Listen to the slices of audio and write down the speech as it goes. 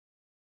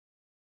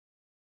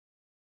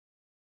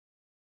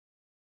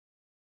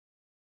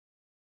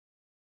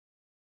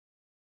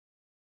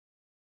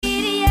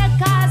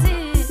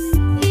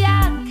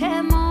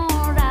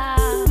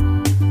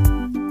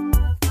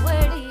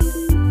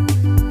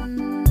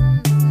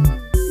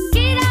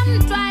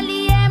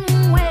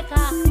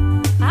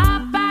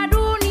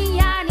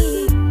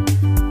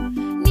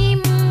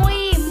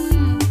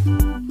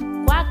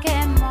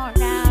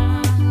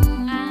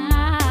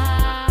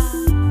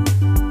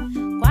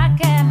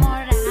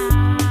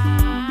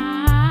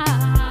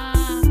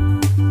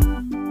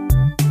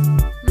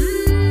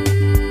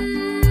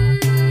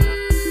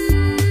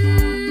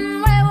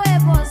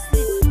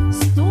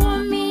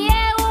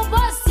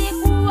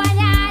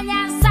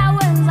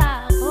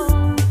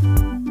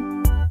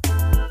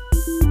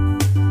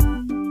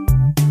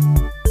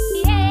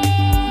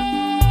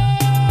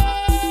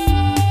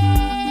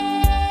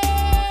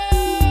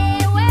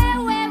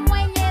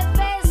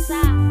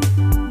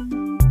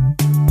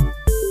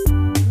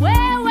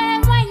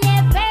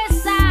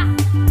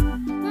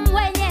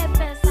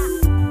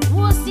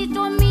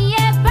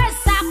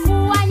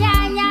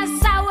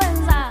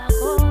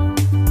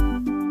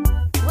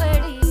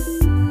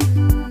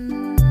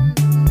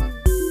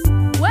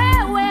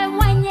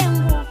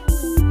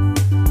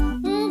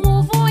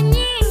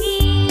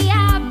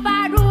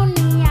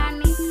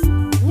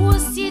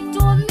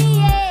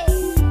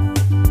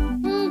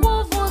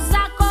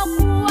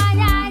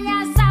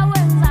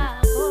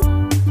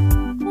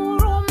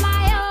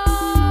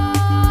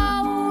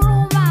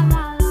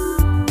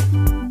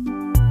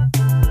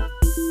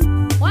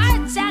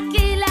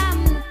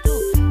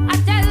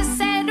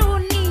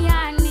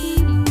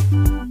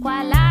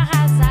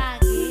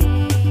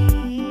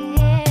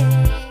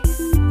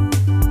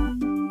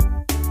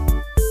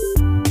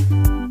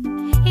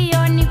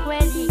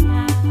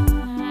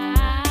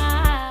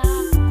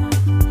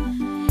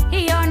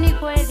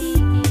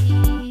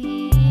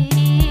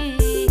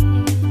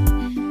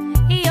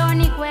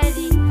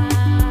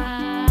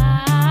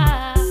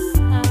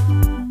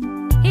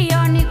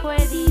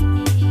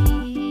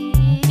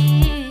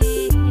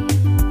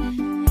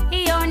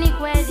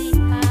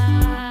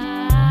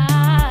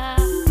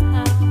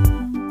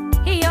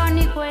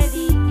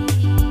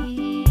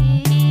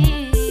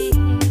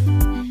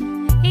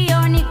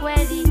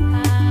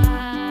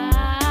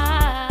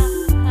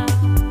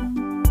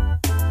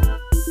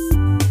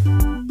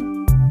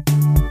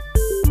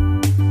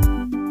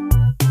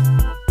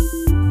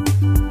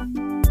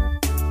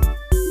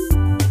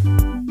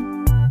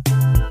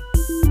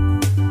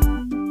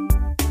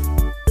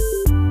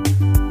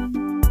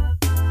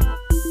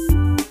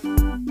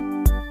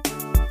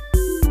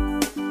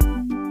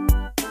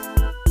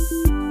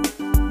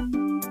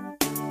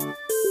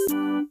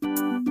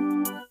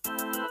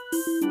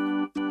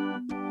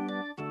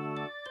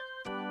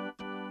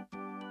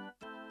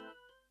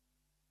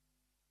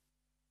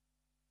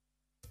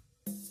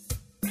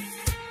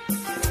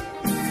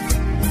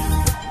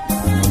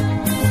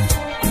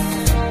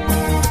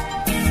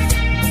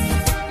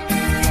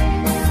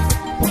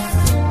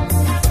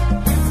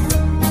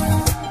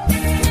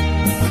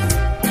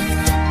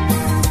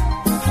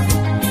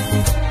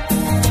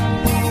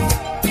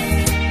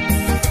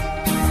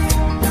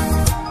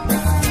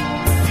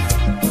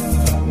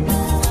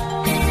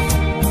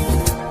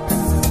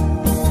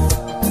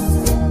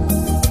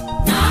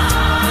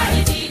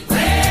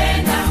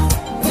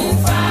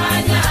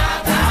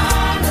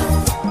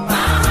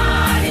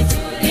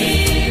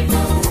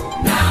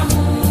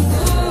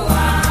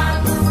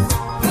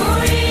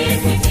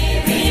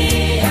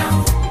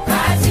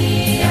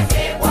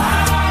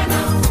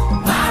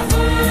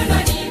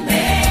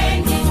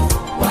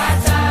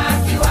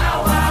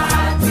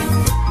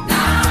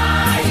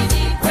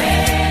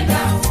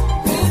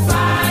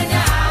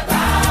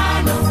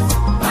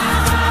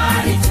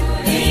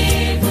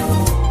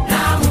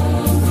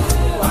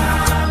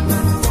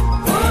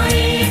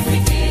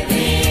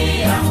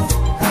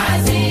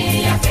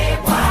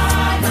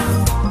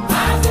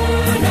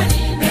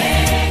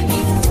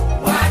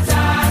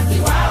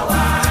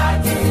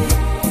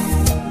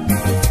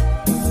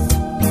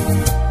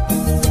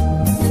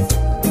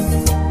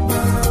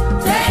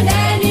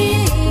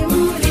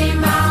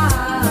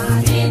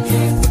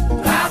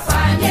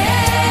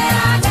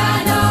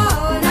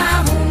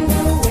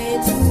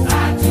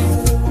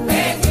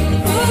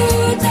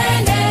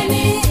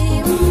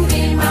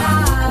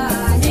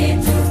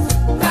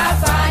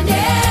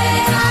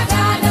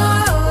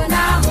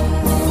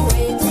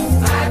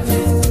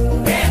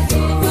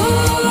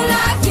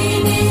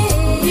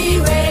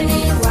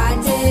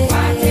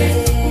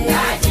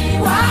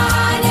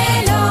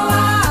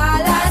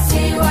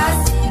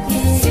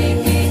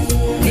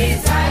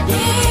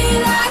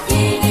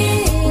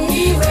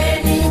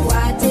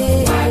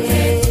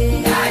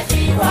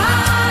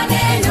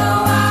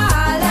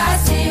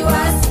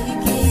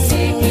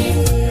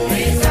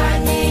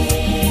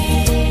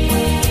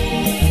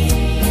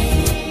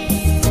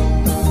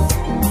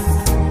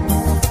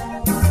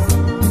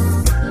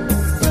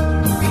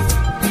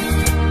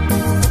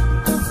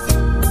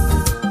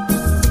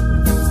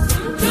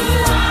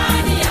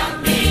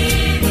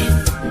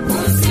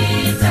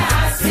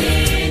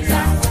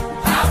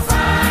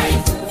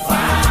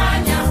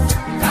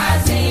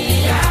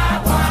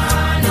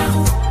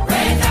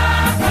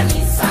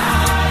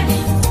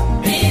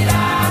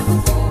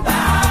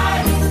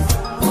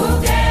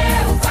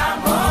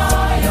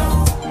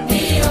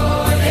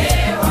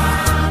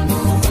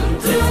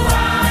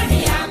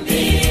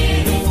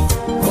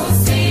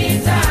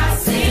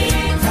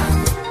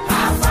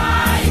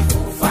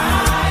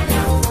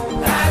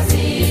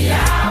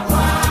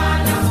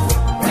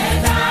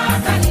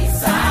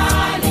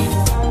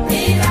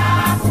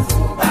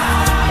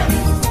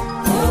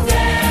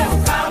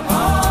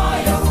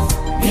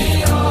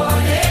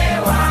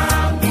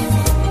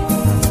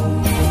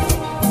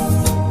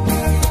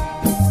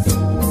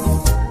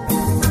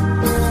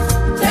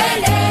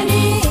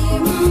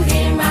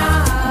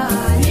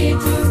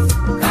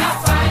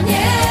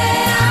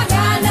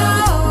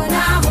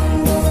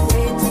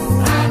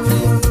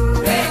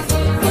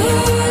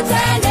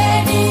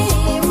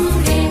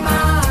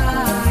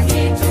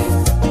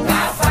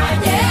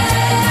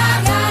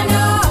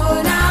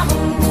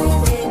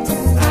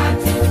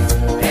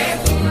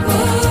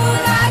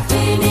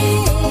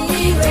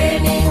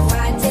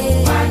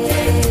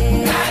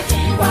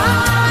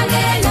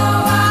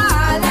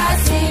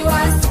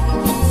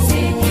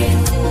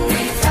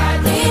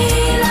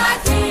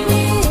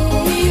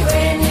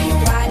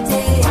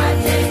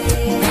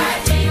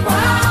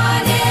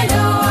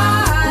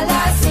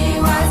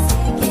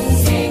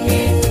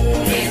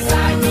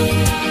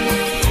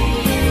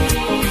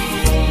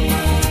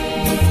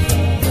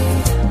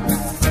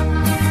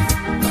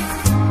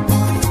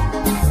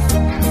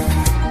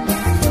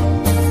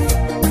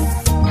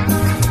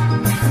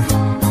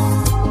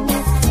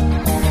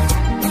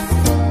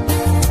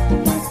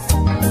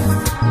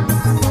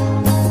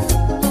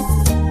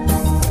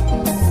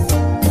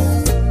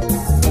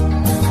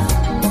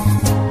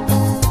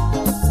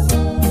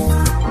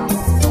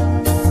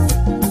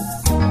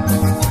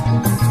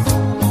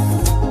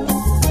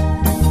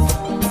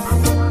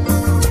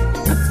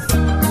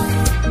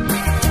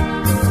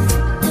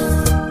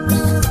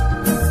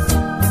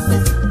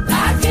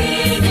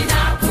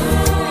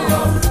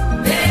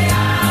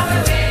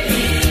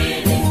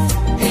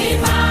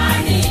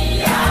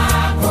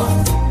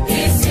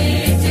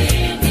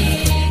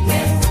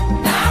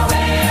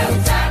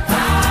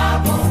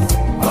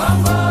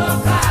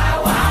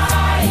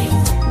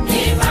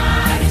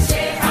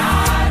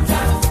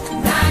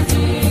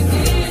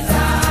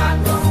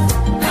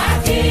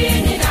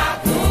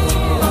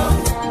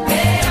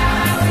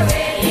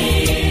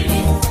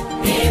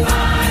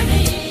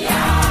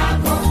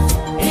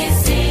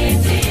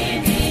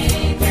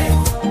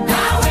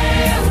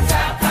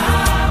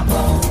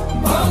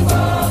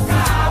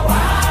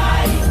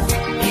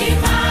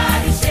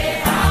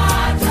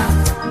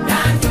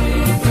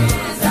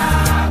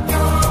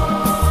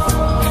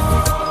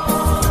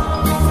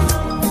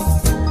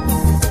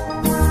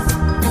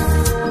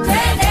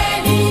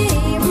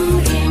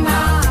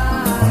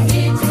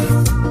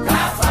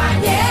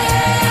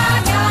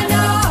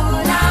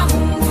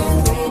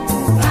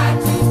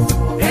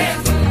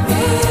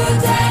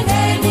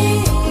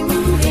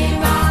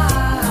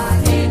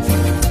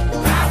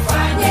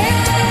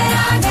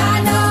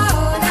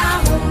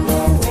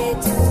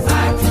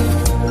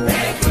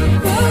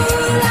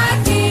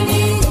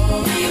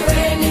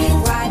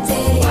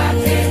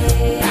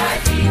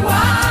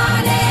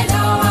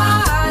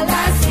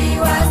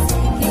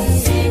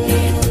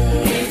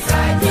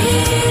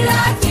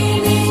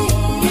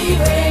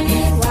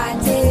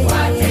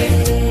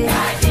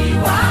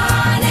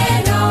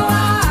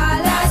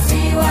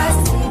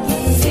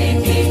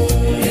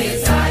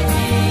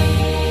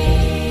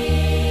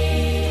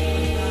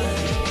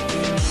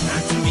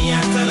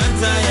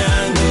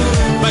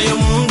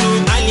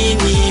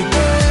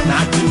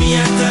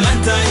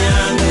talanta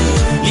yangu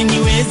ili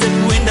niweze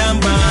kuenda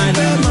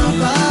mbali.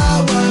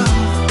 Mabawa,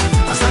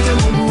 asante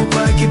Mungu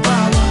kwa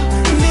kipawa.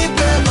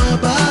 Nipe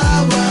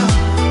mabawa,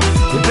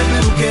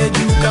 nipeperuke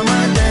juu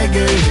kama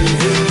ndege.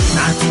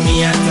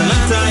 Natumia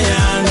talanta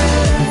yangu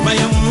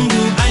ambayo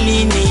Mungu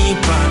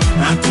alinipa.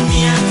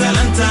 Natumia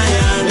talanta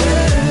yangu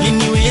ili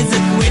niweze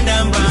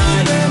kuenda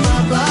mbali.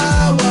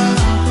 Mabawa,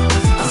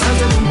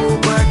 asante Mungu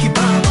kwa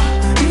kipawa.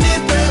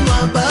 Nipe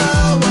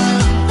mabawa,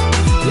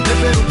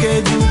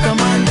 nipeperuke juu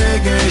kama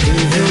ndege.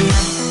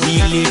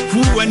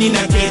 Nilikuwa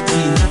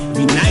ninaketi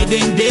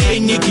night and day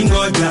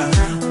nikingoja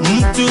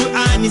mtu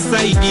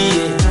anisaidie,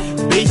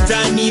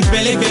 beta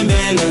nipeleke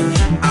mbele.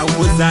 I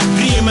was a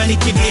dreamer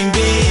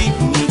nikidreambe,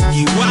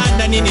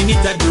 nikiwanda nini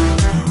nitadu.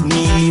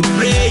 Nili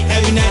pray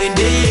every night and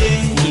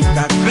day,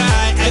 nika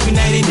cry every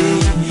night and day.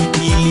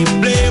 Nili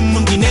play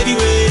Mungu in every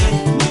way,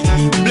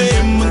 nili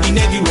play Mungu in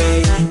every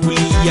way.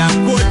 Kulia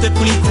kote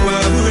kulikuwa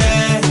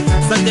bure,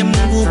 asante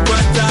Mungu kwa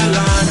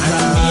talanta.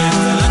 Natumia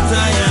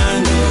talanta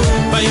yangu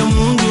ambayo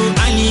Mungu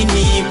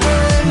alinipa.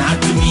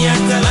 Natumia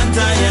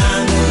talanta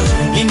yangu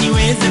ili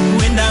niweze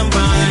kuenda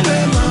mbali.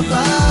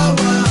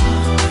 Mabawa,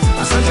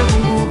 asante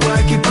Mungu kwa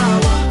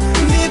kipawa.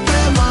 Nipe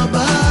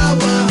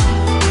mabawa,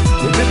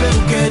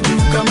 nipeperuke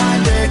juu kama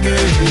ndege.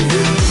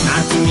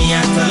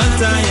 Natumia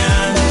talanta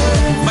yangu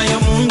ambayo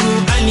Mungu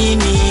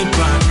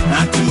alinipa.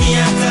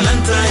 Natumia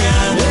talanta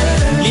yangu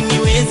ili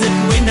niweze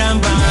kuenda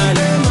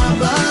mbali.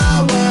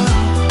 Mabawa,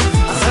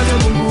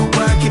 asante Mungu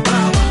kwa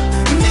kipawa.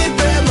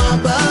 Nipe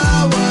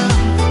mabawa,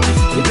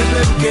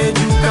 nipeperuke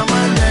juu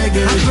kama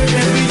ndege. I pray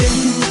every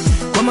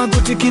day, kwa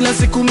magoti kila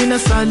siku mina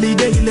sali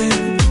daily.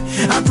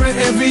 I pray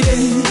every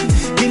day,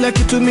 kila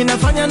kitu mina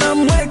fanya na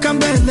mweka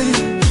mbele.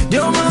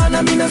 Ndio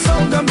maana mina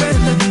songa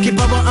mbele,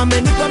 kipawa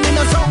amenipa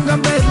mina songa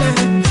mbele.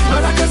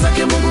 Baraka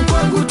zake Mungu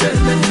kwangu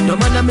tele, ndio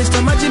maana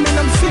Mr. Maji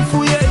mina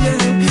msifu yeye.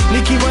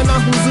 Nikiwa na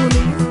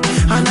huzuni,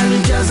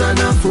 ananijaza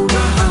na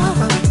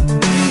furaha.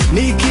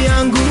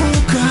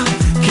 Nikianguka,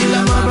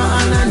 kila mara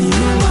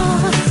ananiinua,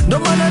 ndio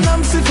maana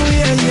namsifu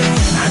yeye.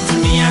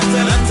 Natumia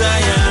talanta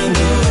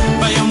yangu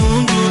ambayo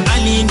Mungu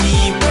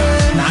alinipa.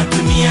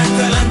 Natumia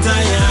talanta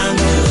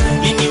yangu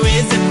ili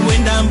niweze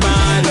kuenda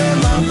mbali.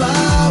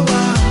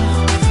 Mabawa,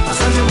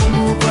 asante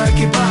Mungu kwa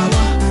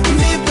kipawa.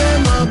 Nipe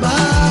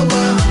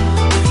mabawa,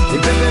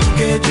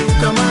 nipeperuke juu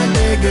kama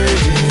ndege.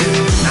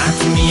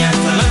 Natumia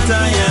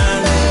talanta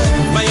yangu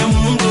ambayo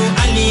Mungu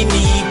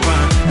alinipa.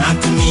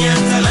 Natumia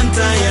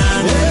talanta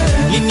yangu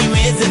ili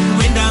niweze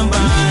kuenda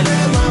mbali.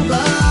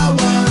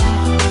 Mabawa,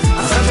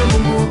 asante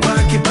Mungu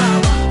kwa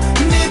kipawa.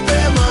 Nipe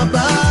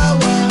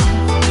mabawa,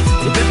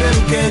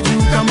 nipeperuke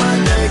juu kama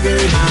ndege.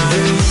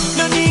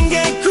 Na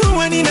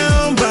ningekuwa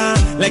ninaomba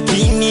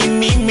lakini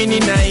mimi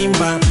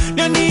ninaimba.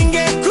 Na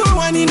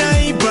ningekuwa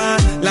ninaimba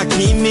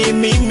lakini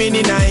mimi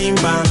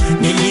ninaimba.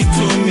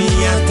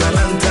 Nilitumia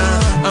talanta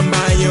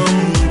ambayo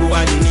Mungu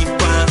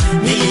alinipa.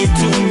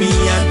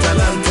 Nilitumia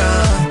talanta,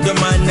 ndio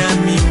maana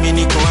mimi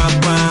niko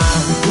hapa.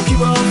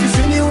 Ukiwa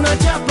ofisini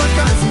unachapa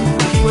kazi,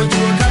 ukiwa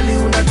jua kali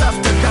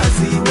unatafuta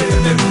kazi.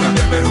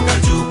 Peperuka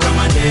juu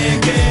kama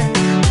ndege.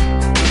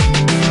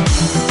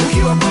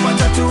 Ukiwa kwa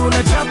matatu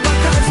unachapa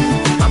kazi,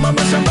 ama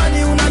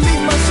mashambani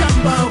unalima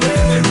shamba.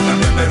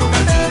 Peperuka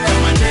juu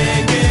kama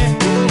ndege.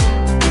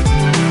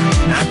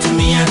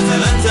 Natumia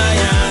talanta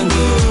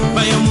yangu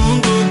ambayo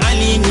Mungu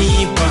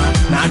alinipa.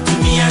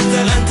 Natumia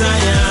talanta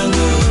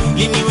yangu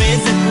ili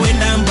niweze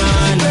kuenda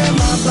mbali.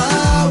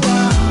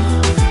 Mabawa,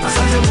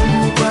 asante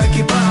Mungu kwa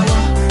kipawa.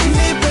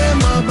 Nipe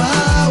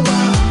mabawa,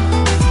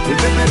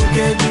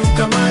 nipeperuke juu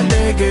kama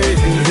ndege.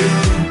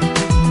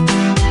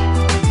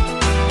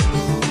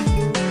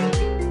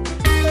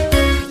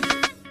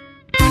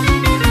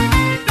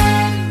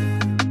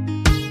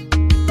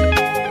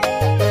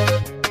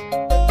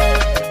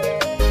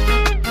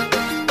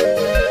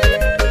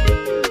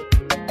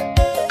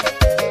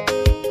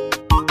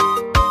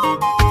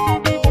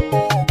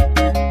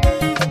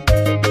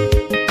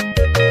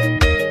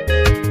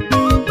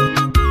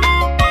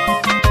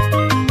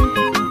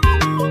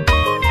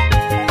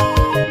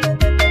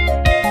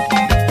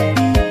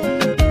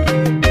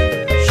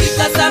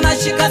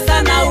 Shika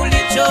sana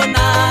ulicho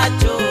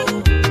nacho.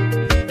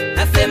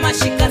 Nasema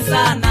shika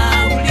sana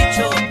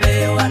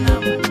ulichopewa na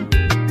Mungu.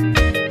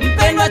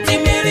 Mpendwa,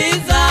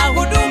 timiliza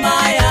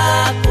huduma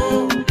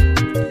yako.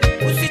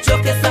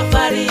 Usichoke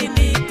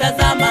safarini,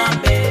 tazama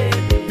mbele.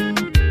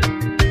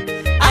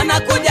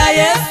 Anakuja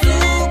Yesu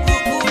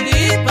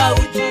kukulipa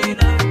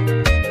ujira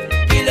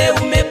kile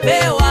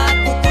umepewa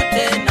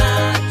kukute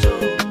nacho.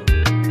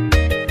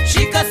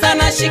 Shika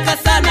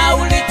sana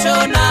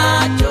ulicho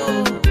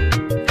nacho.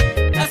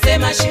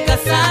 Nasema shika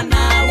sana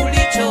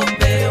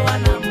ulichopewa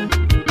na Mungu.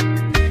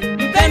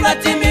 Mpendwa,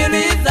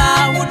 timiliza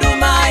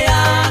huduma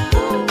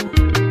yako.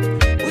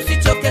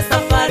 Usichoke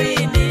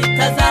safarini,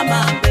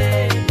 tazama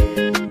mbele.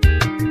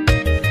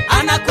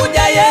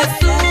 Anakuja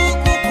Yesu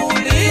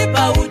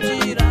kukulipa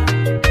ujira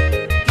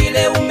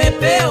kile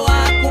umepewa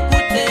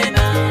kukute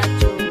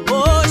nacho.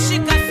 Oh,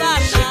 shika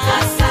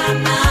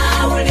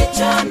sana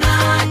ulicho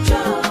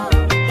nacho.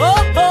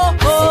 Oh, oh,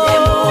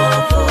 oh.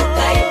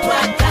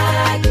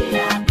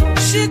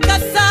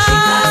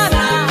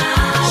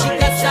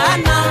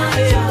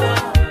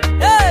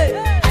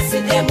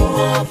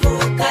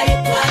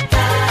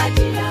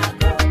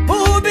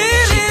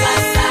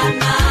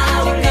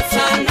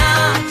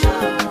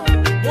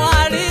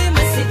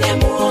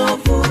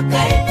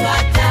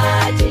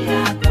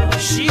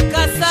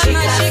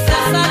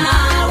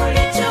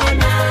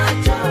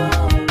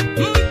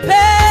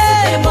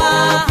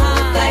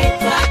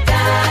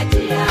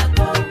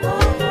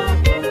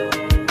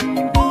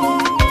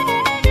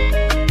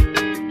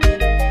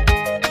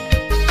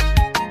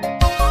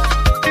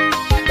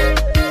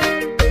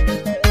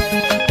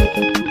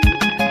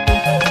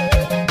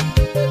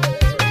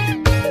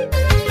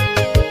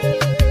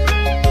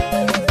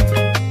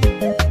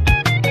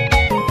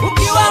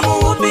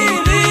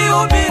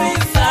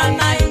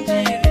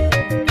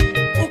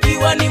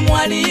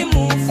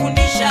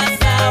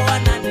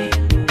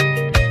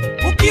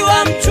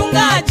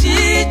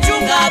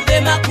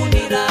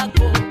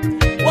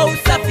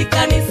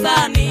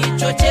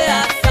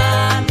 chochea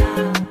sana.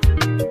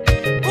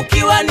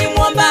 Ukiwa ni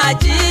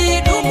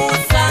mwombaji, dumu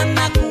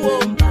sana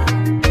kuomba.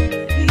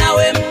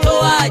 Nawe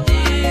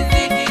mtoaji,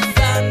 zidi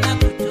sana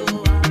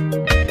kutoa.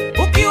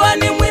 Ukiwa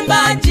ni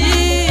mwimbaji,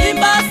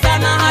 imba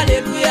sana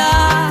haleluya.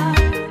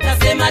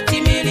 Nasema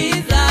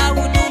timiliza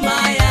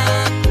huduma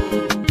yako.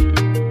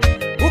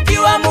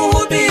 Ukiwa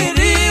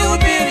mhubiri,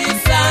 hubiri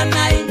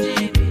sana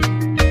injili.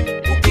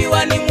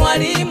 Ukiwa ni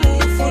mwalimu,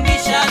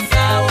 fundisha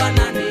sawa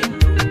na neno.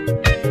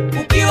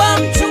 Ukiwa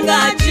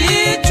mchungaji,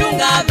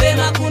 chunga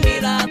vema kundi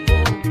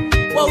lako.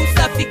 Kwa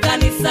usafi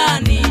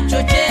kanisani,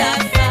 chochea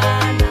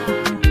sana.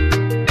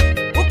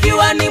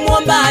 Ukiwa ni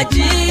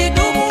mwombaji,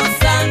 dumu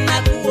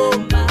sana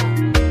kuomba.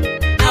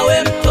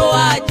 Nawe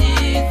mtoaji,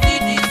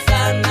 zidi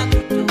sana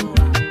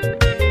kutoa.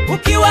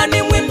 Ukiwa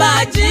ni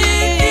mwimbaji,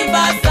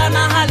 imba sana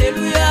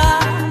haleluya.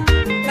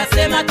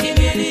 Nasema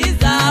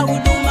timiliza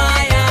huduma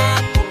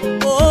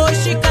yako. Oh,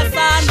 shika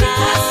sana,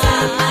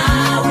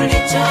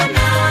 ulicho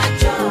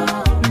nacho.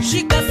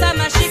 Shika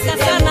sana,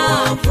 shika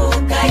sana.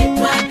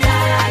 Ukaitwa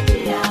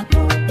taji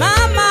yako.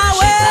 Mama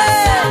we,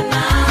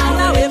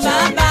 nawe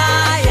baba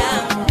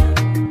yangu.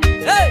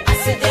 Hey.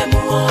 Asije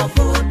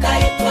muovu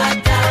kaitwa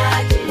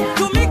taji yako.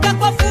 Tumika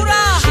kwa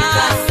furaha.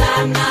 Shika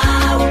sana,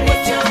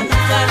 ulicho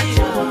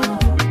nacho.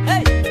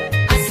 Hey.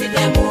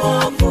 Asije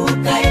muovu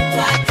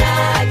kaitwa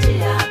taji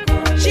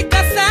yako. Shika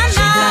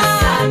sana,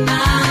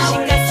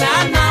 shika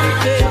sana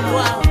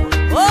mpendwa.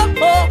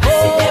 Oh, oh, oh.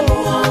 Asije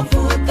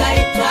muovu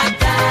kaitwa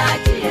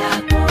taji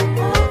yako.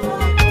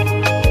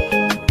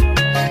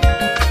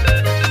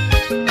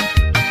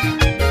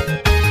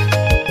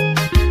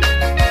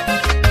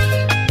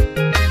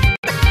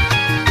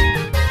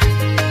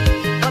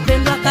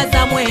 Wapendwa,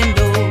 kaza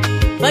mwendo,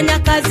 fanya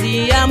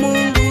kazi ya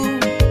Mungu.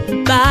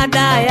 Baada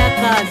ya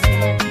kazi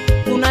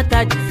kuna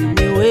taji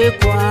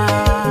zimewekwa.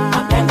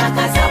 Wapendwa,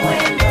 kaza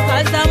mwendo,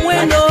 fanya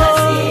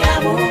kazi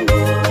ya Mungu.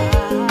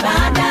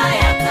 Baada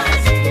ya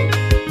kazi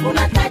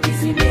kuna taji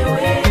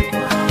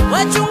zimewekwa.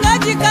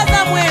 Wachungaji,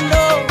 kaza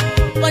mwendo,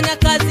 fanya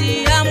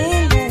kazi ya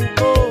Mungu.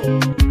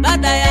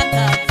 Baada ya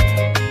kazi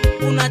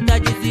kuna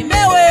taji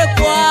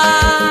zimewekwa.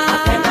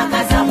 Wapendwa,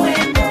 kaza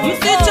mwendo,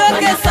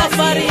 msichoke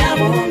safari ya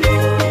Mungu.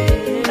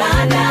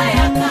 Baada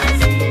ya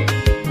kazi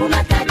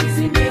kuna taji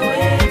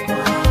zimewekwa.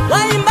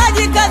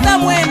 Waimbaji, kaza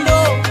mwendo,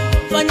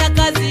 fanya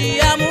kazi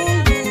ya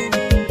Mungu.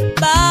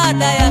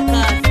 Baada ya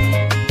kazi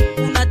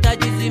kuna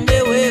taji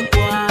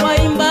zimewekwa.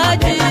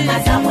 Waimbaji,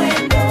 kaza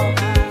mwendo,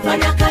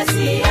 fanya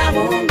kazi ya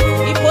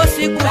Mungu. Ipo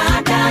siku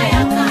baada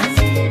ya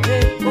kazi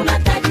kuna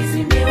taji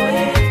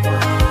zimewekwa.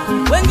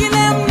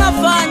 Wengine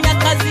mnafanya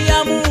kazi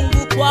ya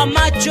Mungu kwa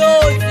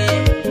machozi.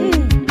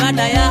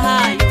 Baada ya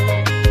hayo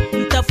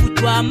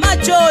mtafutwa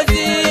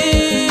machozi.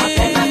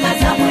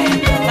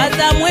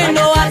 Kaza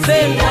mwendo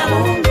wapenda.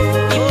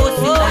 Ipo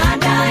siku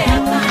baada ya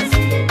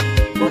kazi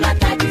kuna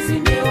taji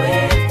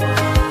zimewekwa.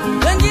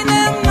 Wengine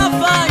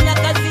mnafanya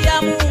kazi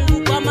ya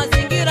Mungu kwa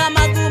mazingira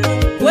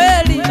magumu.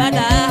 Kweli baada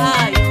ya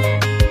hayo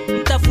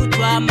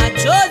mtafutwa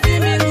machozi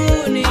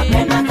mbinguni.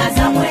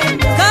 Kaza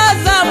mwendo,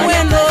 kaza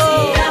mwendo.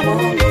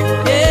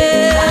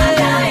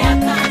 Baada ya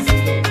kazi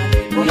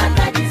kuna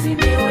taji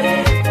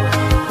zimewekwa.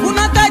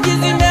 Kuna taji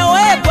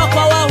zimewekwa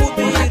kwa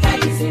wahubiri.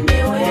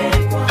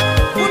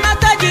 Kuna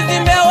taji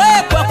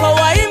zimewekwa kwa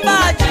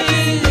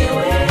waimbaji.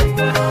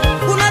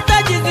 Kuna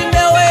taji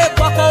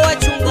zimewekwa kwa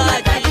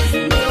wachungaji.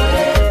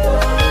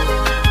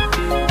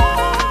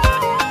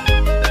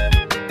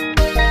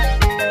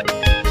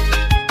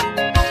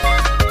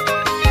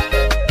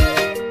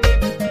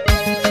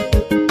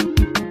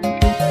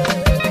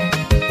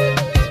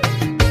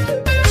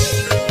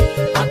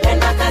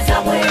 Wapenda,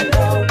 kaza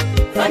mwendo,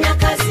 fanya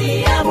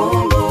kazi ya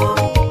Mungu.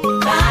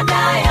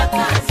 Baada ya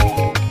kazi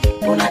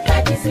kuna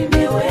taji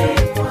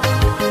zimewekwa.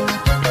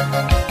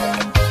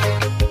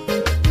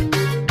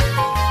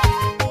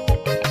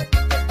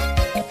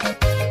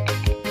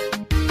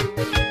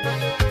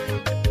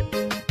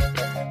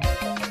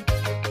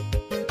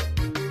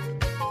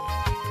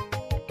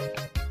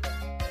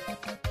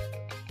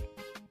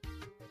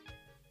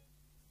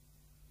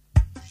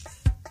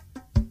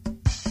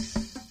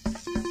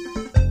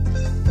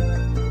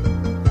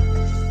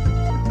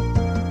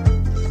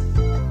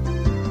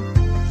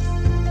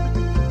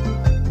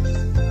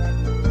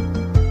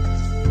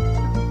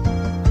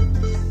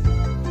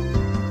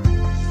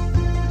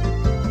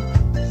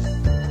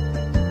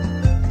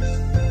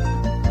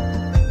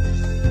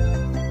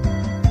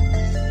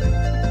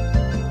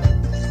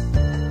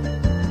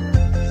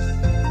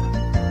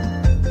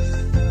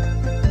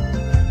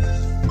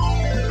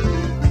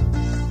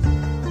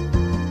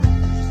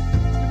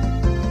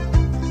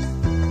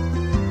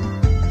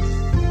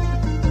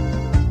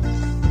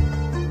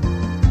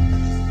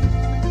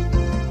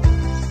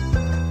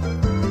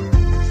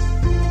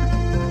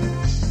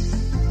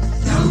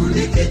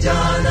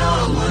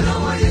 kijana mwana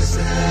wa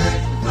Yese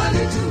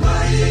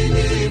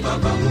alitumaini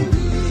Baba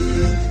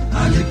Mungu,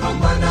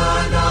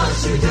 alipambana na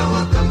shujaa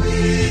wa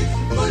kambi,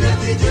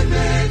 Goliathi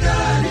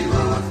jemedari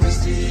wa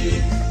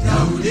Wafilisti.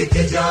 Daudi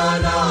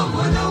kijana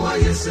mwana wa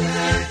Yese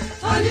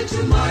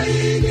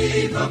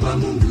alitumaini Baba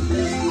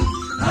Mungu,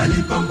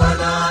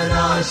 alipambana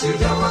na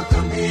shida wa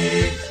kambi,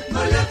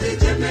 Goliathi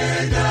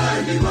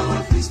jemedali wa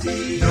Wafilisti.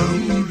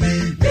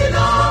 Bila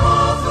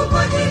hofu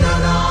kwa jina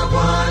la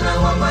Bwana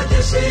wa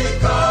majeshi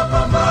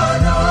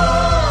kapambana.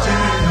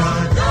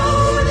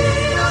 Daudi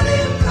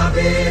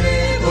alimkabili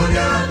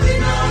Goliathi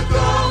na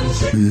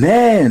kumshinda.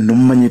 Neno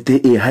manyete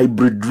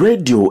hybrid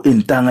radio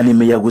intangani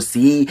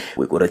meyagusi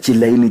wekora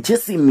chilaini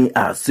chesimi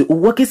ase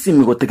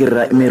uwakisimi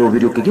gotegerera imero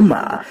video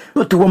kigima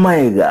tuwa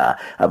maega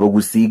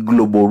abagusi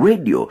global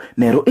radio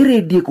nero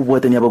iredie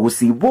kubwatanya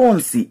abagusi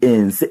bonsi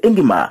ense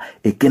engima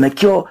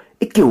ekenakyo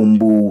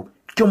ekeumbu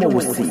kyomo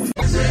gusi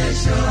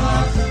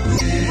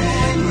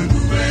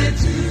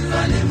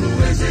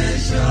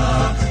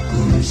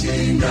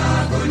kumshinda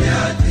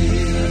Goliathi.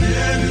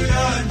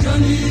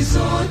 Joni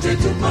sote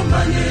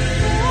tupambane,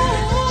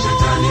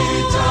 shetani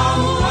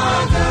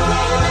tamuaga,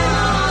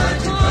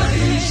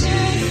 tukaishi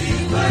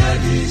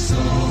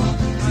paradiso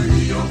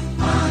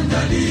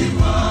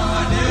tulioandaliwa.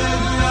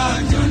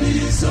 Joni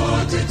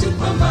sote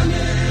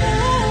tupambane,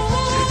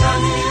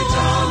 shetani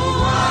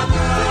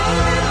tamuaga,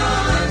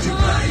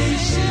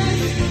 tukaishi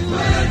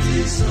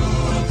paradiso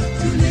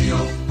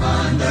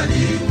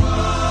tulioandaliwa.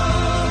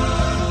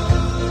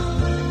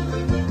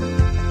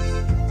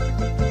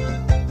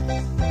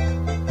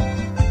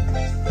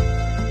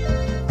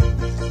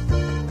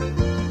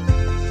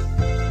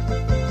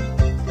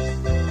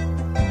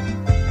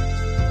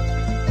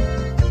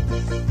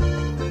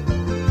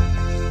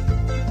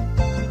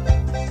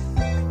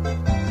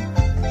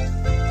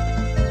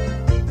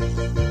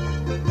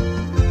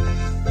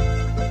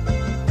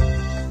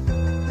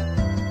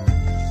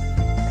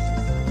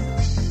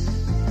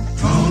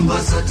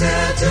 Sote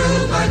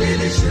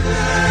tubadilishwe,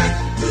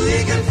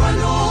 tuige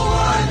mfano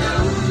wa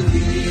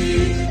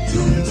Daudi,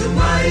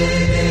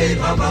 tumtumaini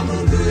Baba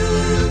Mungu,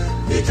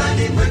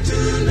 vitani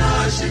mwetu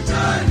na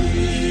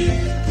shetani.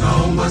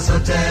 Naomba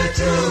sote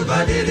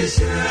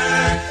tubadilishwe,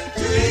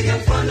 tuige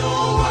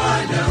mfano wa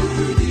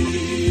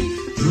Daudi,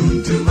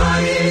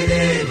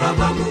 tumtumaini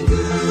Baba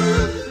Mungu,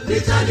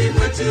 vitani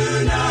mwetu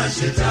na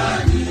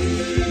shetani.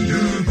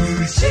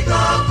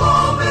 Shika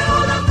kombe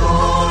ona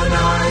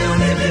kona,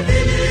 yoni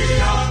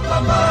Biblia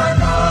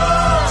pambana.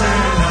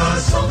 Tena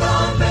songa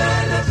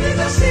mbele,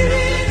 piga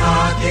siri,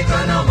 hakika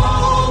na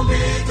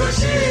maombi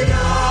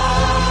toshinda.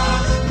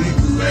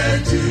 Mungu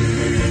wetu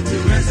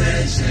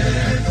tuwezeshe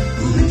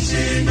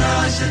kumshinda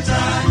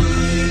shetani.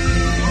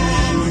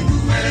 Mungu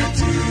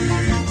wetu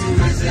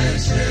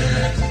tuwezeshe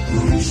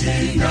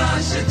kumshinda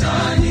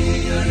shetani.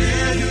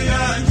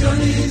 Haleluya,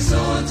 njoni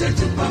sote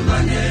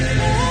tupambane,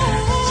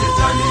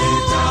 shetani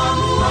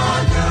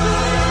tamuaga,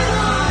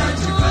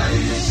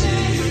 tukaishi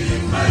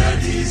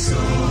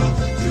paradiso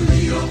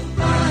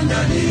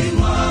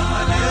tulioandaliwa.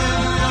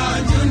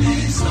 Njoni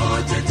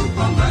sote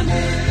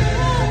tupambane,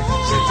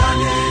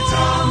 shetani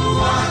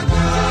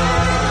tamuaga,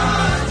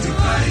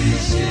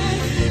 tukaishi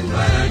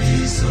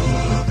paradiso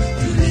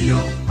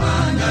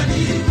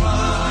tulioandaliwa.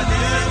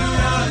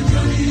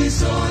 Njoni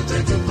sote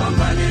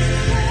tupambane,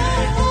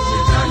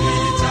 shetani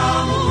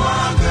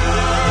tamuaga,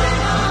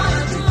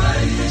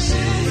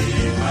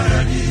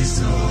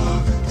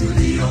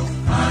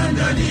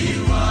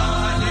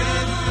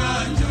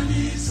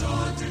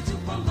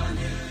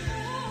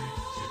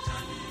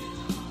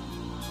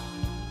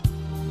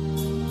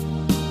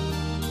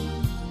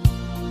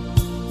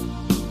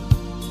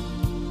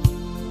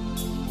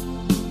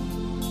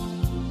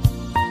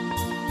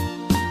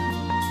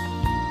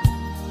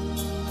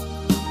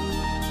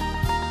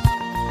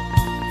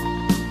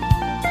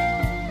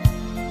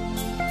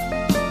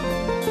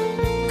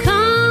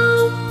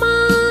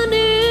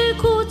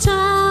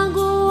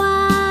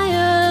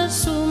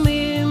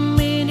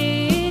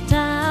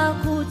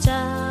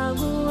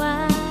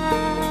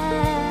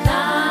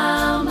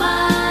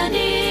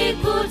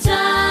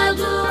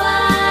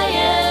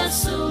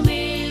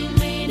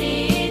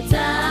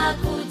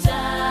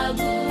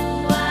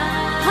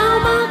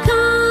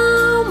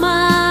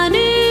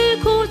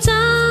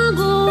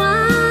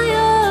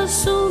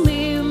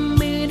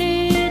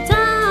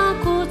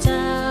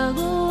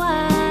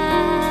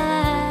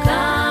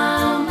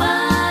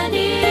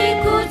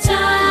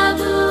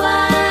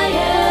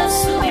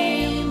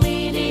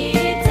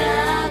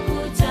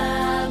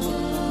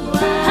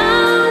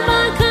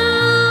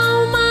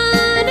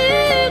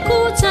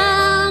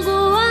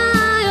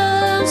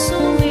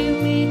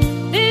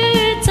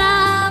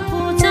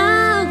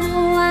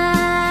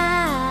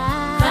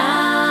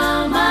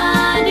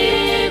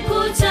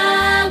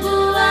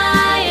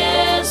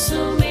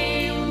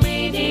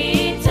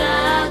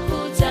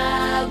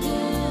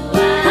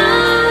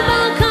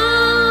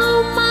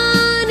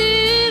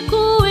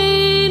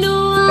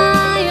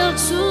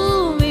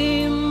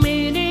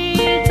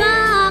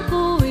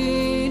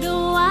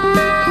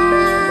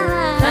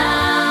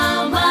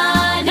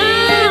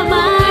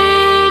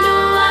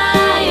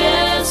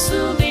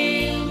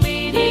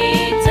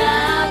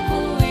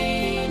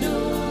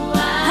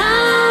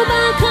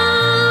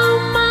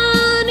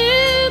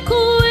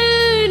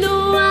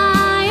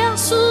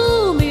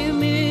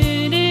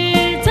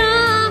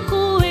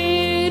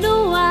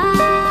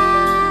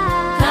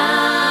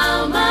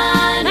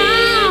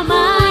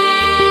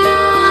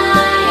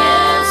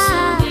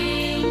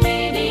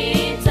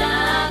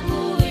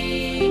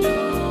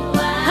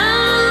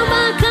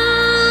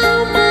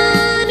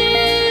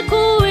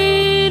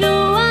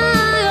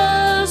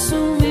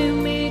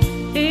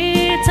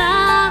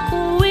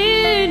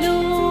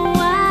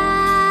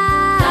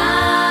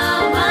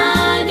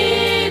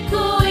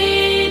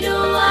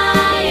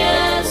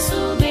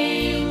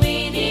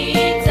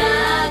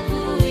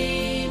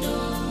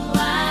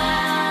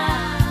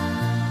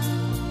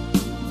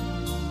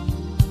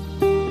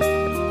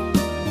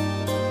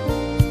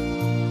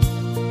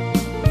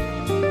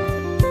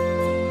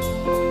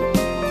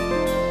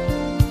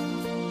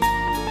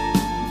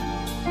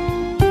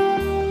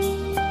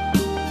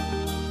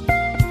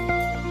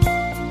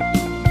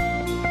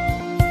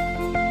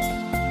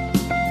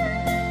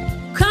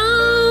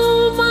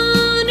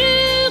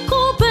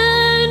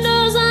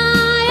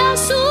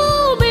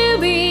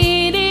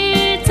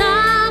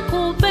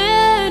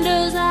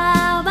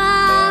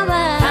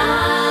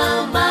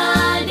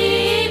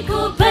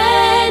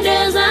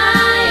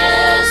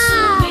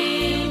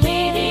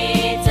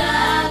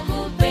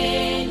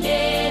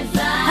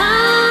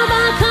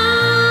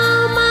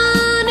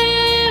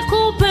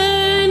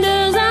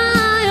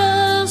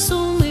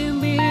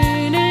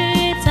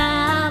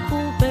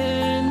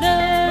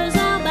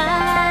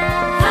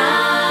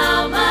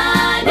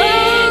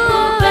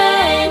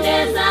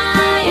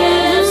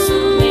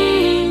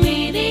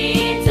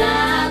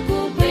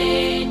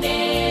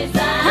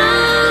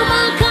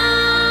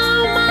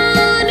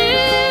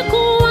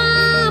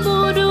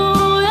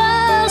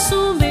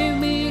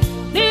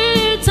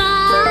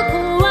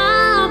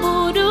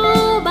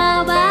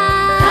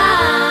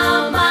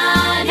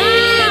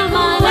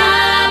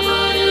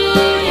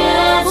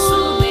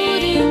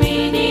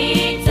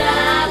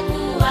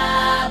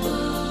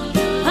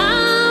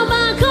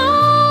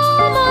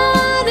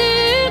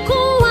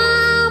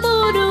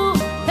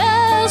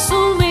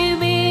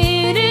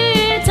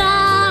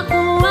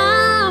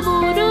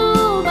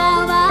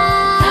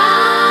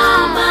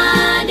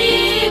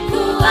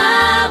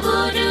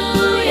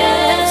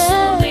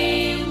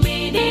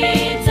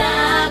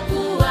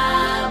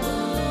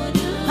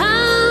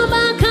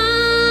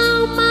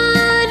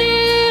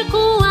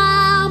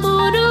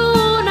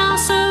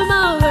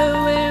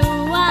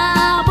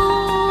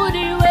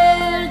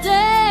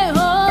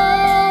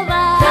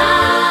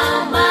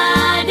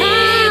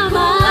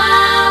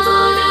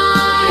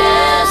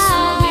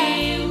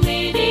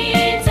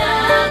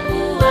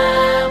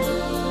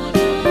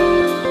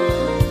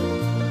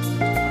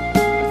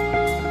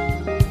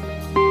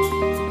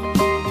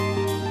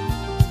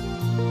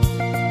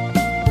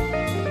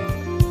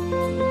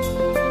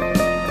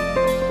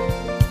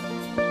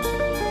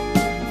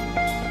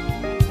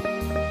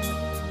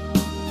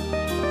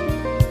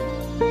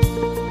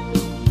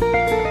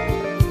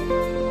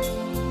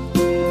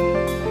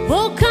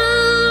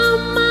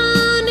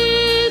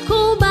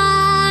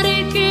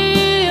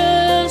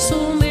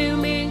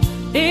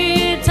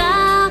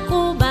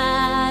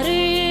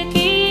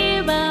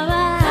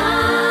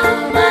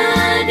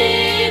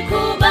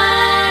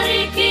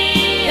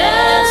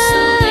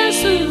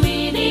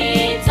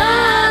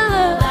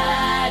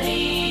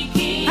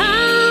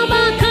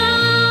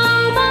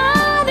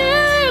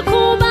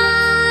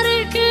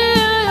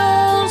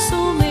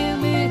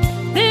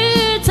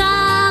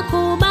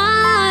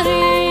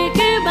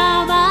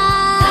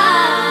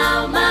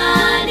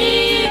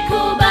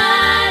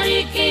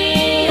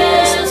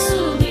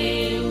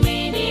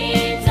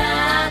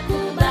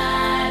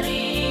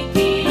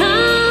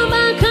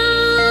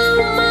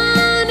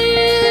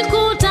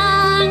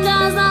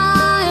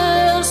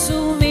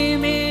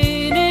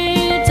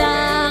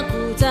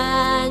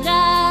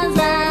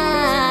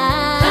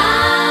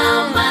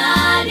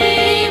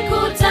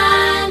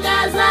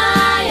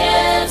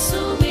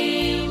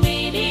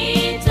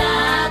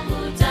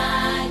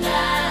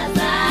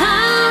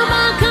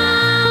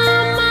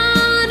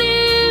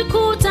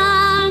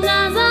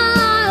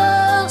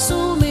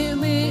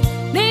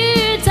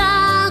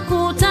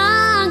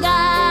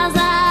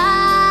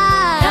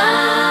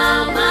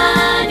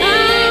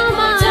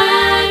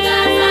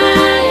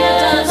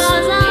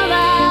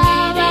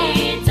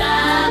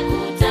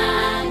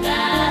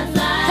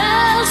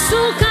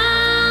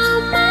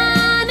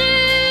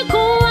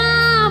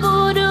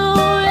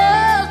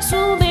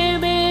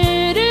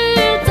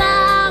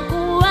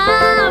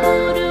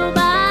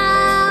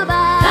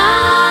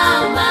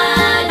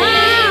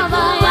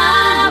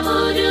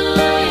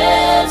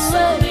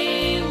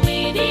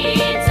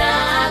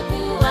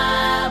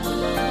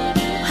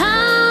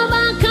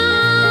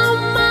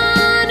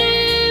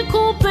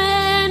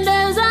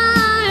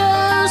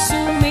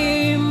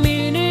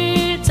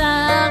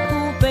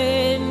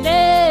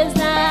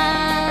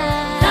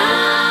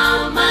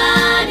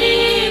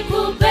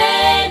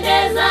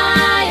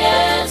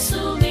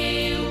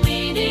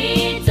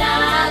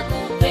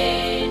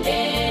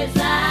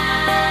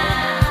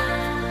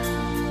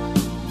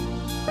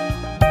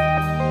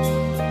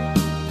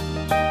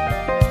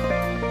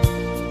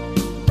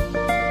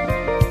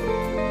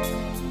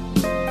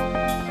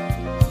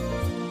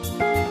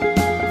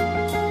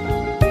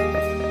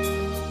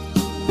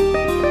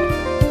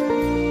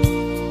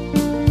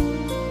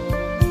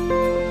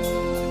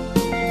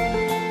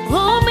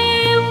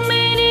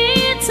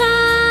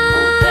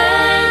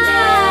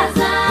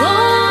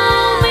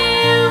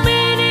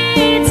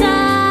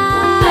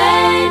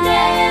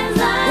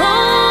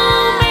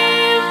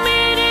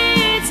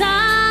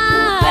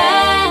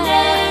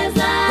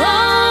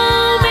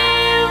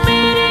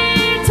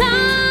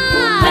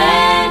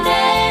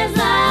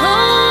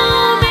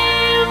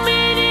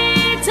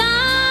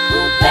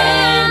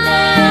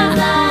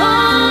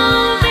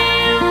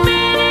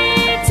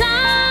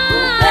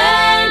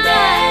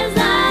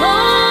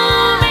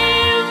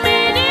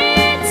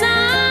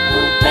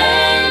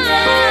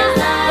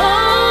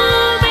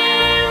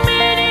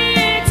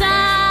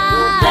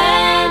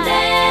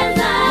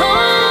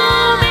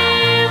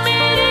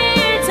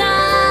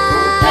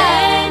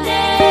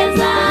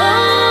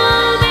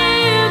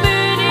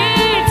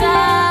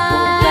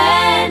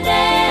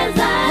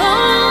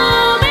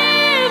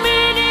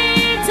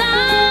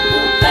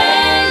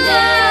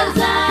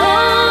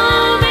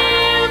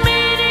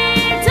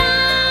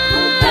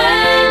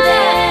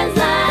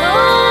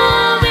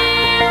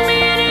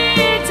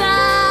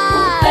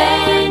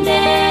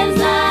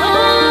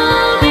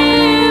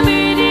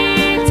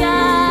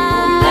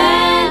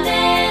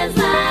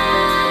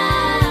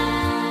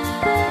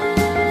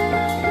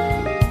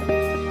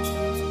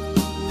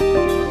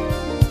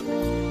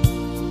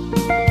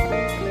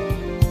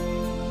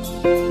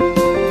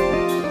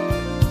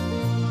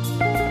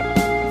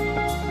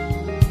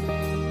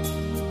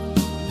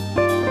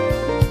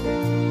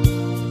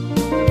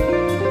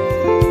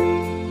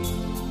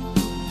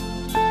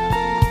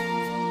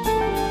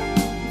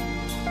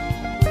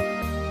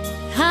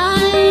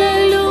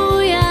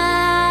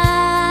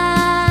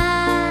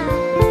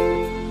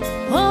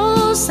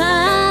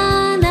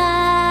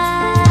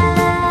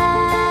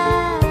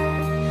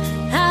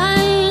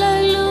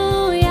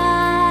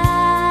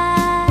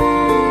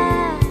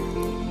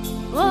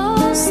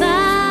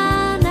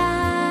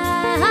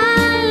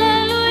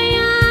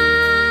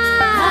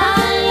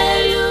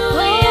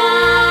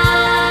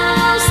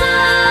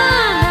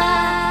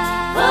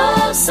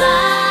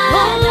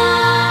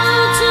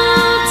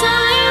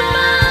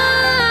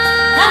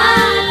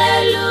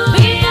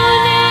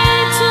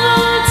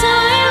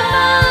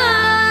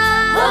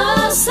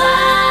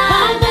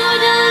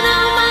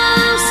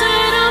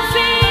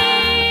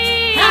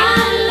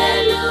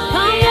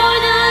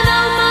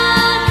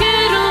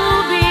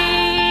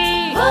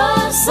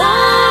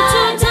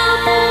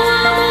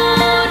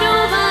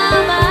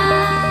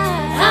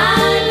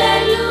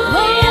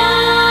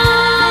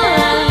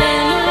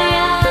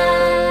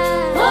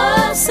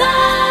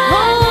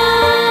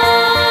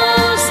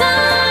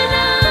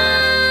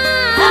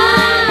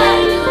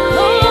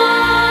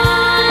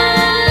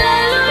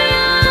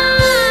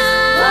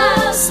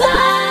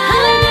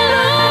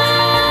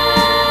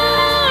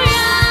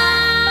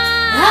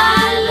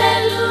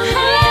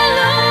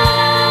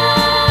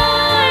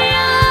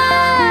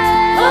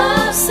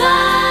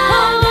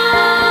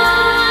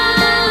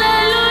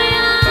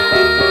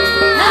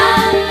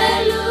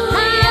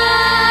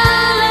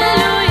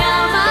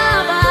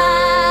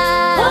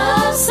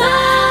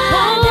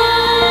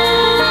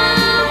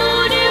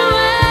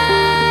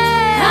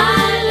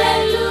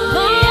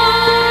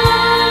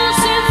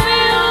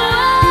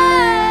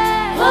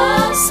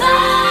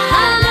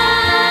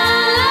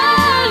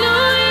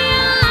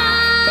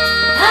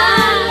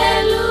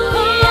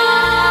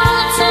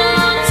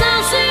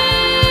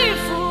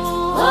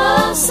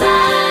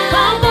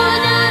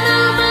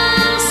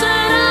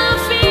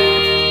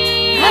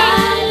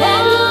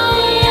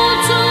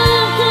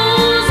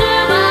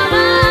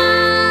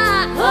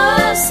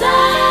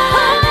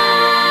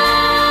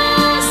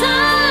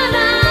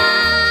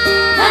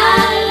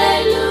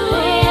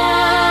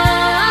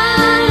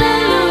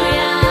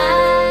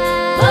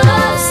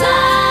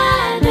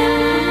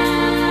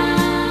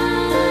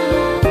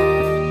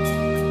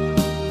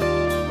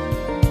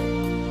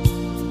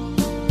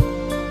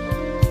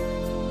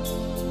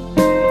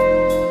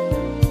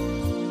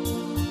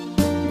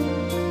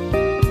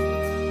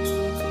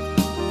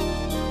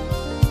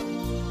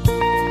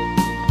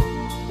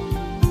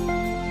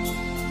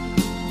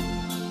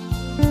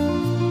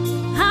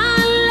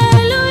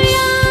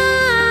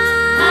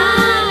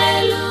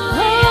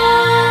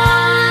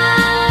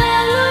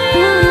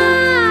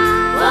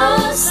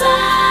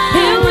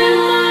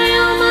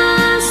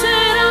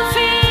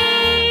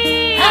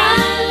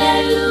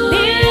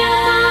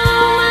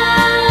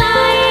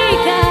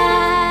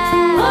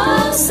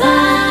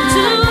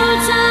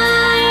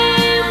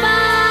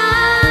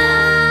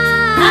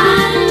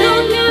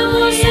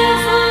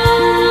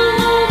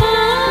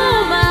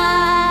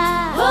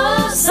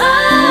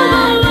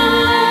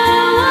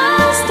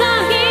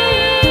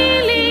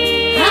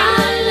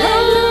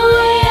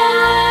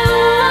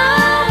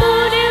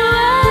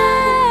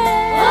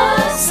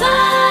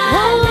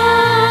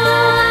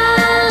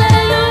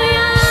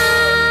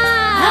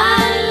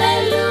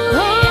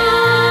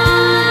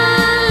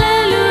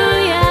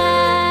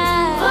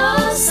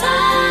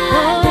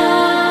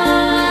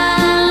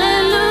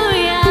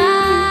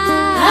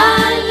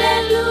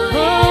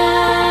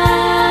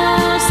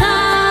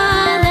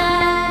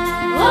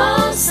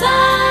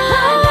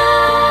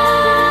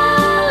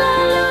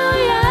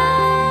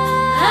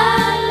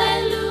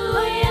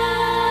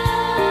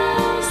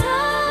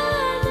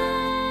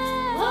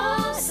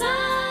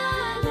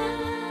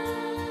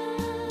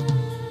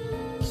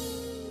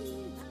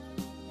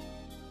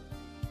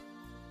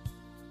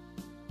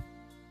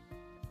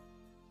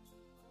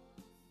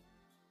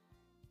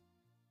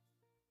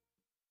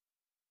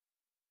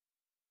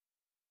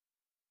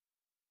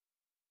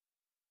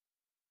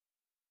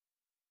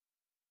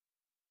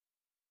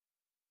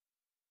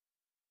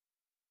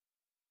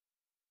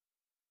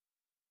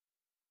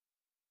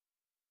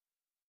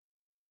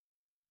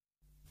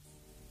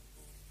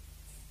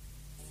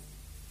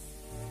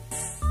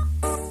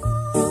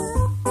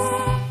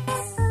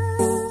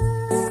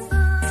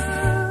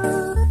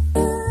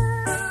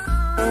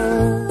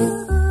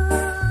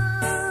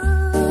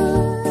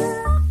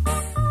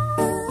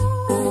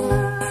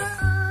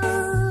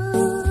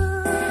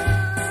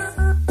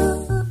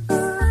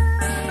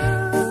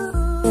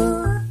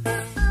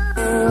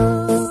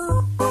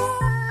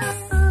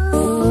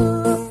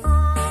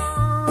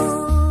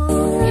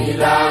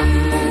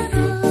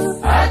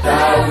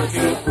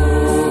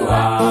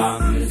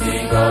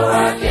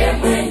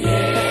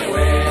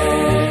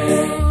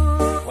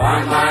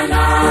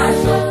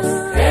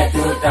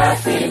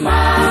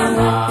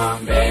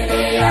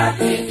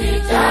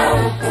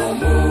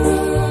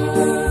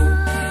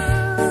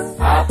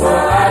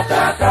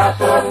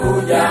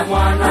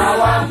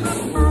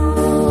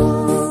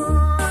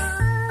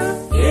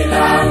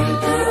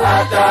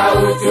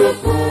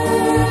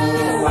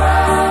 atauchukua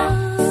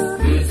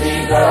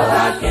mzigo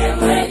wake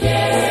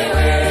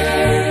mwenyewe,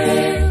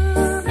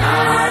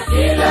 na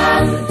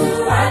kila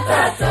mtu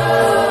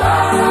atatoa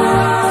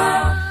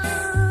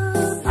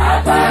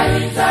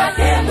habari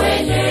zake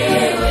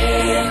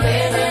mwenyewe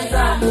mbele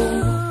za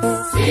Mungu.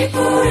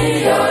 Siku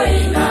hiyo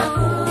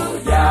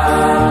inakuja.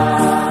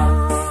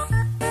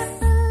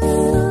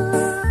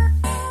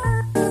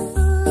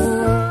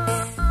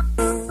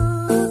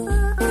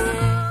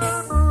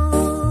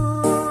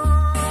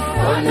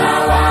 Ona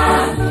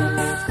wangu,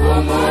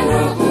 kumu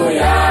ndugu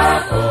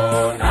yako,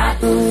 na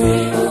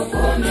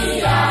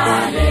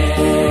tusihukumiane.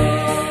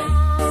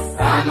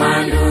 Kama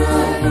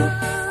ndugu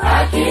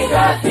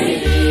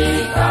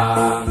akighafilika,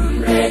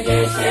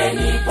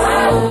 mrejesheni kwa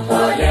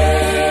upole.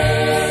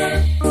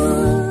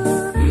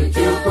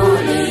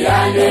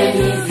 Mchukuliane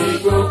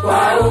mizigo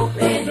kwa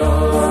upendo,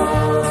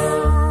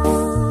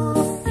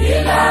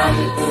 kila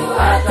mtu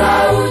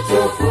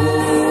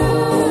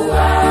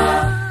atauchukua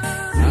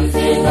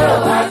mzigo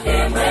wake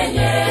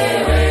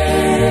mwenyewe,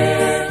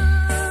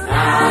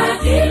 na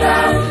kila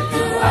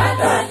mtu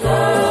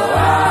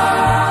atatoa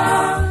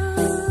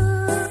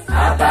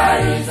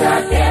habari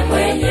zake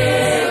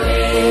mwenyewe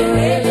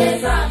mbele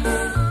za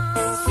Mungu.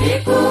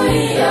 Siku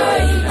hiyo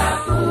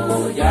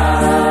inakuja.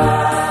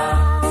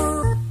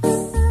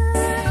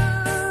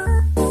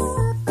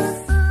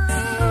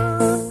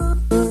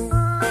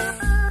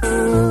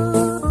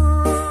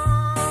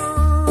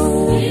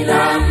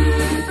 Kila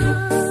mtu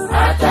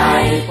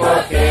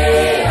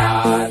ataipokea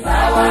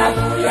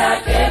thawabu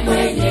yake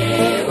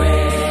mwenyewe.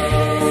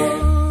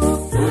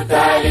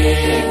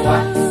 Tutalipwa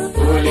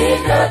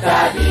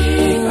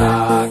tulivyotabika,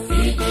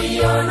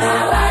 kidio na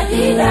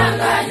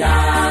wajidanganya.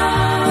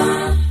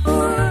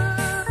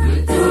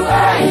 Mtu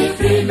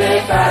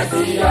aipime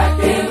kazi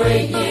yake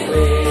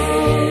mwenyewe,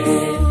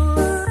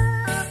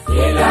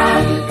 kila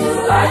mtu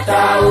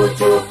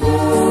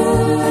atauchukua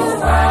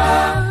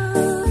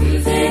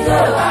mzigo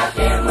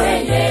wake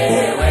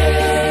mwenyewe,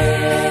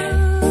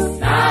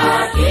 na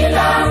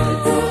kila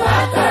mtu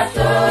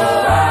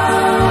atatoa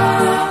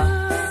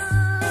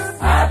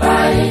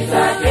habari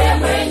zake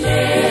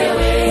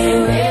mwenyewe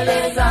mbele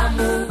za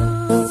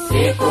Mungu.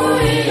 Siku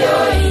hiyo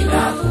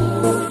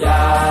inakuja.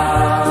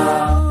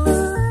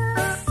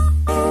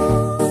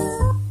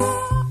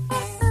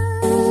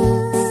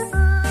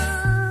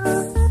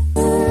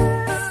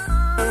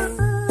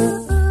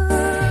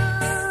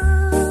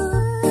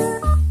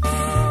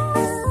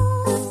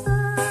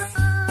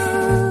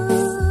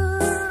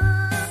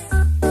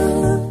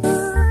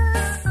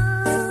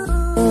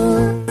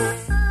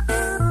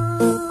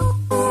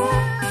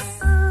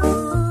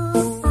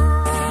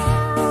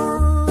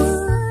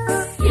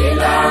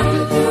 Kila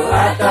mtu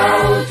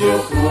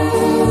atauchukua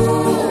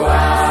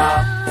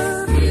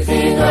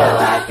mzigo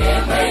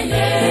wake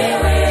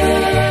mwenyewe,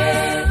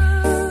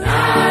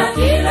 na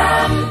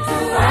kila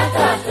mtu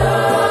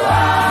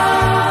atatoa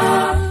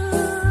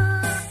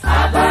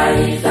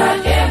habari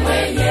zake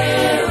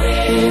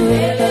mwenyewe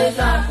mbele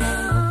za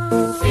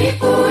Mungu.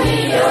 Siku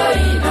hiyo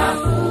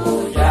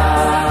inakuja.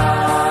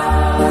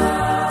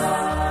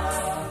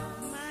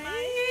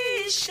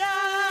 Maisha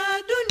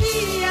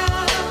dunia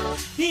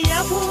ni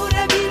ya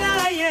bure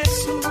bila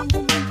Yesu,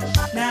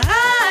 na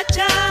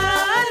acha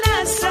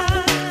anasa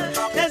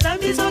na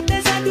dhambi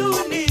zote za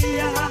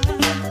dunia.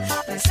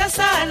 Na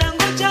sasa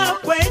nangoja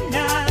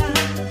kwenda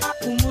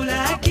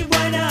kumulaki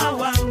Bwana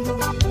wangu.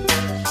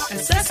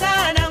 Na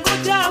sasa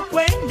nangoja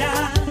kwenda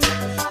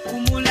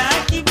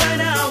kumulaki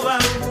Bwana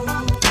wangu.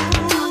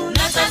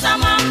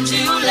 Natazama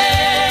mji ule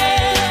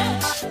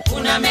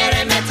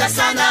unameremeta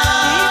sana,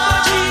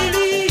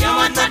 ya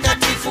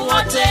watakatifu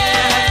wote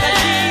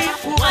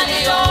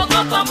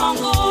walioogopa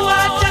Mungu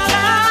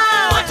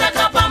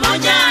wataka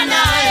pamoja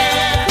naye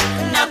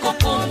na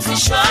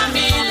kupumzishwa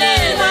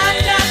milele.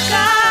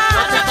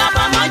 Wataka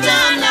pamoja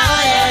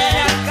naye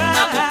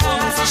na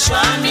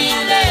kupumzishwa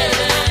milele.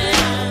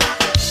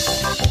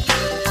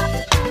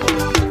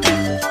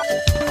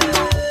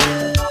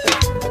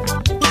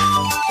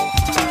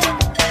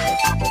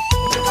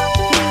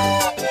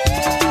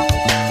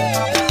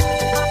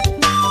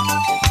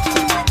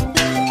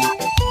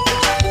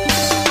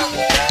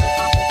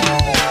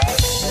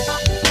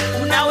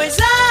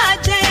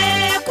 Unawezaje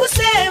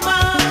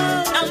kusema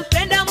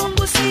nampenda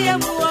Mungu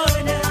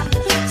siyemuona?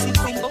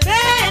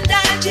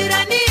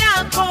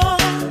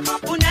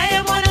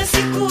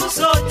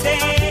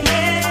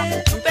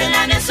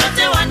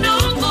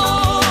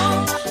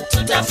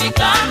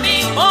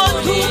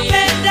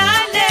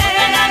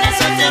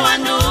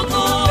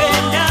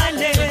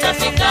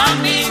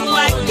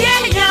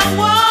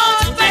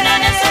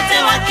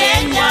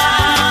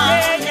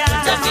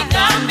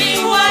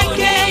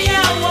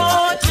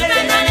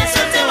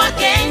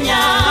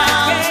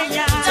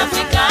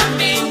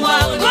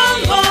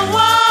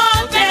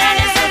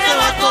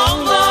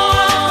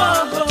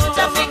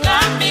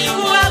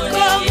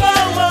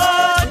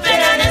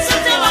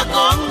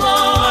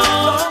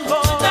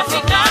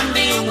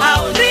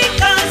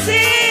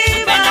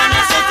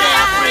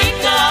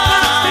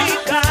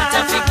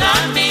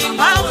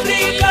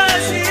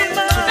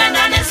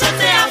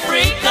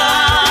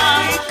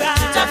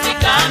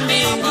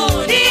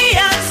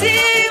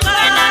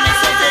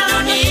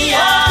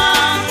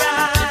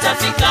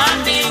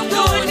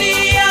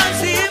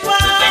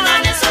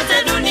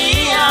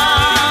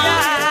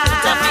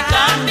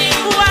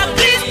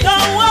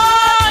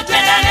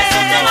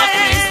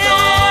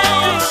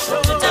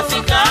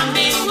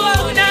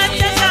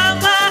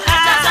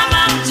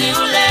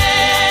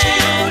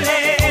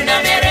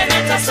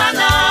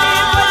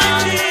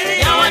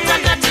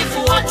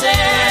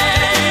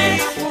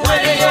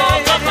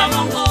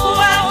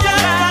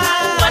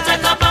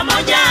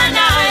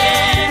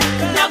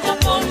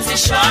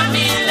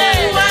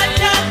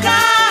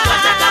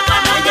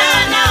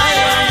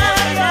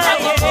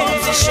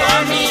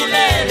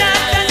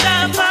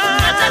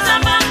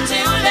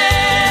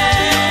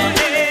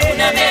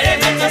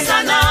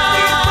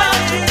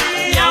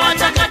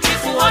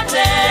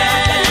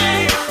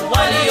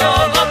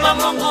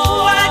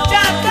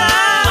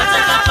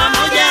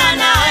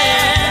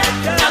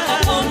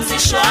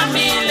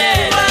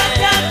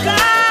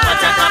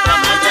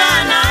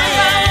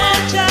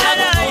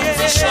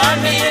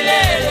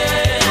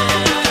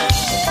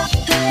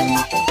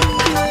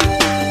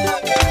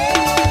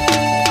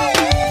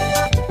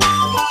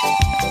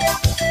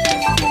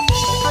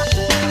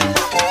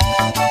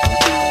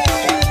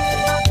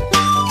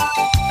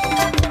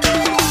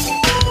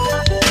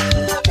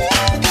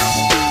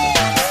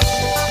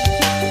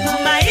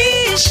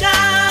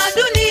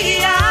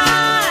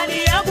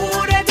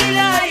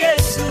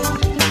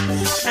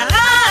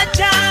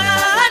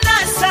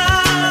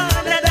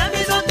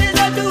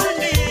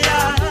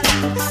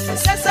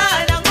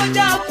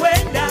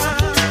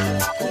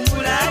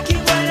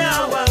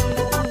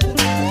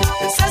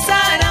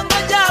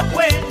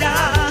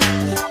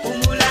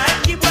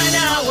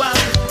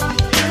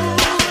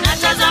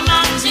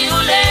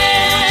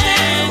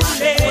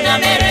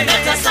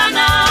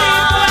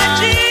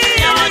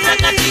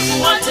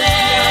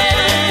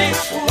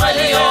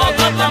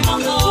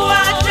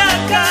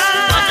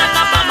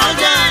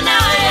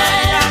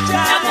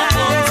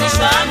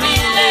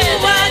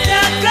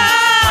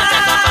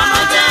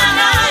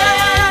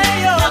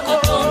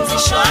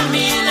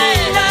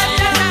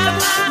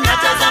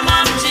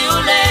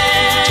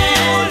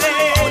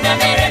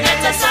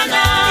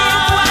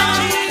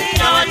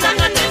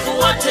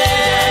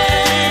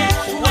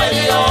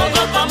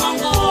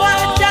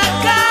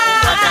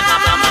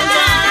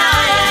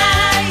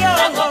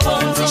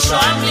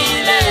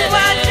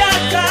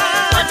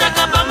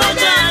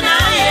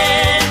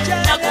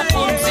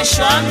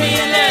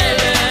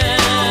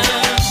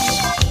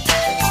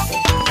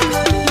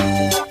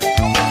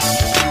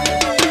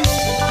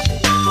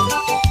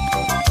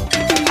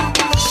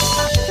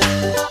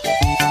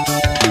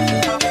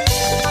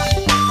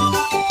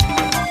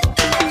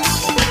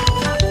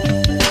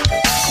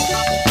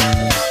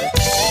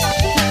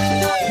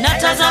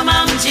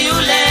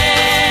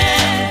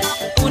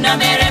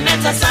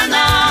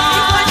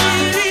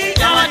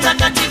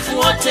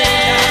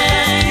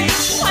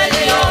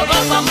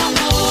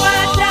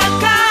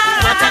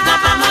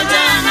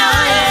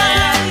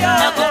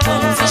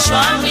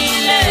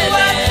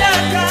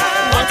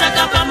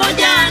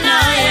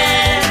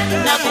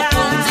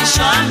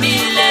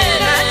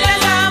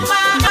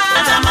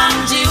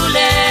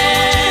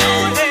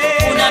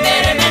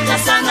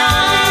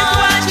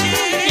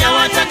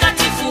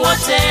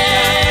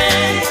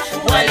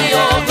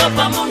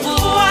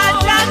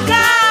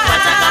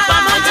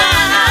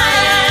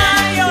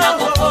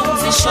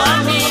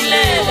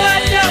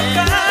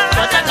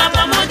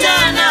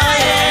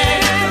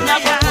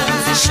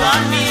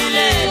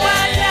 milele.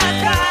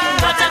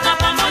 Wataka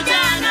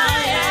pamoja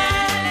naye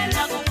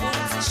na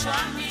kupumzishwa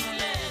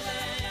milele.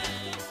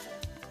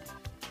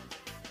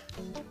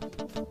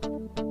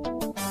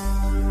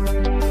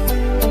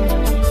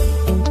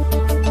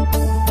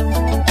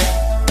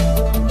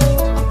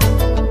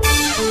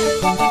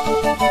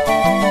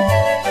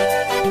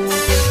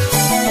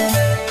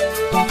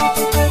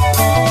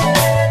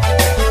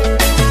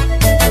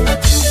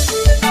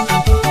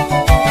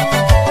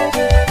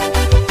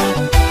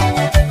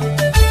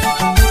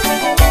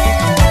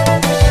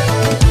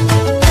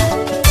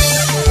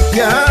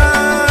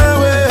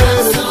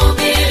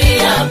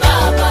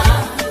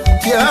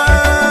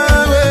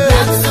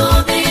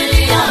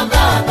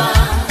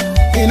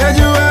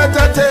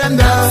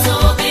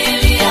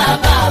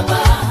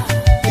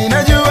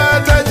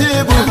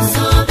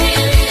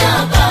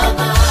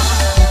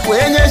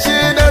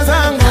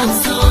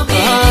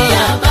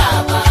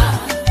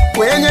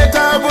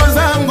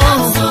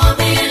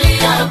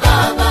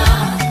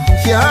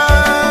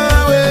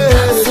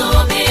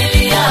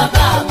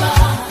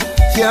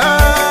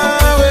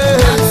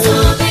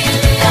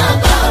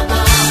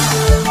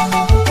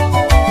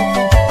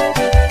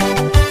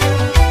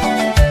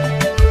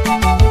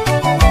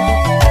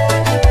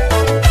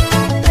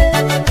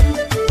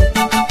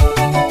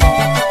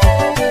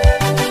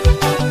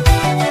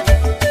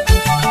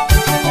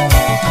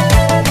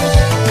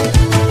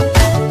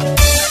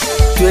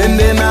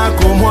 Twende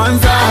nako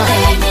Mwanza,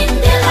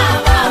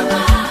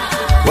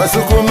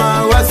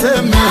 Wasukuma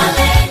waseme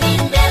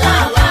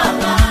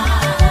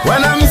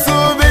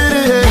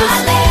wanamsubiri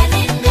Yesu,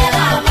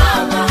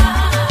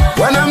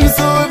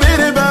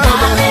 wanamsubiri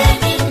Baba,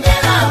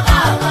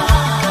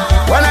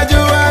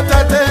 wanajua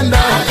atatenda,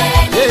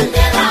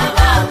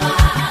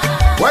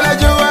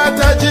 wanajua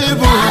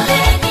atajibu.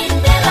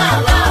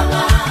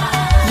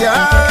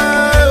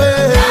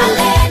 Yahweh,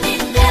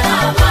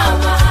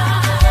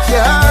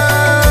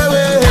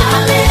 Yahweh,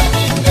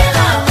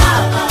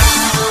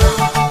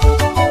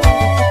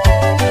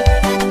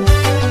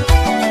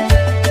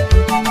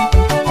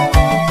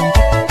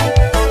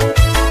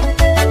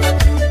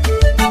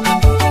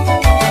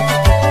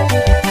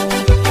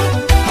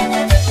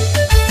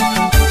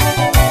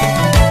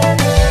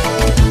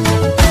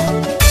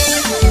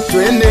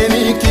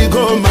 twendeni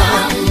Kigoma,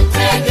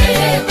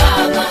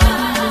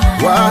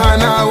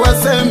 wana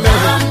waseme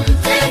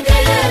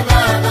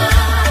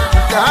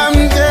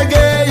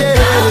tamtegeye,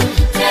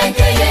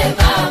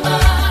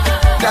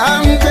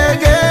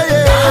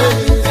 tamtegeye,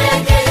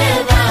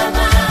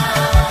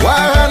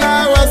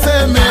 wana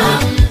waseme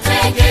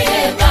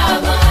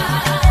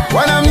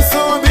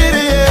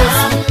wanamsubiri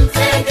Yesu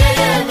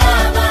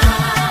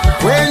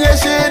kwenye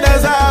shida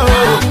zao,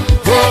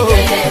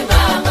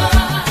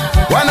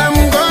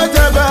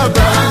 wanamngoja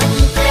Baba.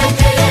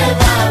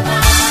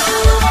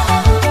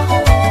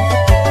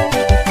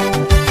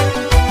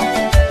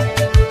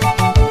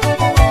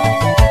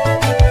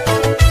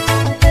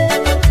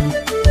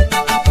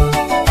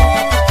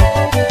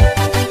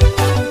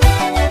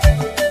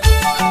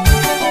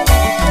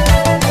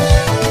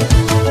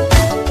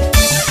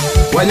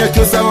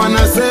 Wanyakyusa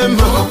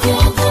wanasema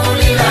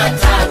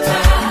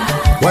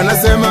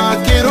wanasema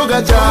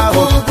kiruga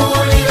chao,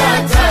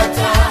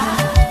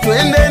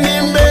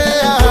 twendeni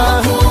Mbeya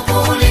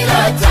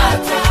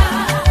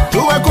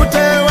tuwakute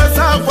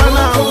Wasafwa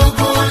nao,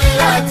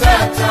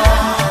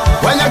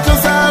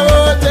 Wanyakyusa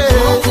wote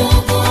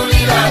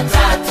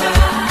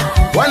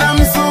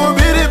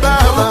wanamsubiri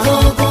Baba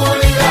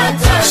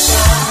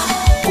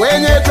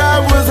kwenye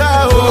tabu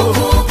zao,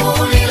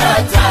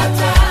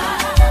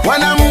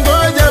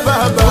 wanamngoja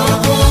Baba.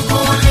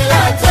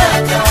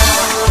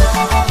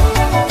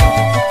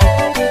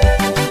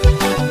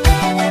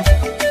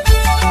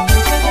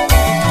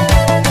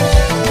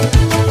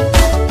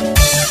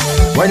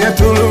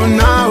 Wanyaturu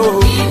nao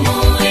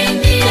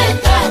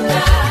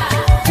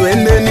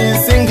twendeni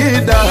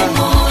Singida,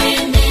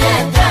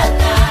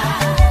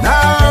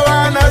 nao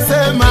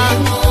wanasema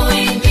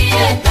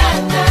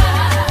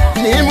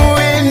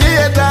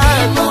nimuindie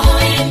tata,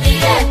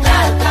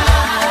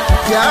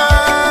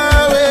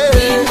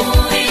 Yahweh,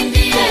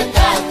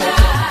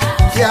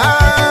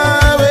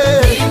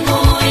 Yahweh,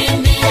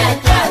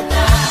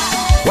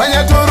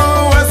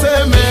 Wanyaturu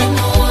waseme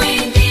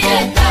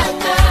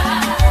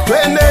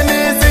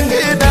twendeni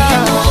Singida,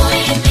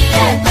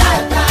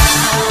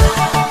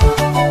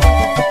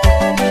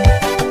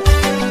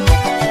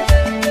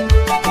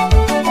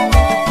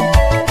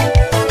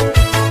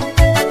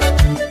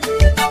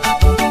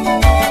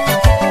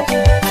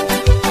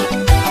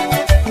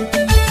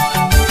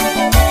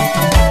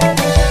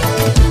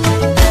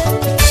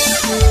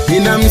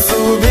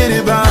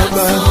 ninamsubiri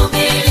Baba,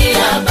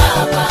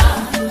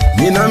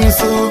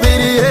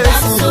 ninamsubiri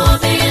Yesu,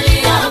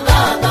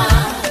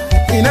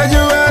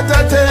 ninajua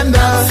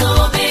atatenda,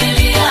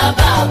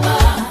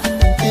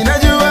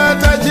 ninajua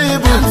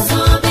atajibu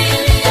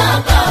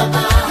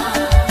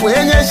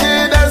kwenye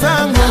shida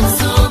zangu,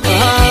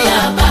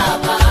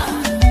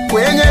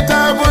 kwenye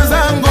tabu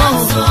zangu.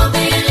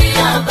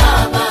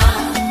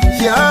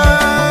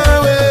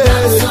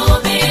 Yahweh,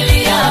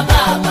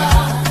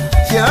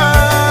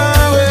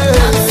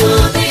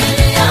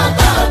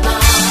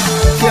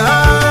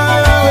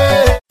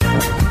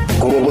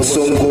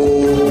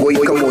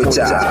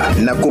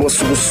 na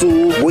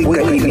kurosugusu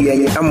wika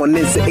ili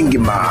amonese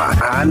engima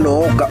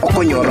ano ga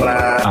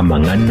okonyora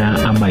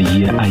amangana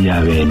amaya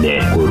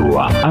ayabene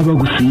kurwa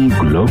abagusi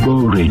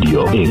Global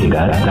Radio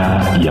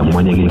engata ya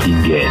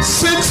Mwanyagekinge.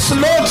 6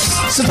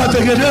 slots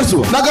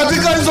zitatengenezwa na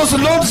katika hizo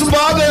slots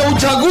baada ya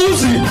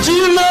uchaguzi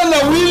jina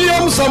la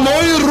William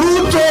Samoei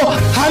Ruto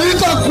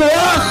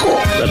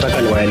halitakuwako.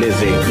 Nataka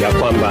niwaeleze ya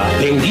kwamba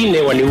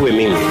wengine waniue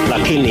mimi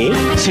lakini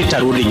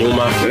sitarudi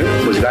nyuma.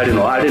 Muzikali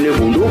no hali ni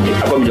bunduki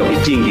akomja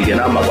kutingi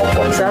na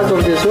maboko. Sounds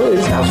of the soul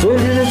is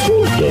absolutely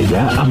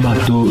Kega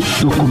amatu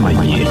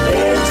tukumanye.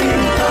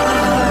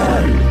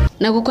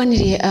 Na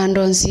kukwanirie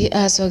andonsi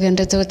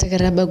asogendete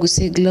gutegera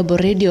Bagusi Global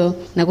Radio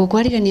na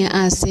kukwarigania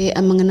ase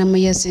amangana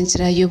maya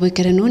senchira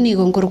yobwekere nuni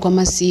gonkuru kwa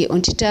masi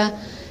ontita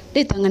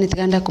litanganite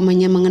ganda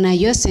kumanya mangana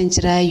yo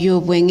senchira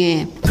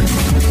yobwenge.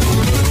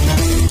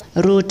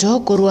 Ruto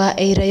kurwa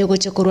eira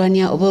yogoche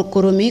kurwania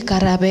obokurumi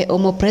karabe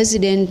omo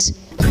president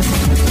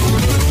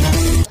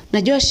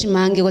na Josh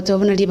Mange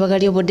gotobona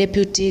libagali obo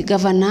deputy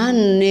governor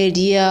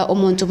nelia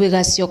omonto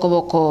bwegasio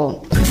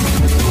koboko.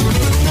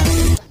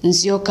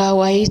 Nzioka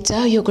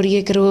waita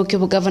yokurigekero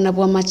kyo gavana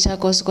bwa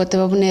Machakos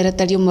kotebabunera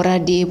tali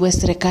muradi bwa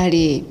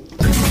serikali.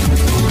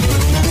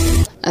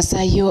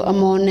 Asayo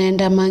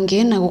amonenda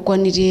mange na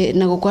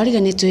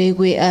gukwariganire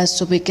twegwe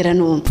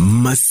asobekerano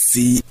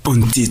masi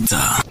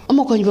ontita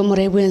omukonyi bwa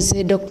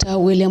murebwense Dr.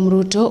 William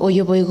Ruto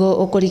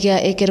oyoboigo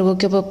okoriga ekergo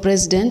kyo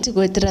president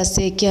gwetera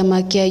se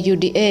kiama kya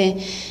UDA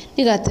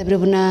nigatebire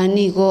buna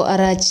nigo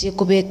arachi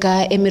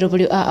kubeka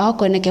emirobulyo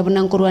akoneke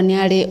buna nkurwani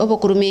ale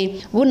obokurumi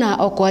buna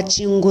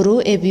okwachi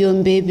nguru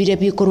ebyombe bire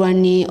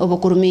bikurwani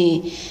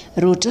obokurumi.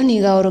 Ruto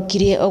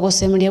nigaorokirie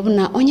ogosemeria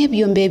buna onye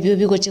byombe byo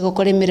bigoche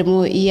gukora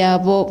emirimo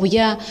yabo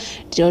buya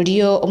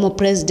ryo omo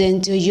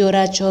president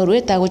yora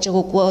chorwe tagoche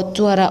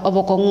gukotwara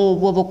obokongu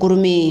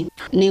bwobokurumi.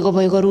 Nigo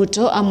boigo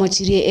Ruto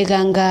amochirie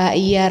eganga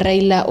ya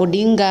Raila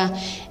Odinga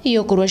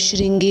iyo kurwa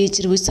shiringi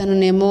chirwisano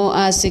nemo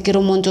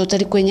asekero monto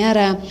tari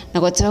kwenyara na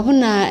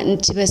gotabuna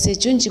ntibese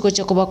chunjiko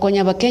cha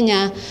kubakonya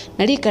bakenya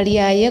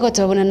nalikalia ye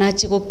gotabuna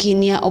nachi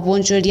gokinia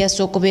obonjo lya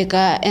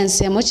sokobeka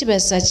ensemo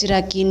chibesa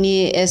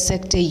chirakini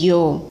sekte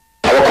yo.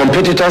 Our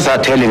competitors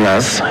are telling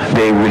us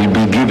they will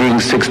be giving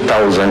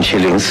 6,000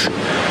 shillings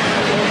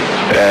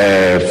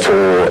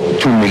for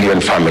 2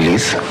 million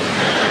families,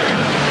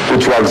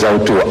 which works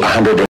out to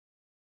 140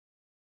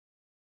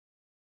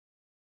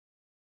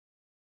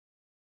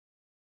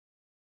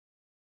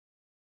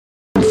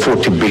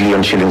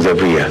 billion shillings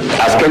every year.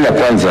 As Kenya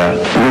Kwanza,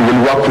 we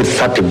will work with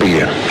 30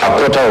 billion, a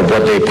quarter of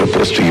what they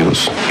propose to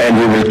use. And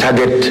we will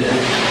target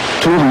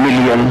 2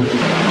 million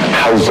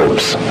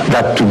households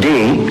that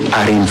today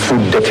are in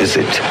food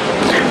deficit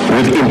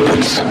with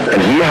inputs.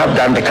 And we have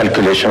done the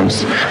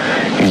calculations.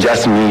 You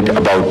just need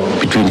about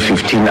between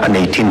 15 and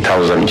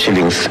 18,000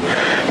 shillings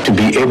to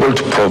be able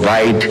to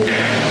provide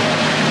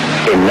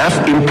enough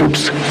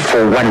inputs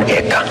for 1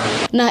 acre.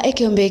 Na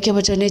ekiombe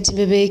kiabotoneti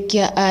bebe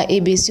kia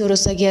ABC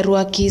orosagia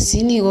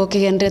ruakisi nigo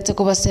kigendete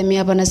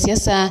kubasemia bana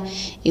siasa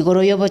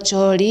igoro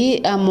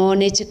yobochori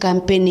amone chi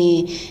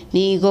kampeni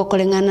nigo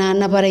kolengana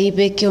na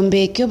baraibe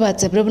kiombe kyo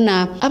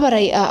batebrebna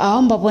abarai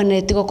aomba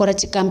boneti gukora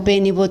chi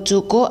kampeni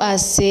botuko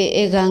ase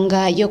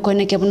eganga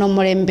yokoneke buno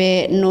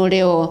murembe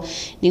noleo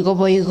nigo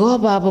boigo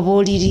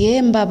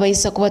bababuririe mbaba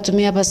isa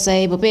kubatumia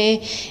basai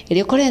bobe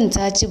ile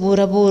kolenta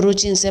chibura buru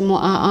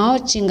chinsemo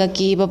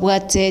chingaki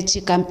babwate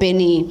chi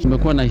kampeni.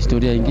 Tumekuwa na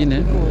historia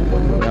ingine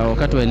ya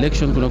wakati wa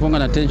election kunakuwa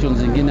na tensions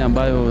zingine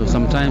ambayo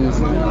sometimes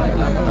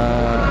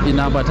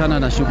inaambatana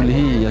na shughuli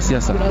hii ya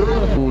siasa.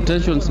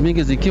 Tensions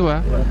mingi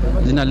zikiwa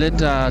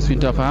zinaleta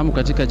sintofahamu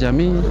katika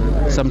jamii,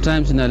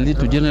 sometimes ina lead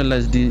to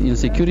generalized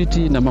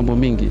insecurity na mambo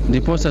mingi.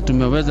 Ndiposa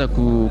tumeweza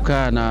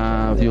kukaa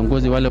na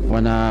viongozi wale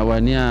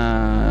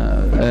wanawania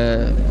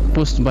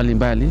post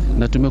mbalimbali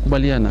na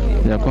tumekubaliana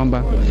ya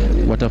kwamba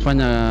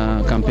watafanya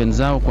kampeni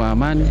zao kwa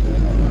amani,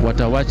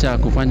 watawacha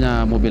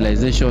kufanya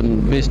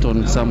mobilization based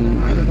on some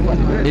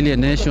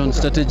alienation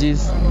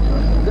strategies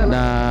na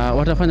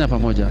watafanya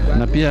pamoja.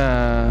 Na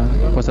pia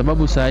kwa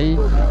sababu sahi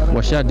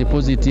washa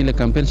deposit ile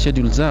campaign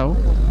schedule zao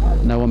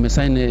na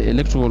wamesign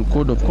electoral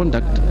code of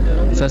conduct,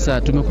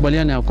 sasa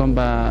tumekubaliana ya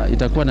kwamba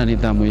itakuwa na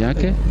nidhamu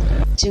yake.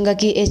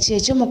 Chingaki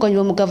echecho mukonyi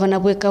wa mugavana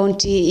bwe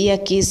county ya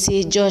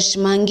Kisii Josh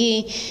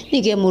Mangi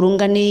nige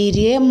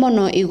murunganirie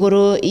mono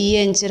iguru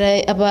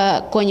yenjira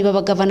abakonyi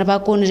babagavana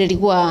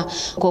bakunirigwa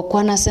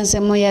kokwana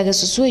sensemo ya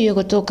Gesusu yo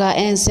kutoka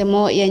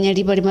ensemo ya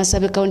Nyaribari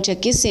Masabe county ya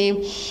Kisii.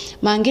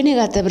 Mangi ni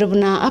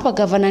gatabrebuna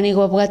abagavana nigo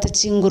babwata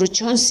chinguru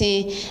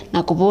chonsi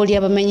na kuboli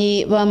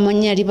abamenyi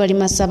bamanyaribari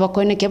Masaba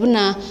koneke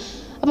buna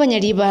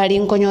abanyaribari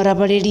nkonyora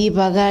bareri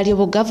bagali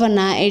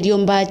obugavana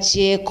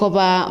eliombache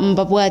koba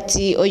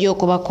mbabwati oyo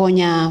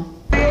kobakonya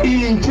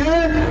inje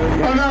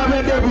ona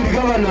abede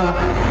bigavana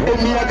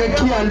emiyaka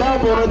kianda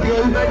borodio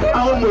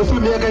au mosu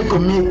miyaka 10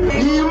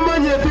 ni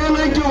manye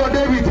tena nki wa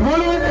David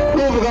bole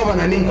no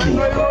governor ninki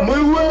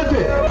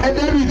mwete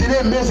David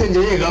ne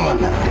messenger ye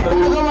governor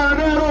governor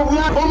ne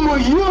robwa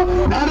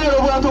omoyo na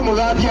robwa to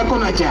mugati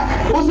akona cha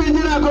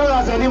usinjira ko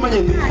asani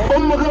manyete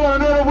governor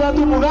ne robwa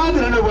to mugati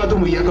na robwa to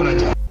muya akona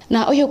cha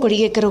na oyo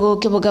kurigekero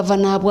kebo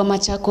gavana bwa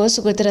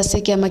Machakos gwetera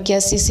sekia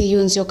makia CCU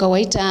nzio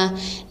kawaita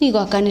nigo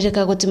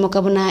akanirika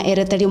gutimoka buna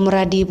eretari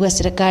muradi bwa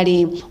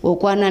serikali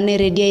ukwana ne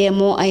redia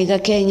yemo aiga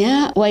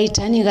Kenya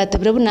waita ni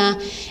gatebre buna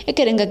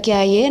ekerenga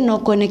kiaye no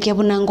konekia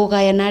buna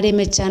ngoga ya nare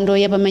mechando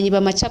yabamenyi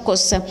ba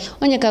Machakos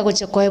onyeka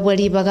gochekwa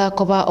ebwali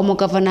bagakoba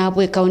omugavana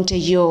bwe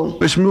county yo.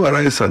 Mheshimiwa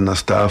Rais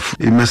anastaafu,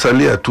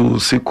 imesalia tu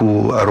siku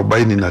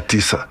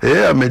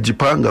 49.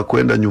 Amejipanga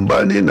kwenda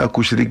nyumbani na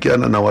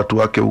kushirikiana na watu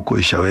wake huko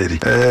Ishaweri.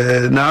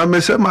 Na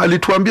amesema,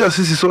 alituambia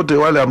sisi sote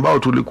wale ambao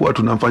tulikuwa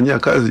tunamfanyia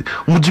kazi,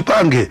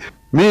 mjipange,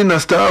 mimi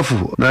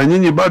nastaafu na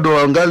nyinyi bado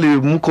angali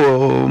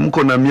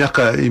mko na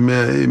miaka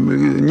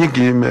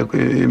nyingi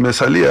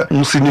imesalia,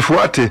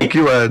 msinifuate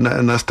ikiwa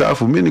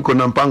nastaafu, mimi niko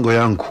na mpango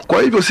yangu.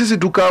 Kwa hivyo sisi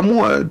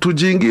tukaamua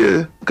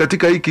tujiingie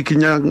katika hiki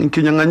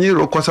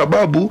kinyang'anyiro kwa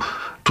sababu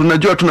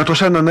tunajua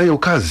tunatoshana na hiyo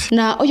kazi.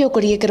 Na oyo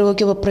kurigekero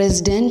kebo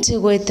president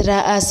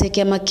gwetera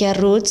asekia makia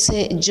Roots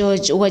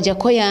George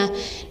Wajakoya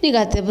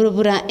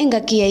nigateburubura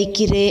engakia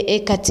ikire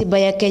katiba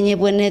ya Kenya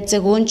bwenete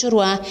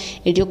gonchorwa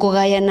ilio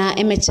kugayana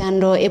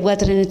emechando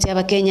ebwatraniti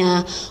ya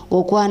Kenya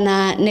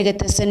gukwana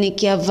negeteseni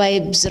kia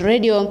Vibes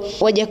Radio.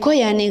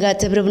 Wajakoya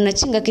nigateburubuna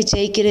chinga kicha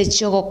ikire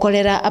cyo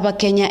gokolera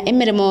abakenya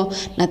emeremo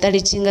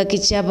natali chinga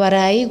kicha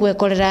barai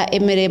gwekolera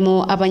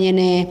emeremo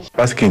abanyene.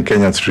 Asking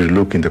Kenyans to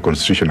look in the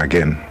constitution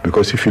again,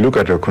 because if you look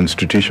at our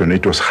constitution,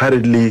 it was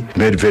hurriedly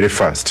made very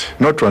fast,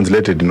 not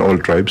translated in all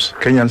tribes.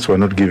 Kenyans were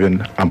not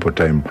given ample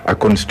time. A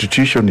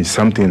constitution is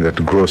something that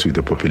grows with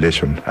the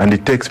population, and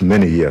it takes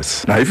many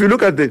years. Now, if you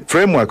look at the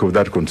framework of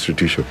that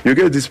constitution, you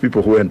get these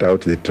people who went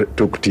out, they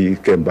took tea,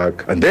 came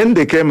back, and then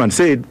they came and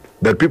said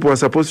that people were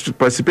supposed to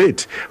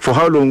participate. For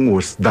how long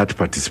was that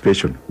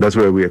participation? That's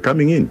where we are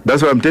coming in.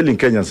 That's why I'm telling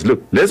Kenyans,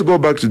 look, let's go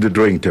back to the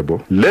drawing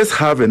table. Let's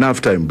have enough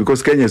time,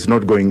 because Kenya is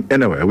not going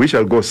anywhere. We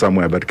shall go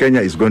somewhere, but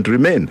Kenya is going to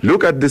remain.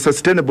 Look at the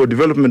sustainable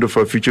development of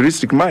our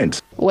futuristic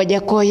minds.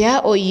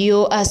 Wajakoya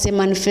oyo ase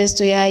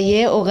manifesto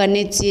yaye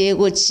oganetie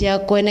gochia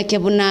kwene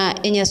kebuna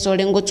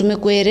enyasole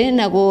ngotumekwere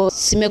na go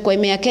simekwa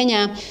ime ya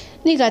Kenya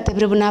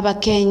nigatebrebuna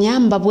abakenya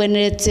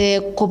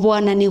mbabwenerete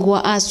kubwana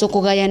nigwa aso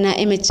kugayana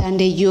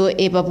emechande yo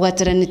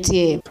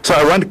ebabwateranitie. So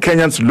I want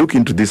Kenyans to look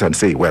into this and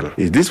say, well,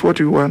 is this what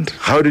you want?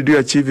 How did you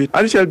achieve it?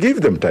 And shall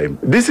give them time.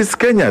 This is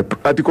Kenya.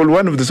 Article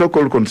 1 of the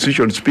so-called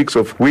constitution speaks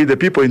of we the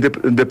people in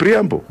the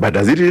preamble. But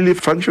does it really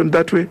function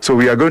that way? So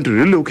we are going to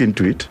really look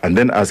into it and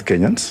then ask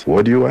Kenyans,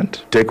 what do you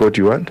want? Take what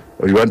you want.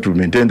 Or you want to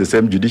maintain the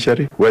same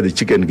judiciary where the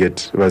chicken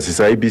gate versus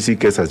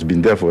IBC case has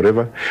been there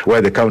forever, where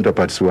the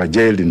counterparts were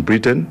jailed in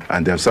Britain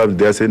and they have served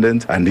their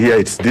sentence, and here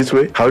it's this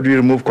way? How do you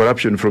remove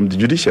corruption from the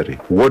judiciary?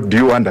 What do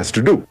you want us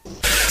to do?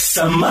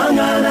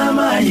 Samangana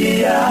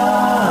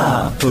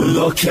Maya,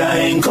 Tulokia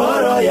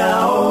Enkoro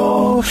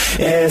Yao,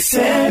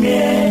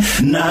 Esemie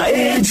na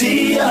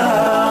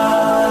AGR.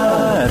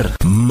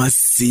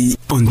 Masi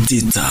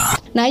Ontita.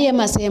 Na ye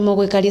masemo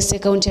gwekalise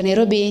kaunti ya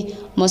Nairobi,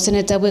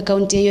 moseneta bwe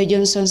kaunti yo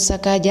Johnson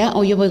Sakaja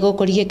oyoboigo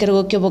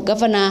kurigekero kyobo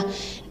governor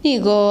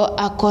nigo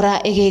akora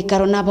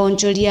egekaro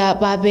nabonjolia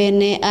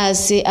babene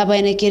ase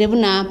abaene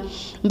kerebuna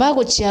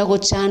mbago chiago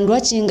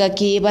chandwa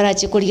chingaki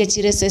barachi kuriye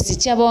chiresesi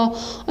chabo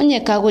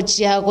onyeka go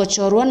chiago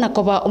chorwa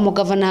nakoba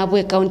omugavana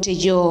bwe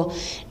county yo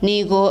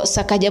nigo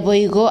Sakaja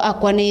boigo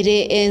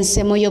akwaneire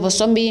ensemo yo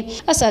bosombi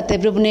asate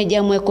brebune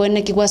jamwe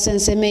kwene kigwa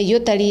senseme yo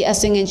tali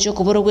asengencho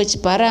kuborogwe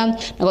chipara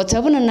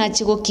nagotabuna na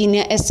chigo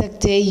kinya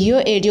esekte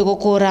yo elio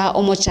gokora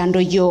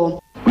omochando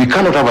yo. We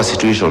cannot have a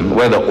situation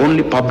where the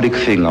only public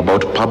thing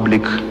about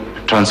public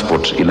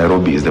transport in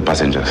Nairobi is the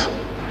passengers.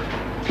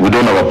 We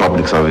don't have a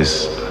public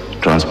service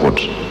transport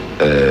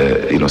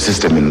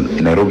system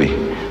in Nairobi.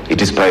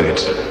 It is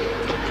private.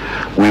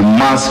 We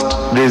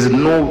must, there's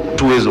no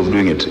two ways of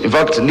doing it. In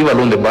fact, leave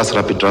alone the bus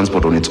rapid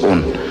transport on its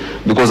own,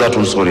 because that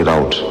will sort it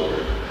out.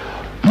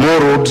 More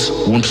roads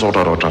won't sort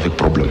out our traffic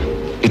problem.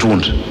 It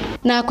won't.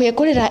 Na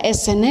kuyekolera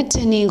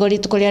Senate ni ngoli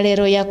tukolia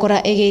lero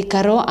yakora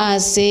egekaro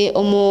ase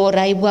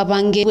omuraibwa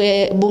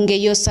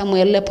bunge yo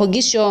Samuel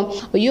Pogisho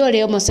uyo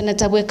leo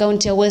moseneta bwe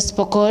county ya West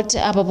Pokot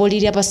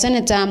ababoliri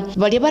abaseneta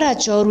bali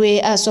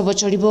barachorwe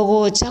asobocholi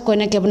bogo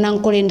chakoneke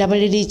bunankole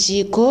ndabaliri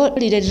chiko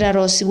lirera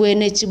rosigwe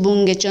ne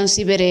chibunge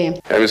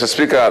chonsibere. Mr.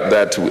 Speaker,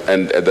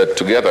 that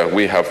together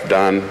we have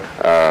done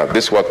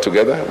this work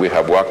together. We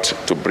have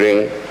worked to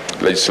bring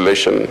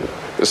legislation.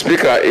 The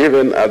Speaker,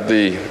 even at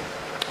the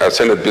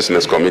Senate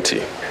Business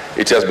Committee,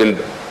 it has been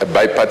a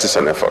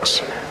bipartisan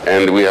effort,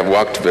 and we have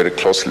worked very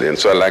closely. And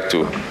so I'd like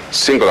to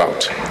single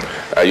out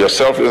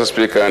yourself, Mr.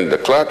 Speaker, and the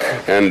clerk,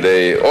 and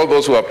all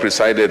those who have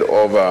presided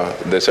over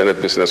the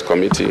Senate Business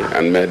Committee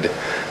and made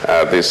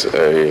this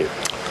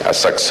a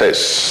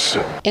success.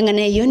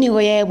 Engane yoni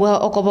goyebwa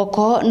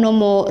okoboko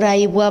nomo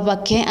raibwa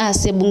bake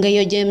ase bunge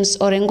yo James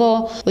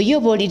Orengo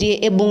oyobolire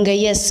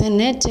ebunge ya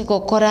Senate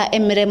kokora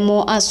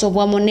emiremo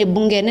asobwa mone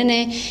bunge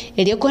nene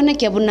eliokone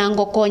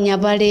kyabunango konya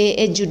bale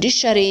e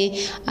judiciary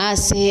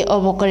ase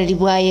obokoreri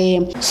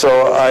bwaye. So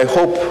I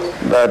hope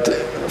that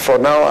for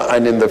now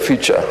and in the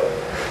future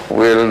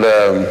we'll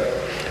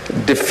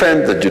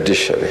defend the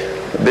judiciary.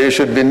 There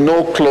should be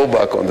no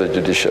clawback on the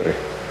judiciary.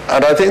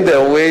 And I think there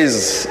are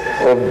ways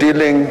of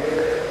dealing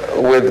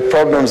with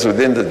problems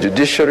within the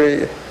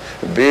judiciary,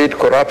 be it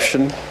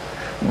corruption,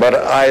 but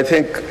I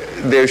think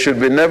there should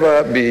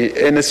never be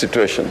any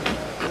situation.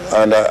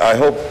 And I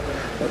hope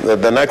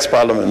that the next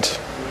parliament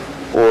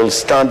will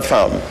stand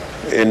firm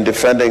in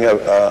defending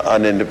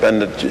an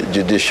independent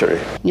judiciary.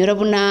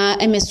 Nyorabuna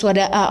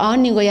emeswada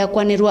aanigo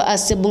yakwanirwa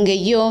ase bunge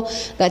yo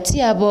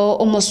gati abo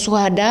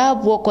omoswada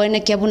bwoko ene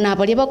kyabuna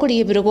bali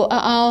bakuri birogo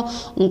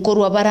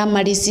nkorwa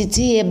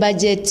baramalisiti e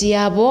budget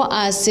yabo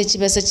ase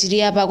chibesa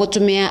chiri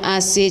abagotumia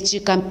ase chi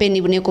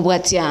campaign bune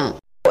kubwatia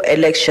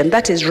election.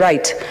 That is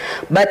right.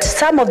 But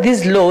some of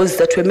these laws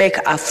that we make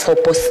are for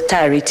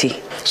posterity.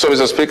 So,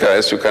 Mr. Speaker,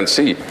 as you can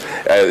see,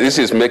 this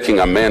is making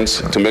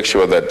amends to make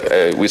sure that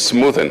we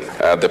smoothen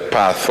the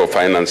path for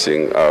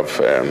financing of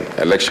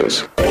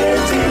elections.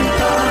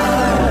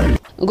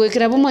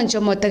 Goikirabu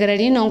mancho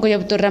motagarari nongo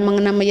yabutora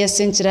mangna maya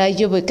senchira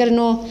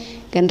yobokarno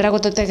Kendra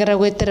gototegera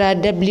wetera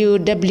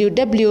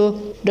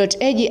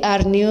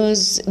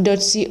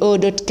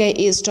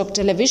www.agrnews.co.ke Stock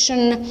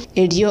Television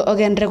edio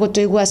ogendra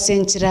gotoigwa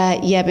senchira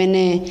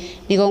yabene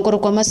nigonkoro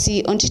kwa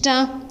masi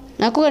ontita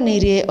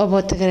nakuganire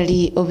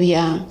obotegereri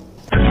obia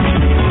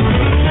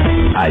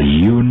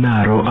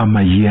ayunaro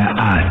amaya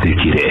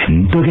atekire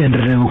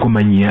ntogendere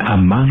kumanyia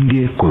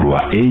amange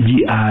kurwa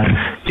AGR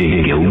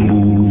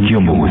egeumbu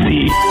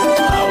kyomugusi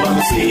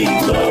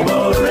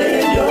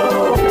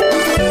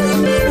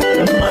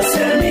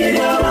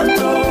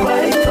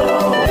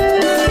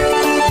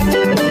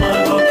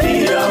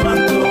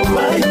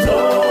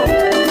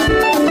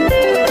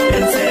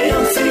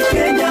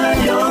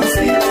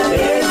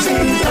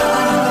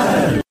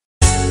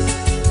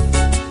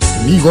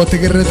Nigo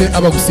tegerete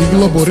abagusi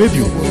Global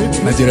Radio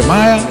na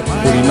Jeremiah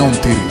Orina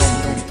Ontiri.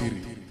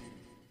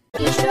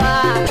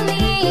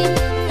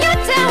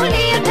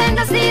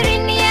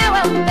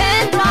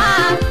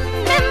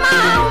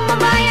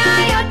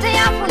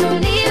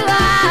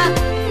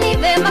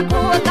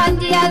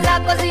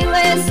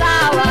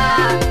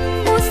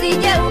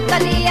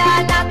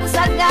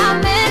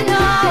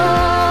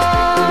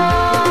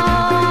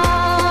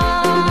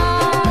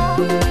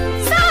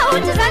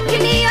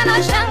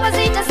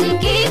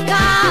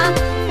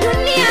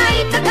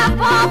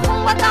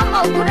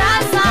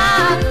 Ukurasa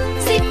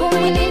siku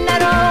mwili na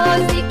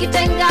roho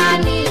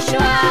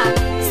zikitenganishwa,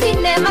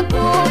 sinema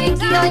kuu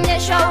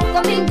ikionyeshwa huko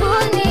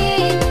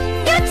mbinguni.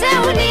 Yote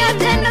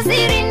uliyotenda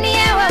siri ni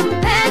ewe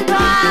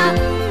mpendwa,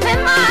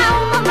 mema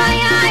au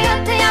mabaya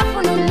yote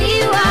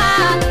yafunuliwa.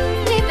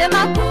 Ni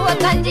vema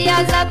kuweka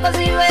njia zako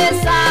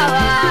ziwe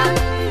sawa,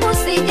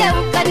 usije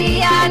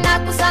ukalia na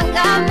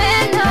kusanga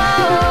meno.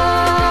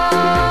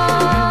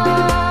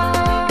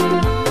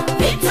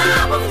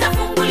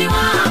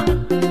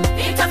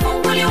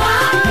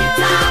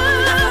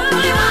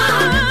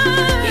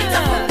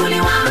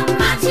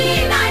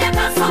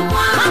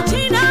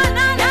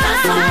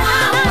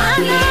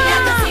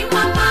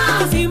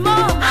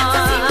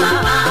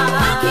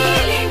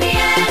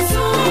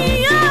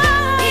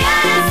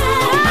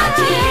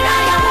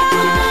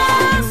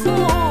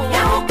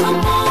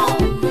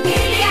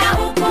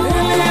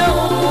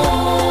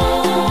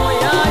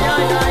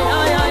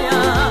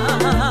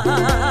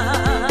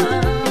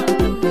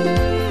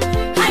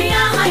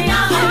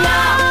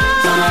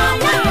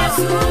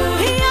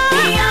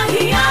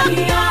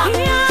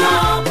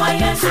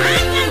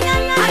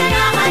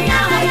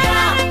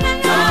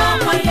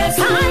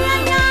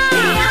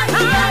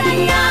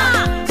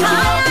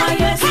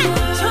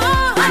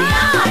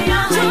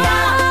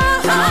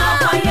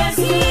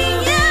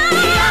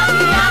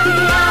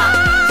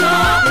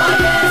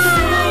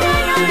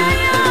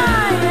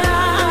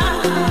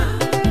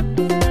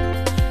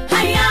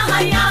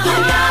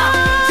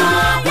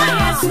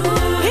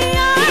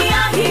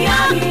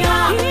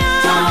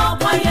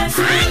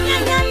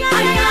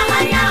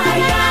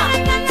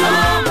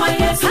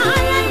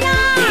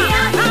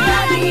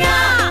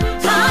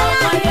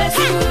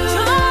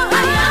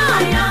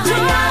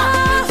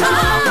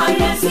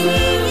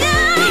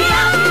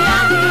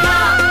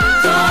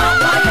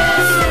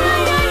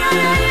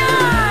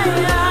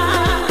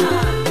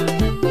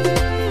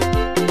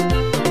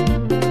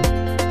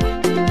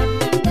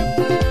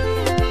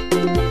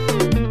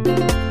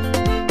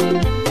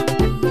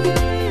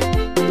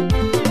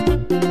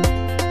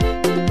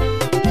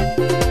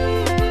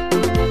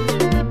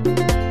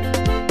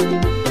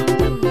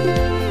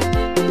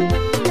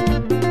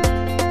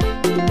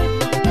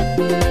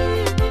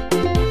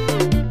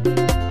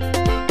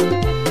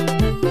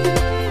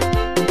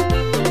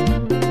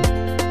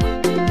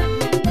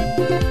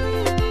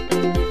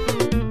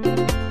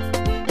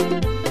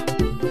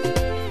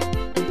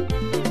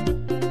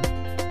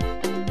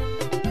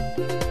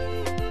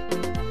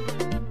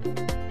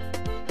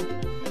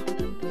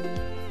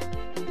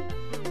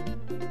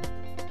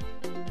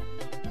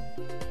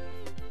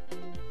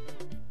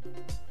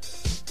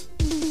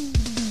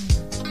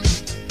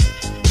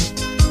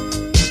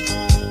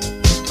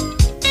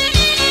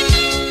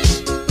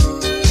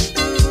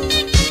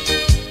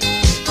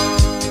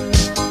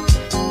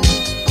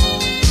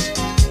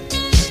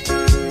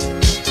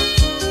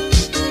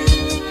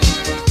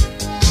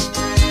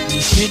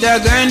 Shida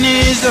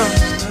gani hizo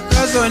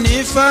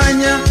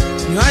zitakazonifanya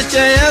niache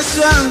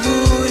Yesu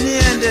wangu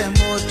niende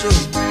moto?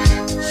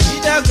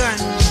 Shida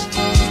gani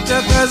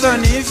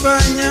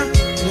zitakazonifanya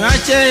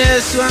niache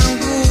Yesu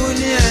wangu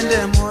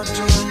niende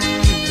moto?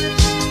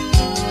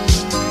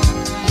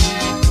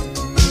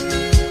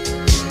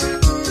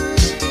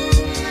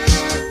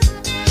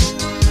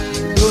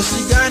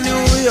 Dosi gani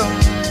huyo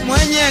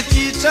mwenye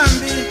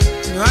kitambi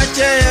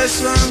niache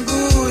Yesu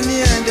wangu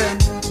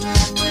niende moto?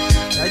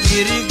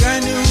 Tajiri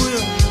gani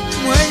huyo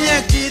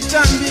mwenye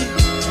kitambi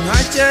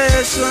niache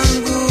Yesu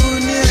wangu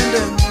niende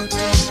moto?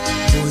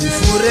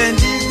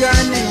 Boyfriend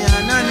gani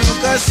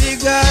ananuka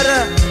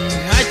sigara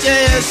niache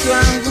Yesu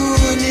wangu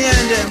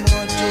niende moto?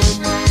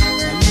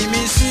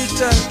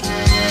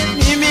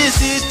 Mimi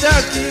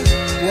sitaki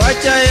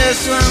kuacha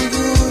Yesu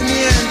wangu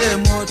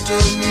niende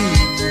moto.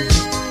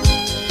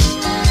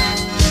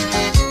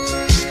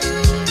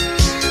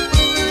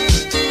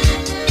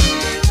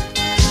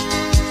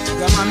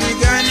 Kama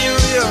migani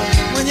huyo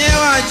mwenye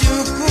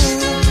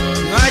wajukuu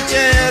niache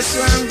Yesu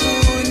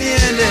wangu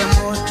niende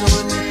moto.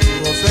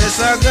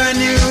 Profesa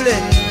gani yule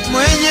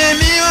mwenye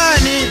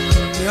miwani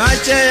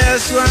niache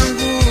Yesu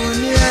wangu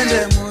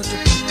niende moto.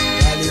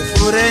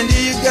 Boyfriend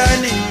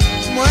gani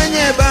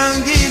mwenye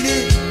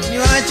bangili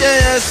niache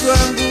Yesu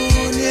wangu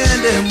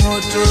niende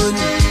moto.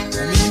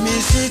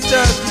 Mimi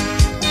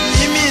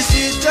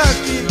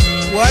sitaki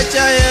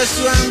kuacha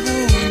Yesu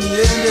wangu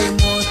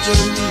niende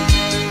moto.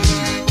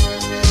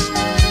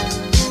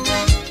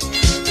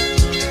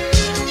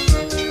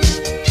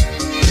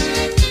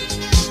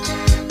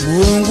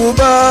 Mungu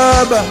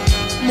Baba,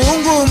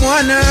 Mungu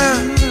Mwana,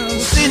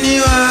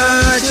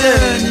 usiniwache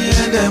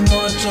niende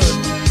moto.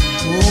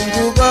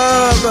 Mungu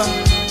Baba,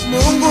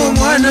 Mungu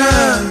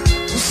Mwana,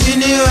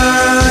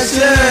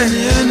 usiniwache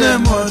niende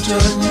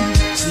motoni.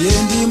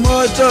 Siendi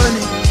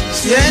motoni,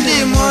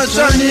 siendi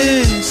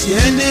motoni,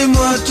 siendi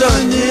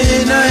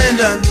motoni,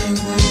 naenda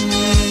mbinguni.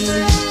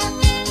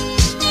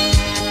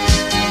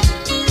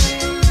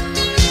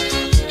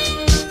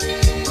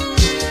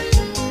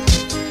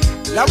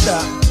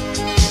 Labda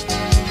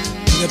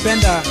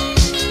ningependa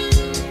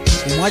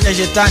kumwacha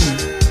shetani,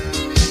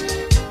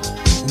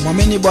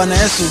 kumwamini Bwana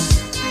Yesu,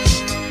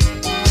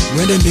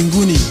 uende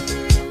mbinguni.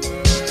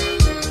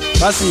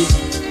 Basi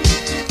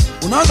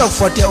unaweza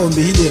kufuatia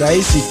ombi hili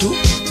rahisi tu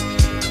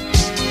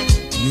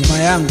nyuma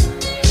yangu.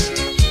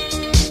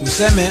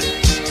 Useme,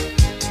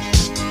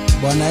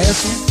 Bwana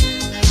Yesu,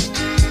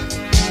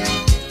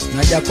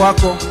 naja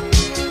kwako,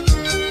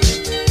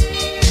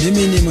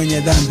 mimi ni mwenye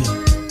dhambi.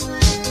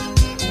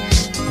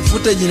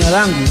 Ufute jina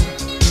langu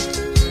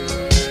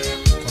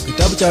kwa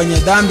kitabu cha wenye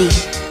dhambi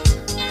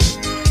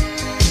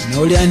na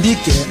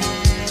uliandike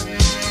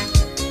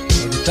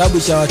kwa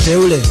kitabu cha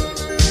wateule.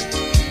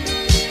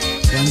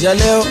 Kuanzia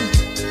leo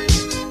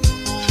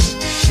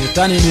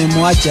shetani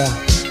nimemwacha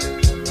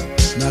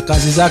na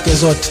kazi zake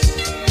zote.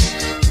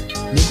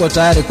 Niko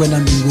tayari kwenda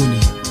mbinguni.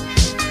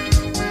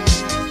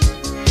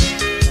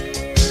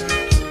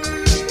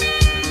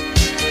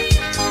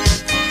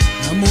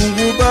 Na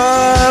Mungu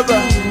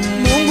Baba,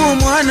 Mungu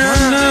Mwana,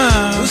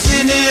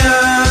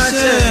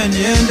 usiniache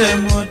niende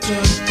moto.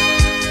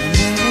 Na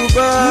Mungu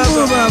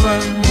Baba,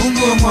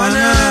 Mungu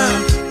Mwana,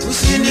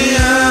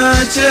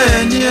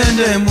 usiniache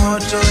niende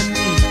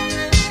motoni.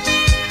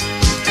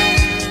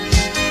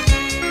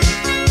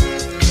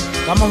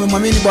 Kama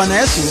umemwamini Bwana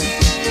Yesu,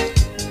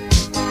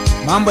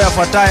 mambo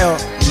yafuatayo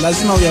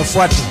lazima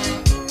uyafuate.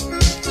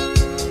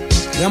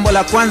 Jambo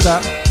la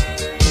kwanza,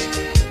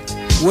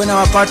 uwe na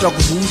wakati wa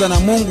kuzungumza na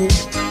Mungu.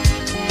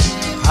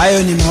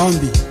 Hayo ni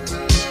maombi.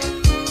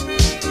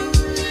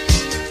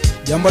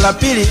 Jambo la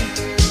pili,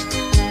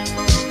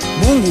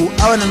 Mungu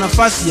awe na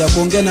nafasi ya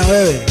kuongea na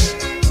wewe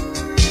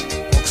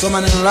kwa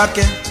kusoma neno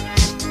lake,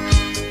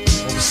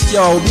 kwa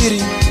kusikia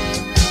wahubiri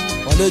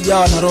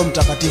waliojawa na Roho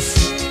Mtakatifu.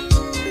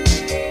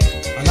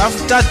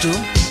 Alafu tatu,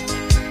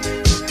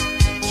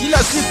 kila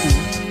siku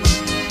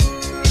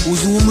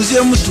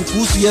uzungumzie mtu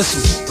kuhusu Yesu,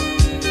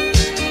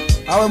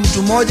 awe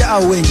mtu mmoja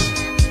au wengi.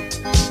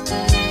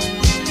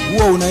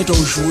 Huo unaitwa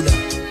ushuhuda.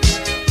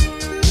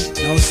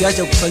 Na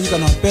usiache kukusanyika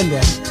na wapendwa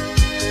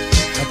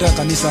katika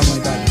kanisa ama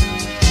ibada.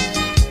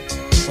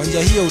 Kwa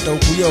njia hiyo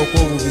utaukulia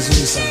wokovu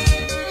vizuri sana.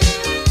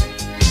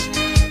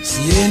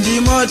 Siendi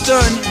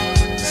motoni,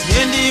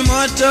 siendi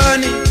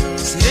motoni,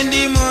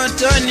 siendi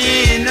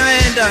motoni,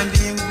 naenda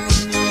mbinguni.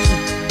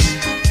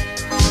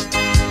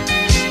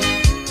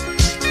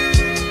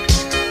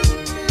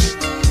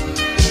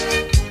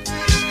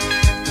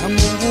 Na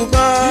Mungu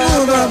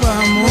Baba,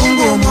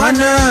 Mungu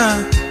Mwana,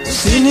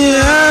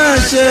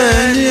 usiniache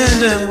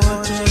niende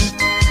motoni.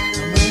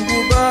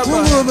 Mungu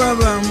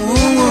Baba,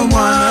 Mungu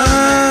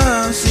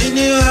Mwana,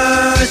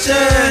 usiniache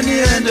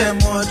niende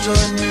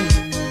motoni.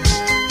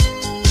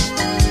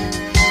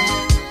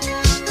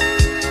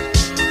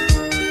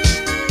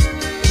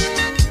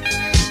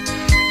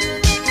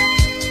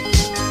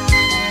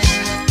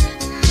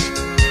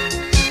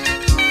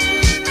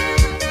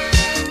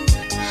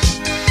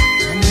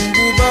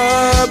 Mungu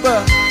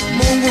Baba,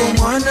 Mungu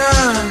Mwana,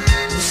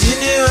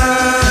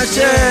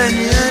 usiniache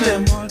niende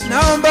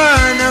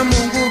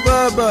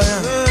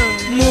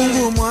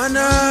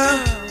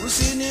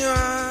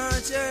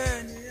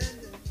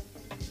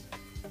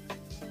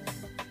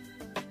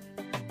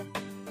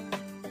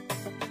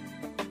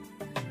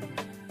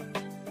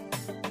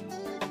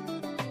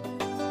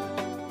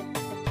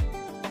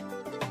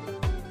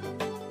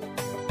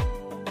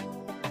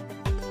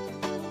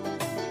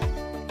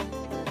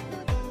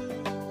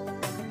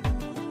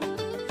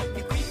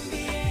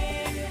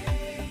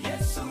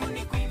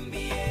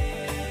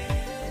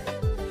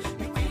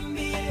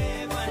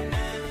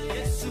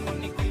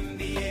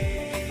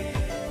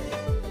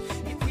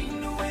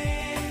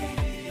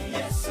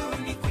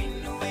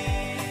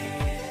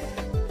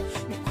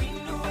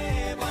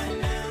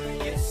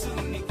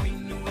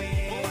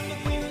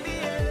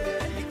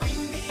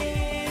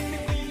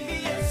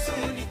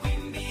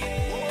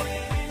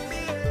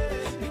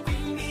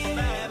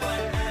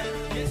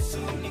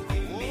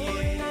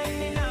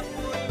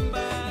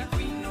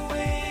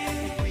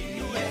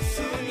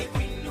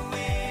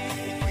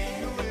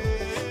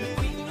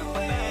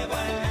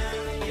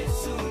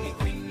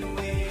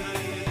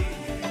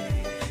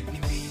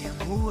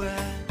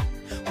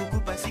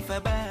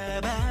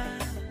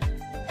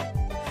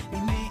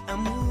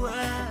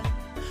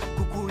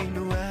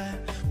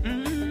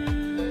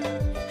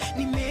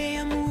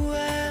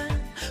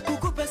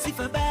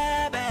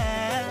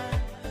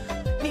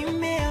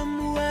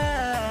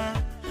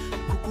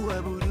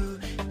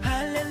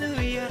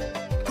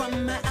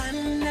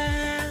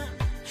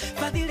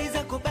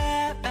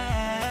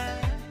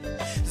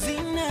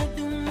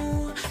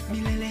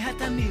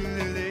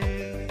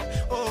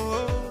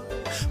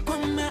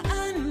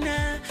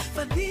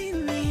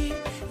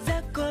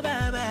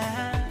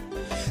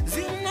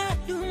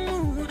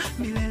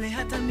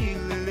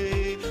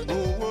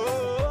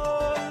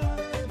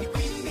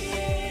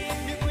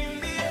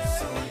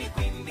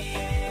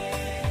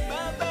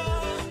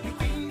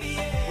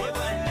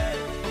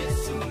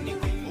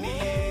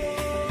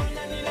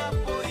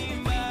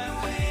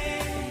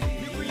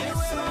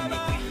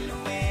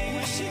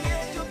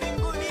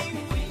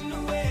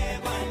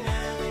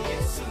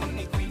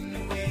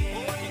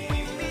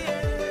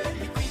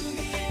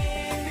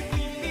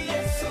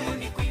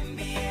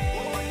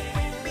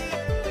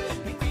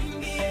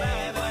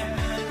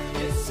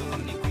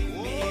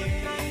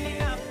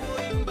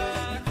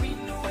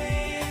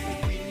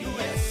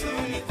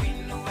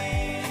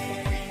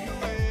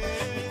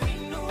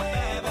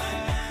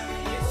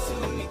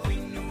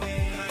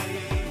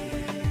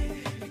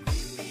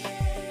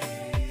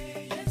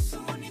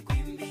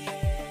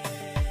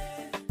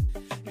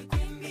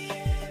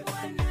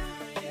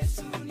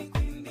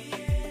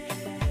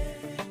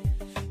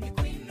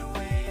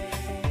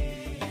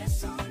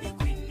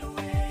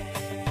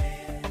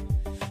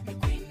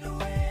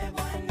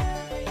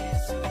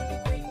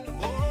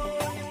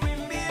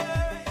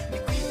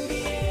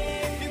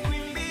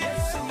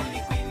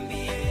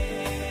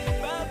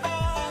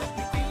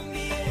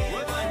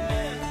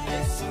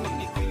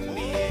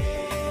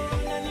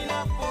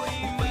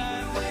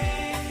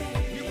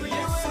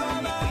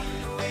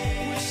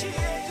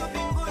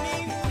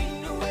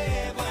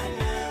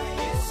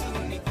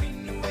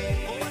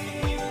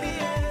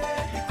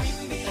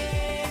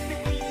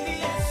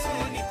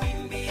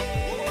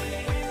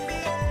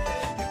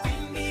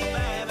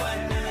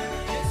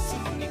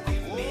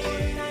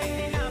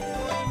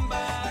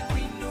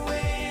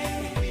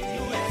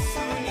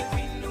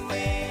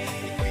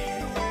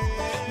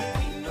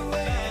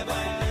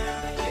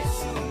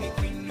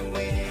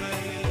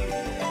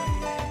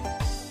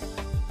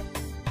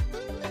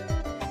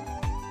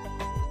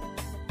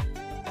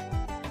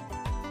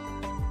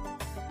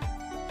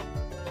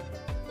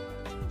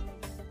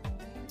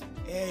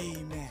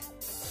Amen.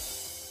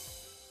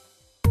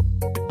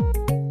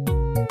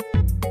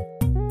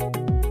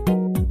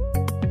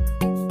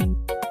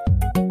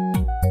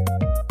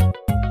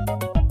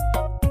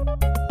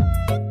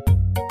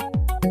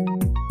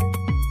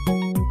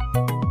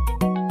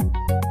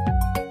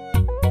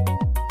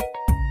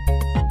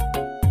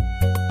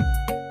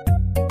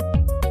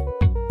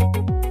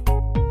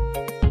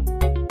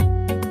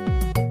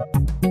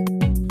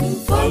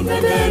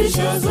 Mfalme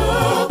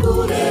Belshaza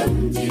kule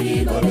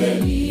mjini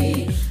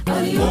Babeli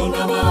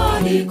aliona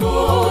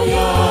maandiko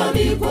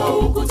yaandikwa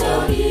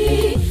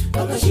ukutani,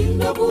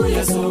 akashindwa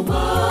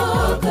kuyasoma,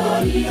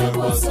 akalia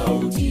kwa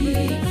sauti,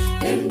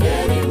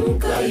 endeni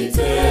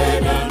mkaite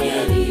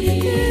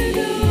Danieli,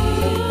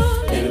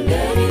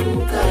 endeni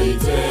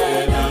mkaite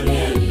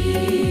Danieli.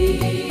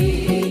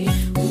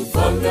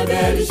 Mfalme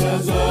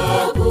Belshaza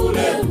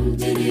kule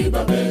mjini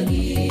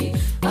Babeli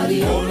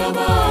aliona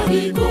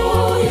maandiko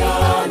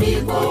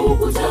yaandikwa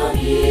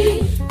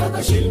ukutani,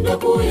 akashindwa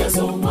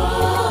kuyasoma,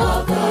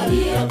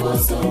 akalia kwa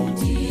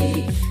sauti,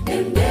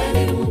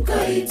 endeni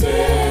mkaite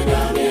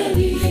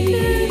Danieli,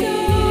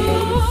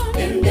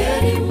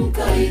 endeni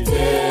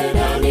mkaite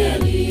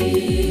Danieli.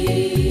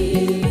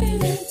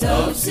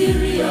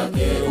 Tafsiri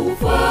yake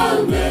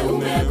ufalme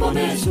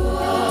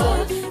umekomeshwa,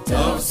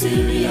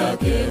 tafsiri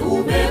yake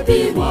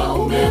umepimwa,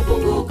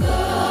 umepunguka,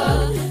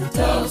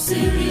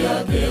 tafsiri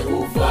yake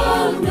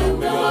ufalme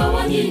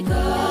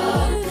umewawanyika,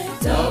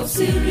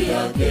 tafsiri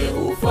yake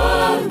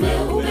ufalme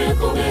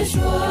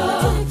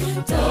umekomeshwa,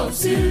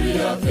 tafsiri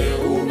yake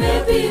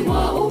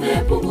umepimwa,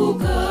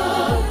 umepunguka,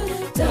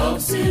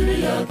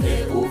 tafsiri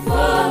yake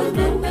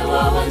ufalme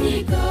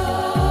umewawanyika.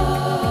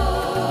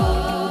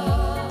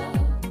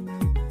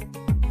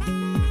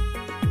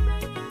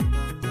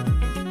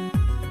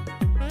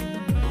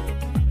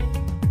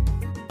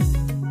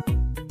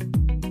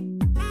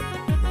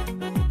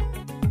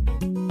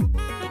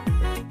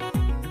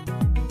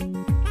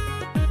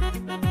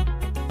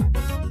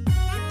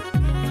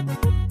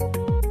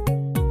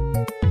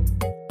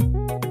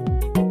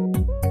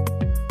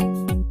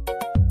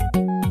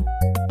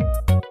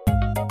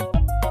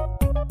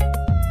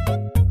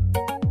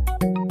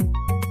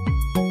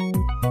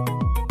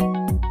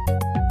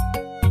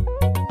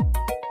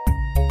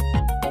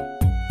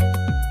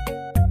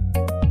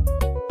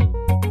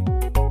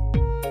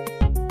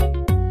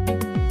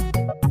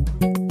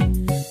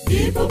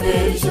 Ndipo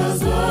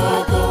Belshaza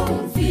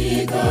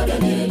akamfika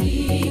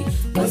Danieli,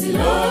 vazi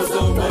la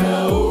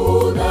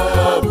zambarau,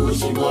 dhahabu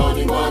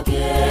shingoni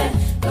mwake,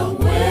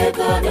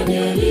 kamweka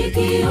Danieli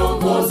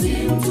kiongozi,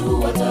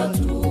 mtu wa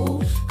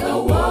tatu.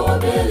 Kauawa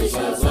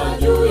Belshaza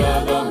juu ya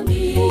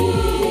dhambi,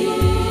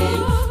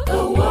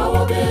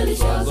 kauawa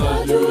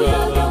Belshaza juu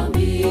ya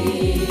dhambi.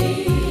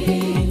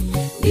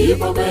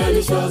 Ndipo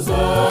Belshaza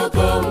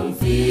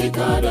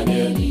akamfika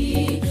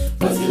Danieli,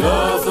 vazi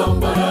la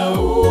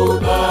zambarau,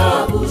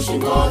 dhahabu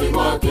shingoni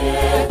mwake,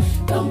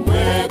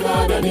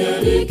 kamweka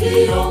Danieli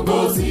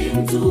kiongozi,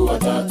 mtu wa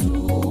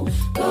tatu.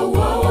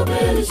 Kauawa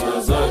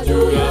Belshaza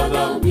juu ya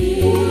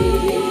dhambi,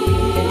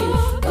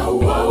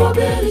 kauawa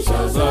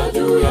Belshaza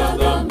juu ya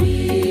dhambi.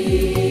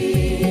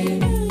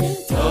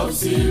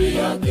 Tafsiri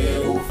yake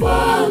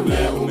ufalme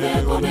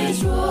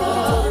umekomeshwa,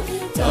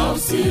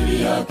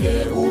 tafsiri yake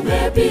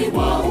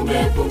umepimwa,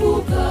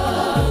 umepunguka,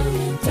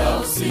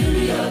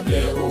 tafsiri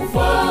yake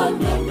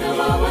ufalme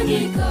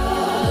umewawanyika,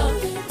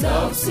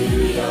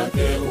 tafsiri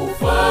yake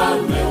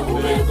ufalme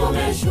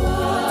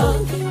umekomeshwa,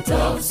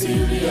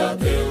 tafsiri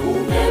yake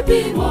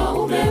umepimwa,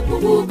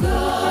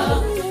 umepunguka,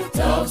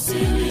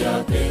 tafsiri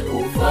yake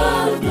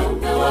ufalme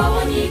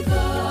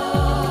umewawanyika.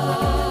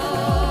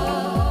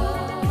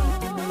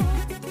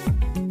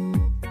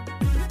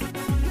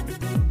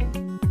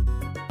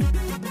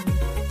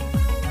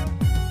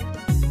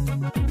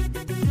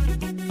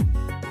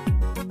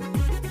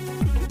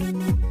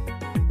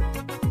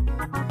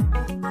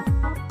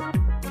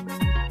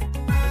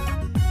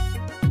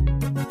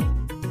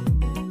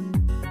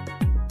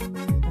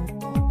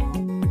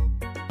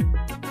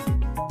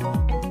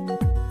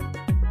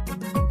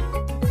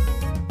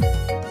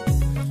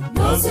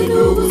 Basi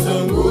ndugu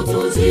zangu,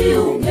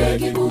 tujiunge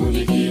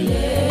kikundi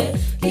kile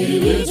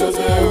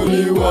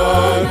kilichoteuliwa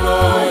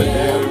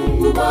naye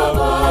Mungu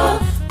Baba.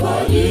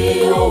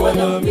 Walio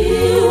wadhambi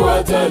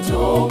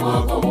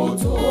watachomwa kwa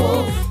moto,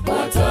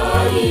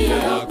 watalia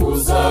na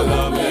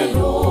kusaga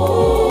meno,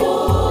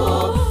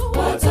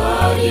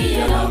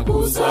 watalia na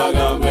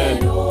kusaga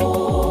meno.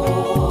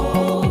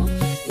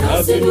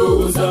 Nasi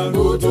ndugu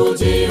zangu,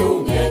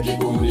 tujiunge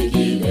kikundi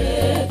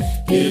kile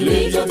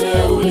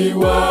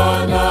kilichoteuliwa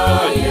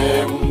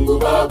naye Mungu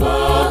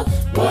Baba.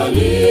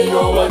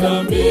 Walio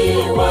wadhambi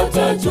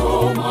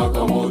watachomwa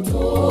kwa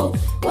moto,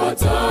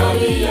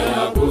 watalia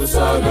na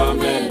kusaga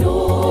meno,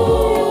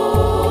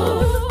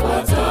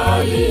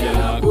 watalia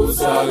na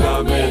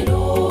kusaga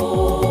meno.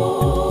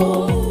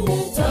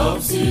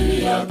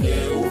 Tafsiri yake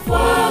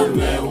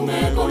ufalme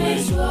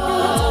umekomeshwa,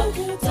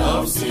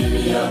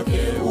 tafsiri yake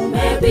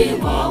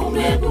umepimwa,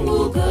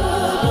 umepunguka,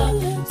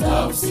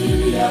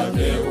 tafsiri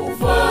yake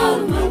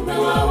ufalme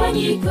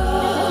umewawanyika,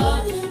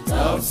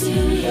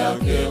 tafsiri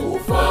yake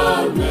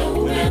ufalme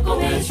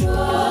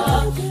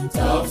umekomeshwa,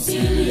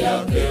 tafsiri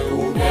yake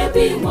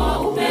umepimwa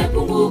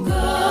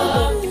umepunguka,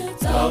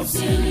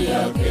 tafsiri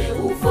yake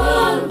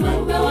ufalme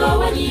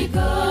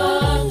umewawanyika,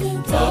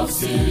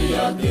 tafsiri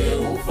yake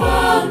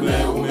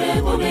ufalme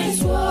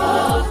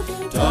umekomeshwa,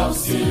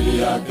 tafsiri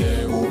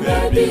yake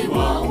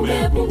umepimwa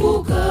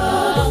umepunguka,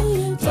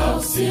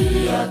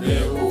 tafsiri yake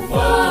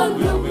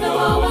ufalme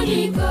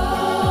umewawanyika.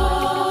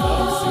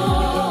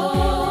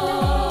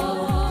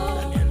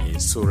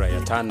 Sura ya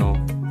 5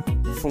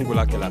 fungu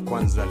lake la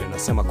kwanza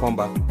linasema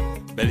kwamba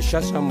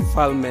Belshasha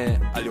mfalme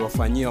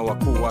aliwafanyia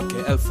wakuu wake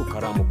 1000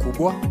 karamu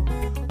kubwa,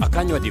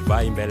 akanywa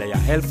divai mbele ya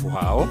 1000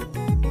 hao.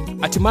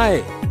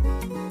 Hatimaye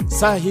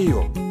saa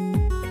hiyo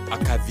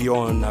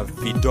akaviona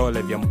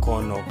vidole vya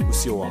mkono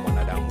usio wa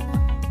mwanadamu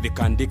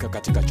vikaandika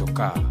katika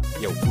chokaa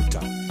ya ukuta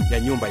ya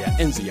nyumba ya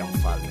enzi ya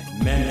mfalme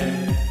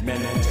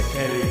Mene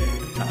Tekeli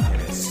na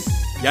Peresi,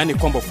 yani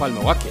kwamba ufalme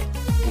wake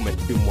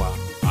umepimwa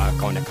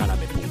akaonekana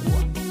amepungua.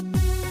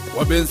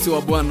 Wabenzi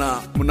wa Bwana,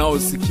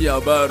 mnaosikia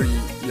habari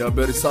ya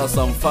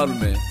Belshasha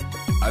mfalme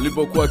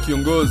alipokuwa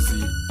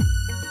kiongozi,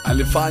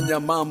 alifanya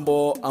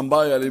mambo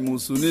ambayo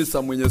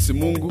yalimhuzunisha Mwenyezi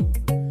Mungu,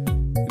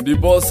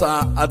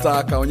 ndiposa hata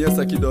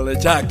akaonyesha kidole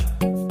chake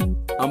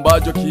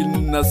ambacho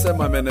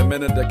kinasema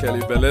Mene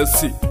Tekeli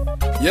Peresi.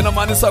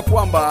 Yanamaanisha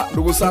kwamba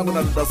ndugu zangu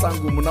na dada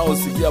zangu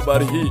mnaosikia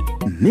habari hii,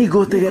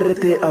 nigo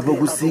tegerete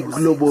Abagusi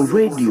Global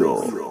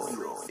Radio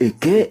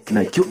eke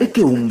na cho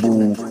eke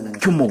umbu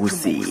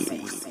chumogusi.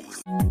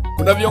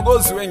 Kuna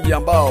viongozi wengi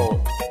ambao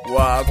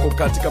wako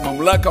katika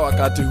mamlaka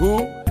wakati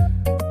huu.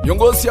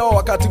 Viongozi hao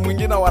wakati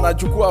mwingine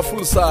wanachukua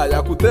fursa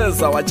ya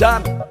kuteza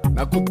wajane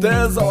na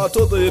kuteza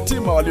watoto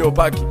yatima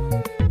waliobaki,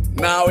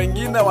 na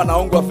wengine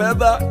wanaongwa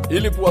fedha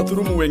ili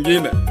kuwadhulumu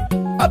wengine.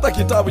 Hata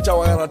kitabu cha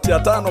Wagalatia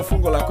 5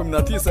 fungu la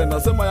 19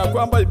 inasema ya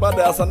kwamba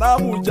ibada ya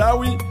sanamu,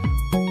 uchawi,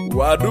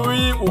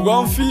 uadui,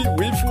 ugomvi,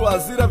 wivu,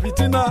 hasira,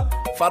 fitina,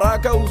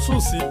 faraka,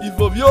 ususi,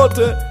 hivyo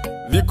vyote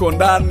viko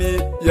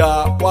ndani ya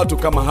watu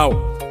kama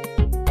hao.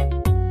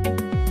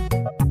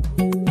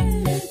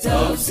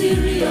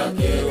 Tafsiri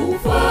yake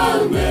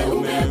ufalme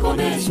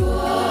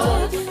umekomeshwa,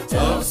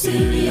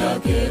 tafsiri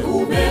yake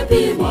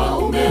umepimwa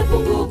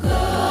umepunguka,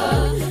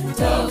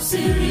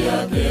 tafsiri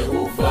yake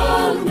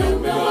ufalme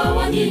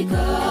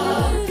umewawanyika,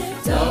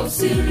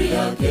 tafsiri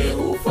yake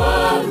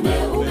ufalme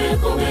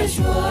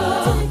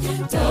umekomeshwa,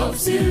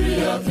 tafsiri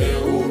yake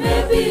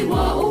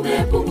umepimwa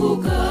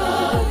umepunguka,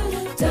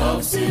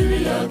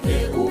 tafsiri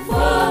yake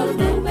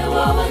ufalme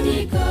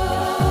umewawanyika.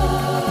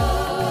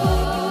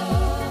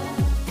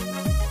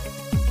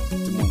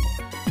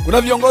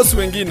 Kuna viongozi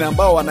wengine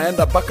ambao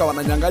wanaenda paka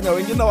wananyang'anya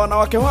wengine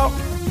wanawake wao,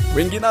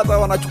 wengine hata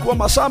wanachukua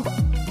mashamba,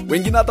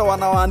 wengine hata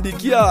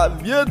wanawaandikia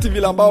vyeti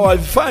vile ambao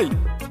havifai.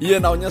 Hii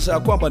inaonyesha ya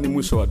kwamba ni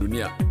mwisho wa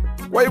dunia.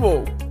 Kwa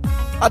hivyo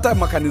hata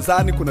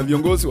makanisani kuna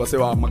viongozi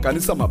wasewa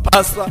makanisa,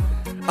 mapasta,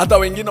 hata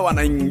wengine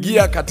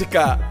wanaingia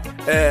katika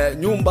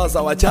nyumba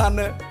za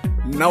wajane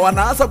na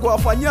wanaanza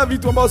kuwafanyia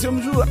vitu ambao sio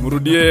mzuri.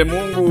 Mrudie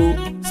Mungu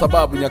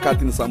sababu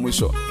nyakati ni za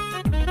mwisho.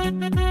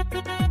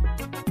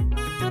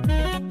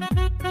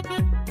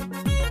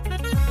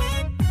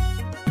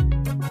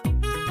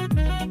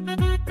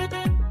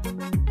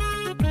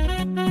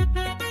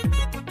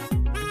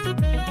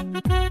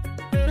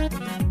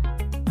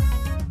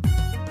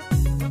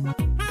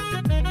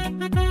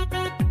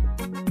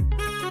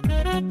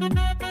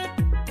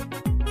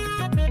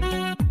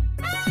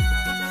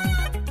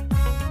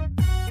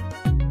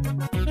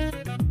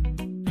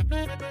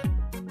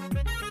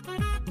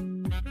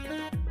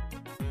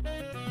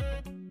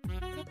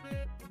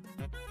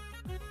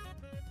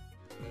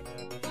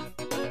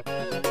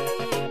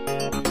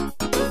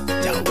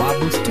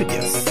 Jawabu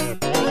Studios.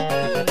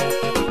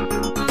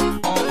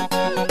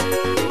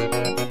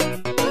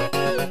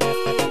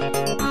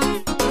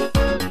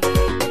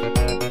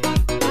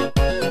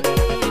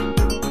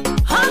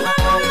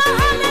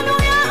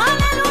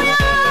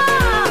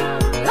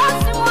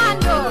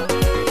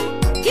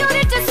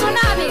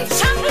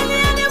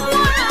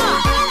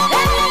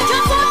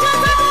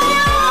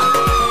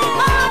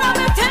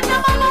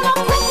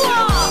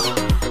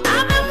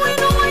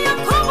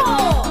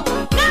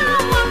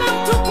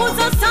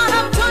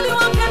 Sana mtoni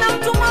wake na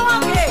mtu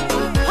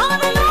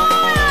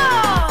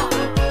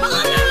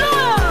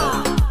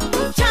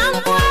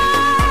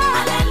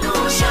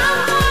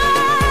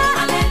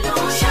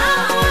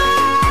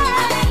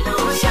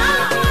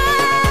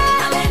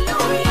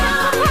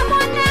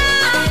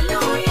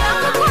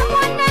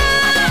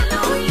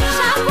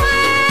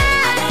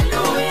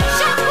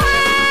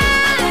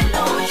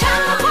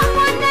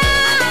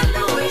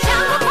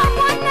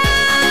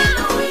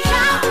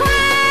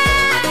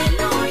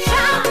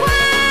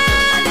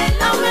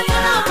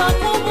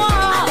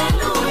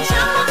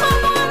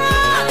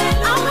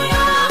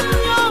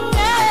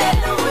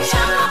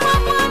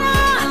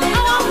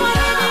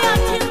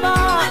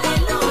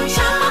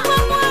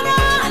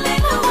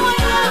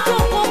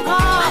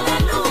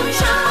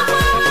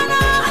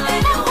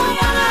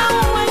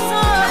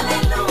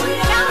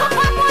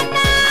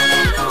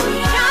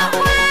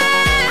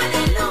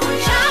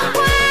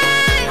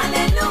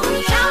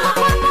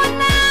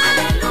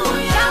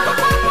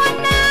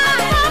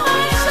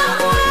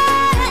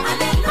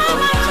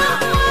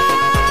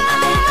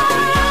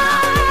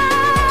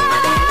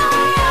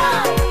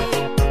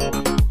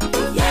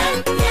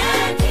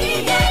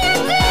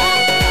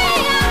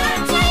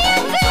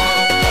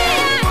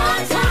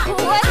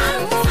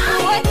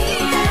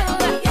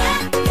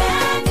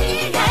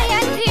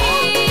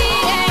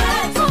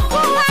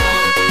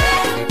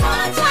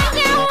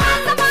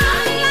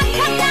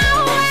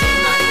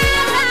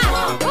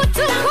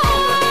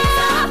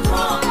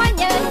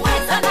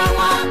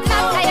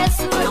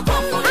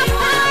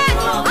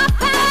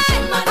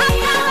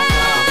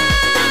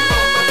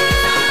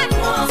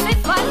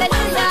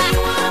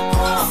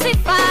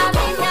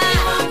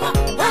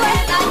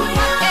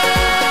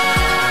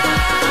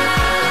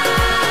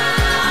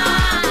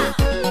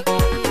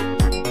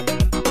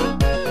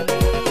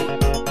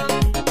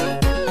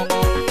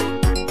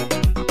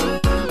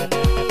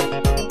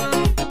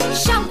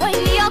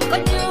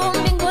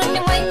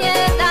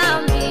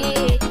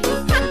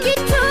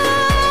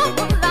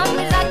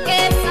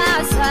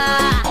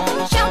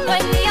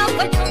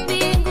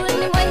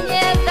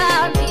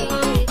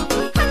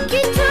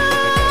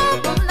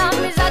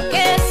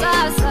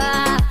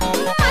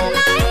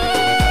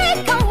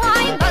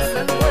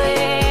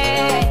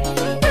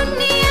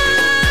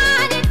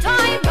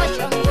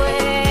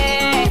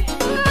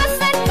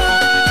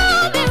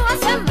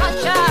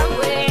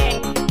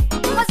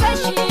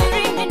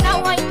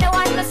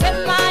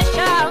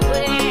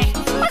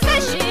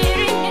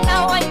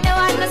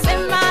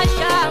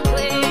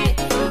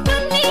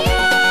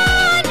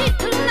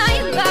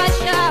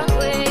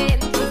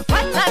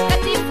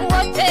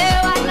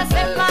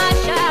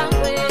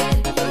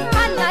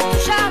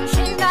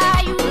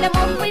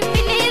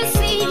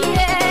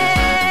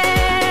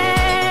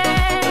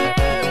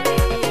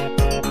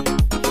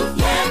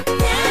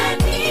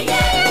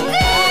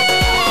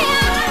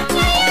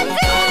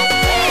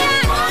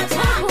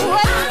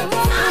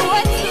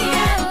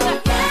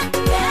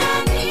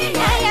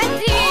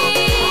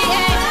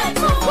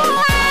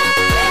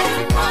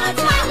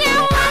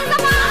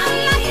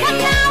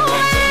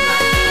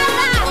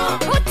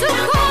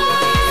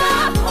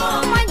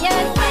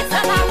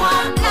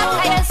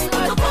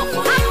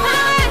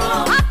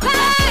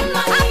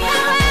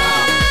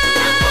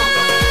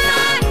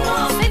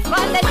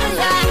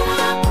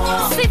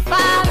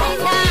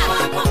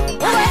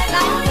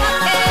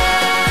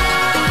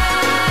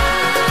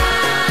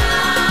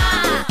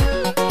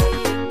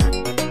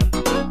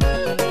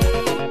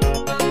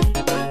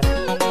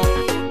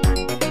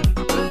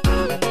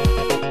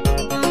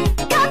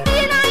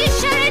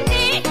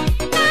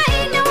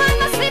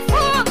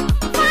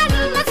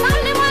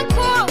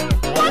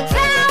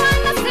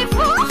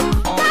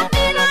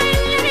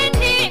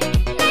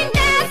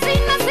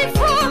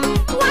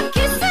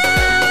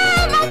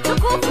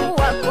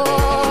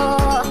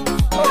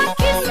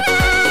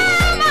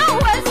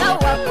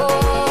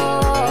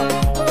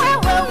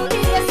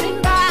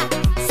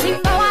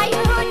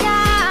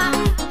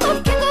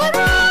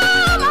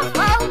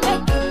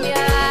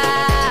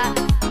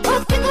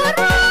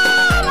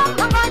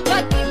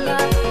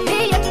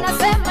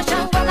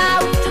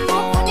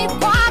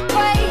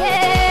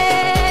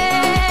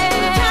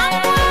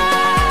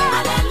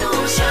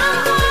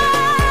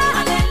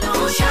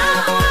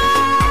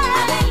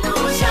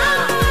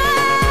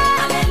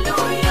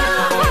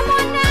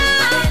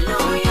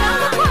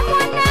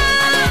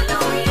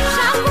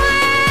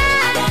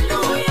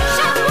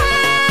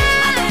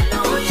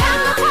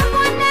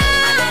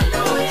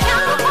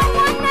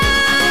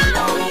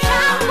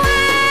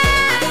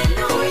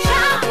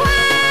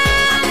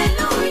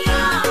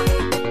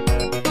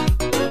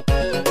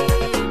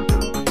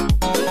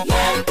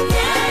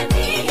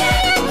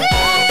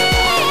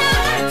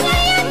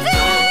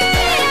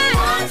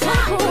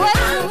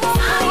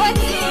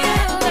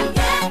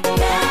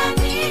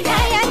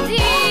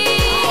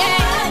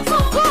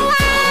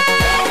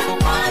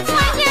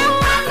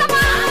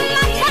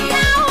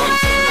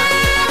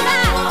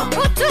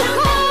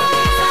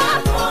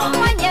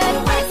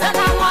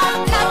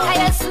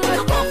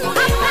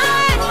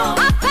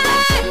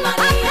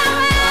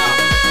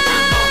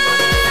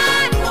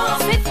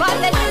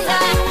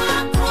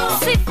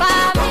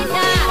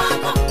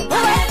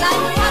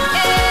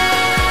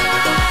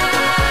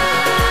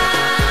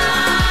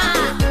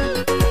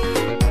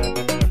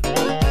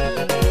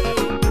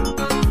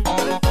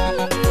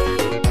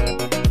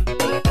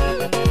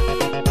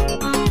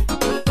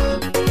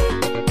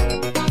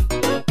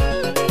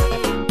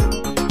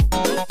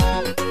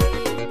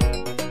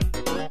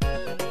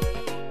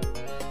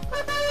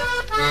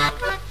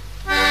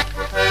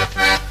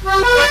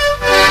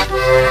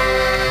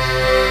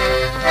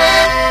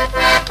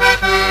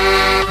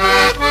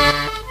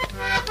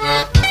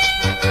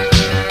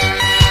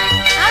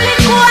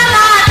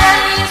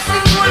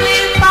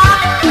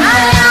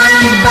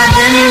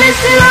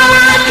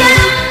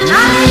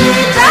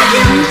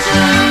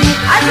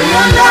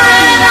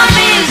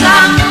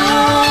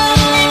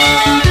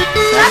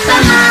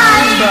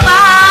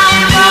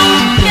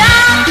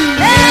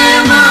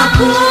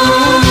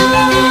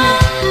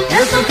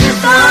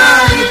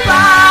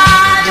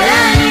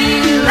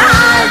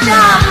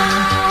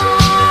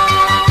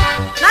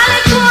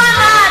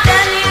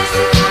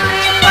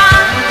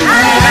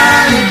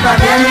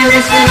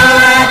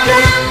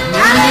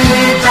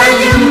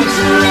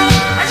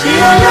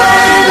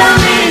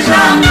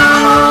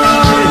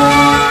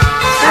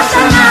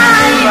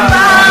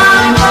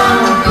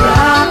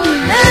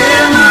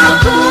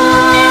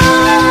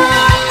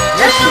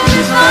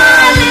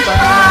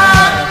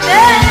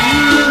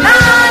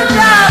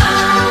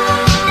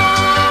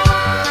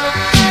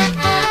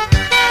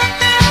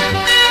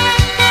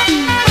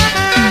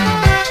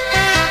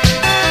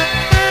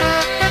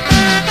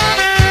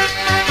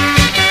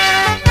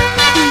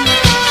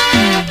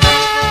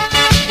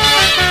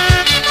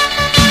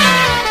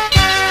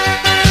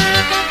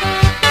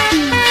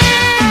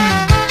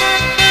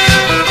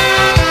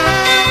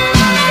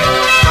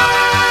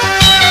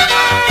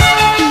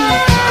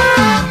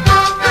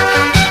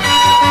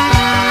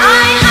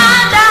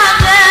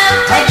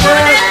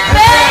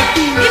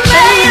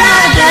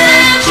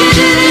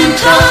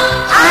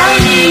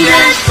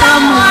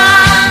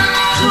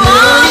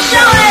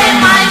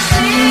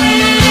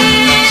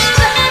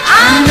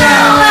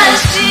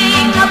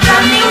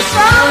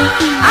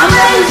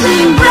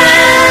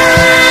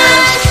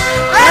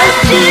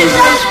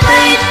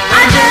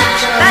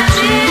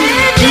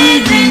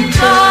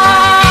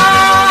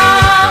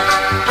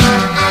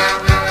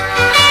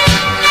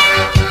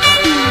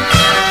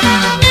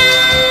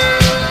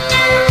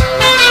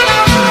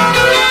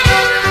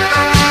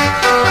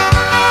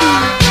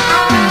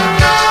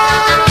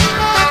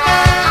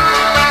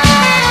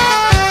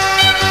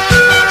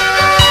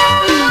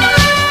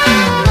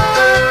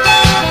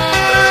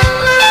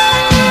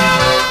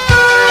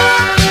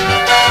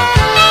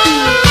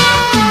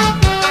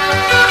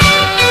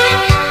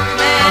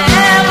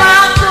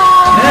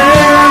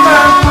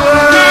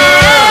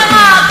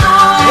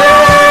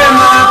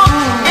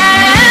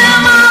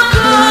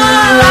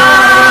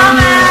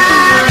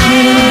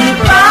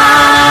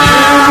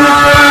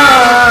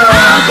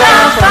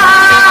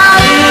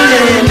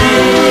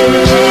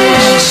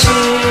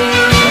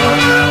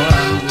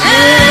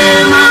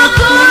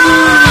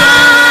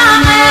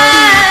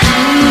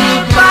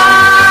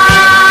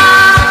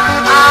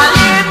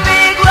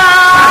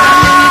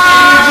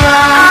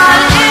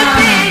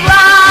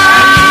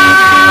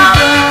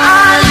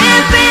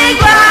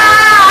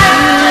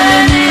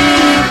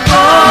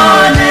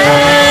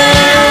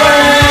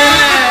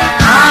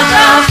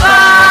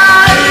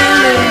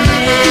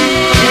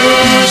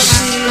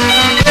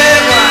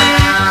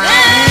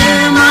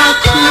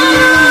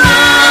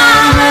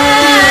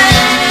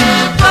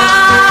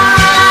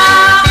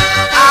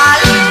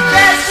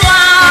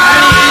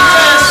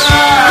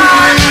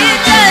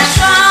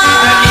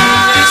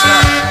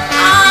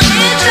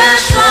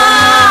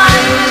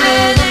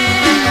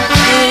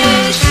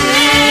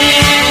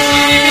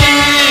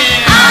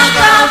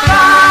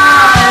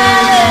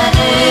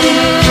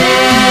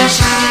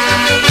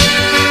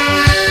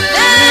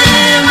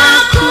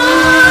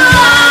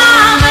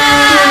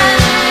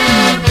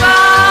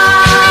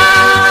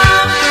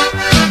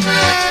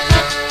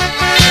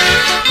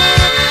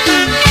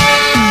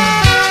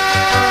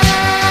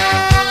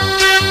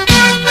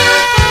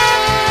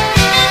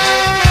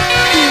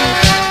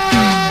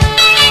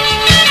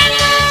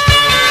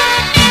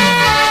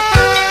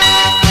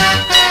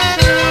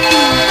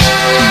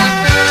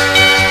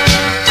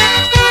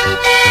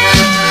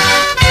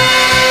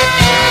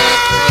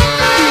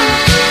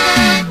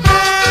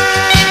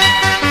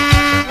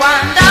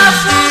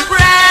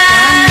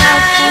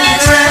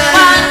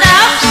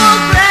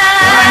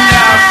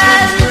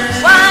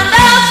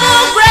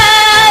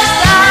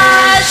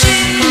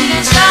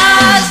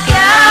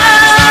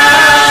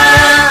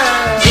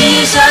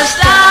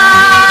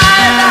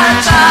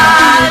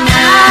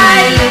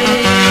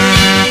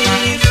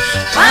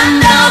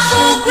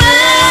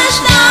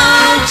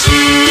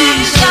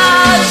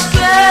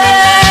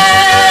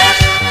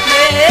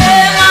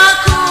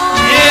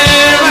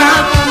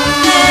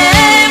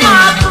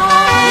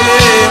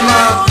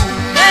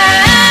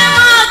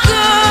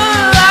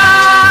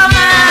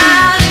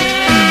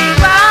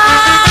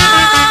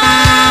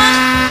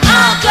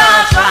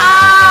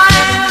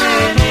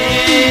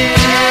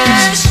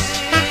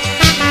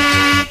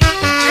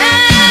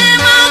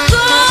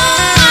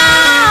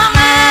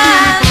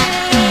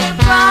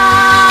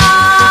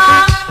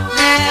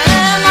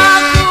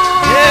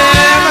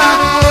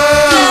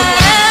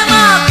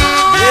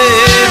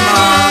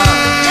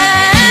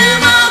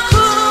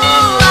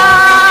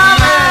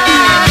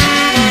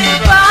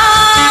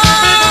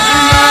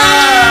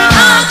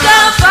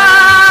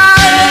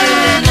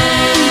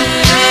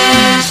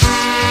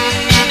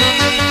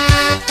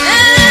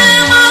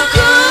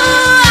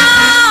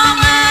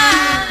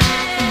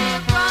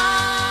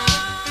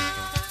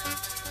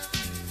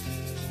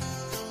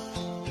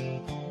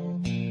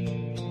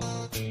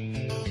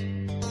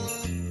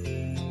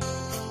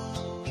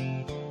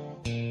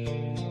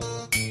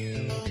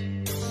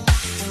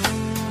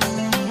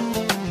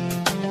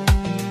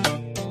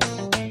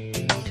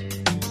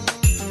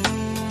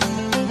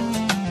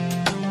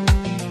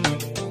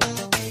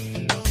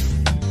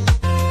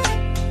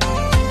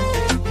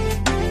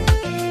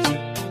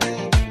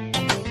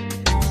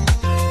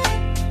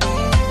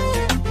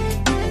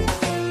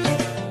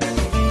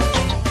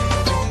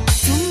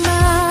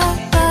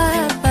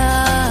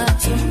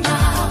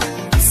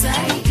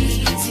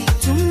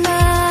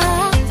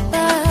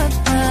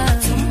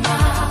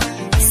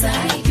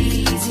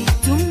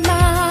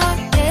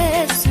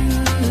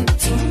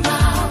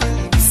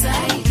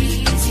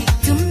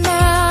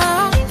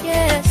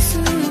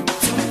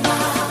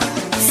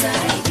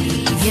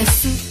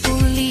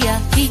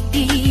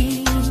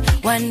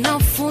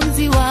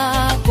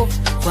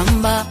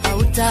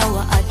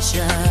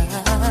hautawaacha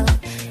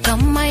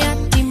kama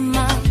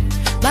yatima,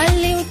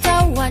 bali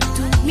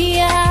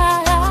utawatumia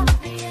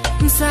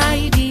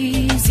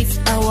msaidizi,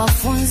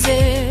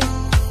 awafunze,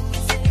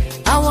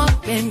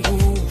 awape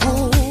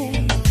nguvu,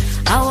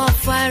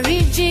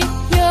 awafariji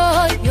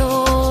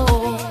yoyo.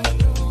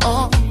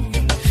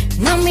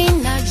 Nami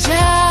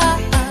najaa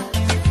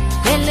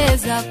mbele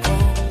zako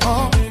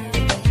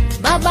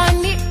Baba,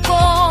 niko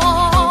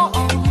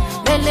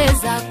mbele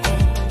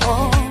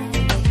zako,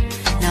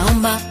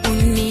 naomba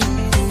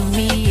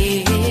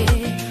unitumie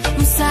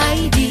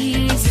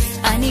msaidizi,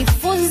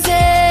 anifunze,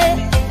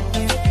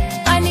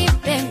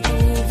 anipe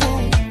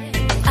nguvu,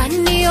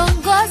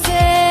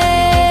 aniongoze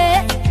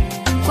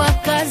kwa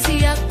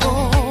kazi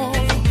yako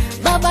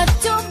Baba.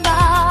 Tuma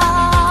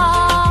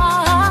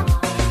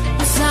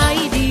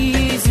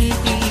msaidizi,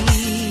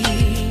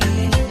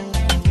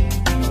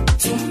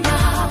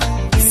 tuma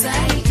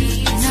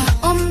msaidizi,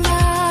 naomba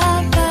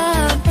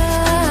Baba,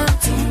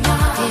 tuma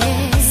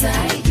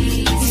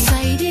msaidizi,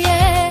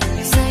 nisaidie,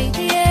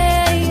 nisaidie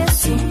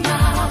Yesu, tuma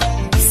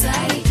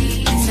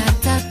msaidizi,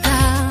 nataka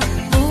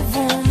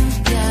nguvu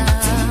mpya,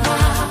 tuma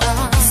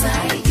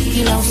msaidizi.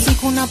 Kila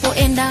usiku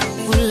napoenda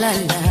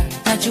kulala,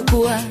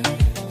 nachukua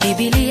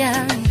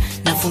Biblia,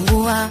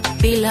 nafungua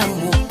bila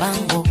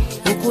mpango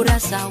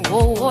ukurasa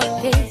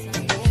wowote,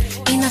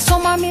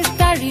 inasoma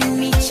mistari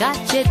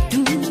michache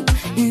tu,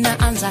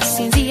 naanza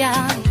sinzia,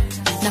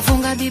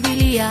 nafunga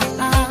Biblia,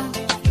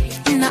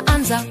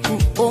 naanza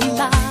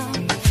kuomba,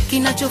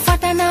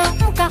 kinachofuata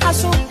naamka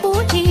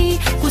asubuhi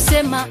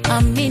kusema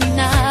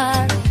amina.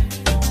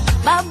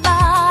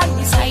 Baba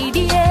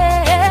nisaidie,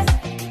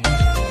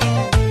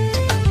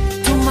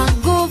 tuma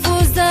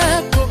nguvu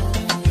zako,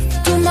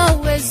 tuma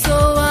uwezo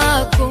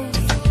wako,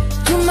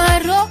 tuma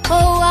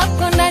roho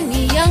wako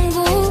ndani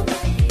yangu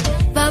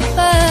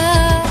Baba.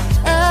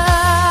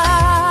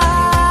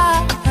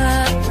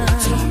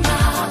 Tuma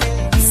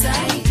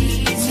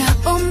msaidizi,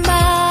 naomba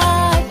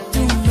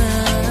tuma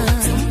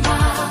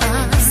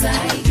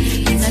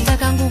msaidizi,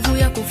 nataka nguvu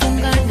ya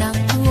kufunga na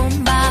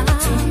kuomba,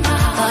 tuma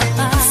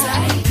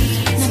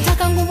msaidizi,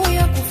 nataka nguvu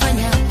ya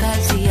kufanya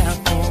kazi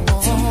yako,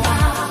 tuma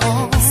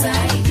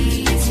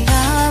msaidizi.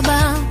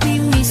 Baba,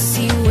 mimi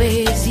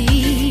siwezi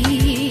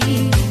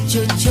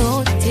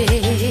chochote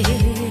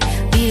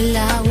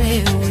bila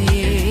wewe,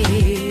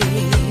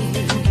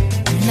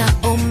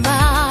 naomba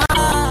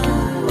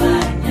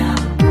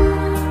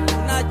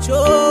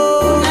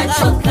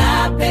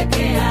nachoka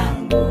peke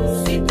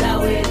yangu,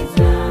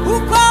 sitaweza.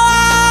 Uko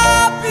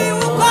wapi,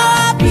 uko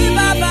wapi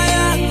Baba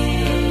yangu?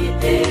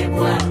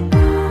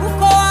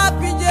 Uko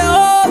wapi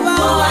Jehova?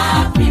 Uko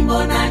wapi,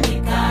 mbona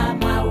ni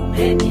kama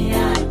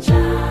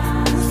umeniacha?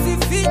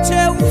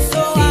 Usifiche uso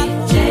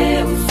wako,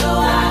 usifiche uso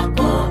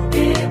wako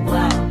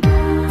Bwana,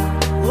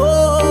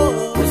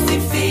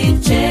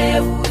 usifiche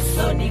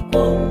uso,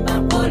 nikuomba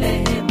kwa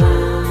rehema.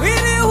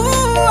 Wili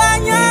huu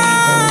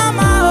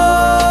wanyama,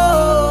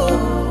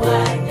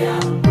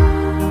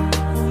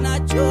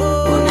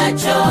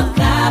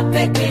 unachoka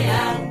peke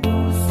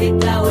yangu,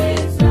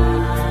 sitaweza.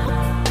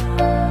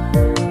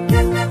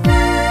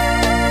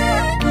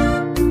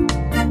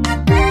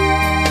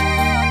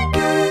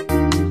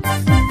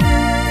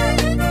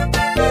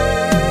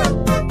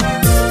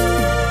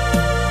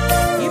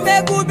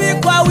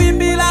 Nimegubikwa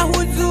wimbi la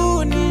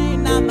huzuni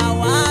na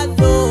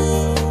mawazo,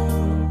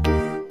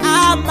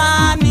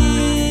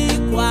 amani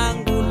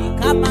kwangu ni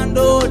kama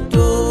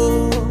ndoto,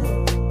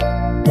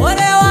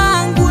 ole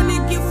wangu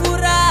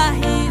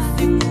nikifurahi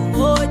siku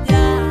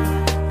moja,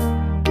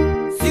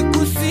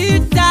 siku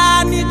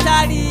sita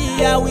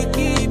nitalia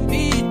wiki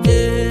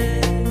ipite,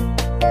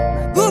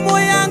 magumu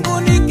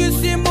yangu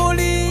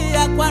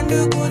nikisimulia kwa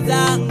ndugu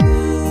zangu,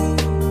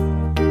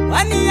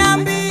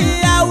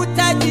 waniambia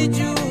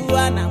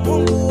utajijua na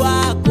Mungu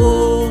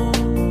wako,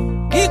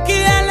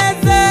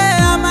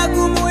 ikielezea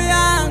magumu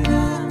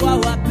yangu kwa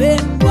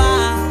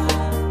wapendwa,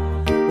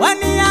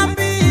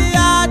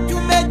 waniambia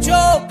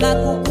tumechoka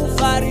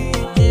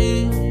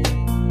kukufariji.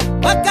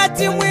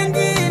 Wakati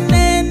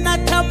mwingine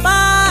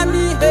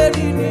natamani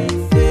heri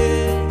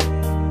nife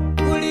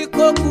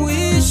kuliko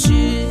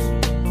kuishi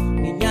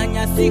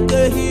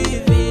ninyanyasike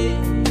hivi.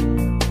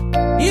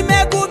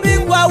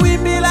 Nimegubikwa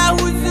wimbi la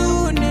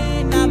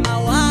huzuni na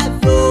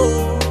mawazo,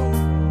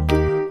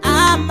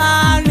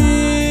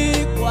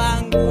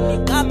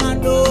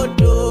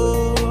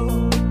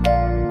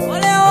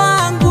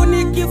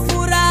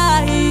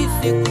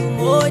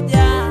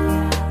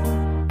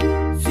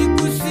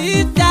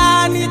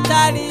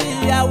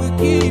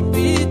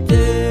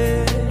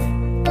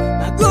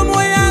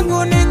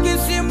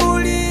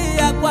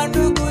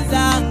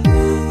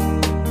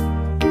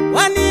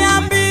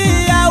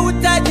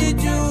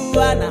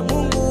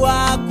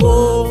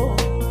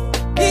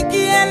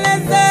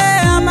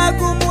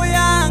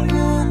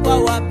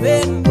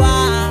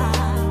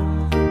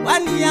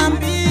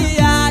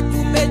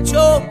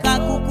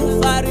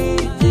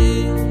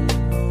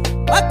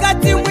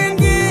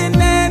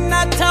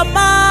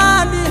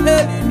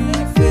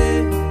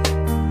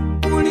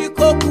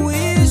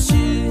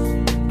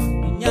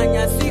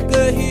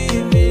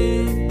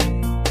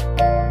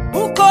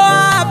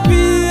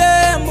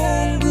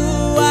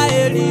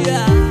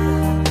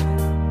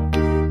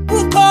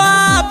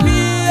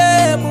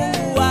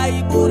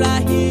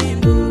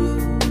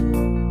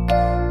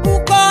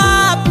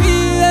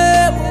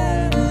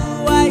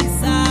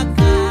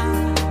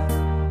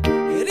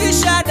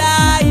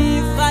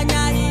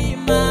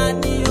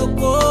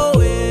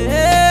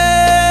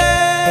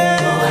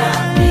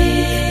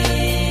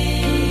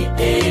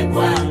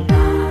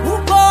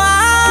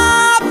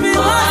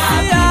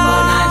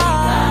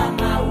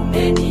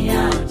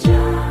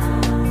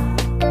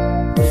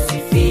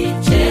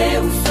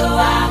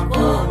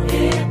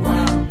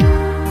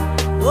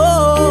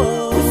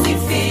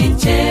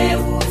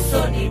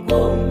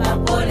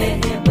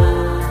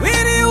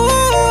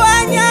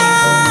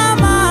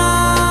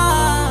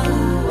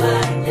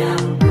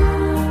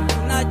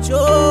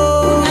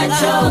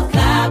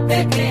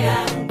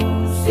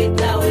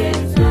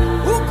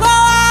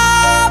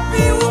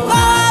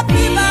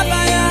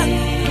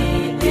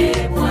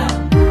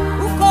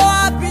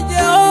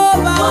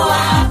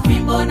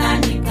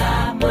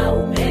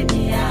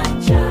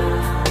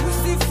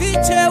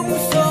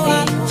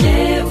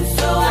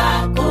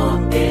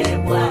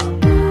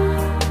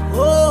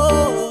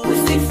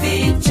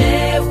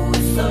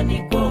 usoni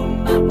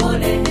kuomba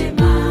pole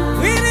hema.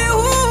 Mwili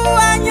huu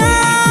wa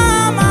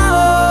nyama,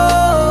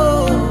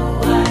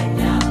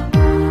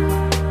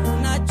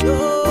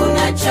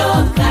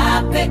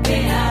 unachoka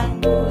peke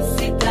yangu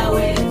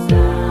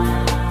sitaweza.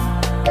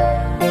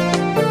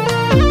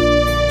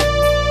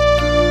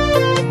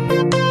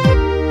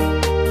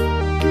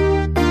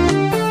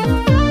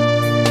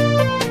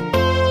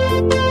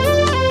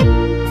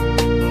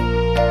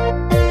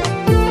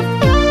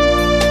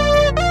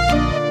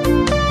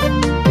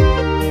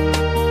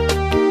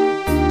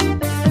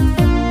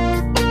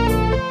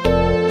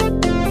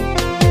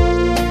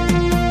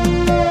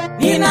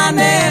 Nina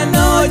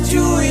neno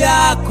juu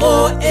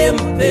yako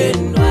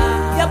mpendwa,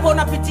 japo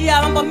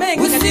unapitia mambo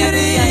mengi,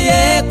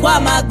 usirie kwa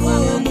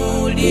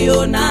magumu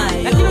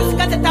ulionayo, lakini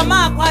usikate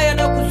tamaa kwa hayo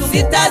yanayokuzunguka.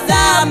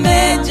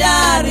 Sitazame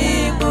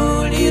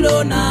jaribu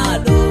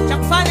lilonalo, cha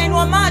kufanya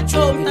inua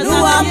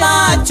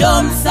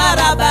macho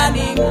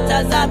msarabani,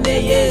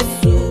 mtazame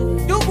Yesu.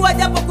 Ndugu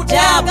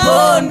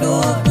japo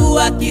ndugu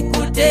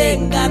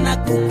akikutenga na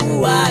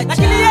kukuacha,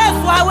 lakini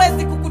Yesu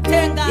hawezi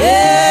kukutenga.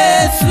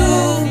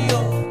 Yesu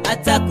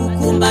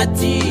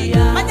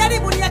atakukumbatia.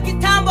 Majaribu ni ya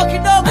kitambo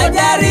kidogo,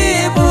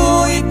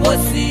 majaribu ipo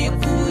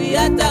siku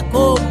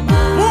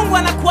yatakoma. Mungu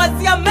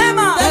anakuwazia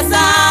mema, sasa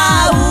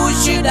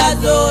shida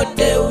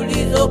zote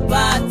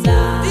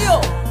ulizopata.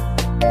 Ndio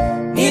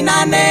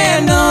nina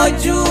neno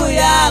juu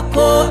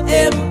yako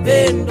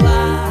mpendwa,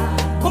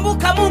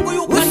 kumbuka Mungu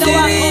yuko upande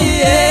wako.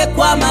 Usirie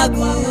kwa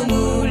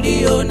magumu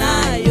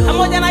ulionayo,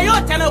 pamoja na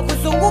yote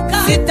yanayokuzunguka.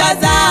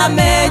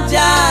 Sitazame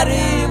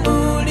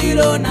jaribu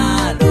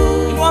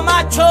lilonalo, inua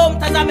macho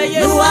mtazame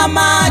Yesu. Inua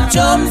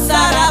macho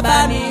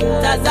msarabani,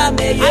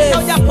 mtazame Yesu. Hata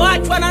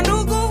ujapoachwa na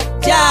ndugu,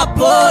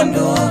 japo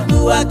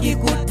ndugu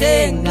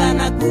akikutenga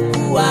na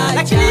kukuacha,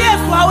 lakini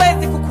Yesu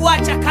hawezi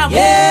kukuacha kamwe.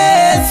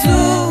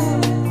 Yesu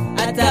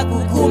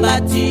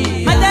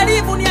atakukumbatia.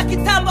 Majaribu ni ya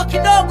kitambo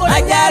kidogo,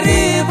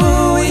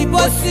 majaribu ipo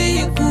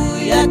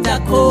siku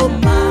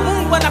yatakoma.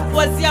 Mungu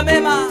anakuwazia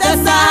mema,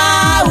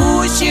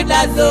 utasahau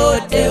shida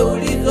zote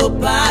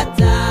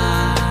ulizopata.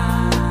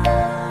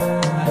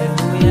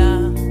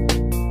 Haleluya.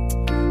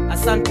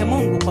 Asante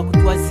Mungu kwa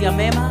kutuwazia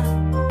mema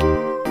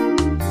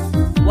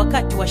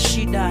wakati wa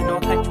shida na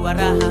wakati wa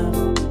raha.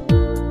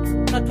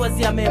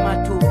 Unatuwazia mema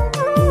tu.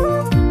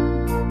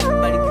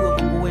 Barikiwa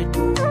Mungu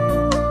wetu.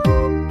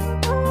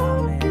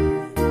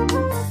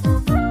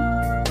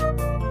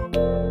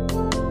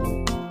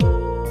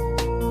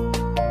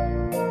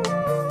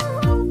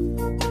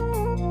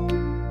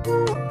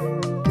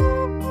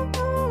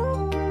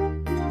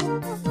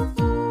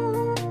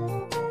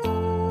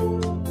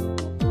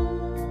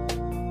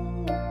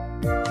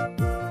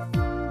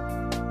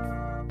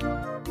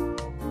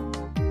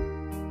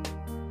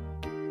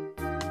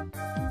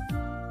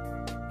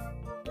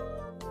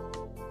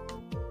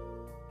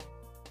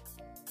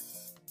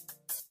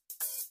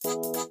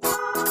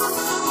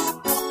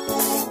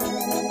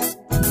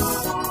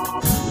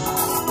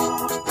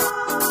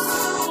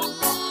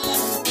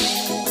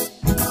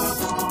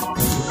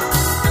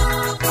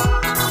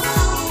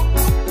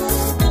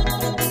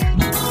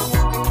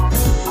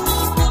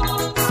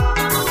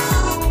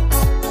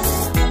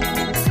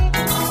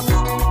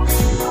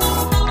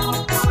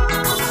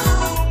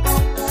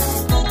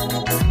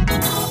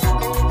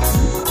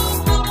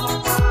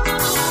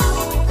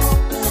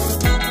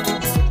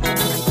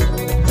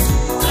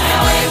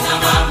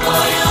 Mambo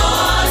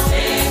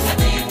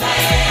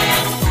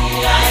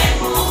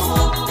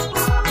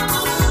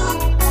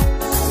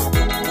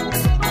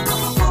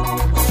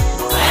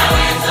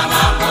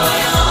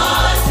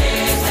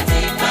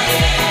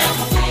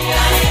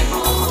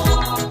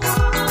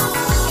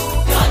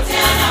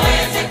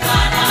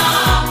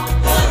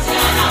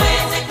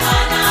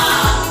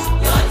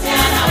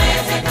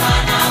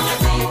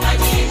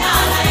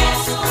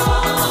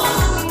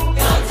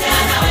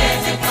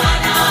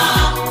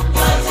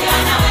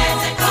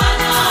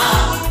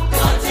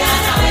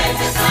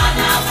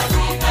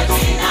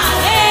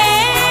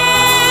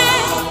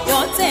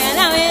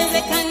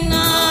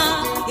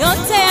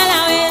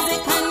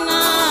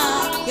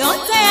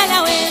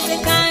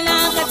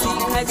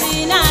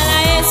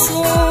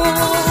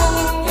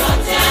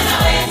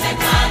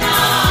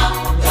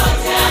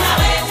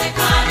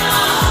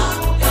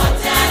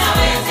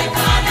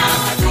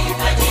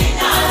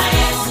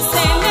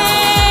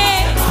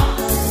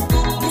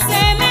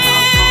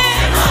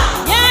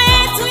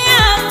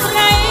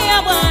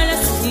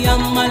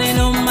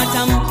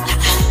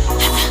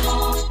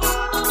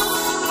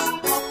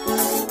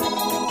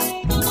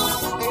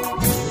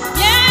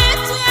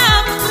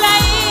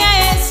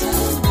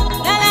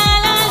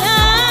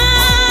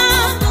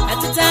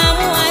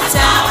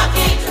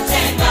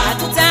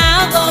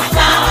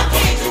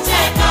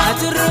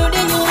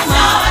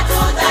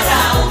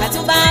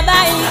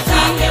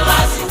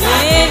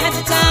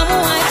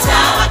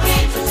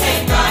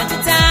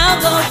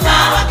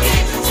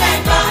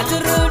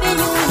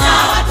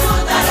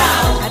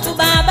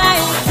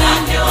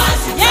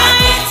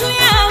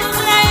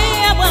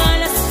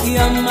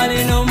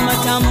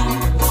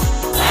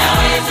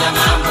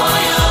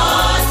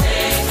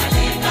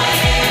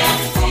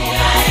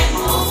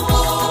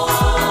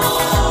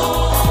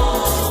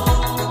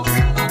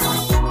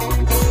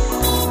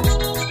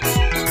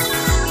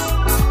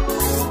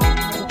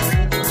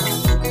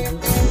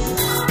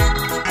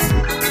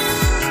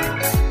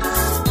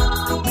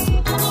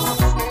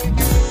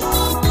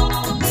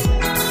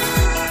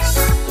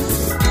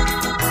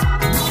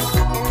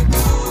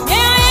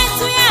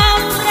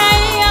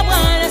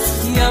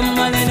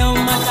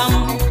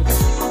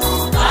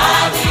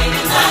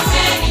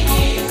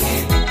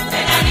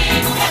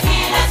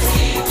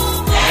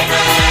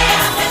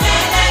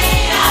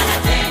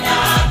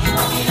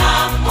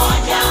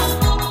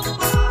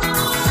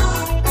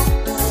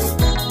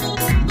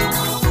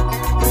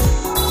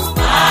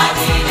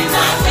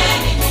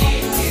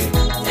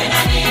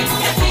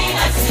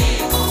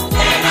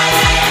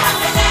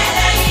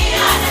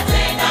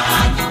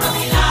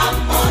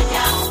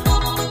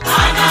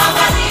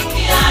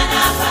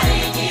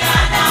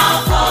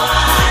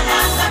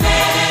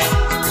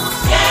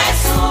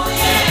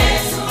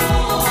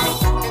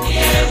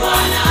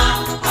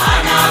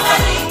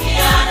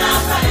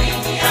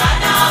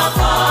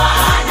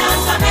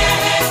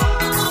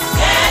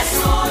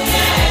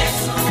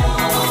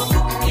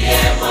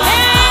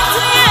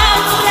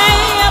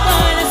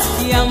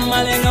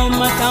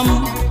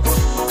binadamu.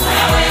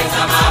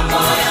 Anaweza mambo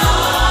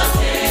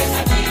yote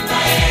katika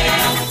yeye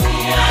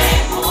amtiaye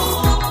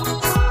nguvu.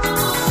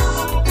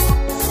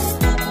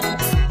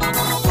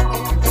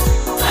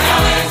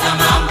 Anaweza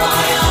mambo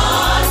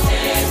yote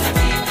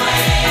katika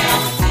yeye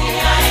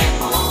amtiaye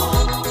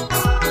nguvu.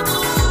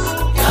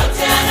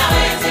 Yote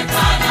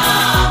yanawezekana,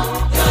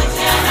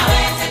 yote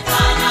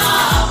yanawezekana,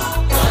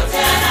 yote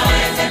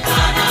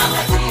yanawezekana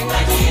katika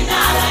jina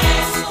la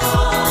Yesu.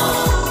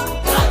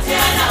 Yote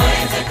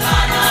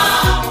yanawezekana,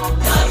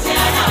 yote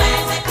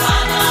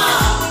yanawezekana,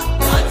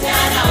 yote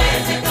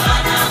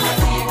yanawezekana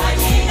katika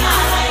jina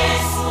la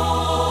Yesu.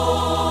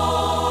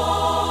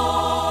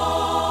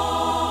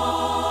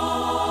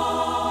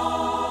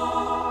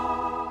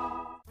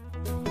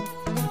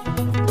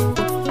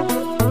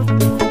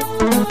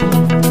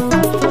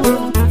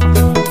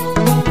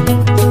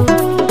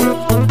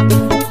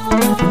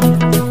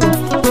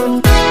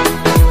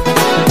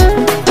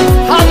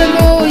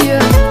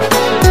 Hallelujah.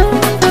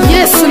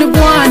 Yesu ni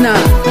Bwana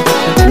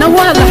na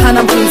wala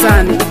hana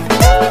mpinzani.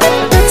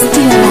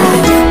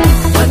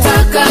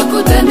 Wataka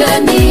kutende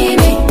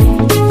nini?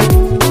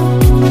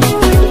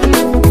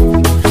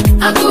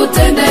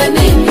 Akutende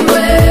nini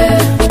we?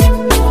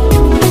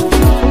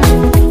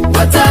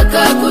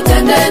 Wataka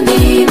kutende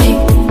nini?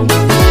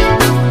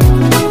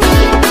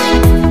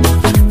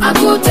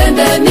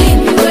 Akutende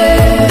nini we?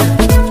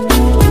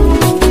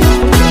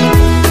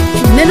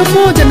 Neno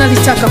moja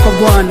nalitaka kwa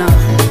Bwana,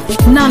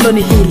 nalo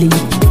ni hili: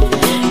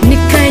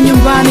 nikae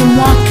nyumbani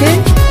mwake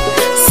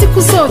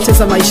siku zote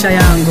za maisha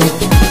yangu.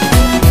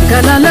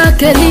 Ghala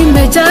lake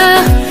limejaa,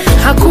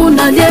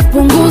 hakuna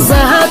aliyepunguza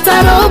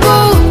hata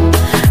robo.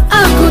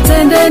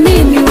 Akutende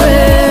nini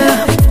we?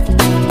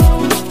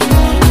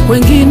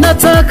 Wengine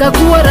wataka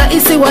kuwa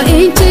raisi wa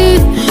nchi,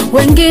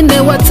 wengine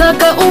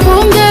wataka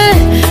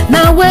ubunge,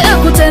 nawe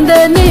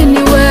akutende nini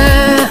we?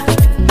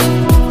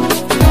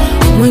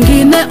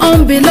 Mwingine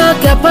ombi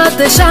lake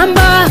apate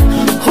shamba,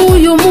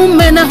 huyu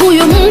mume na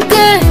huyu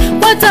mke,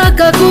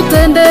 wataka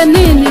kutende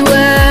nini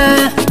we?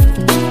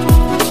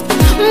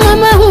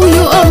 Mama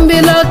huyu ombi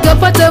lake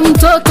apate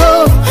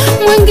mtoto,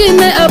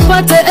 mwingine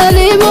apate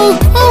elimu,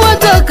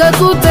 wataka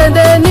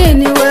kutende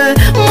nini we?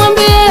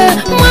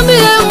 Mwambie,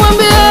 mwambie,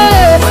 mwambie,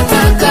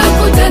 Wataka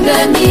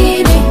kutende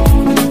nini?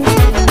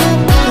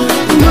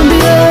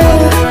 mwambie,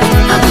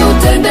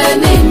 Akutende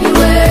nini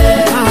we?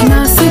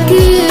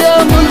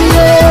 anasikia,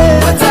 mwambie,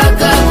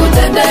 Wataka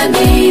kutende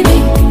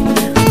nini?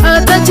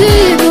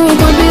 atajibu,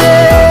 mwambie,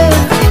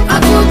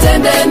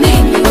 Akutende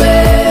nini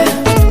we?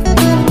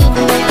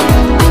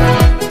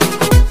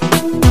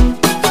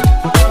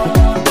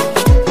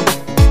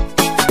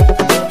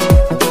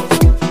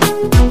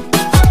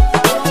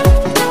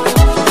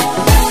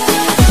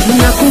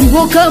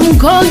 nakumbuka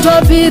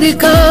mgonjwa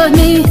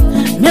birikani,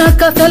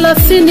 miaka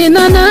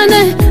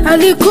 38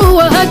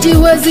 alikuwa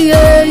hajiwezi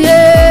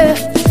yeye.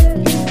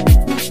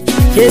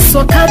 Yesu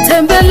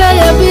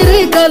akatembelea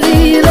birika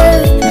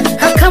lile,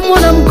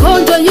 akamwona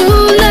mgonjwa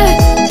yule,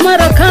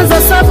 mara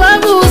kanza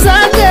sababu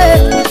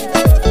zake.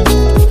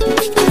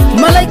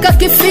 Malaika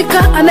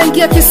kifika,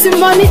 anaingia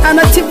kisimani,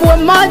 anatibua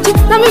maji,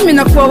 na mimi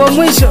nakuwa wa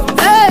mwisho.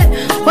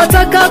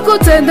 Wataka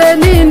kutende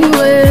nini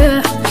we?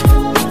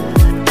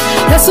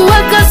 Yesu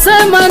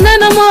akasema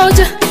neno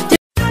moja: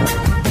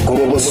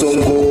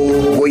 Kubosongo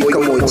goika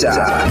moja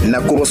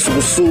na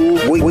kubosugusu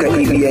goika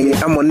hilianye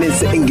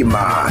amoneze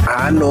engima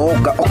ano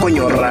ga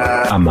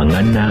okonyora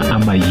amangana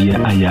amaya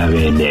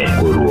ayabene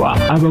kurwa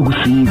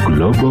abagusi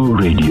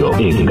Global Radio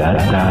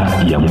engata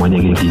ya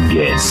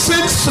Mwanyagekinge. 6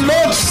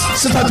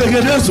 slots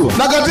zitatengenezwa,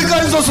 na katika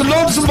hizo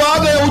slots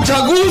baada ya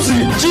uchaguzi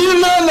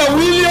jina la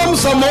William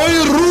Samoei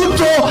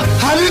Ruto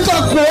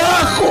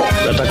halitakuwako.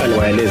 Nataka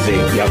niwaeleze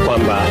ya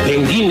kwamba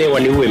pengine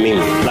waniue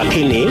mimi,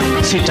 lakini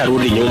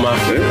sitarudi nyuma.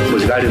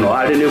 Muzikali no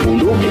hali ni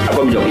bunduki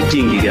akomja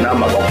kutingire na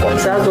maboko.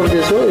 Sounds of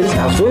the soul is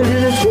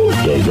absolutely the truth.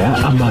 Tega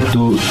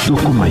amato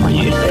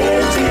tukumanye.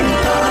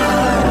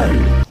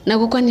 na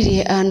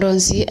gukwanirie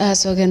andonsi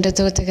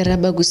asogendete gutegera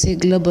bagusi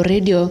Global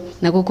Radio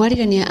na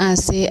gukwarigania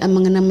ase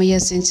amangana maya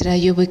senchira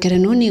yobwekere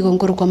nuni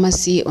gonkuru kwa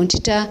masi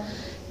ontita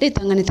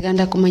litangani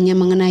tiganda kumanya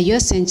mangana yo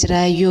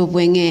senchira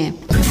yobwenge.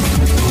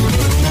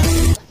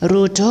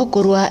 Ruto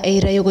kurwa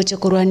eira yogoche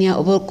kurwania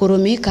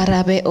obokurumi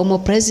karabe omo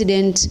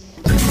president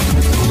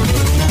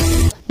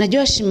na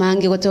Josh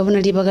Mange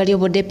gotobona libagali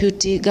obo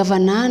deputy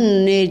governor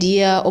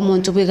nelia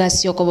omonto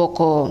bwegasio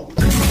koboko.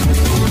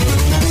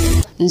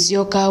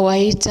 Nzioka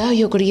waita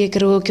yokuriye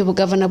kirugo kibu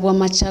governor bwa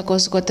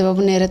Machakos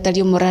gotobona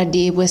talio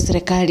muradi bwa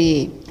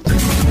serikali.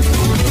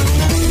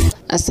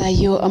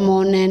 Asayo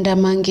amonenda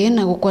mange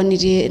na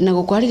gukwanirie na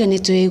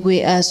gukwariganitwe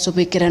egwe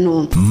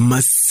asobekirano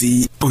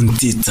masi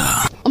ontita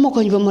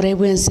omukonyi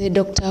bamuraibwense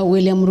Dr.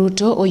 William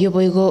Ruto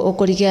oyoboigo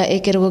okoriga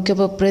ekerugo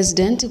kebo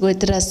president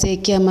gwetera se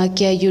kiama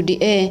kia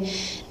UDA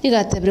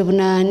igatebire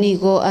buna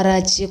nigo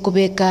arachi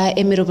kubeka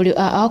emirobulio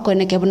a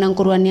koneke buna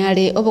nkurwani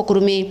ale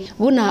obokurumi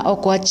buna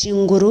okwa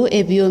chinguru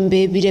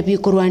ebyombe bire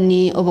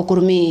bikurwani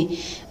obokurumi.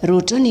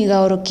 Ruto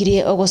niga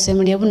orokirie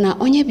ogosemeria buna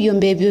onye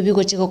byombe ebyo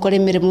bigocheka kore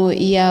mirimo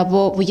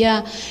yabo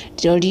buya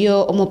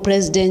ryo omo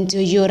president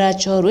yora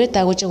chorwe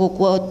tagocheka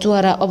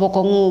kwatwara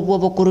obokongu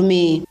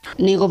bwobokurumi.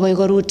 Nigo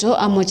boigo Ruto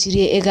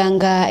amochirie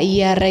eganga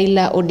ya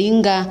Raila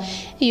Odinga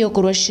iyo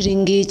kurwa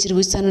shiringi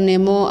chiribusano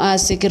nemo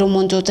asekero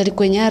monto tari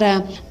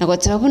kwenyara na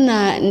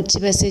gotabuna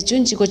ntibese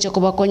chunchiko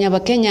chakobakonya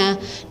bakenya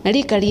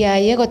nalikaliya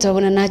ye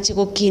gotabuna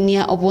nachiko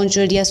kinia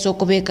obonjo lya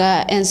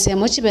sokobeka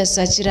ensemo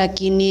chibesa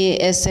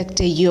chirakini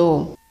sector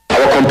yo.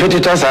 Our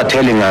competitors are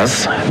telling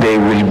us they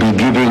will be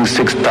giving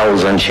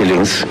 6,000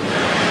 shillings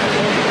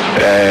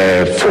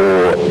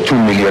for 2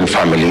 million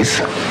families,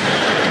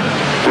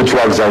 which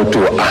works out to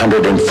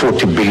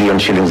 140 billion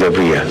shillings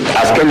every year.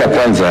 As Kenya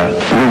Kwanza,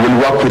 we will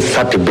work with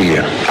 30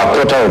 billion, a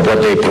quarter of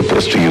what they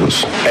propose to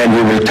use. And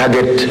we will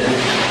target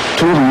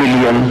 2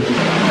 million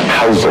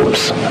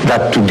households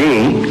that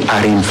today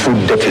are in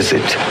food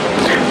deficit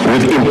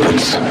with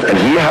inputs. And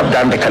we have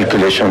done the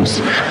calculations.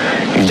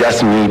 You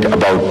just need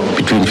about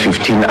between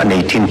 15 and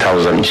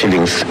 18,000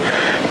 shillings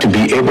to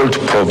be able to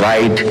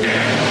provide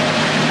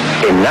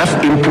enough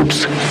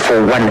inputs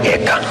for 1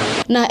 acre.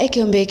 Na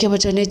ekiombe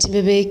kebotone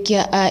timbebe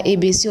kia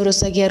ABC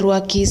orosagia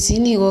ruakisi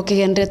nigo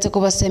kegendete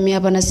kubasemia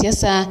bana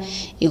siasa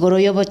igoro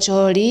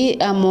yobochori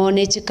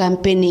amone chi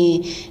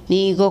kampeni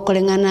nigo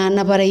kolengana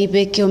na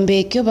baraibe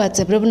kiombe kyo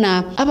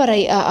batebrebna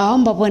abarai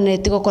aomba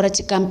bwenete gukora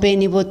chi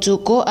kampeni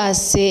botuko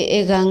ase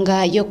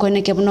eganga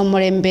yokoneke buno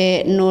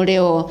morembe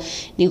noreo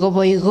nigo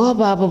boigo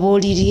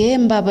bababolirie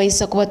mbaba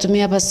isa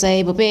kubatumia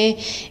basai bobe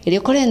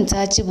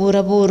ilikorenta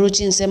chibura buru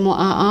chinsemo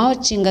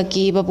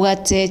chingaki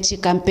babwate chi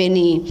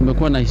kampeni.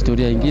 Tumekuwa na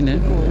historia ingine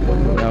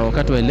ya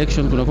wakati wa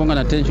election kunakuwa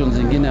na tensions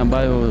zingine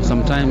ambayo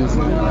sometimes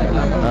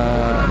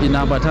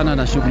inaambatana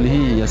na shughuli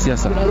hii ya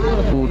siasa.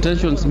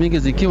 Tensions mingi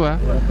zikiwa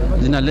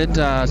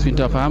zinaleta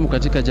sintofahamu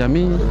katika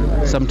jamii,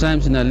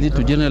 sometimes ina lead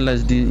to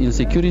generalized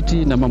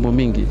insecurity na mambo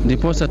mingi.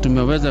 Ndiposa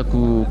tumeweza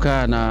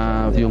kukaa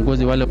na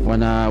viongozi wale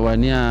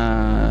wanawania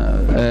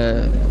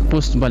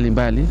post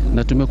mbalimbali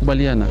na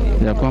tumekubaliana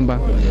ya kwamba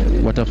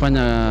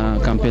watafanya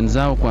kampeni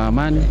zao kwa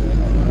amani,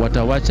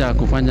 watawacha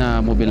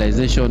kufanya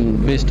mobilization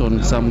based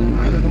on some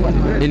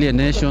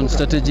alienation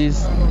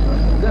strategies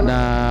na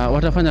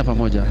watafanya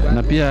pamoja.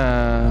 Na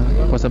pia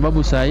kwa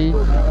sababu sahi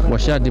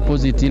washa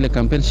deposit ile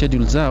campaign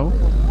schedule zao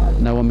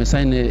na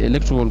wamesign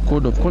electoral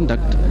code of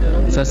conduct,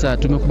 sasa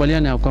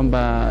tumekubaliana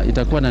kwamba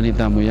itakuwa na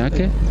nidhamu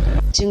yake.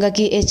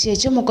 Chingaki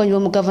echecho mukonywa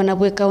mugavana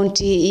bwe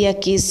county ya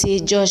Kisii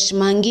Josh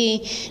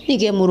Mangi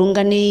nige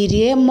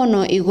murunganirie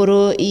mono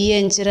iguru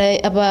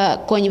yenjira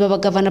abakonyi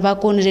babagavana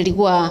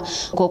bakunirerigwa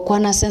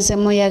kokwana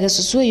sensemo ya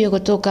gesusu yo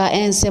kutoka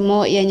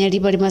ensemo ya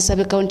Nyaribari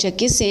Masabe county ya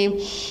Kisii.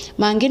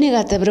 Mangi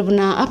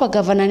nigatabirabuna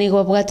abagavana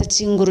nigo bwate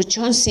chinguru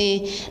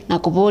chonsi na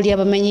kubolia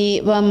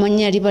bamenyi ba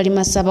Nyaribari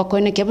Masaba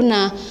koneke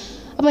buna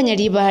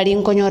abanyaribari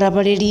nkonyora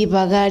bareri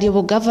bagali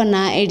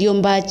obugavana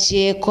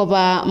eliombache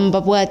koba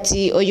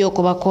mbabwati oyo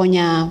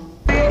kobakonya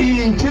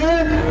inje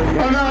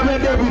ona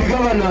David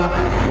gavana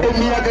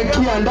emiaka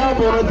kianda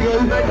borodio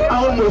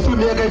au mosu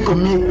miaka 10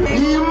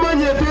 ni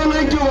manye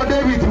tena nki wa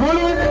David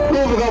mole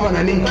no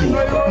gavana ninki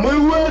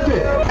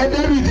moiwete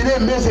David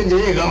ne messenger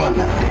ye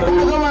gavana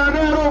gavana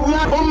ne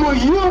robwa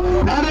omoyo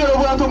ane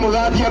robwa to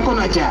mugati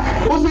akonacha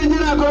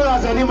usinjira ko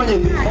asani manye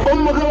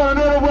gavana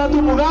ne robwa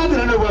to mugati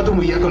ne robwa to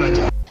muya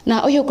konacha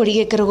na oyo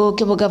kurige kerogo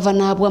kebo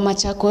gavana bwa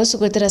Machakos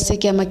gwetera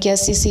sekia makia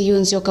CCU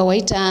nzio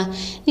kawaita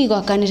nigo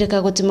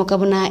akanireka gutimoka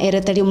buna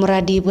eretari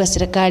muradi bwa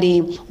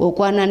serikali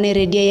ukwana ne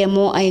redia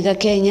yemo aiga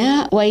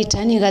Kenya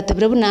waita ni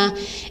gatebre buna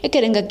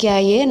ekerenga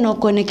kiaye no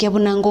koneke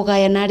buna ngoga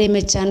ya nare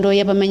mechando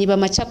yabamenyi ba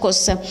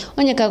Machakos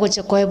onyeka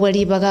goche kwa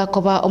bwali baga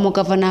koba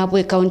omugavana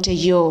bwe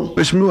county yo.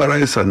 Mheshimiwa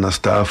Rais na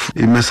staff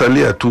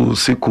imesalia tu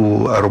siku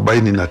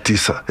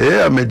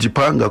 49.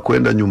 Amejipanga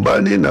kwenda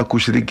nyumbani na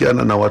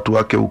kushirikiana na watu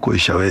wake huko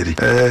Ishaweri.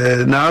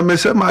 Na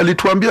amesema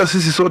alituambia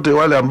sisi sote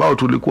wale ambao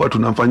tulikuwa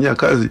tunafanyia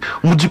kazi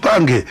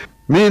mjipange.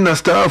 Mimi na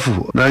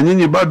staafu na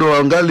nyinyi bado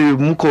angali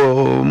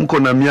mko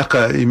na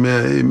miaka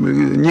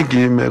nyingi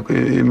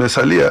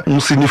imesalia,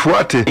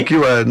 msinifuate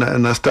ikiwa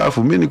na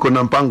staafu. Mimi niko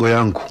na mpango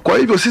yangu. Kwa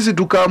hivyo sisi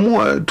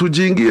tukaamua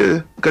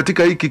tujiingie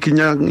katika hiki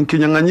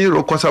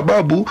kinyang'anyiro kwa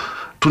sababu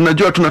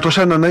tunajua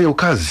tunatoshana na hiyo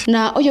kazi.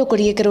 Na oyo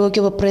kuriye kerogo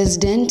kyo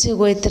president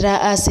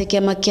gwetera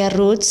asekia makia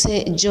roots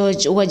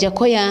George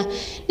Wajakoya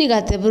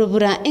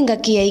nigateburubura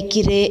engaki ya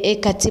ikire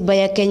katiba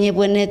ya Kenya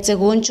bwenete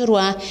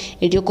gonchurwa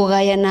ilio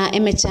kugayana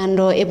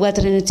emechando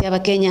ebwatreneti ya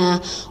Kenya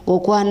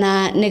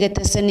gukwana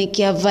negeteseni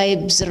kia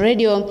Vibes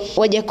Radio.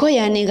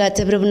 Wajakoya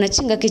nigateburubuna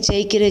chinga kicha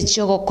ikire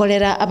cyo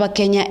gukorera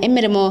abakenya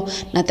emeremo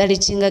na tali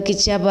chinga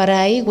kicha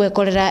barai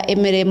gwekorera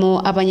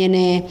emeremo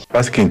abanyene.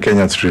 Asking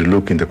Kenyans to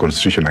look in the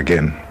constitution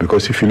again,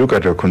 because if you look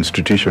at our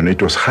constitution,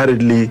 it was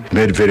hurriedly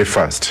made very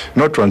fast,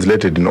 not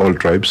translated in all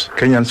tribes.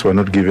 Kenyans were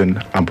not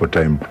given ample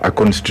time. A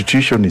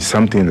constitution is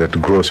something that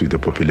grows with the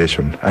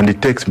population, and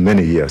it takes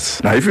many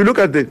years. Now, if you look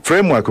at the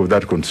framework of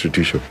that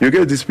constitution, you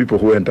get these people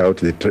who went out,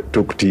 they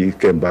took tea,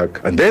 came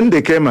back, and then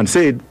they came and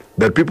said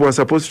that people were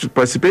supposed to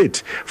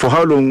participate. For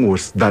how long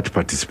was that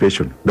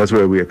participation? That's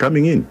where we are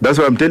coming in. That's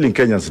why I'm telling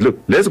Kenyans, look,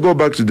 let's go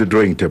back to the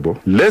drawing table.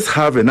 Let's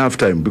have enough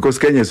time, because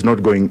Kenya is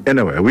not going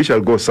anywhere. We shall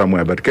go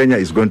somewhere, but Kenya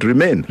is going to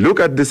remain. Look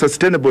at the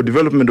sustainable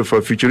development of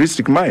our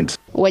futuristic minds.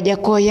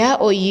 Wajakoya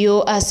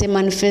oyo ase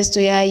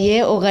manifesto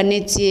yaye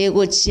oganetie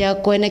gochia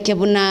kwene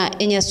kebuna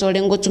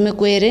enyasole ngotume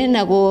kwere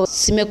na go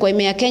sime kwa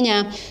ime ya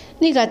Kenya.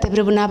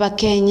 Nigatebire buna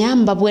Kenya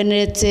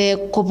mbabwenerete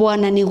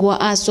kubwana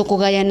nigwa aso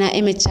kugayana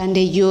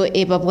emechande yo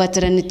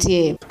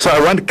ebabwatranite. So I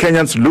want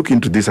Kenyans to look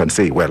into this and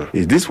say, well,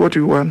 is this what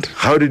you want?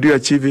 How did you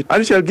achieve it?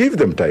 And we shall give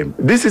them time.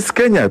 This is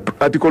Kenya.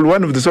 Article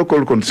 1 of the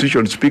so-called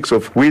constitution speaks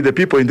of we the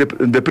people in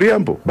the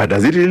preamble. But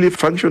does it really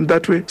function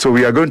that way? So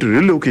we are going to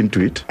really look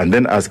into it and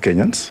then ask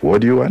Kenyans,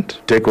 what do you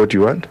want? Take what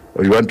you want.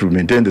 Or you want to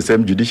maintain the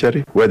same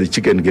judiciary where the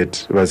chicken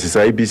gate versus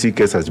IBC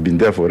case has been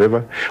there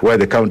forever, where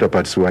the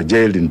counterparts were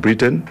jailed in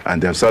Britain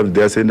and they have served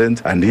their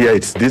sentence, and here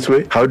it's this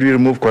way? How do you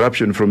remove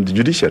corruption from the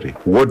judiciary?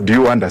 What do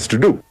you want us to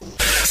do?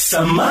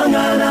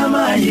 Samangana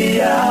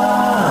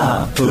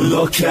Maya,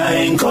 Tulokia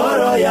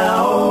Enkoro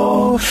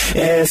Yao,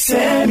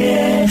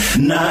 Esemie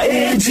na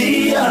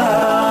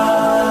AGR.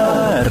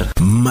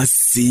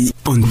 Masi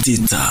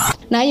Ontita.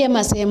 Naye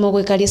masemo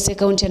gwekalise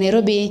kaunti ya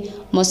Nairobi,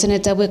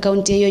 moseneta bwe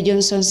kaunti ya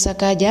Johnson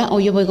Sakaja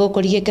oyoboigo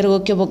kolige kergo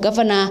kyobo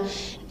governor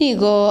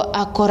nigo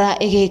akora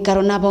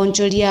egekaro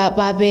naboncholia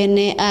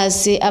babene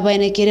ase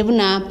abaene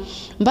kerebuna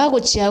mbago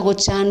chiago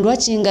chandwa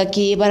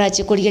chingaki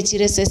barachi kolige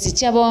chiresesi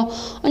chabo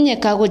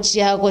onyekago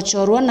chiago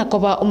chorwa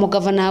nakoba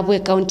omugavana bwe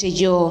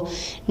kaunti yo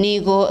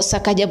nigo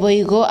Sakaja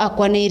boigo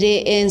akwaneire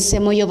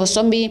ensemo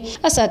yobosombi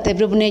asate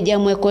bune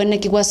jamwe kwene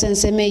kigwa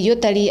senseme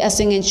yotali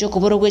asengencho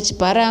kuborogwe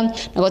chipara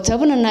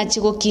nagotabuna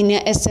nachigo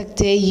kinia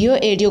esekte yo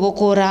elio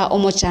gokora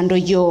omochando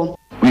yo.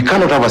 We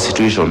cannot have a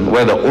situation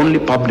where the only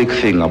public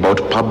thing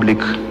about public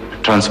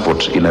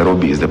transport in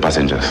Nairobi is the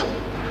passengers.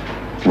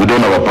 We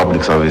don't have a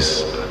public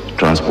service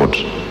transport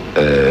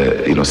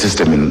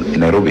system in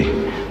Nairobi.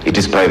 It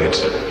is private.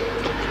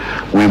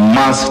 We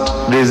must,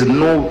 there's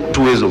no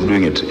two ways of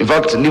doing it. In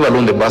fact, leave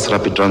alone the bus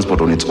rapid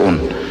transport on its own,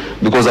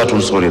 because that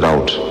will sort it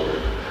out.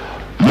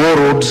 More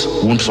roads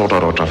won't sort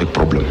out our traffic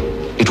problem.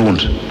 It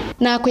won't.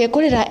 Na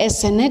kuyekolera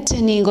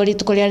Senate ni ngoli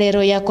tukolia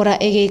lero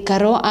yakora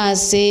egekaro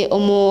ase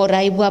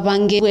omuraibu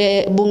bange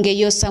bunge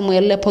yo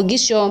Samuel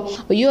Pogisho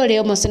uyo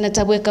leo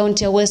moseneta bwe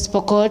county ya West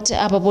Pokot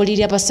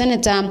ababoliri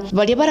abaseneta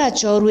bali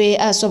barachorwe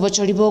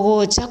asobochori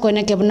bogo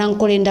chakoneke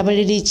bunankolenda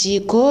baliri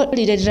chiko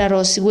lirera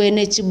rosiwe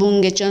ne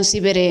chibunge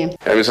chonsibere.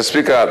 Mr.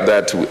 Speaker,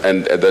 that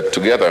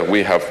together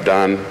we have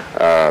done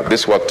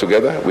this work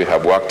together. We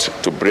have worked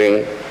to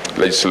bring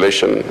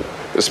legislation.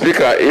 The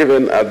Speaker,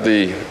 even at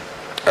the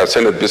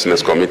Senate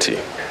Business Committee,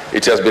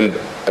 it has been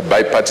a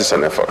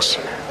bipartisan effort,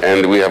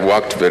 and we have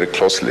worked very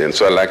closely. And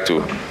so I'd like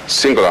to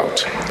single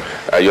out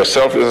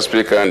yourself, Mr.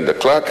 Speaker, and the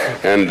clerk,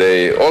 and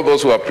all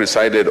those who have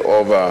presided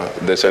over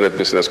the Senate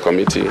Business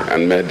Committee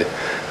and made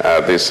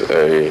this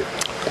a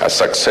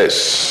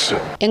success.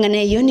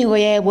 Engane yoni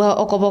goyebwa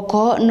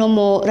okoboko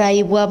nomo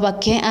raibwa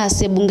bake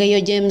ase bunge yo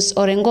James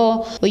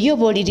Orengo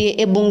oyoboliri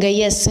ebunge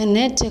ye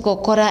Senate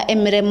kokora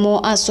emiremo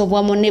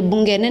asobwa mone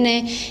bunge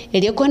nene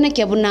eliokone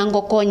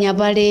kyabunango konya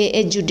bale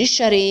e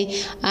judiciary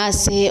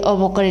ase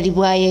obokoreri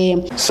bwaye.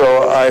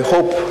 So I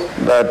hope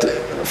that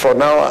for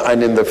now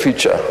and in the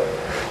future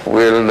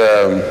we'll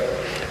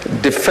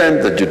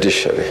defend the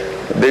judiciary.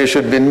 There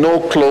should be no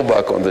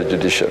clawback on the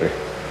judiciary.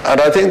 And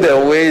I think there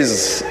are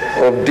ways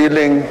of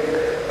dealing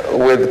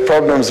with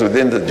problems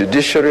within the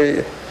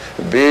judiciary,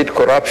 be it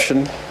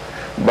corruption,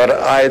 but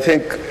I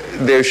think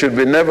there should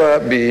never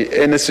be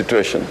any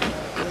situation.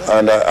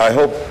 And I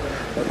hope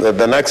that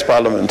the next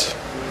parliament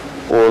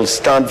will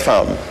stand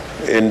firm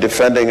in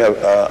defending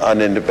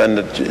an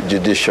independent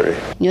judiciary.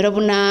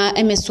 Nyorabuna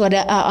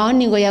emeswada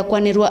aanigo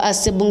yakwanirwa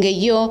ase bunge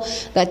yo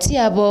gati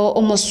abo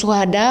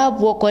omoswada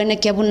bwokoene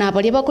kyabuna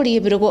bali bakuri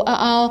ebirogo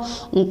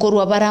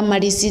nkorwa bara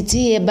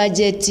malisiti e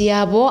budget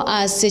yabo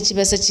ase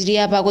chibesa chiri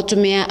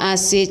abagotumea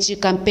ase chi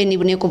campaign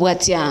bune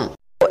kubwatia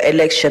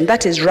election.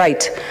 That is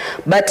right.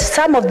 But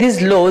some of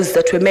these laws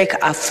that we make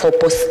are for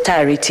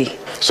posterity.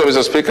 So,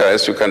 Mr. Speaker,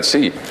 as you can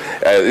see,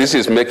 this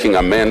is making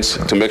amends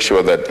to make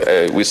sure that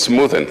we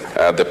smoothen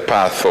the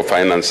path for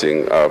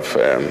financing of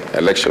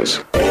elections.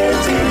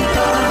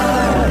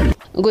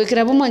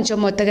 Goikira bumancho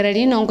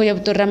motagarari nongo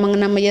yabutora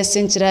mangana maya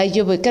senchira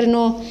yobo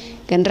karno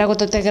kendrago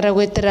totagara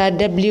wetra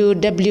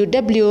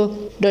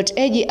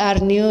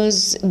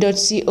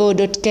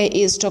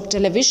www.agrnews.co.ke stop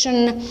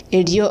television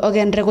edio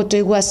ogendrago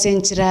toigwa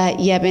senchira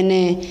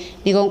yabene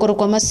nigonkoro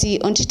kwa masi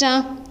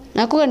ontita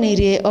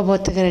nakuganire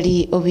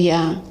obotagarari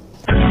obia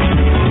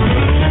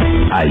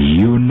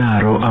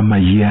ayunaro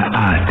amaya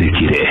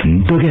atekire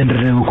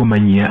ntogendere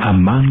kumanyia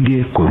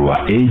amange kurwa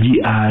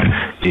AGR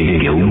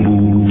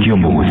egeumbu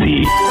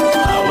kyomugusi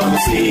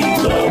MC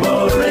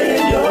Global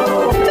Radio.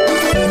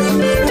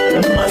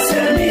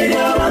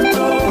 Masemira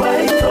bantu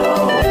baito.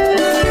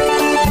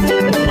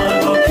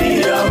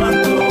 Magokira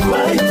bantu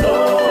baito.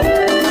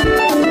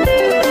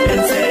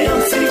 Ense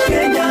yonsi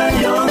Kenya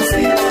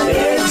yonsi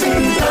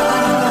etinga.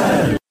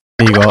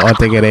 Digo,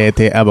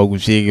 otegerete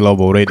abagushi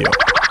Global Radio.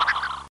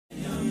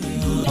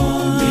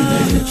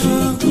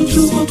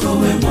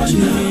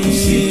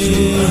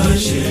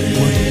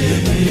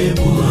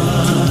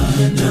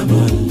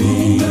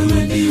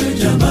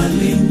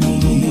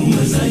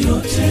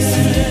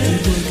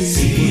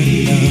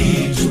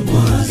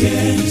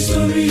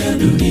 Historia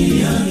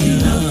dunia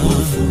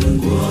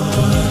inapofungwa,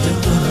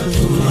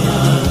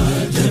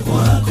 tuaje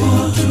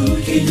kwako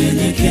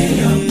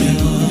tukinyenyekea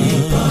miguuni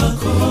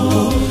pako.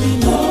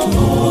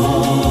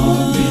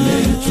 Ombi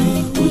letu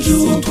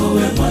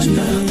utuokoe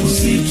Bwana,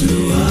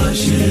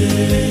 usituache.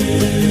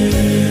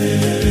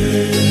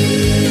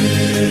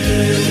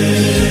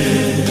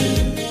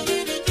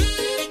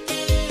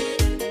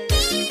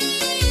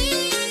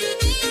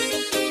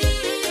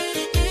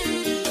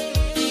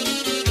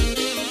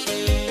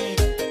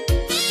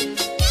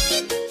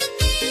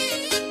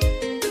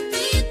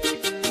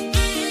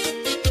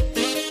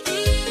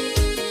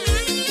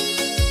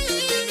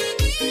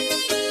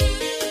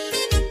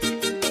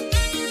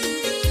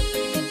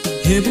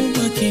 Hebu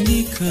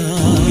makinika,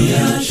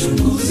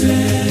 uyachunguze,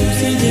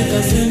 usije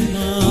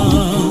kasema,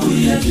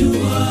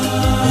 uyajua,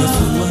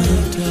 Yesu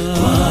waita,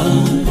 kwa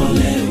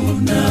upole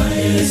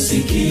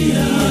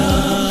unayesikia,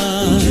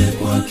 uje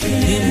kwake.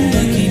 Hebu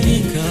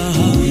makinika,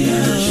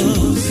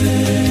 uyachunguze,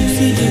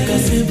 usije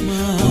kasema,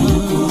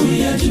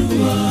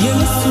 uyajua,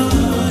 Yesu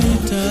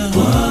waita,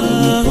 kwa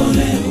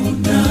upole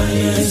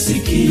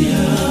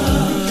unayesikia,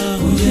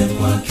 uje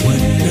kwake.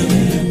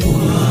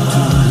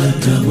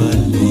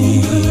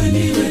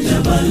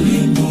 Jabali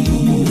Mungu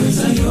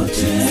muweza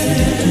yote,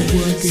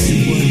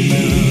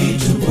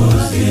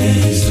 situbwage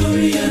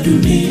historia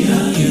dunia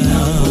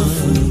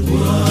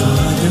inapofungwa.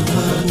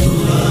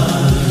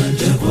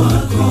 Tuaje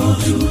kwako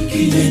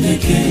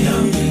tukinyenyekea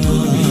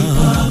miguuni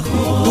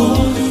pako.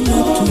 Ombi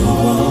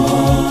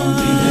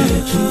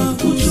letu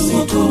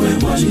utuokoe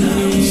Bwana,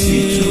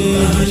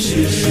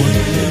 usituache.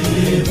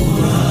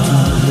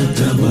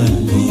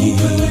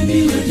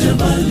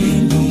 Jabali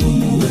Mungu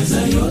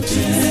muweza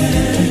yote,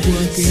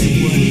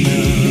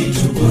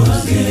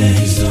 situbwage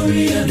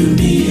historia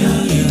dunia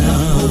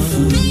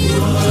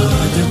inapofungwa.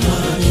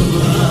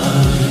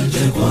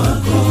 Tuaje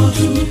kwako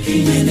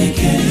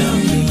tukinyenyekea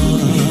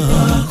miguuni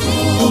pako.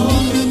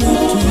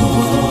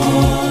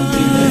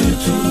 Ombi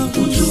letu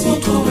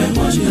utuokoe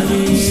Bwana,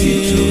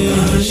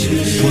 usituache.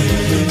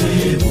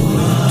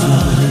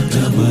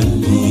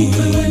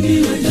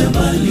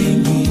 Jabali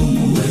Mungu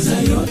muweza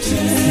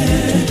yote,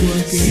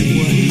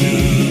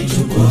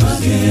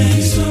 situbwage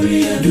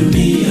historia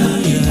dunia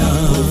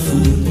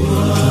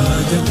inapofungwa.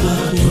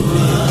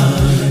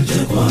 Tuaje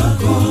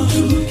kwako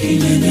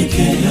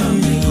tukinyenyekea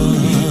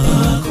miguuni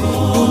pako.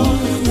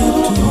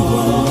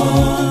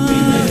 Ombi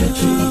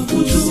letu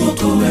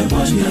utuokoe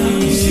Bwana,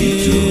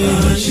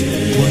 usituache.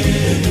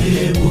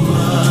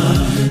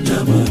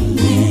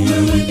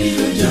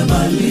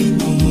 Jabali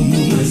Mungu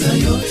muweza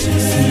yote,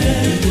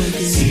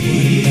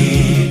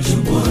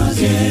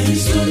 situbwage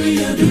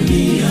historia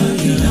dunia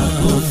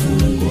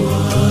inapofungwa.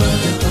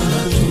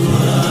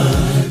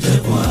 Tuaje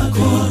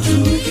kwako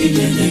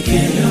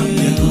tukinyenyekea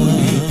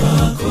miguuni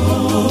pako.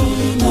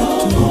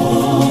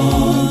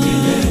 Ombi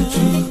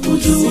letu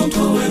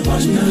utuokoe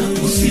Bwana,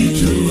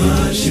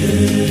 usituache.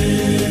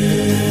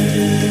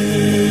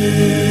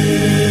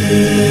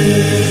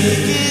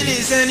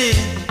 Sikilizeni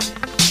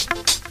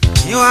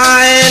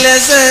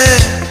niwaeleze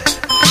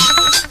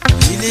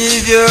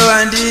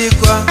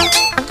ilivyoandikwa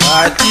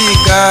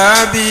katika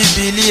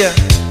Biblia.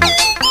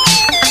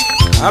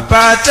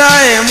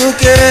 Apataye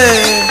mke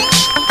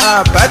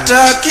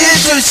apata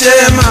kitu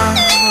chema,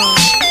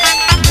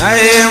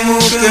 naye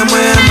mke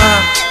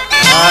mwema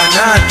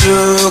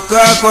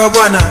anatoka kwa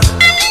Bwana.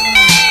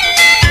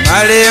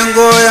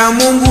 Malengo ya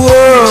Mungu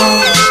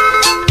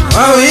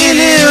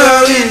wawili,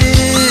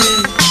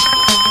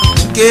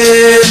 mke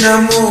na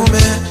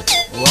mume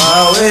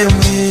wawe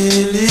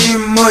mwili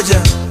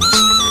mmoja.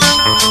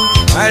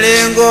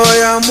 Malengo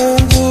ya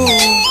Mungu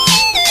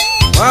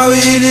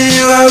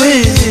wawili,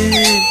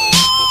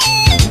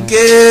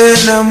 mke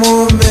na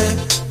mume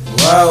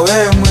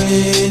wawe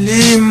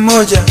mwili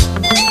mmoja.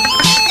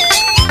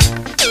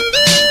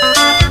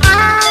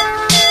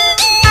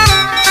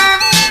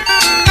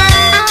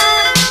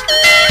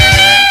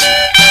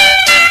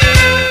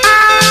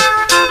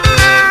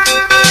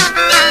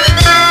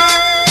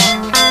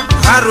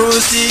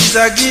 Harusi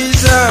za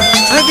giza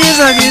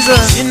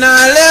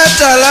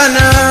zinaleta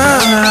lana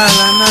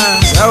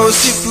za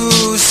usiku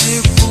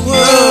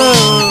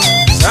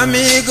za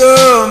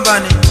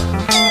migombani.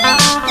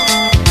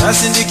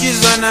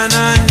 Nasindikizwa na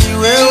nani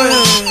wewe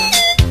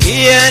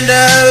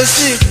kienda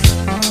usiku?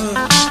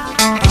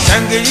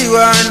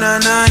 Shangiliwa na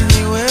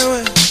nani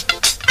wewe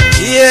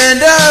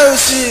kienda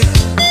usiku?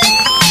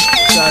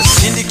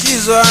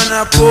 Tasindikizwa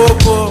na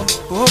popo.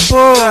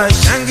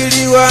 Shangiliwa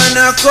shangiliwa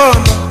na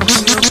komba,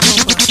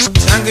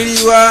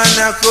 shangiliwa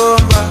na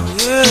komba,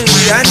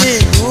 yani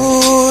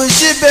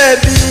ushi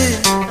baby,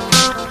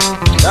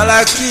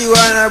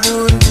 talakiwa na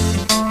bundi,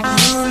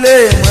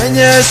 yule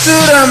mwenye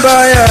sura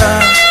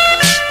mbaya,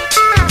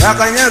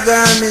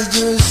 takanyaga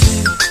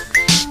mijusi,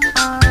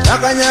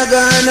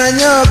 takanyaga na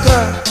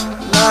nyoka,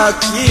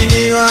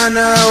 lakini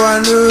wana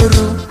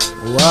wanuru,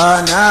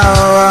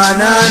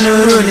 wana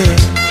nuruni.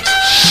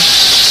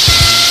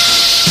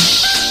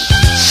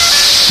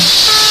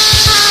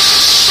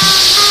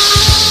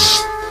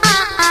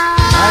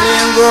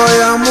 Malengo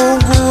ya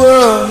Mungu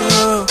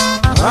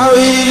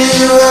wawili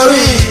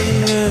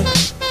wawili,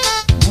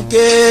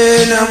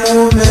 mke na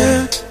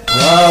mume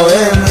wawe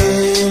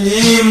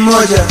mwili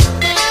mmoja.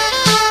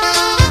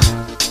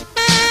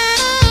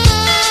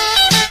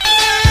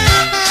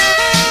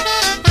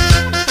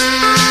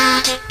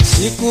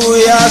 Siku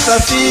ya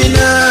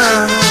safina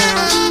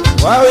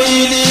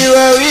wawili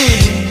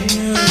wawili,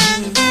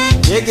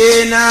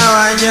 ndege na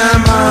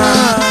wanyama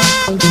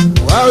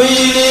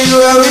wawili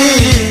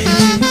wawili,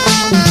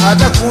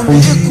 hata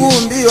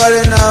kumbi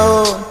wale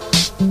nao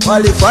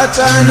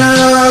walifuatana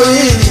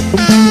wawili.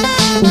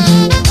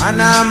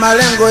 Ana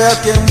malengo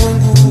yake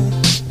Mungu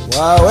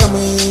wawe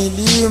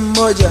mwili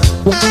mmoja.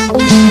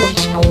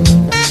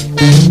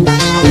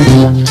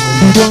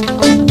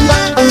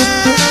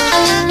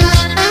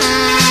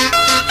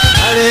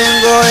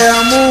 Malengo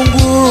ya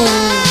Mungu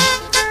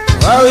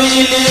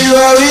wawili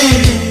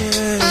wawili,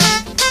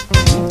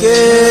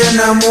 mke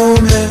na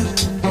mume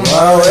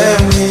wawe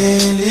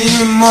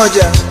mwili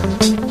mmoja.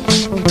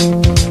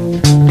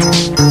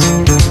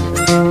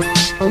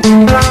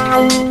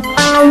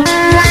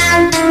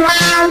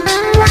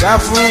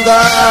 Tafunga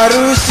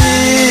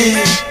harusi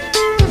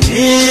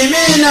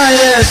mimi na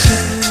Yesu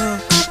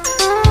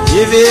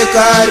hivi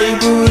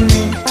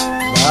karibuni,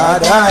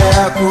 baada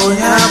ya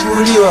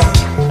kunyakuliwa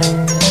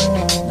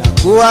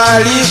na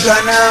kualika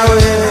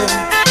nawe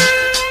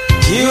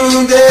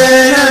jiunge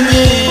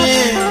nami.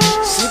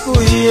 Siku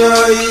hiyo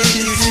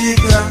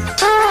ikifika,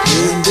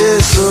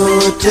 twende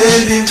sote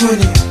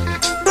mbinguni.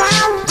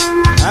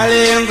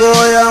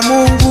 Malengo ya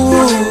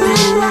Mungu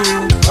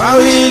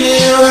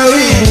wawili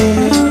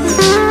wawili,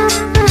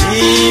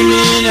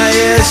 mimi na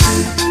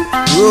Yesu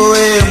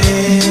tuwe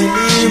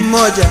mwili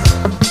mmoja.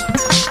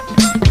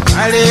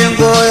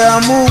 Malengo ya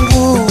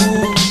Mungu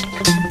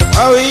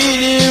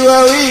wawili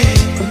wawili,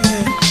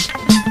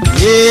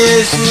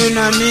 Yesu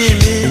na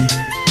mimi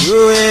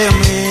tuwe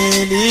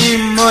mwili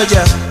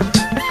mmoja.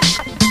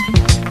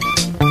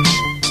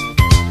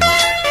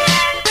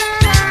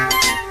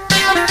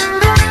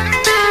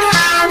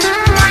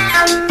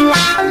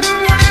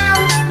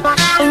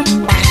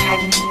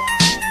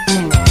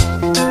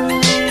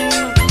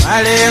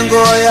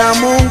 Malengo ya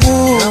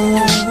Mungu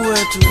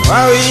wetu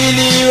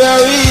wawili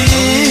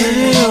wawili,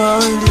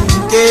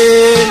 mke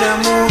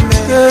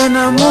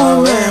na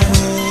mume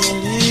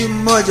mwili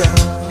mmoja.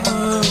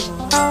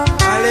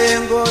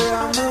 Malengo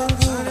ya Mungu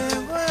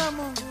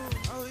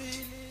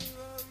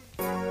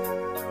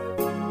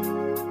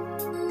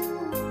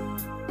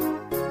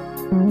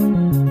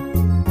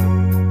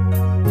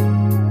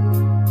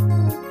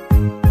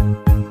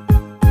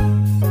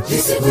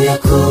siku ya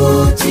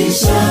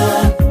kutisha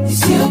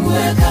isiyokuwa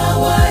ya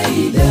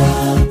kawaida,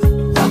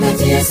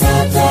 wakati Yesu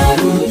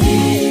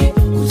atarudi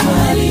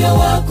kutwaa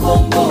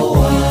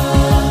wakomboa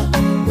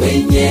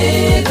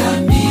wenye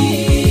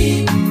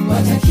dhambi,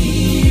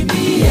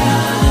 watakimbia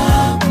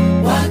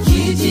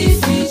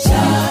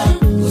wakijificha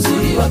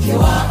uzuri wake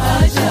wa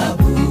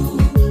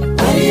ajabu.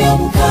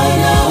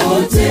 Waliomkana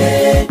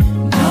wote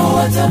nao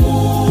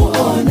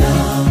watamuona,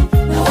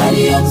 na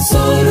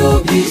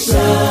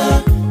waliomsulubisha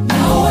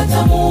nao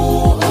watamuona.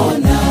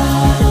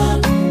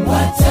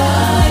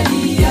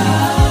 Watalia,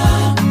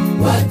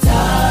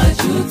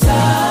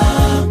 watajuta,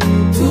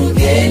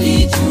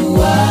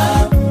 tungelijua,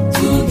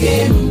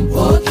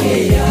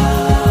 tungempokea.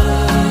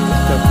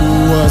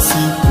 Itakuwa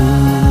siku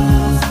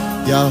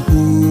ya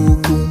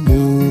hukumu,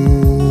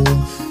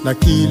 na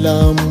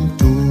kila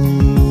mtu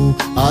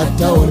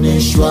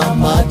ataoneshwa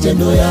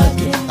matendo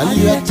yake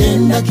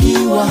aliyotenda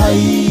kiwa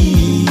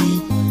hai.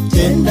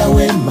 Tenda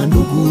wema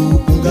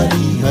ndugu,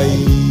 ungali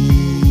hai.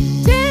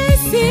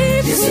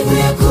 Siku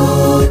ya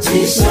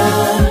kutisha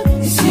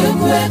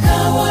isiyokuwa ya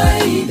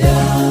kawaida,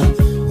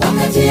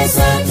 wakati Yesu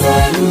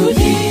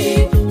atarudi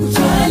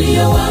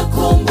kutwaa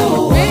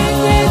wakomboa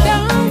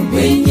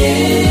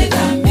wenye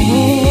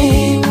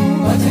dhambi,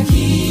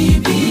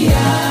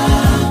 watakimbia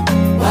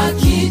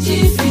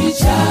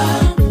wakijificha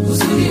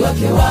uzuri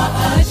wake wa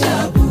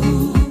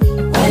ajabu.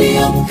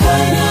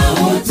 Waliomkana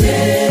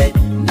wote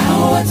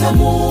nao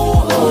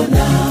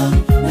watamuona,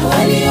 na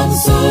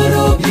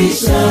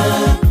waliomsulubisha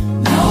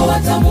nao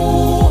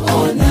watamuona.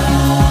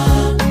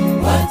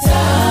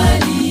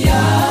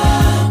 Watalia,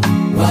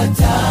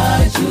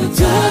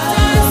 watajuta,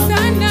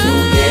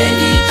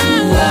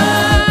 tungelijua,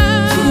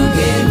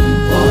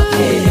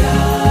 tungempokea.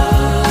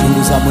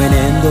 Chunguza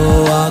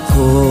mwenendo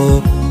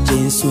wako,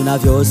 jinsi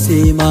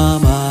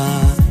unavyosimama.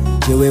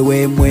 Je,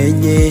 wewe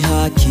mwenye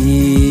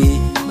haki?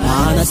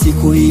 Maana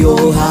siku hiyo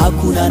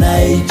hakuna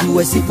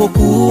anayejua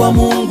isipokuwa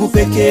Mungu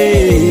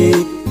pekee.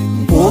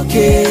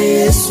 Mpokee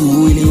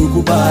Yesu ili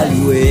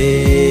ukubaliwe.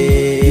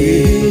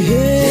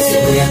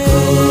 Siku ya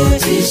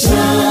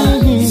kutisha,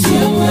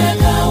 siku ya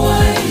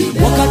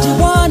kawaida. Wakati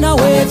Bwana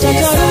wetu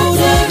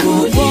atarudi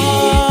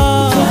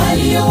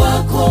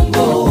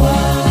waliowakomboa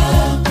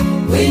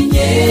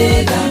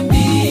wenye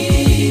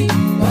dhambi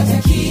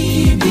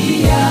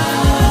watakimbia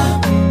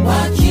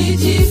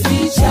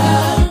wakijificha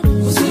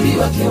uzuri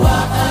wake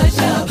wa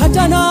ajabu.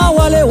 Hata na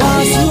wale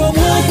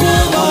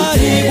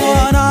wasiomkubali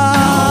Bwana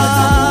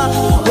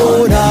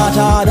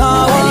hata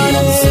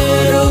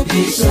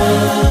wanaosulubisha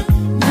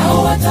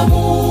nao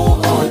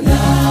watamuona,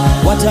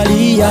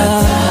 watalia,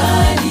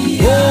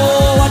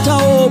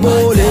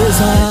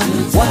 wataomboleza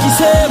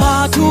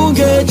wakisema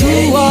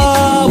tungejua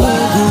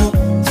Mungu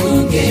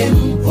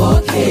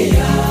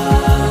tungempokea.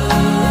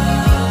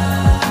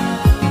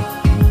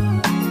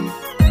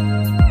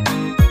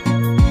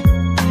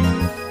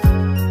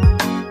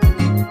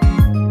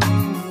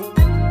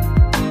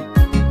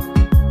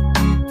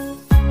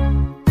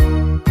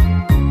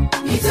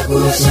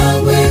 Itakuwa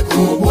shangwe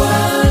kubwa,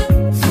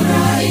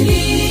 furaha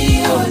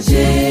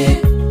iliyoje,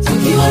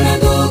 tukiona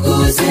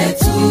ndugu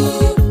zetu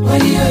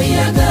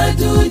walioiaga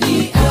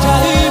dunia.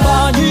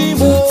 Tutaimba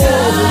nyimbo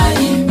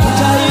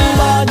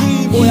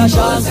ya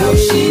shangwe,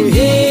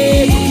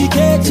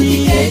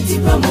 tukiketi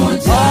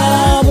pamoja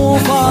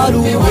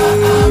Mfalme wa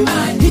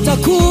amani.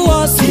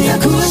 Itakuwa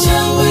siku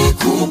shangwe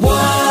kubwa,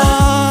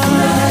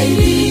 furaha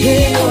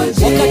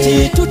iliyoje,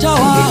 wakati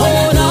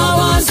tutawaona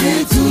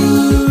wenzetu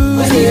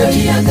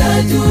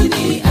walioiaga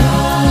dunia.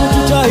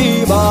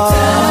 Tutaimba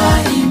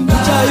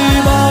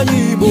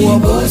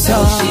nyimbo za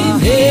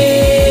ushindi,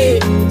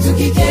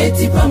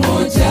 tukiketi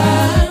pamoja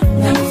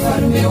na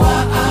Mfalme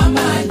wa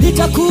amani.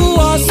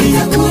 Itakuwa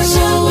siku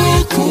shangwe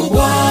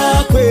kubwa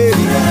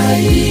kweli,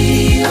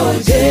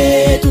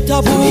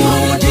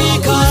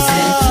 tutaburudika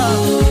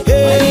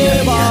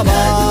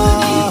Baba,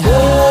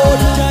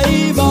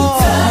 tutaimba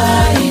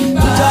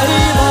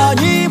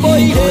nyimbo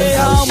ile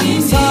ya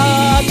Musa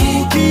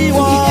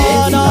tukiwa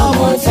na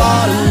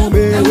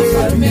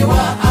Mfalme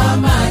wa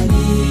amani.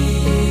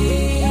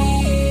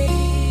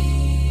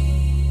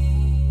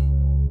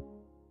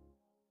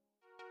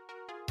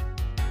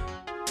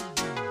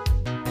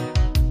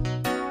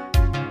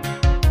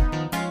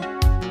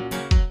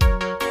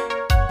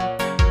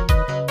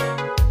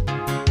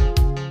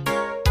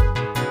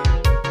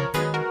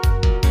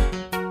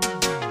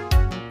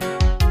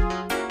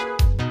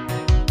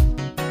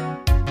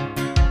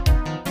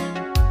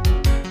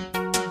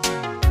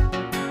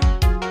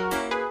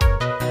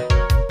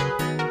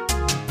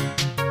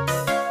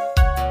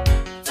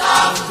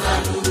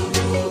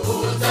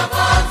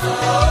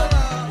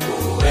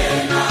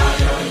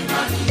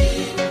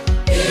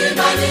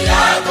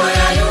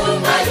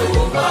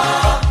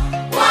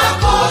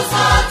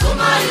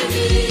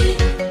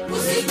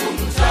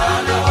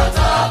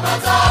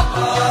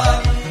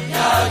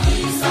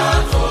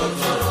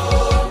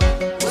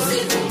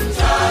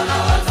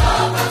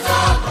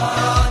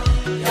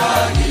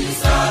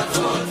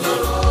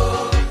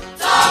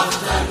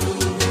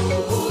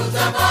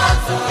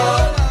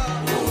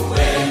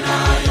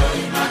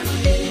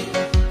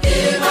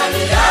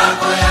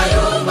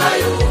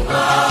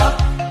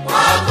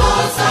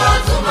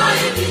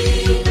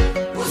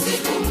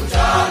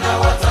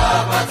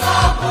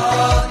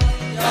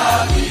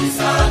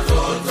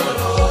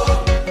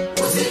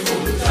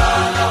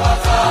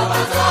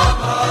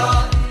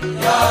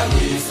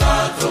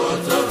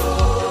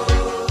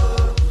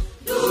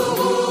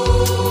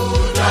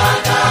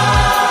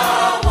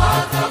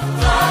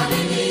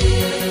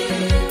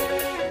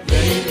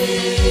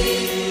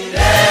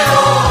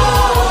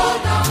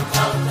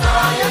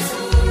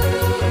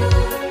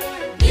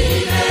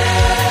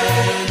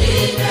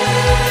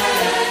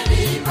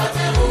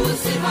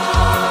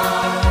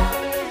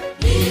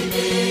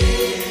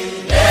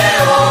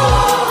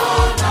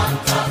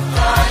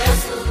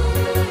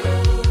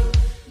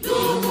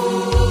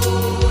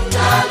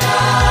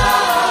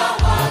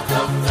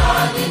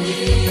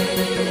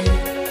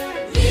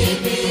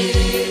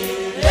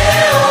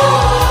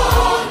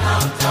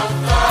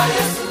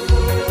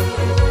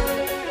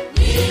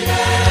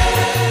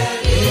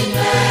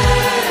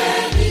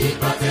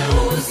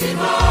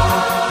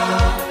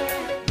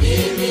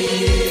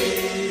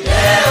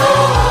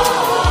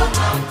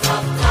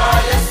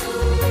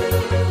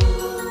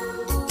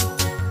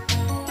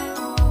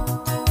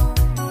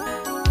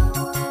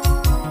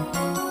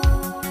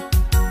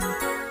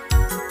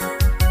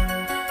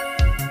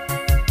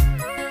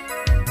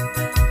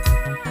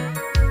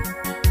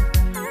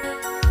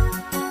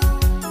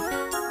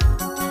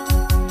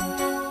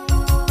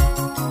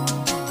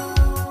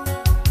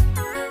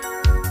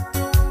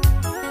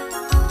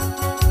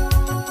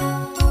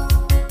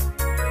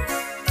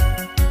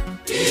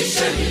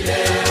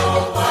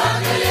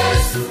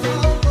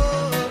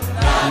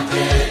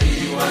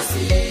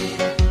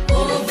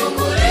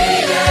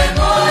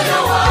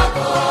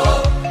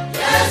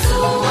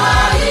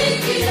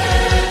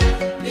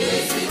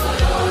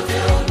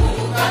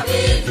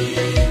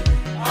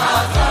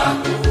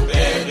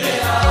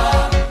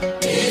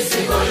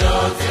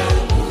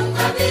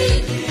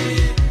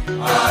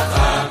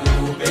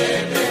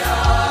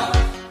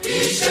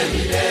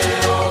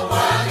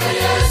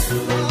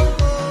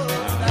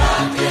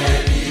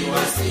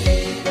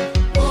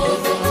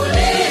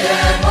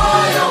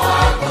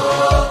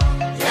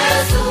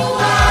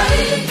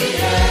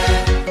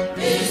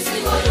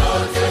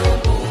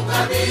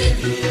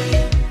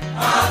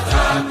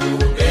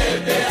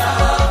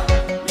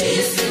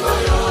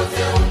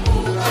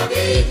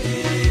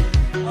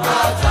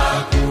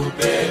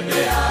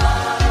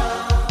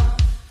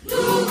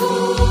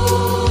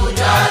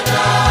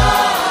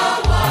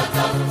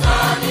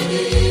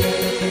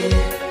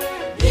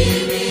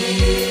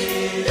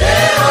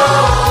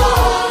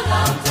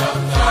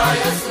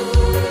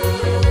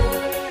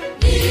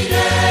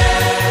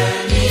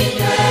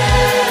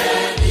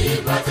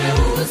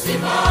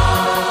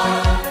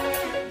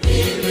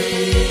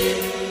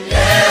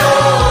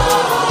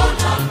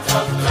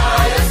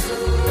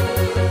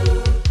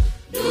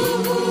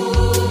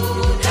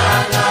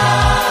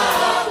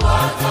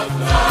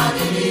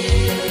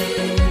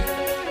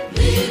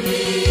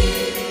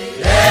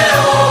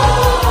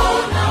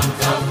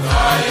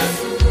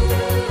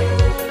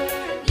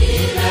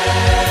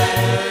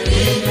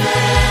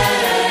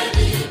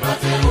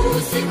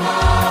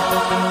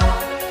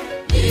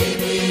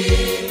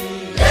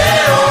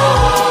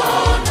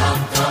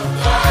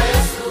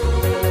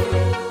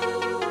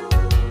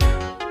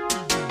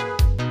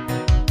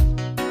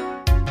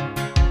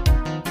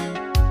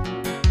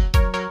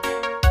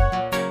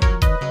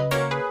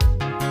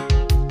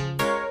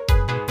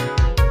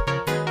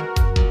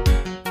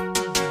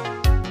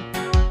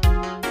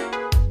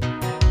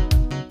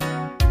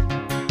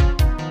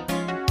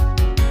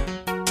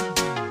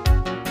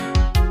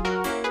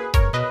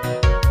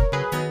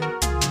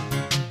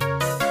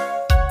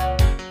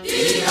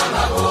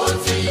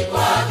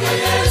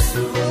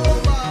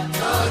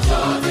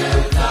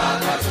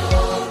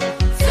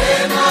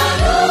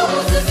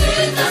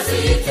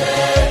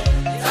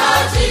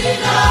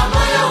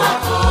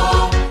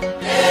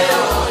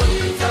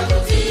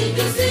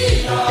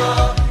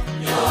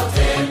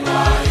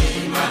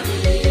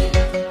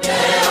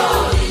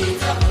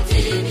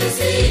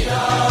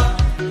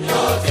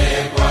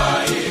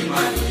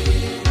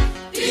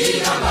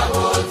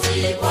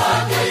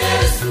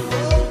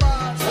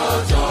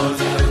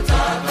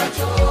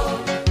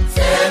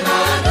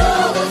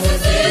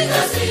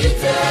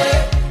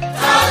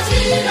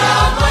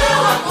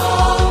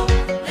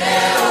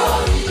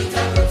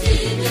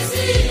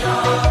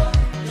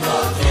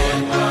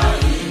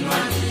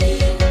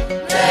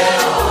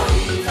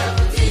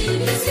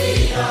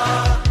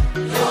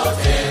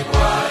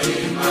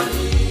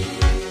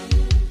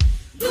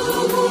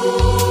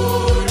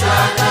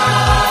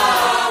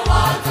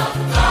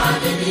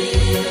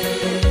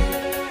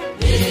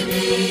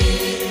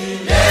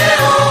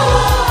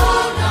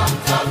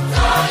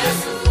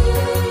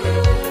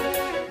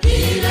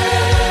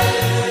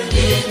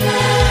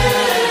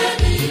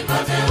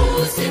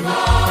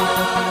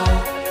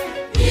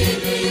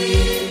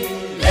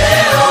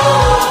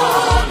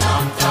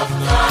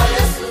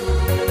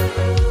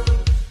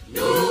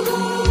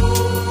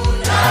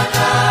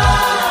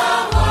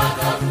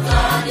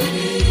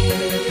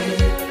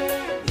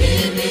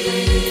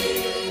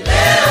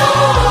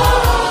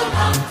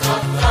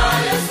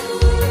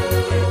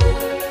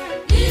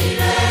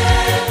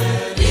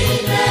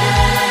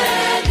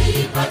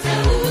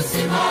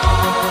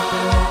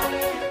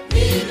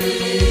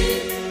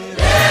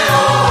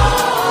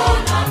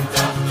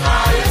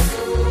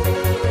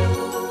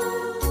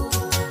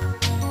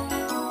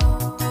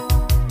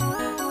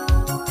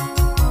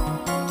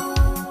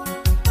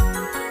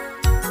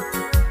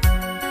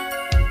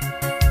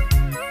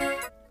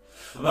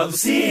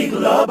 Bagusi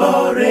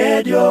Global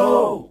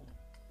Radio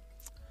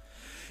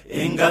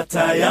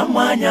Ingata ya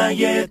mwanya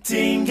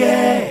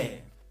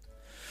yetinge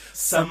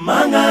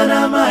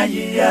Samangana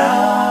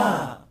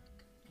mayia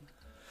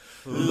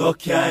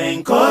Lokia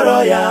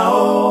enkoro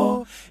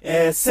yao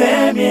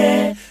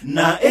Esemye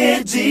na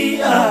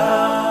AGR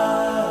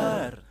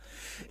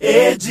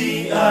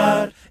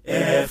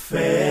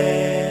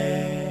FM.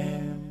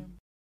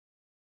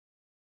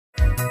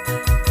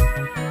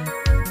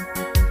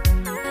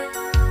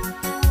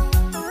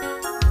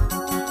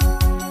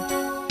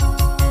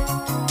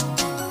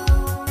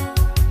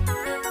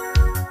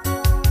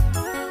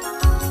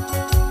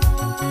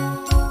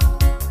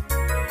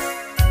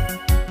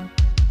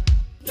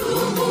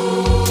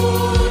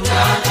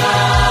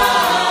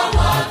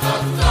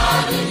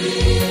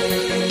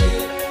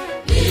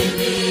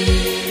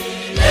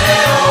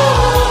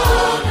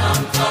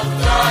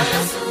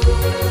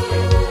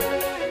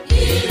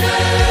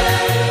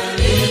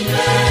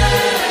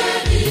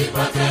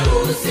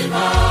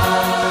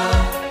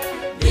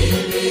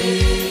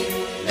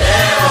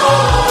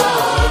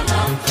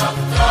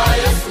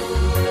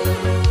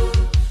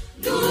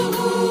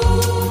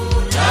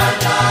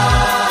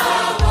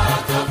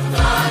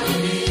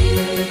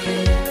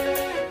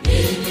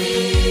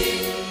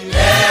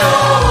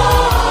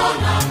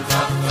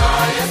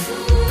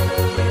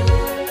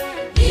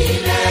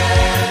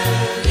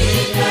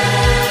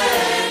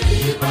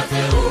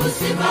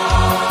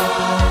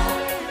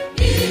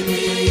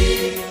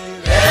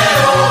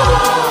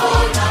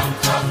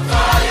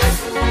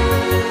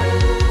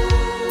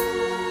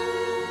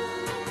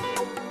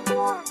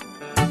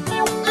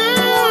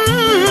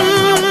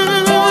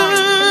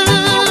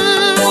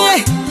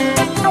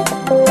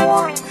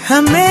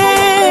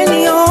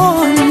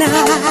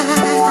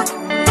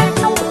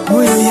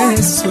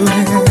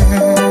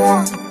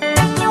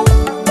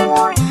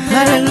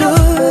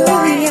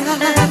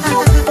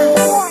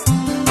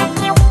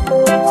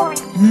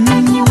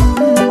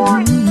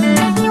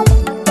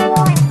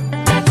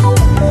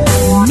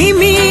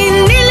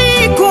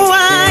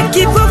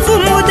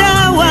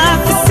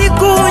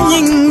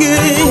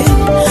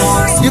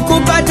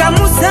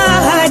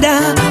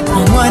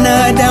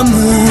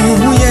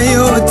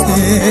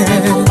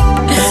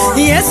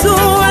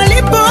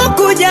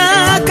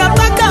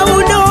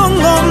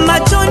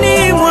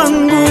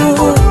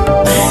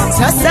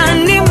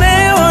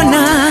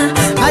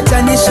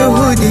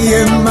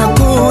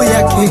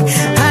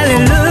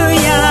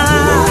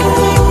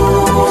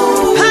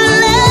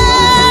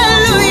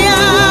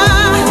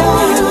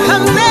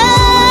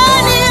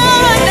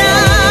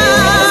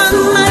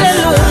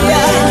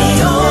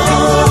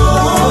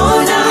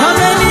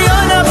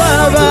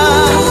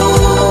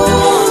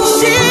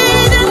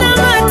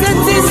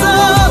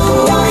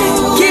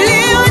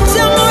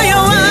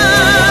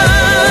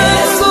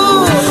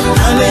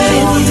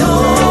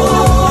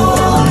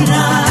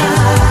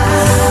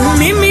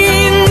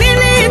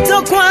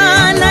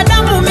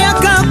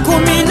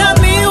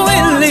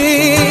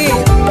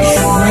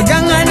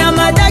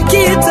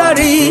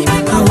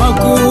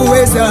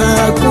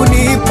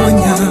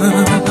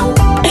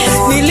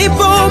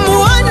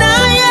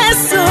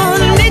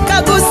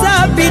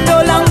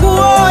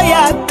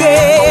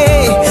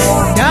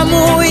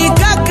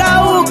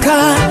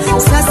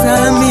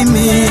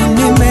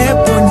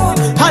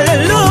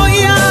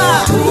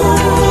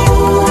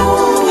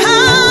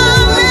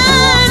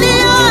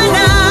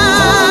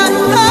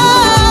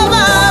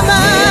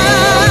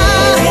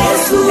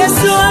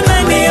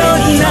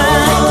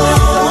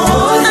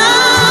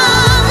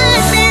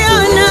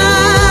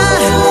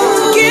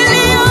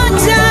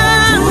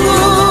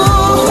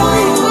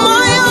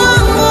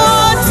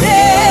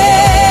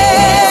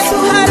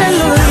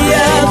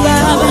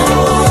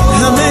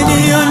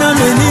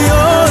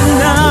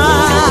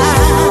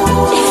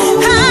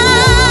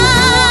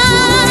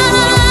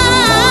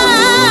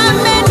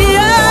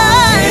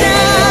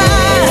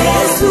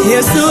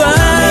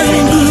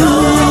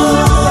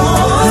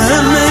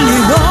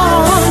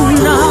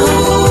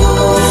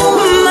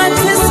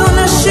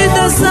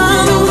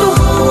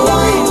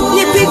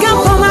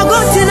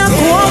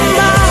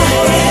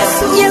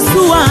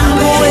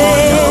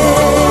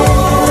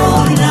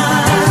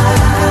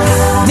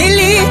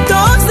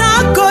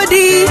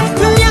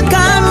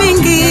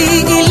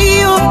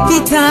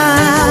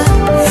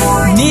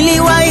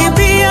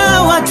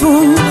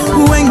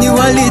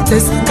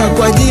 Waliteseka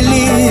kwa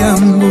ajili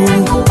yangu,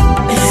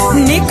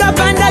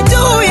 nikapanda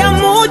juu ya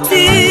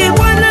muti,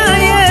 Bwana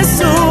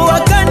Yesu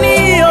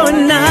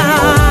akaniona,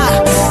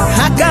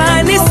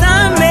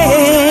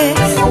 akanisamehe,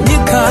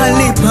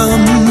 nikalipa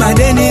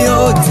madeni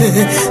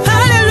yote.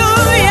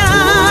 Haleluya.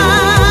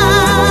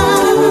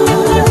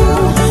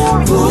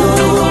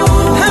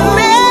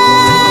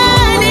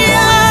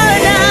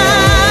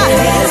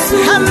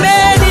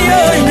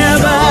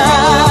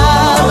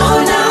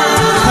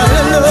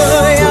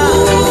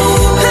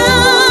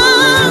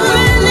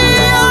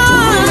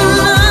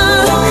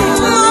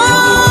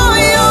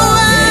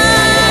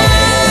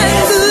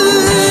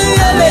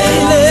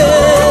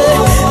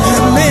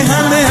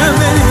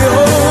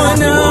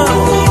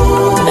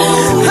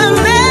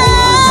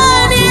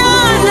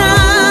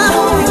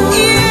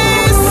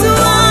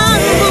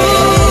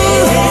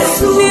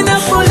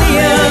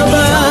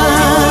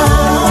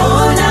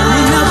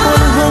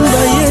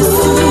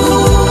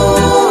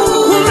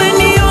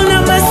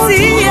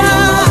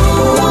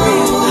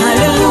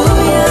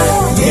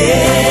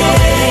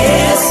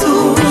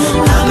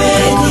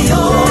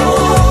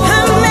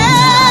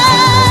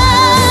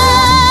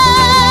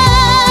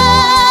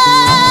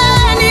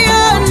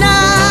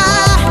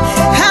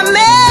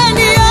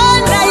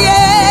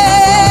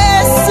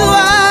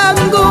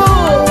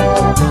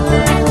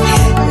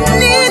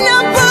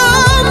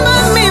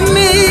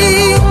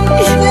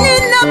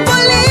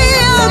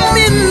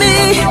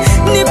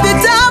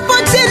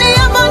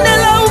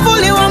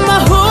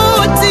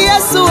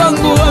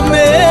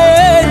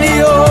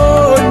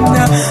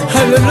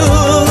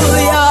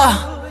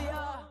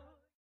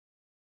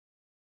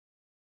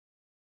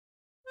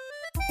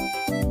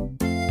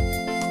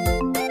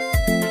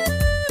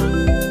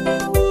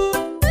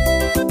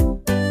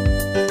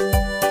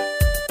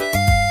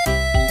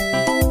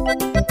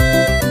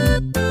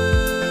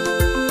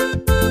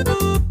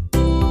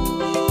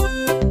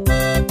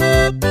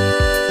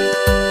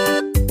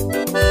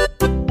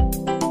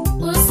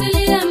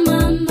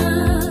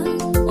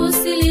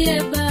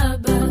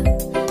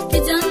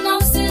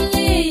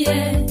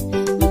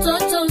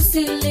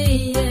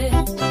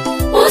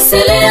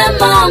 Usilie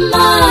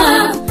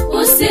mama,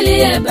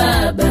 usilie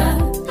baba,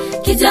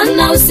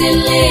 kijana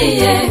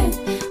usilie,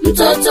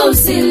 mtoto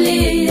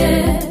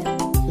usilie.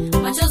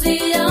 Machozi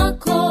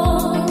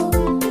yako,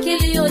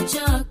 kilio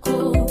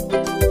chako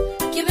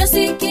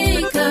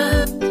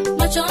kimesikika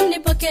machoni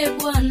pake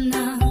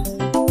Bwana.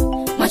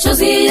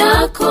 Machozi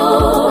yako,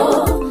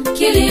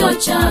 kilio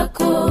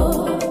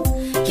chako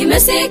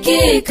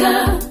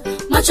kimesikika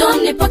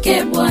machoni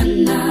pake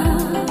Bwana.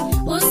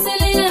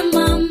 Usilie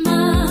mama,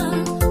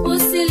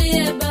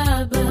 usilie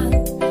baba,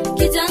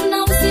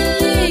 kijana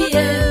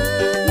usilie,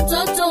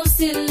 mtoto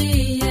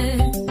usilie.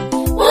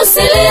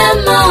 Usilie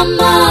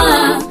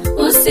mama,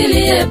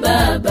 usilie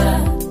baba,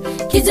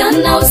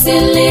 kijana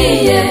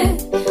usilie,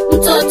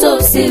 mtoto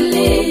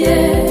usilie.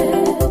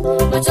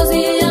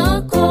 Machozi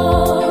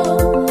yako,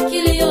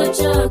 kilio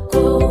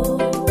chako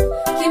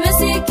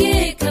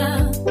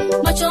kimesikika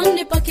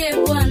machoni pake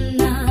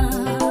Bwana.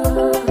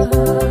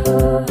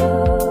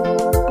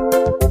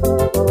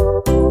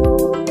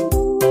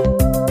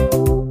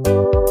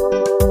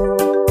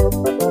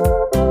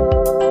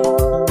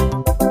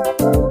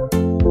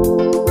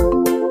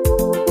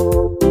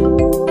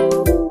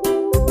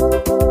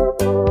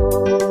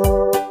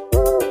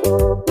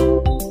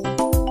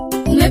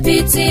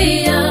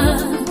 Umepitia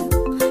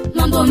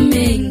mambo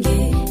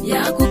mengi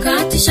ya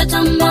kukatisha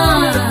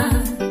tamaa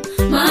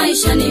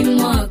maishani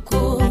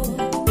mwako,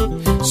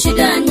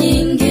 shida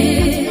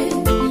nyingi,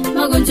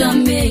 magonjwa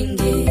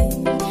mengi,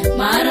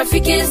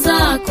 marafiki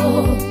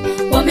zako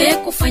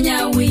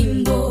wamekufanya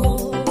wimbo,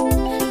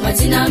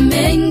 majina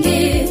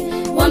mengi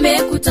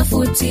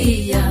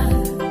wamekutafutia.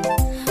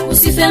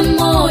 Usife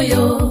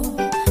moyo,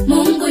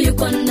 Mungu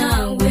yuko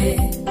nawe.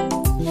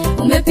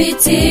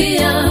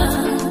 Umepitia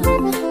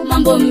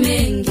mambo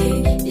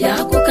mengi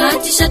ya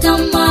kukatisha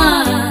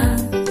tamaa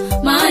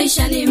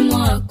maishani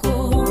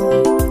mwako,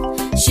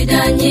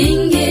 shida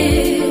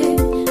nyingi,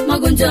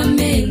 magonjwa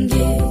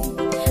mengi,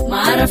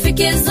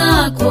 marafiki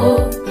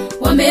zako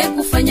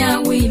wamekufanya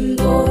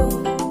wimbo,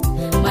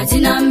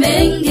 majina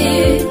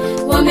mengi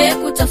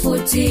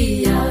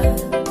wamekutafutia.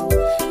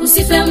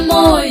 Usife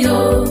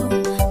moyo,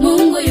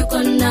 Mungu yuko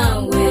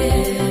nawe.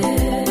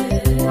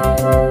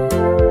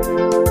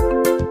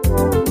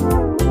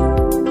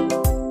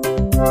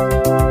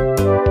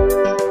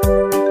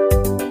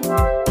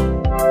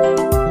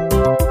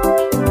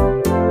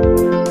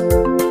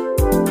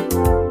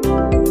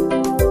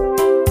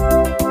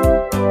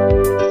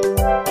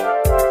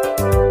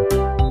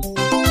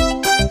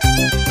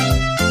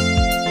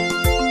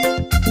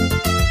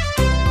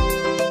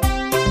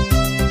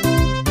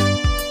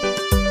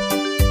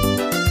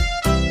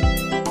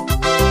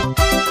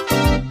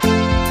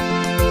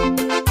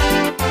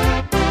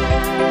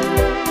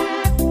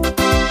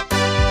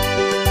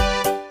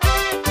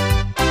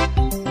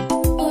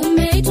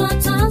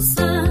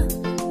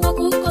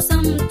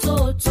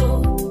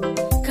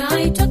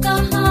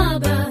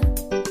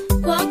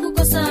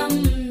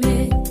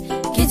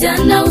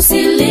 Kijana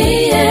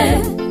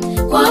usilie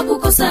kwa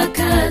kukosa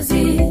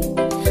kazi,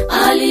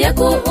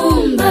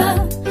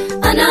 aliyekuumba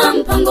ana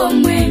mpango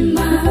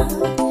mwema.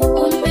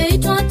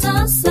 Umeitwa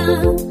tasa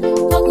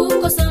kwa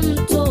kukosa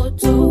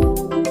mtoto,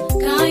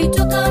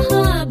 kaitoka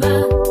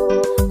haba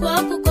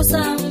kwa kukosa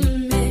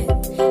mume.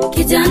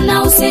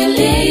 Kijana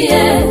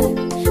usilie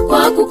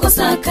kwa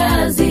kukosa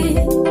kazi,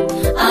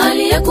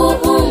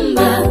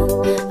 aliyekuumba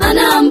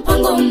ana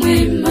mpango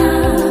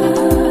mwema.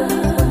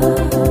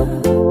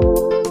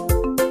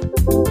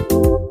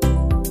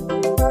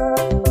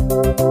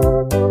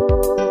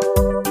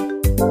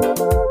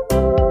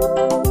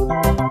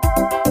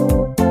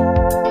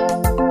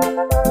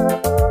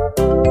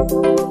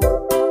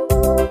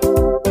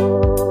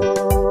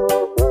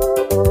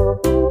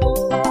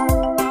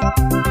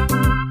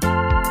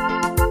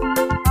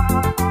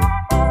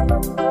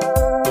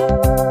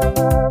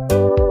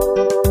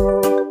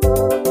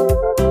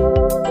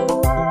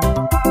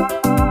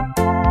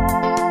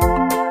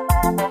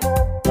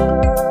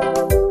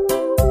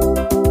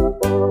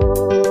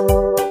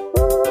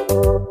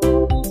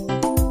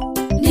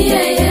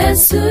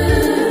 Yesu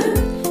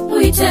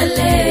mwite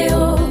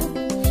leo,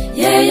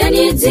 yeye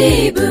ni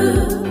jibu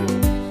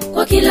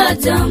kwa kila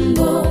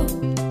jambo.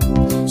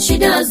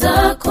 Shida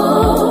zako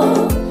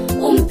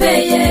umpe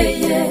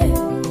yeye,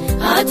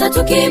 hata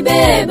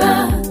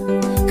tukibeba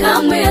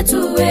kamwe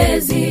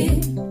hatuwezi.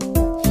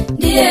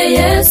 Ndiye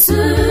Yesu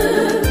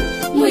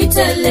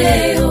mwite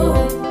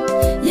leo,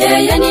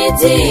 yeye ni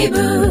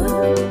jibu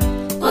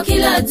kwa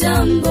kila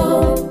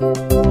jambo.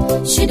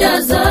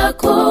 Shida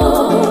zako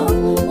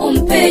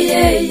umpe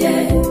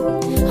yeye,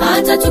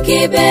 hata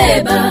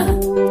tukibeba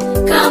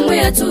kamwe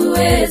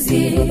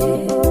hatuwezi.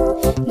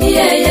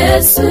 Ndiye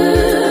Yesu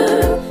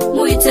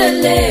mwite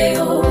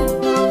leo,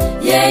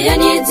 yeye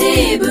ni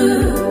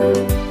jibu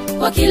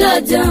kwa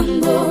kila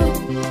jambo.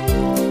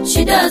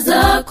 Shida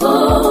zako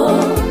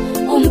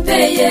umpe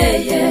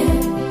yeye,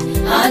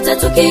 hata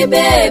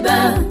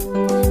tukibeba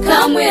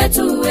kamwe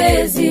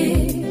hatuwezi.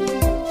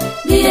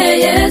 Ndiye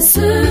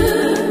Yesu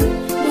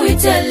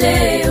mwite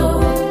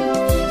leo,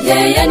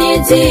 yeye ni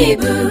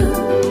jibu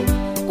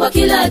wa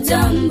kila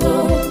jambo.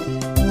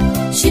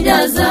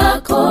 Shida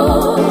zako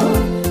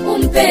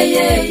umpe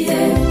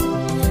yeye,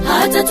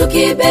 hata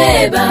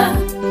tukibeba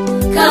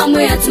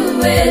kamwe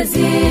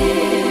hatuwezi.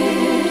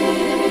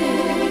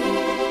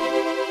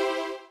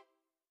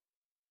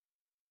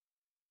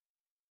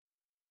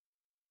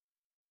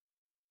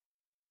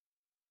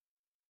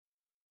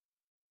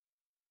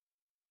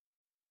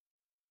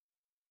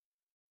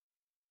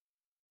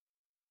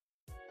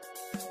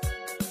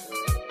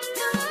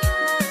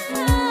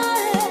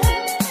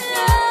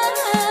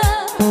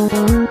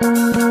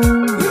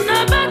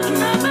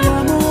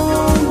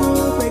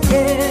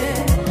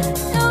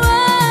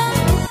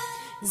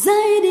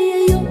 Zaidi ya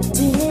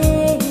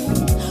yote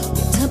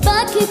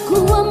utabaki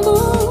kuwa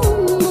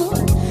Mungu,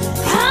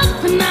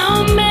 Alpha na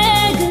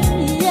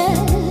Omega,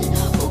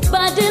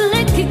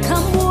 ubadiliki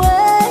kamwe.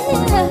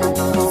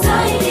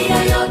 Zaidi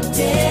ya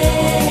yote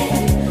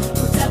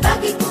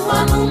utabaki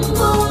kuwa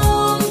Mungu,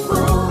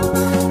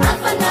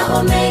 Alpha na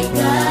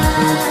Omega,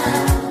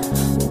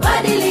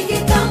 ubadiliki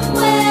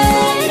kamwe.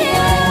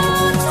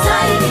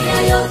 Zaidi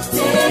ya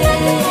yote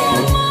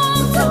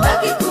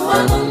utabaki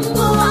kuwa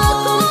Mungu,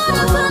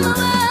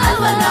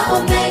 Alpha na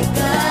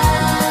Omega,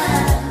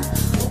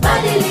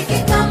 ubadiliki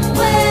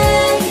kamwe.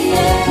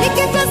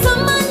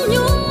 Nikitazama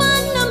nyuma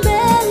na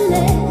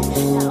mbele,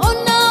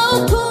 naona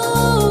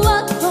ukuu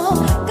wako.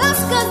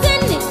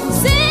 Kaskazini,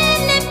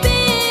 kusini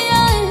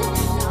pia,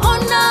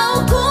 naona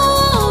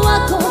ukuu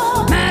wako.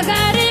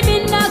 Magharibi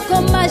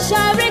nako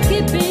mashariki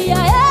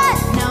pia,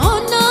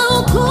 naona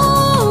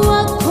ukuu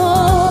wako.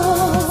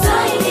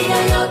 Zaidi ya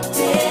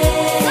yote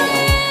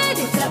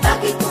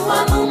utabaki kuwa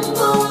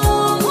Mungu,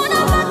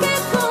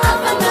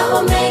 Alpha na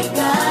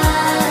Omega,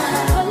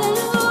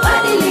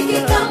 ubadiliki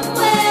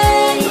kamwe.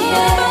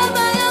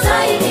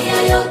 Zaidi ya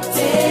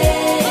yote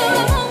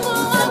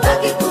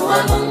utabaki kuwa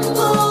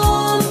Mungu,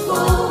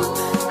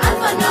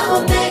 Alpha na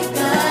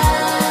Omega,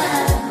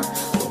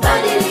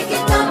 ubadiliki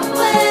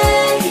kamwe.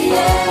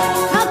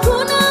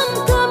 Hakuna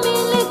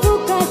mkamilifu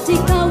katika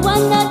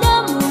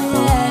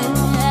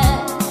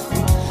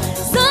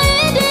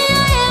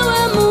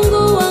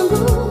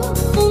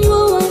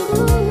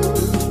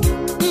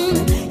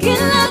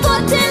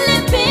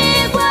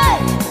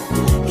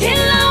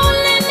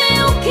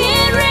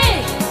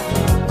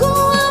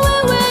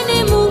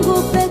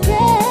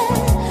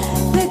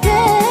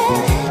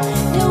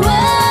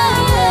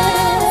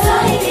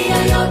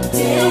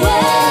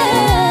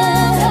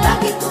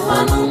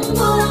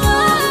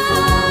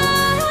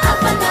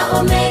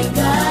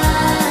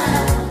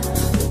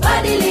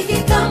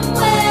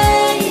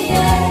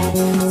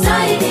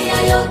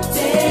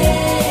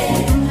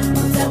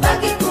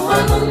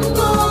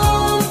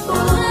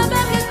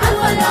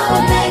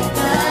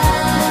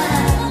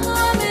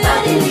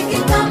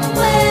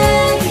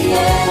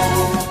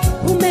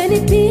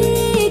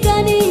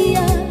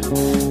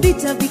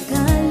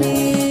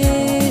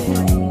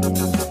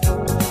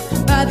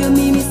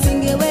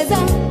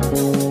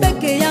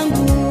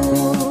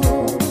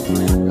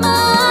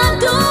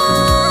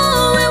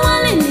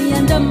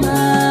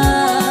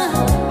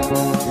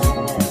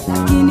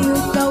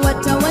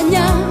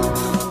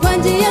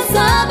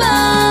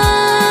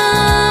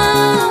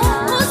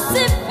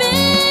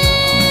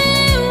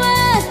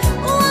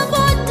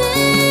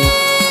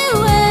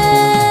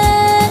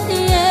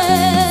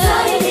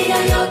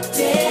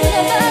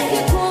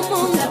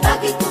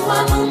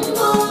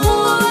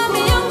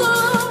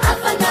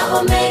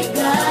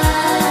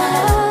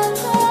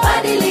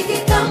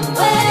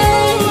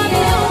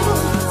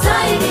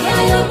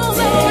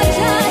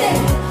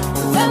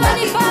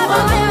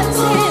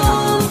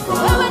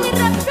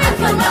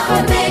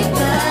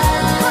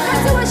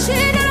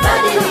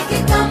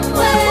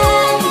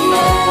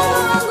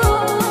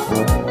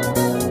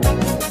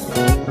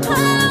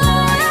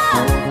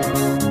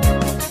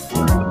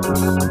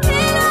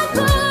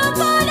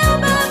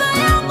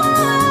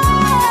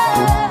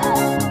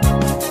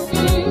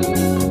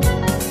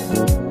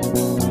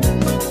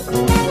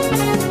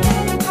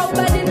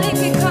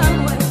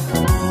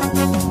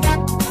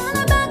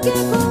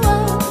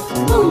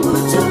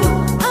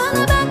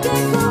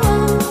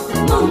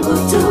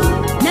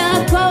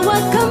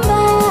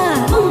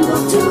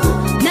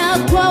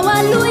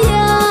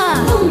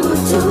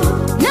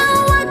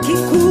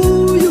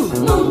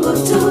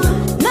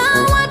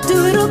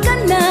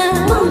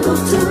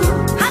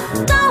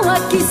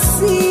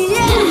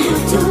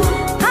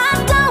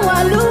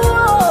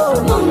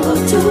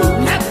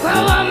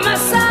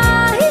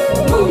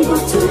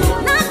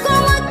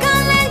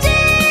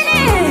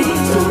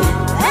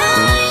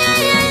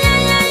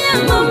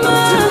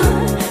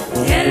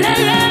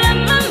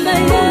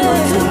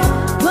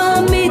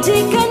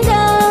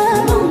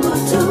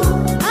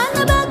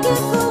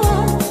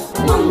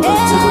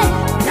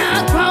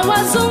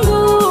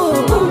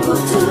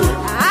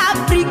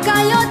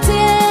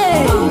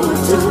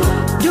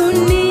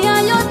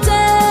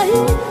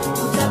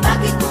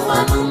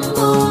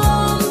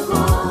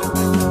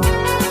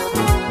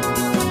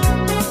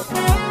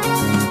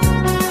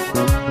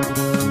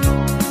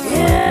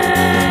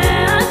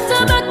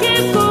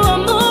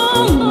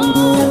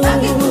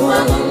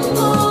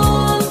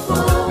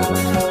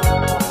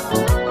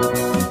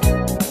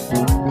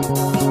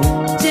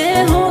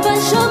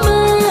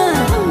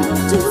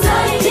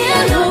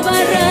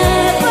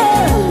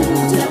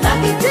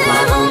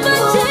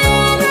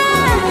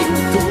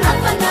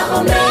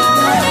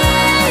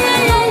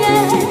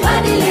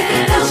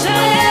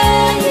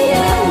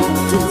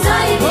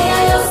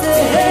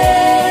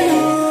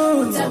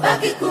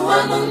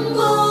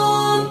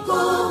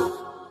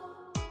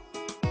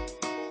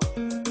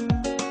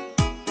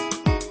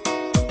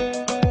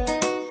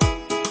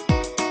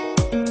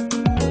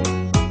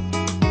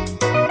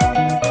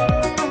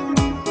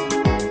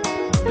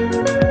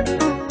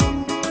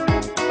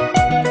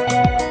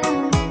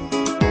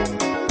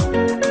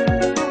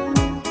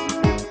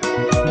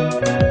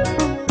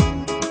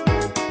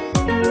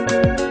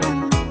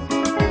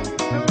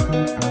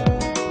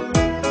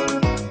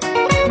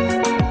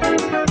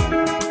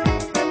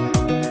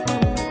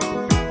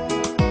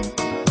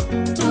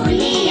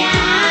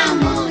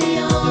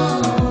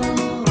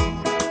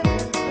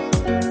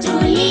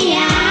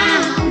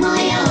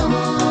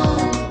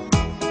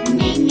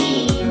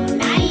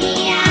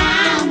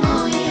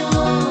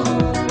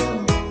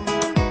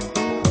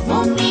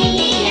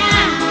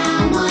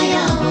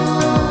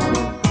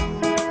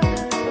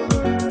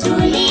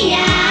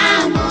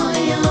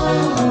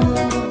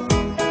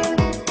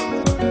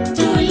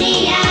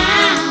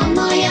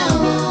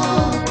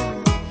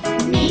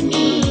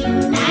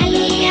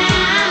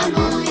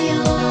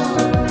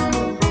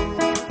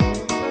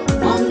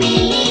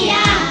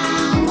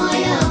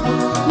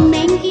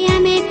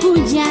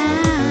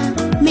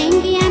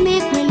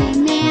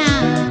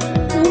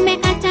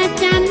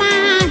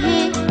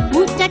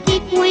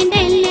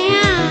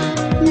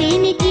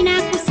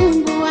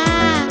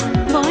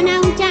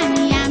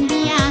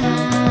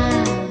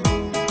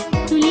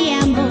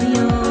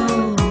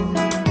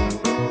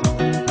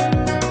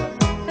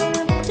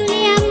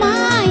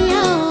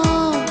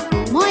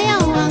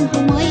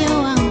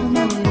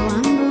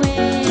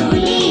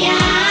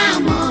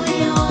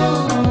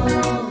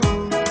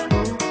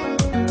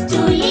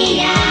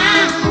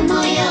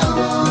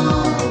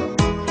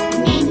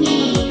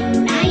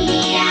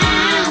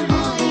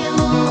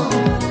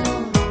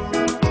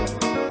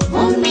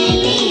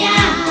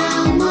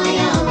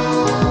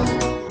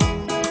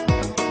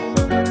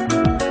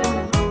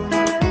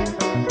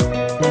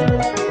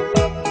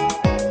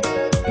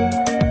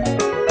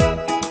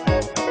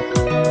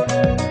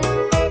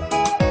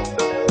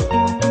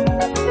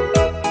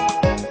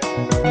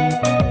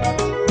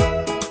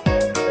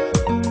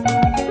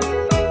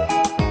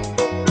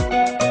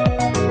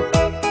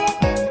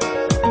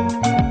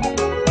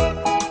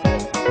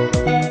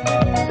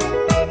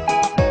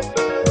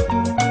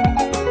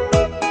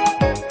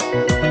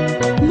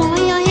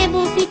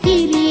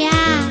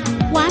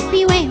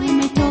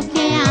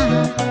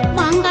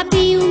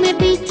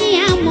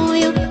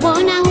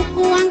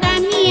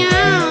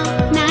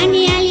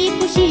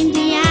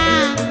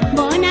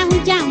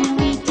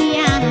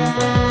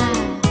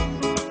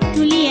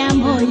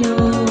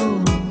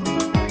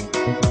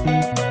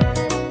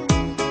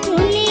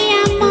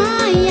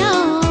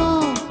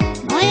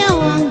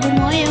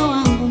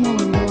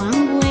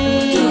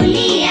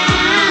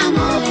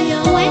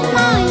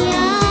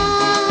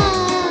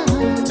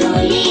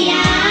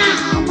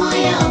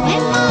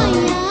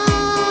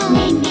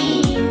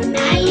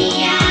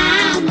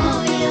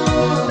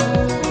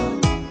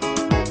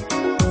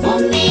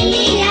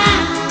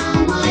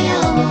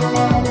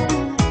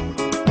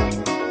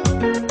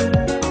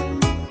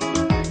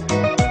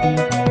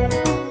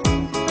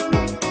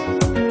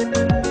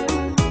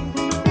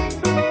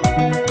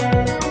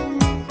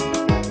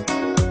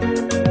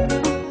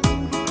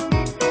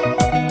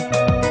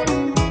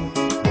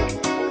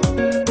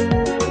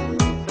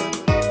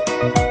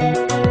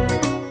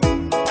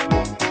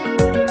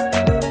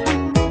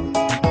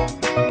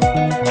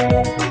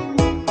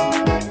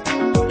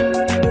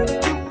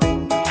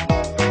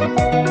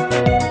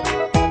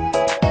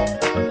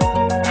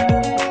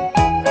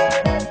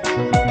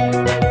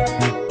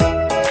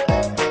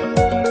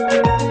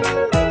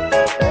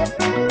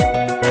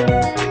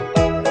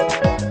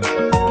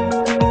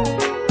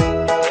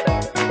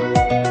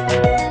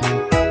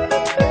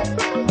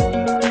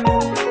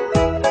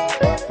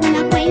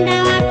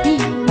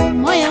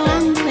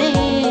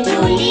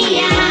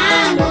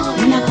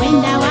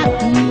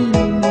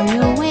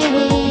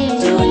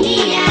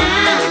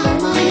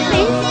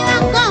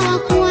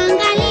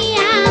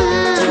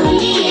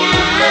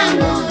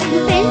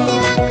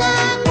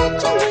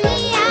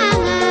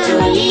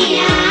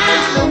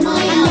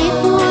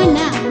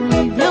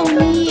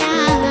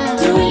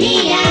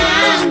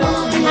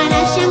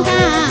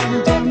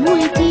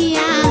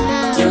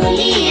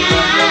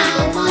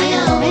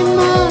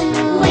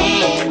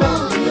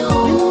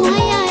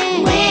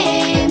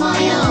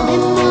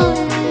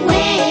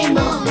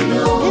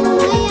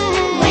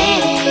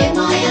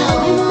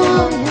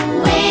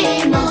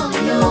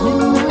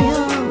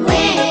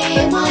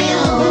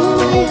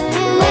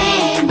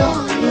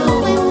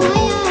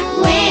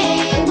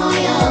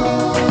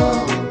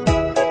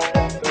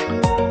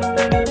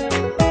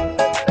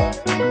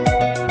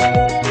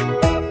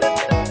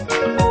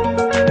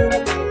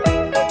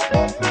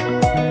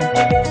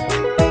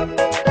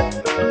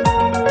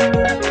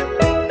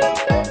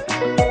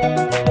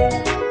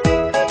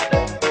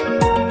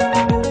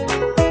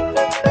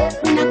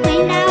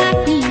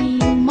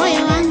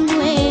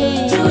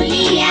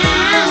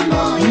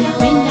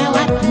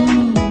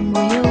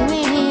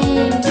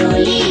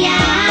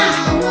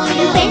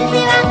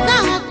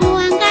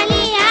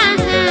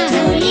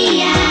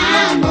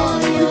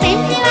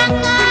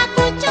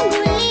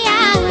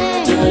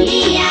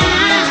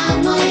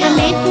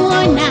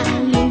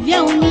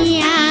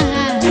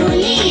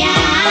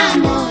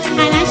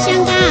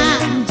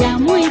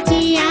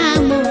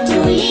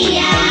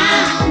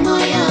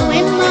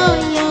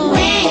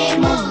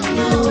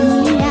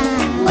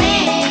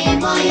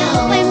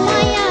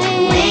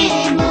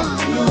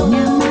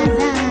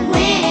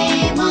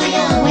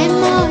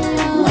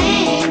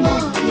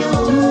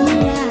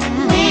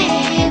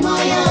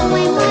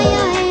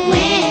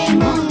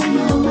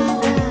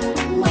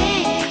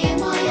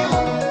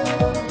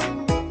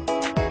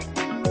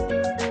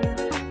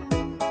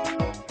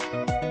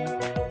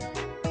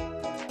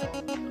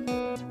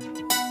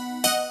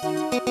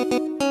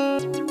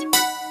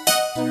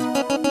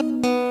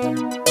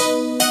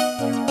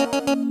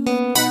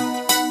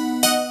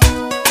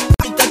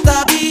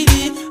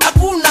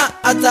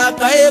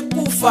atakaye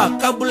kufa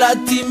kabla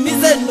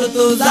timize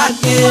ndoto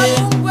zake.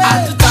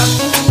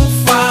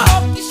 Hatutakufa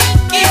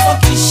kifo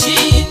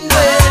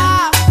kishindwe,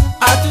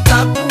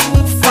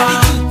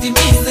 hatutakufa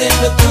tutimize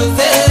ndoto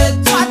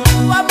zetu.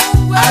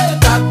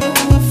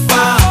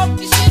 Hatutakufa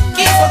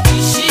kifo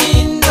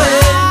kishindwe,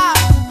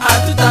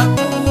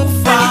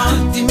 hatutakufa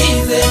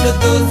tutimize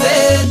ndoto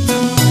zetu.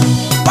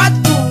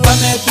 Watu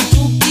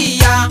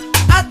wamekuchukia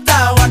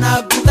hata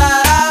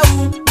wanakudharau,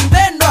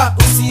 mpendwa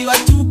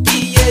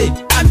usiwachukie,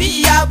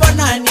 ambia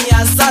Bwana ni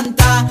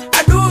asante.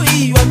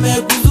 Adui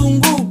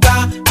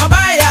wamekuzunguka,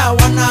 mabaya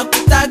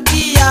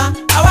wanakutakia,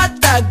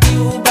 hawataki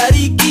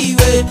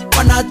ubarikiwe,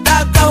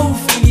 wanataka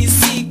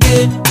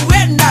ufilisike.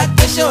 Huenda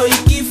kesho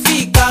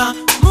ikifika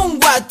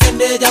Mungu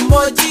atende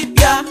jambo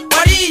jipya,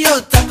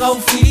 waliotaka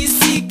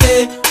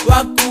ufilisike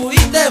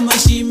wakuite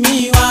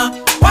mheshimiwa.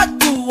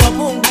 Watu wa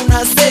Mungu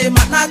nasema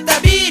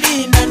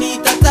natabiri na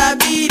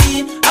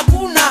nitatabiri,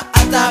 hakuna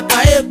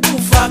atakaye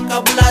kufa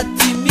kabla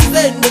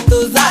timize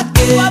ndoto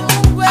zake.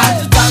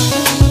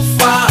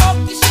 Hatutakufa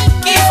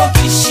kifo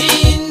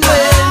kishindwe,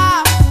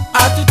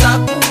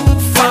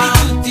 hatutakufa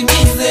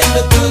tutimize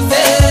ndoto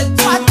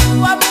zetu.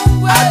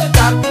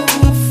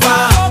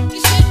 Hatutakufa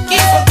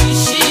kifo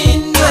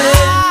kishindwe,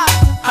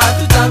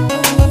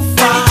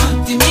 hatutakufa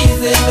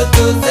tutimize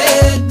ndoto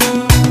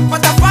zetu.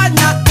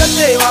 Watafanya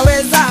yote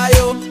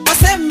wawezayo,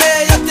 waseme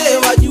yote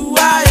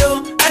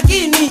wajuayo,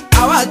 lakini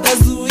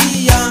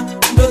hawatazuia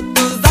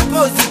ndoto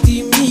zako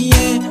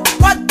zitimie.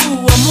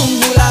 Watu wa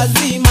Mungu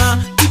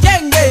lazima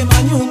tujenge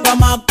manyumba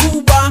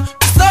makubwa,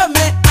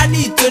 tusome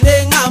hadi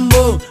twende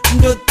ng'ambo,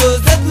 ndoto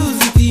zetu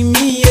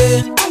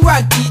zitimie. Mungu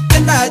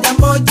akitenda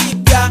jambo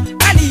jipya,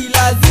 hadi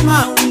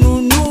lazima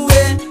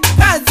ununue,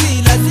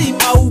 kazi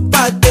lazima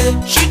upate,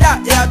 shida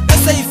ya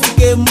pesa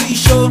ifike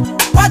mwisho.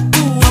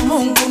 Watu wa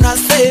Mungu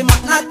nasema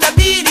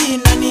natabiri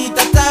na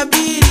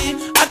nitatabiri,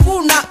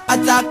 hakuna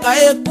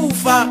atakaye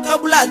angekufa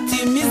kabla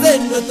timize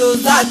ndoto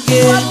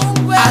zake.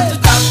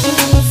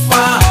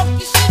 Hatutakufa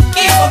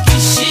kifo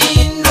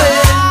kishindwe,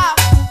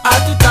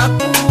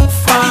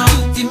 hatutakufa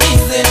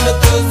tutimize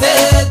ndoto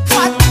zetu.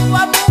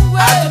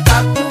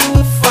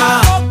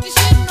 Hatutakufa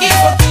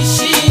kifo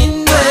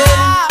kishindwe,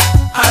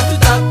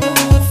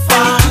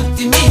 hatutakufa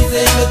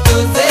tutimize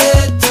ndoto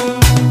zetu.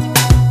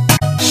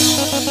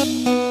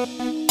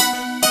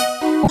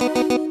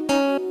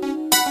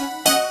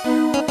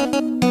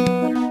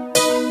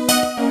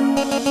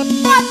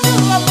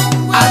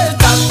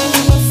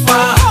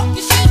 Hatutakufa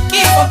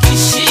kifo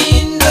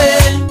kishindwe,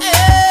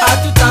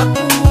 hatutakufa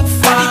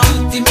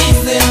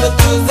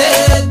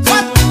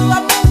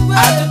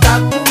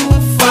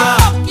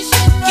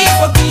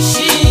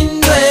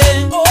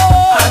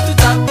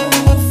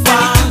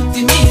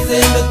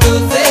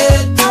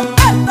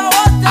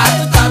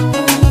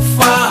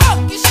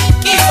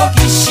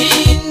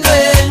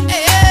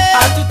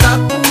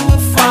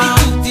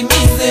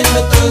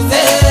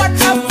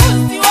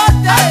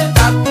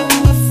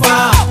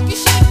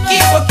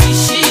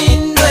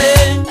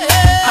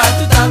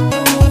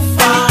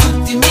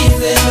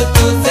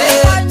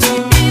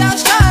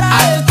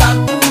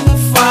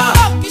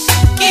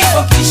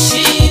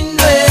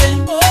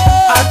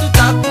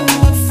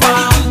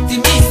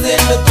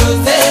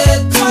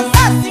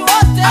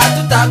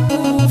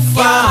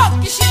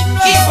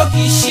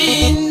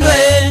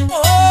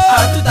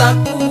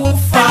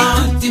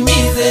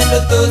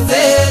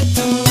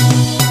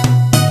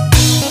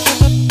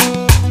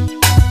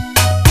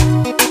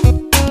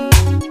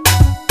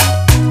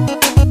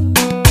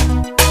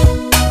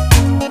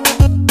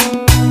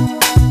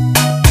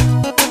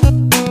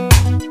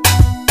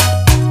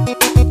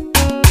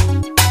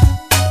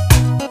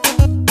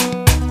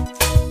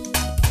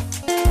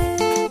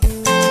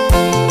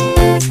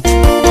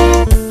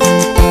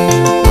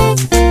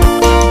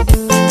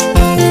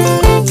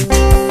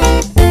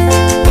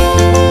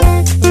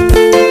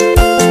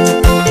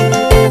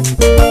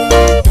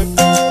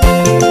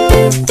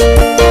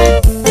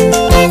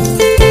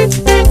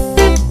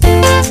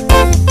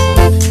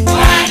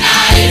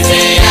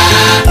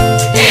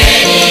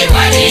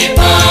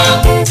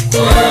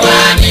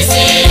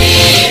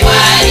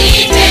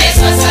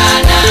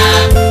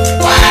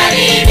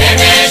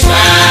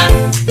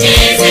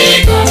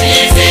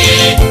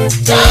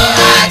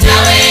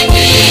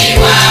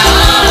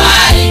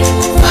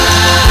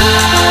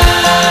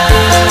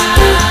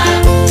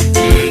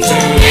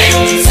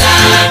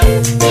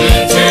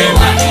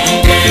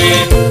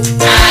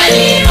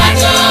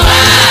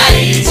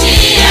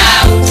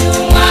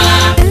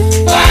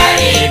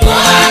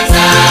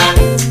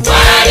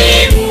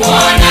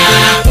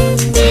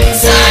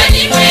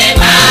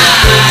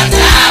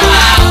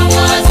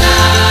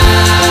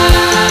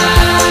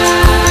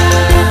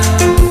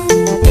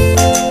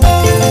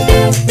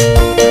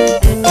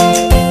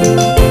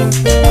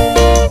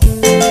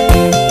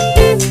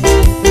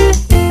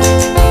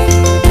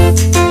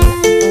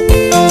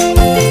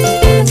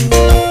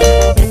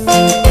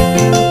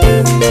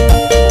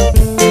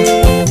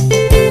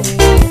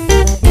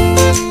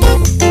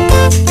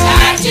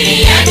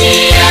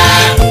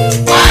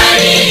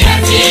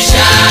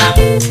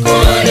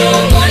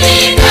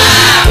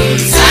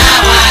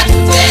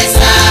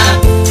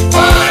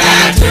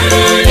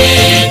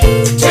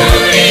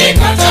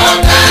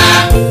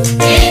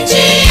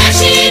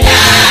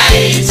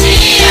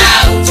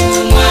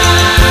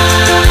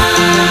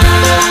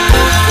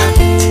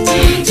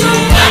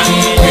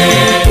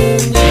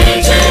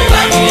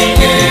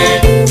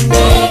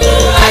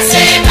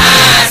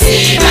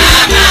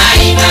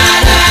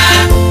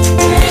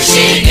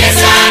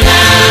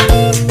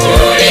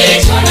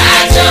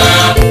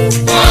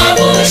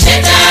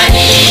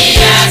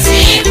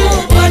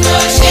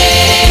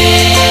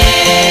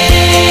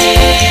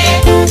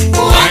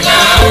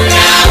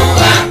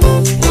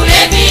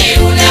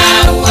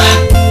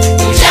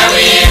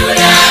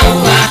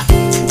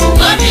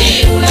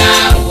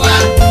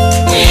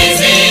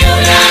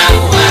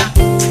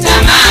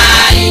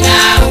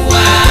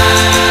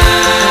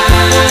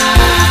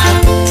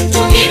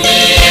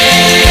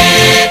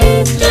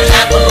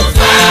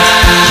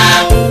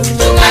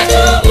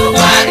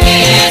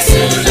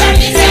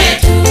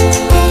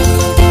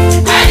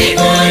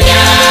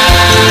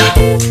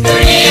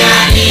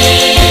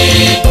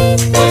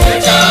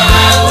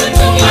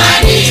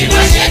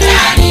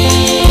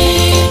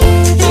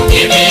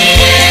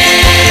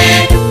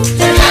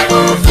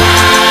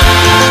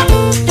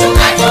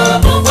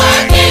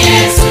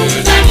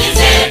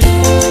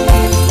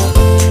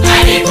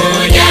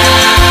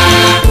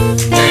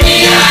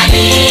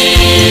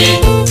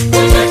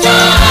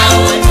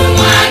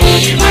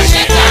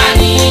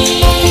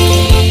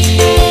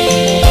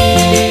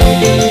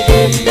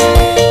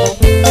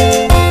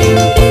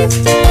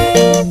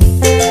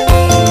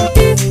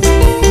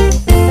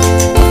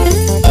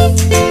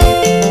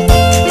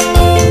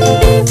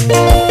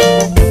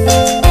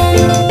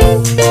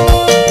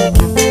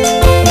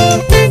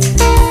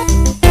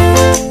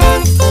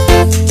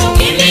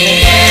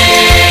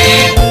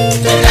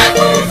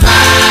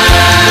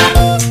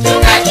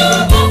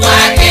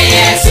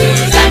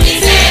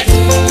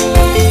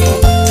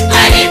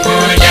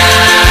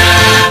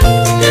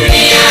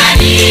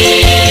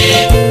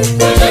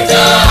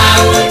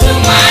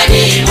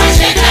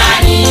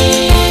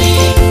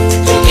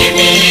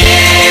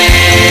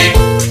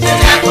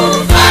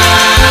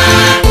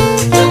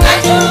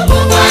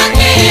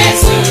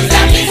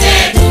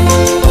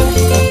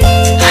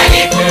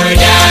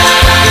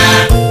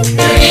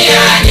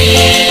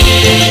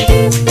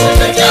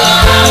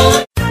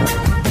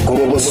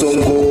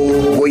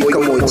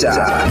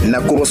gocha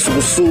na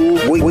kurosugusu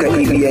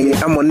goikaririe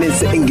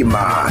amonese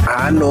engima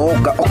ano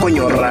ga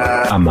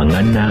okonyora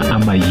amangana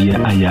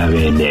amaya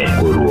ayabene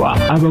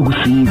kurwa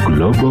abagusi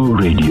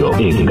Global Radio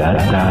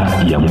engata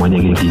ya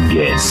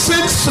Mwanyagekinge. 6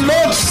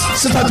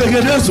 slots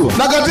zitatengenezwa,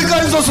 na katika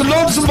hizo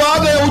slots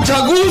baada ya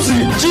uchaguzi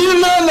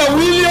jina la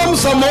William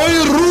Samoei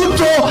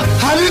Ruto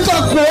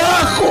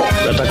halitakuwako.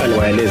 Nataka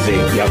niwaeleze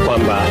ya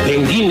kwamba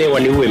wengine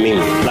waniue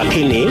mimi,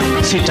 lakini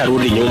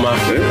sitarudi nyuma.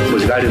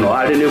 Muzikali no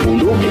hali ni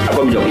bunduki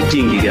akomja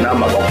kutingi na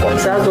maboko.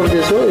 South of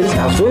the soul is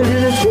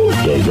absolutely the truth.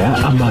 Kega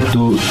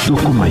amato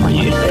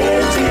tukumanye.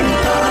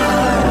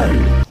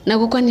 Na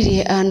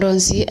gukwanirie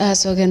andonsi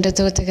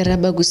asogendete gutegera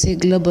Bagusi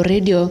Global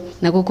Radio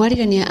na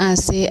gukwarigania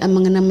ase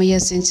amangana maya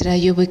senchira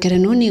yobwekere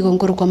nuni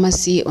gonkuru kwa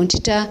masi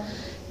ontita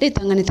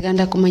litangani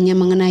tiganda kumanya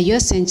mangana yo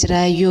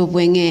senchira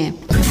yobwenge.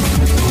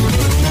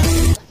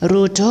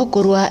 Ruto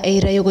kurwa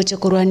eira yogoche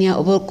kurwania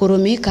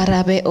obokurumi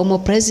karabe omo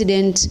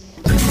president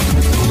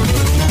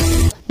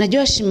na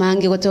Josh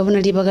Mange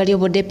gotobona libagali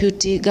obo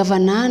deputy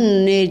governor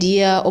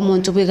nelia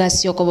omonto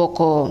bwegasio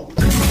koboko.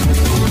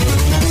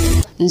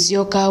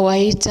 Nzioka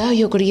waita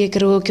yokuriye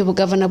kirugo kyo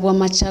gavana bwa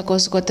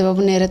Machakos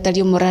kotebabunera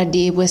tali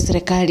muradi bwa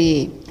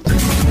serikali.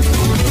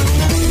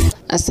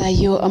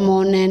 Asayo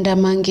amonenda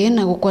mange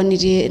na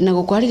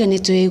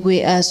gukwariganitwe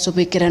egwe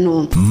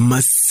asobekirano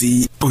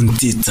masi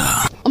ontita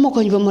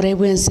omukonyi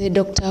bamuraibwense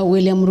Dr.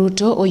 William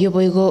Ruto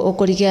oyoboigo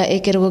okoriga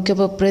ekirugo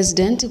kyo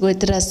president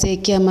gwetrase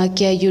kiama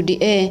kya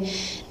UDA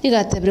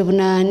nigatebire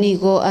buna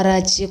nigo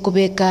arachi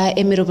kubeka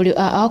emirobulyo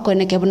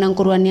akoneke buna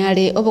nkurwani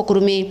ale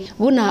obokurumi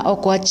buna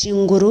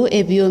okwachinguru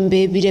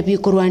ebyombe bire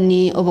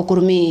bikurwani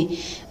obokurumi.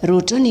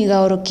 Ruto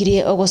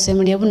nigaorokirie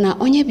ogosemeria buna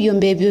onye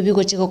byombe byo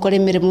bigocheko kole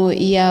mirimo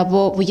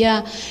yabo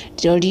buya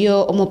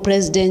lolio omo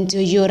president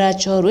yora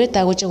chorwe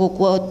tagocheko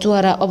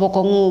kwatwara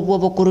obokongu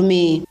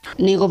bobokurumi.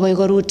 Nigo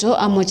boigo Ruto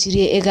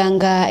amochirie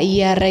eganga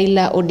ya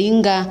Raila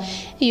Odinga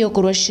iyo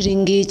kurwa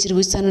shiringi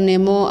chirwisano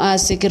nemo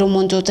asekero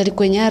monto tari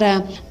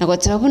kwenyara na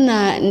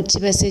gotabuna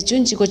ntibese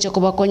chunchiko cha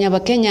kubakonya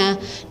bakenya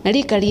na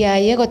likalia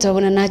ye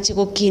gotabuna nachi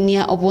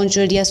kokinia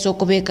obonjo lya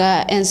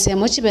sokobeka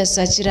ensemo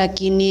chibesa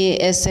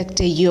chirakini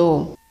sekte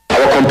yo.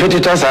 Our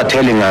competitors are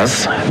telling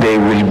us they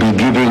will be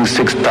giving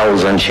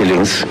 6,000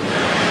 shillings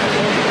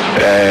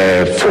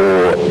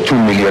for 2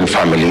 million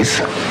families,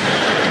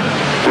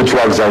 which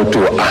works out to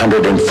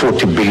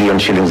 140 billion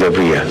shillings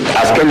every year.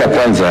 As Kenya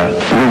Kwanza,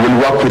 we will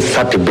work with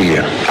 30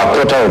 billion, a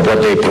quarter of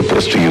what they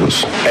propose to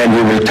use. And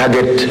we will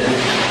target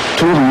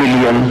 2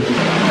 million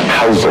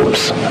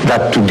households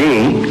that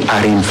today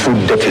are in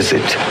food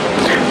deficit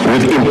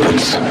with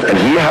inputs. And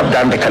we have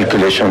done the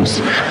calculations.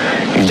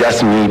 You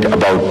just need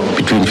about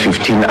between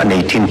 15 and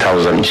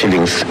 18,000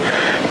 shillings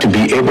to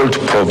be able to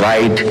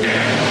provide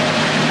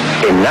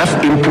enough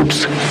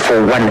inputs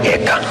for 1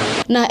 acre.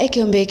 Na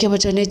ekiombe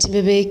kebotone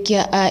timbebe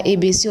kia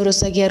ABC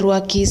orosagia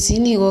ruakisi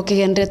nigo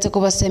kegendete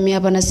kubasemia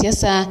bana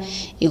siasa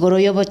igoro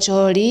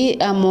yobochori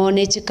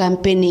amone chi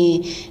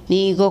kampeni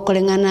nigo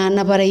kolengana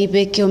na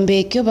baraibe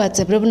kiombe kyo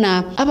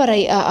batebrebna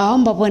abarai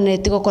aomba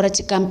bwenete gukora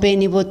chi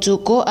kampeni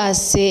botuko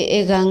ase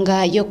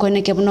eganga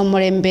yokoneke buno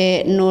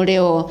murembe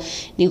noreo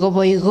nigo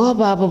boigo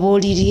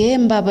bababolirie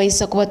mbaba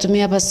isa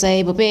kubatumia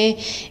basai bobe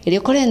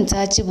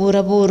ilikorenta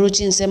chibura buru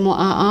chinsemo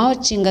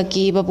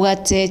chingaki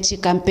babwate chi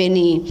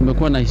kampeni.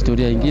 Tumekuwa na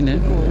historia ingine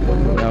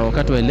ya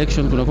wakati wa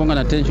election kunakuwa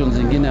na tensions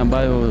zingine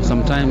ambayo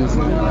sometimes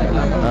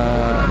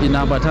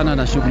inaambatana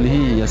na shughuli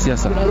hii ya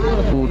siasa.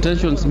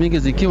 Tensions mingi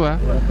zikiwa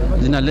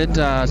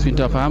zinaleta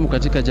sintofahamu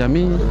katika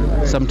jamii,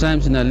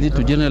 sometimes ina lead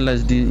to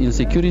generalized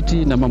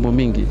insecurity na mambo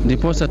mingi.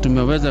 Ndiposa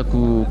tumeweza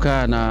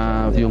kukaa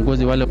na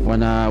viongozi wale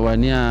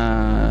wanawania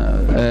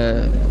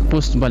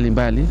post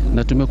mbalimbali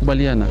na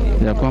tumekubaliana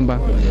ya kwamba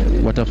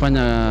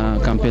watafanya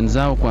kampeni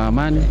zao kwa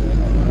amani,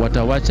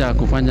 watawacha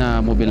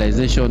kufanya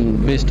mobilization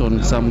based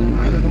on some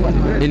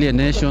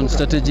alienation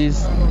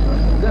strategies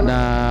na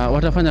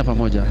watafanya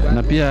pamoja.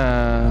 Na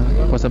pia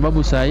kwa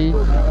sababu sahi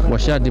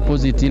washa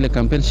deposit ile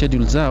campaign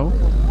schedule zao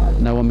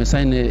na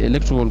wamesign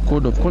electoral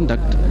code of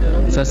conduct,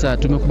 sasa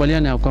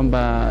tumekubaliana ya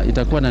kwamba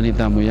itakuwa na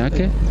nidhamu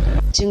yake.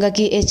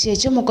 Chingaki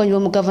echecho mukonyi wa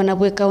mugavana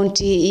bwe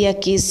county ya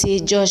Kisii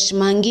Josh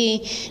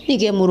Mangi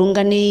nige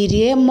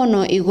murunganirie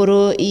mono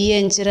iguru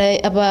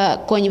yenjira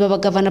abakonyi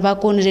babagavana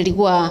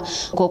bakunirerigwa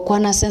ko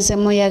kwana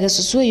sensemo ya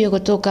gesusu yo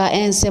kutoka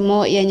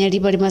ensemo ya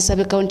Nyaribari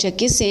Masabe county ya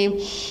Kisii.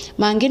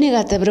 Mangi ni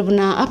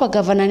gatabrebuna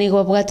abagavana ni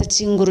gwabwata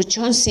chinguru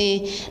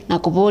chonsi na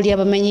kubolia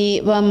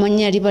bamenyi ba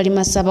Nyaribari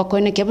Masaba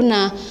koneke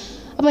buna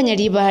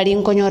abanyaribari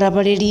nkonyora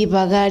bareri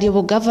bagali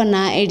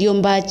obugavana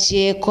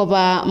eliombache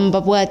koba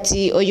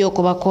mbabwati oyo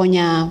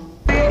kobakonya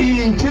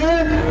inje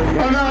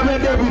ona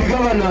abede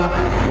bugavana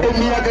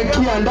emyaka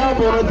kianda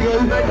borodio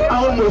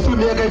au mosu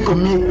myaka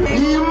 10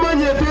 ni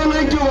manye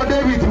tena nki wa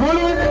David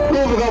mole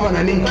no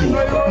bugavana ninki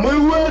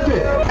moiwete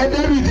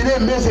David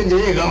ne messenger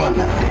ye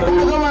gavana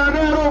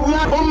bugavana no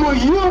bwa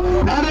omoyo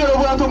arero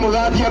bwa to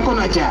mugati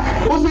akonacha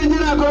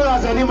usinjira ko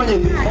asani manye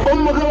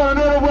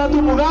omugavana no bwa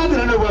to mugati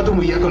no bwa to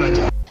muya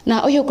konacha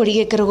na oyo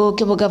kurige kerogo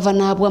kebo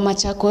gavana bwa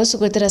Machakos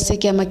gwetera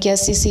kiama kia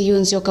CCU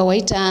Nzioka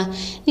Waita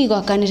nigo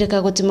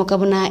akanireka gutimoka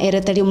buna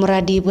eretari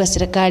muradi bwa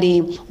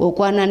serikali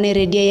ukwana ne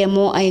redia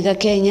yemo aiga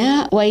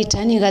Kenya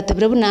Waita ni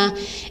gatebre buna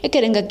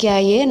ekerenga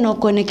kiaye no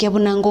konekia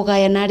buna ngoga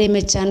ya nare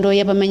mechando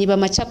y'abamenyi ba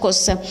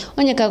Machakos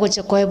onyeka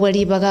goche kwa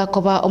bwali baga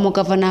koba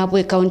omugavana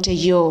bwe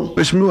county yo.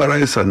 Mheshimiwa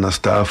Rais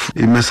anastaafu,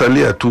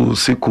 imesalia tu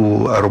siku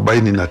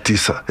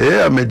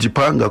 49.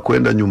 Amejipanga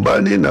kwenda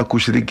nyumbani na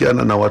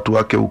kushirikiana na watu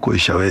wake huko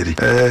Ishaweri.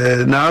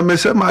 Na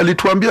amesema,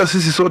 alituambia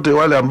sisi sote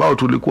wale ambao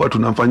tulikuwa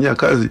tunamfanyia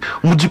kazi,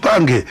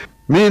 mjipange,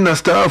 mimi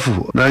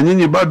nastaafu na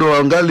nyinyi bado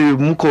angali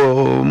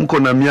mko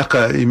na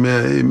miaka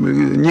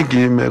nyingi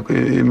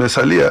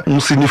imesalia,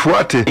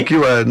 msinifuate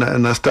ikiwa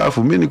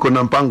nastaafu, mimi niko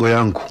na mpango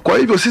yangu. Kwa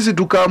hivyo sisi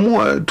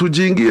tukaamua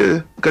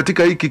tujiingie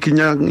katika hiki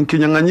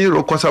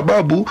kinyang'anyiro kwa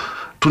sababu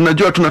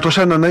tunajua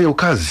tunatoshana na hiyo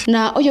kazi.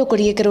 Na oyo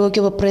kuriye kerogo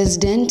kyo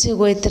president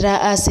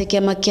gwetera ase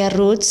kiama kia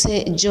Roots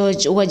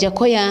George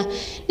Wajakoya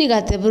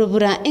nigate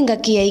burubura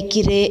engaki ya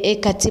ikire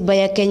katiba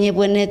ya Kenya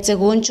bwenete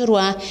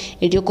gonchurwa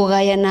ilio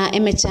kugayana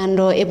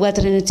emechando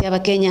ebwatraniti aba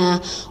Kenya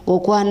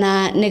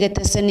gukwana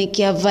negeteseni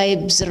kia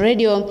Vibes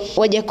Radio.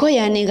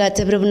 Wajakoya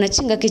nigate burubuna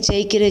chinga kicha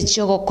ikire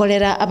cyo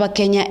gokolera aba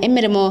Kenya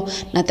emeremo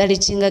na tali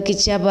chinga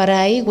kicha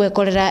barai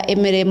gwekolera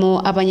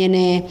emeremo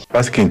abanyene.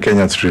 Asking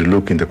Kenyans to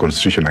look in the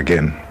constitution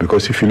again,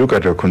 because if you look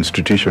at our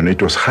constitution,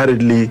 it was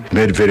hurriedly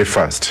made very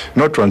fast,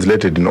 not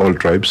translated in all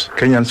tribes.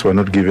 Kenyans were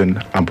not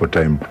given ample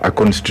time. A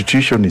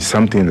constitution is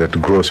something that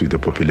grows with the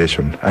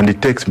population, and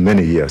it takes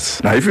many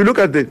years. Now, if you look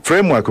at the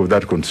framework of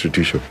that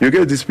constitution, you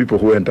get these people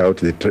who went out,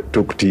 they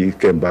took tea,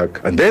 came back,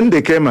 and then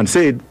they came and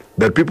said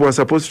that people were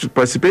supposed to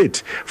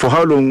participate. For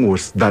how long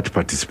was that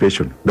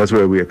participation? That's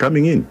where we are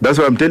coming in. That's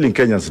why I'm telling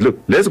Kenyans, look,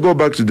 let's go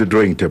back to the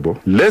drawing table.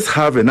 Let's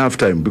have enough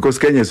time, because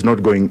Kenya is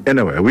not going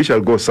anywhere. We shall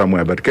go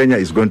somewhere, but Kenya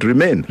is going to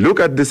remain. Look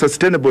at the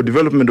sustainable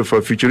development of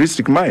our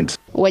futuristic minds.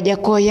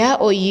 Wajakoya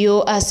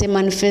oyo ase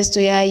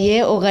manifesto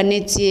yaye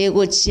oganetie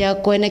gochia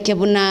kwene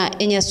kebuna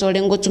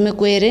enyasole ngotume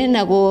kwere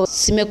na go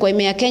sime kwa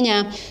ime ya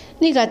Kenya.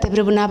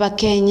 Nigatebre buna aba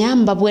Kenya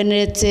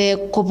mbabwenerete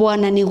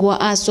kubwana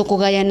nigwa aso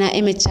kugayana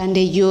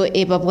emechande yo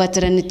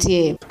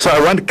ebabwatraniti. So I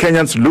want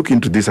Kenyans to look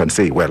into this and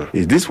say, well,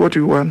 is this what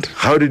we want?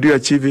 How did you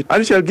achieve it?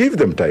 And we shall give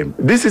them time.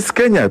 This is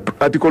Kenya.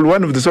 Article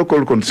 1 of the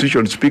so-called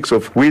constitution speaks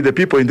of we the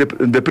people in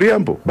the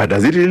preamble. But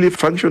does it really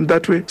function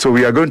that way? So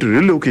we are going to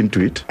really look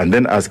into it and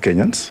then ask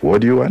Kenyans,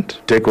 what do you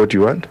want? Take what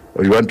you want.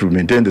 Or you want to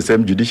maintain the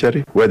same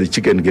judiciary where the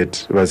chicken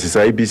gate versus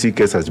IBC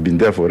case has been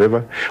there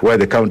forever, where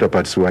the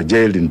counterparts were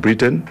jailed in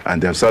Britain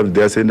and they have served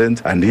their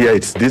sentence, and here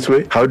it's this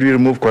way? How do you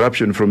remove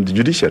corruption from the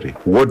judiciary?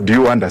 What do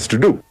you want us to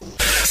do?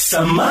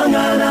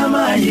 Samangana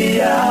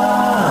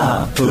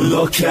Maya,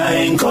 Tulokia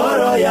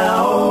Enkoro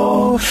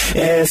Yao,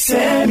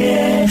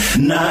 Esemie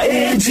na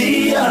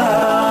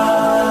AGR.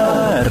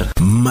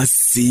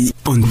 Masi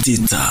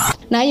Ontita.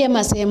 Na ya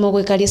masemo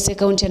gwekalise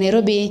kaunti ya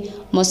Nairobi,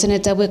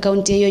 moseneta bwe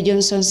kaunti ya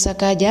Johnson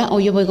Sakaja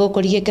oyoboigo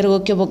kuriye kerogo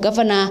kyobo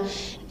governor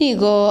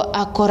nigo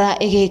akora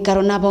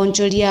egekaro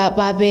n'abonjoria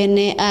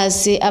babene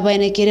ase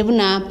abaene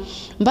kerebuna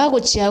mbago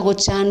chiago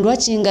chandwa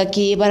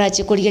chingaki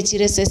barachikuriye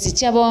chiresesi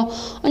chabo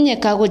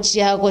onyekago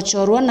chiago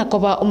chorwa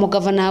nakoba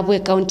omugavana bwe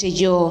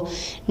county yo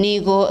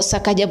nigo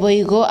Sakaja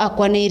boigo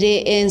akwaneire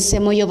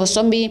ensemo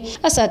yobosombi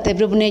asate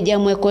bune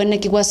jamwe kwene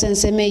kigwa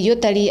senseme yo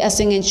tali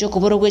asengencho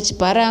kuborogwe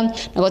chipara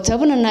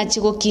nagotabuna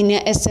nachigo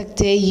kinia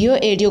esekte yo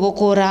elio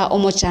gokora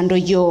omochando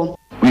yo.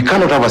 We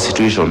cannot have a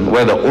situation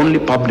where the only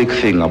public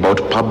thing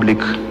about public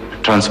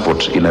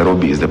transport in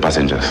Nairobi is the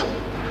passengers.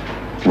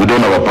 We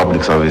don't have a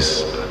public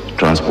service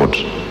transport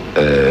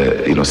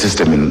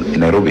system in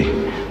Nairobi.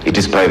 It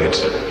is private.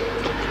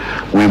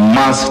 We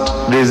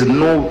must, there's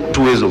no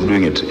two ways of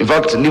doing it. In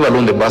fact, leave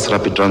alone the bus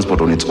rapid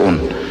transport on its own,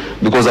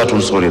 because that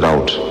will sort it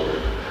out.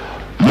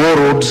 More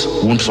roads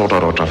won't sort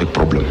out our traffic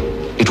problem.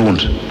 It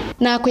won't.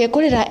 Na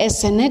kuyekolera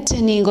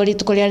Senate ni ngoli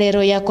tukolia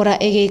lero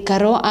yakora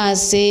egekaro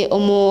ase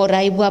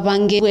omuraibu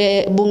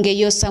abange bunge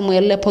yo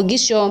Samuel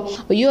Pogisho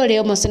uyo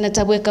leo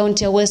moseneta bwe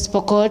county ya West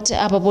Pokot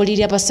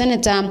ababoliri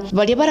abaseneta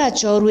bali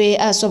barachorwe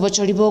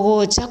asobochori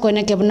bogo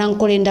chakoneke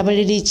bunankolenda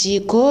baliri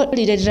chiko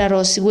lirera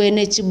rosiwe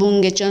ne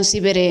chibunge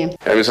chonsibere.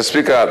 Mr.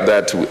 Speaker,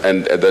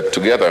 that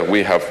together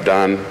we have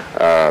done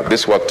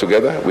this work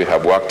together. We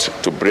have worked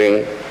to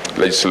bring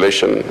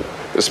legislation.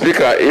 The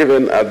Speaker,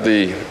 even at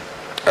the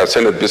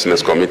Senate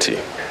Business Committee,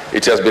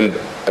 it has been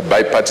a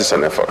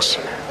bipartisan effort,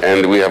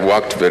 and we have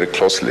worked very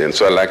closely. And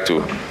so I'd like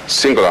to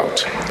single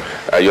out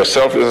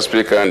yourself, Mr.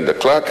 Speaker, and the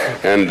clerk,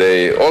 and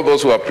all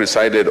those who have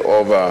presided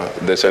over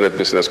the Senate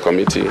Business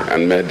Committee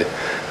and made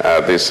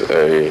this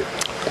a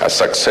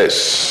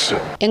success.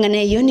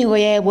 Engane yoni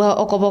goyebwa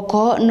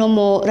okoboko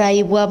nomo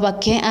raibwa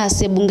bake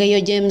ase bunge yo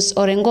James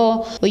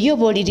Orengo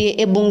oyoboliri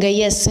ebunge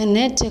ye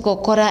Senate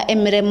kokora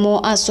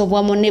emeremo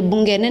asobwa mone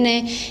bunge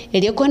nene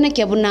eliokone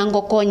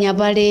kyabunango konya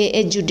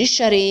bale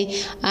judiciary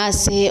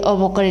ase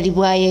obokoreri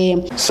bwaye.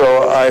 So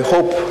I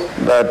hope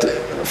that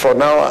for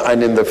now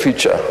and in the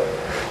future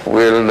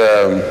we'll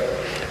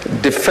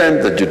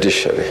defend the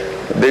judiciary.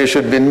 There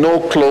should be no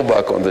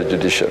clawback on the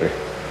judiciary.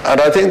 And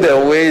I think there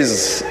are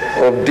ways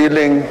of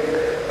dealing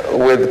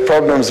with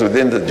problems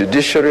within the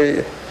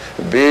judiciary,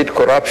 be it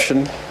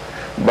corruption,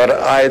 but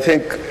I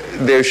think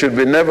there should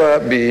never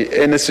be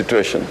any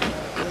situation,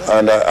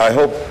 and I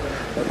hope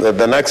that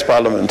the next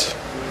parliament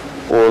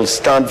will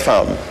stand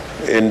firm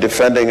in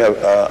defending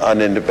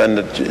an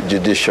independent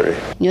judiciary.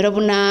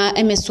 Nyorabuna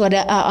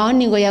emeswada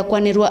aanigo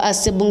yakwanirwa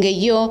ase bunge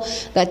yo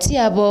gati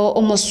abo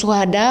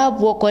omoswada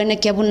bwokoene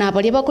kyabuna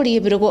bali bakuri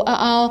ebirogo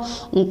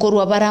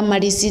nkorwa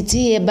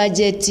baramalisiti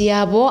budget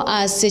yabo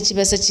ase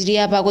chibesa chiri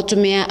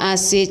abagotumia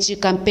ase chi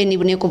campaign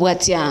bune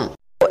kubwatia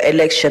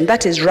election.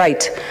 That is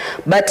right.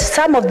 But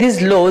some of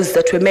these laws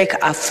that we make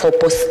are for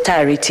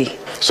posterity.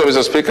 So,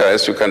 Mr. Speaker,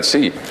 as you can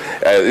see,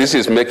 this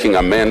is making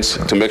amends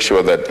to make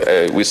sure that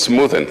we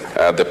smoothen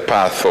the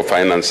path for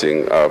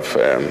financing of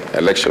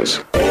elections.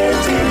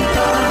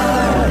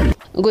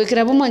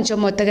 Goikira bumancho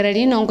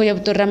motagarari nongo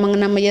yabutora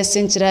mangna maya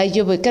senchira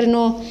yobo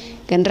karno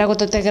kendra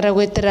gototagara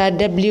gwetera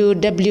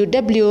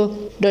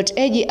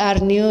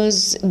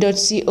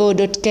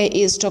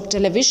www.agrnews.co.ke stop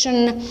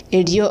television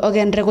edio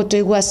ogendra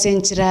gotoigwa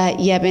senchira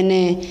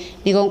yabene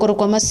nigonkoro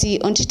kwa masi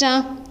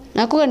ontita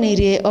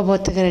nakuganire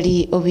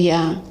obotagarari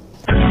obia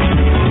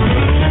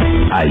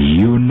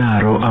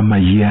ayunaro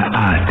amaya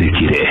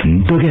atekire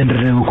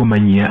ntogendere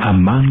kumanyia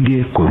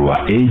amange kurwa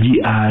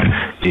AGR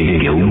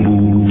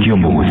egeumbu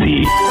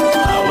kyomugusi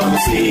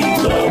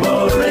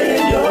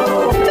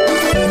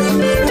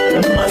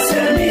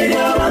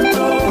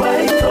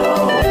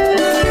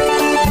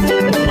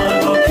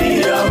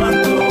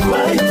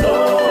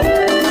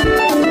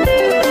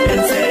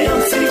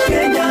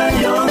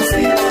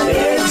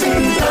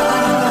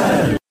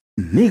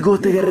Nigo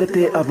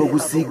tegerete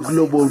abagusi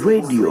Global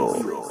Radio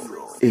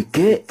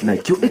eke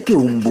nacho eke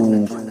umbu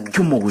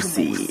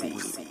kyomugusi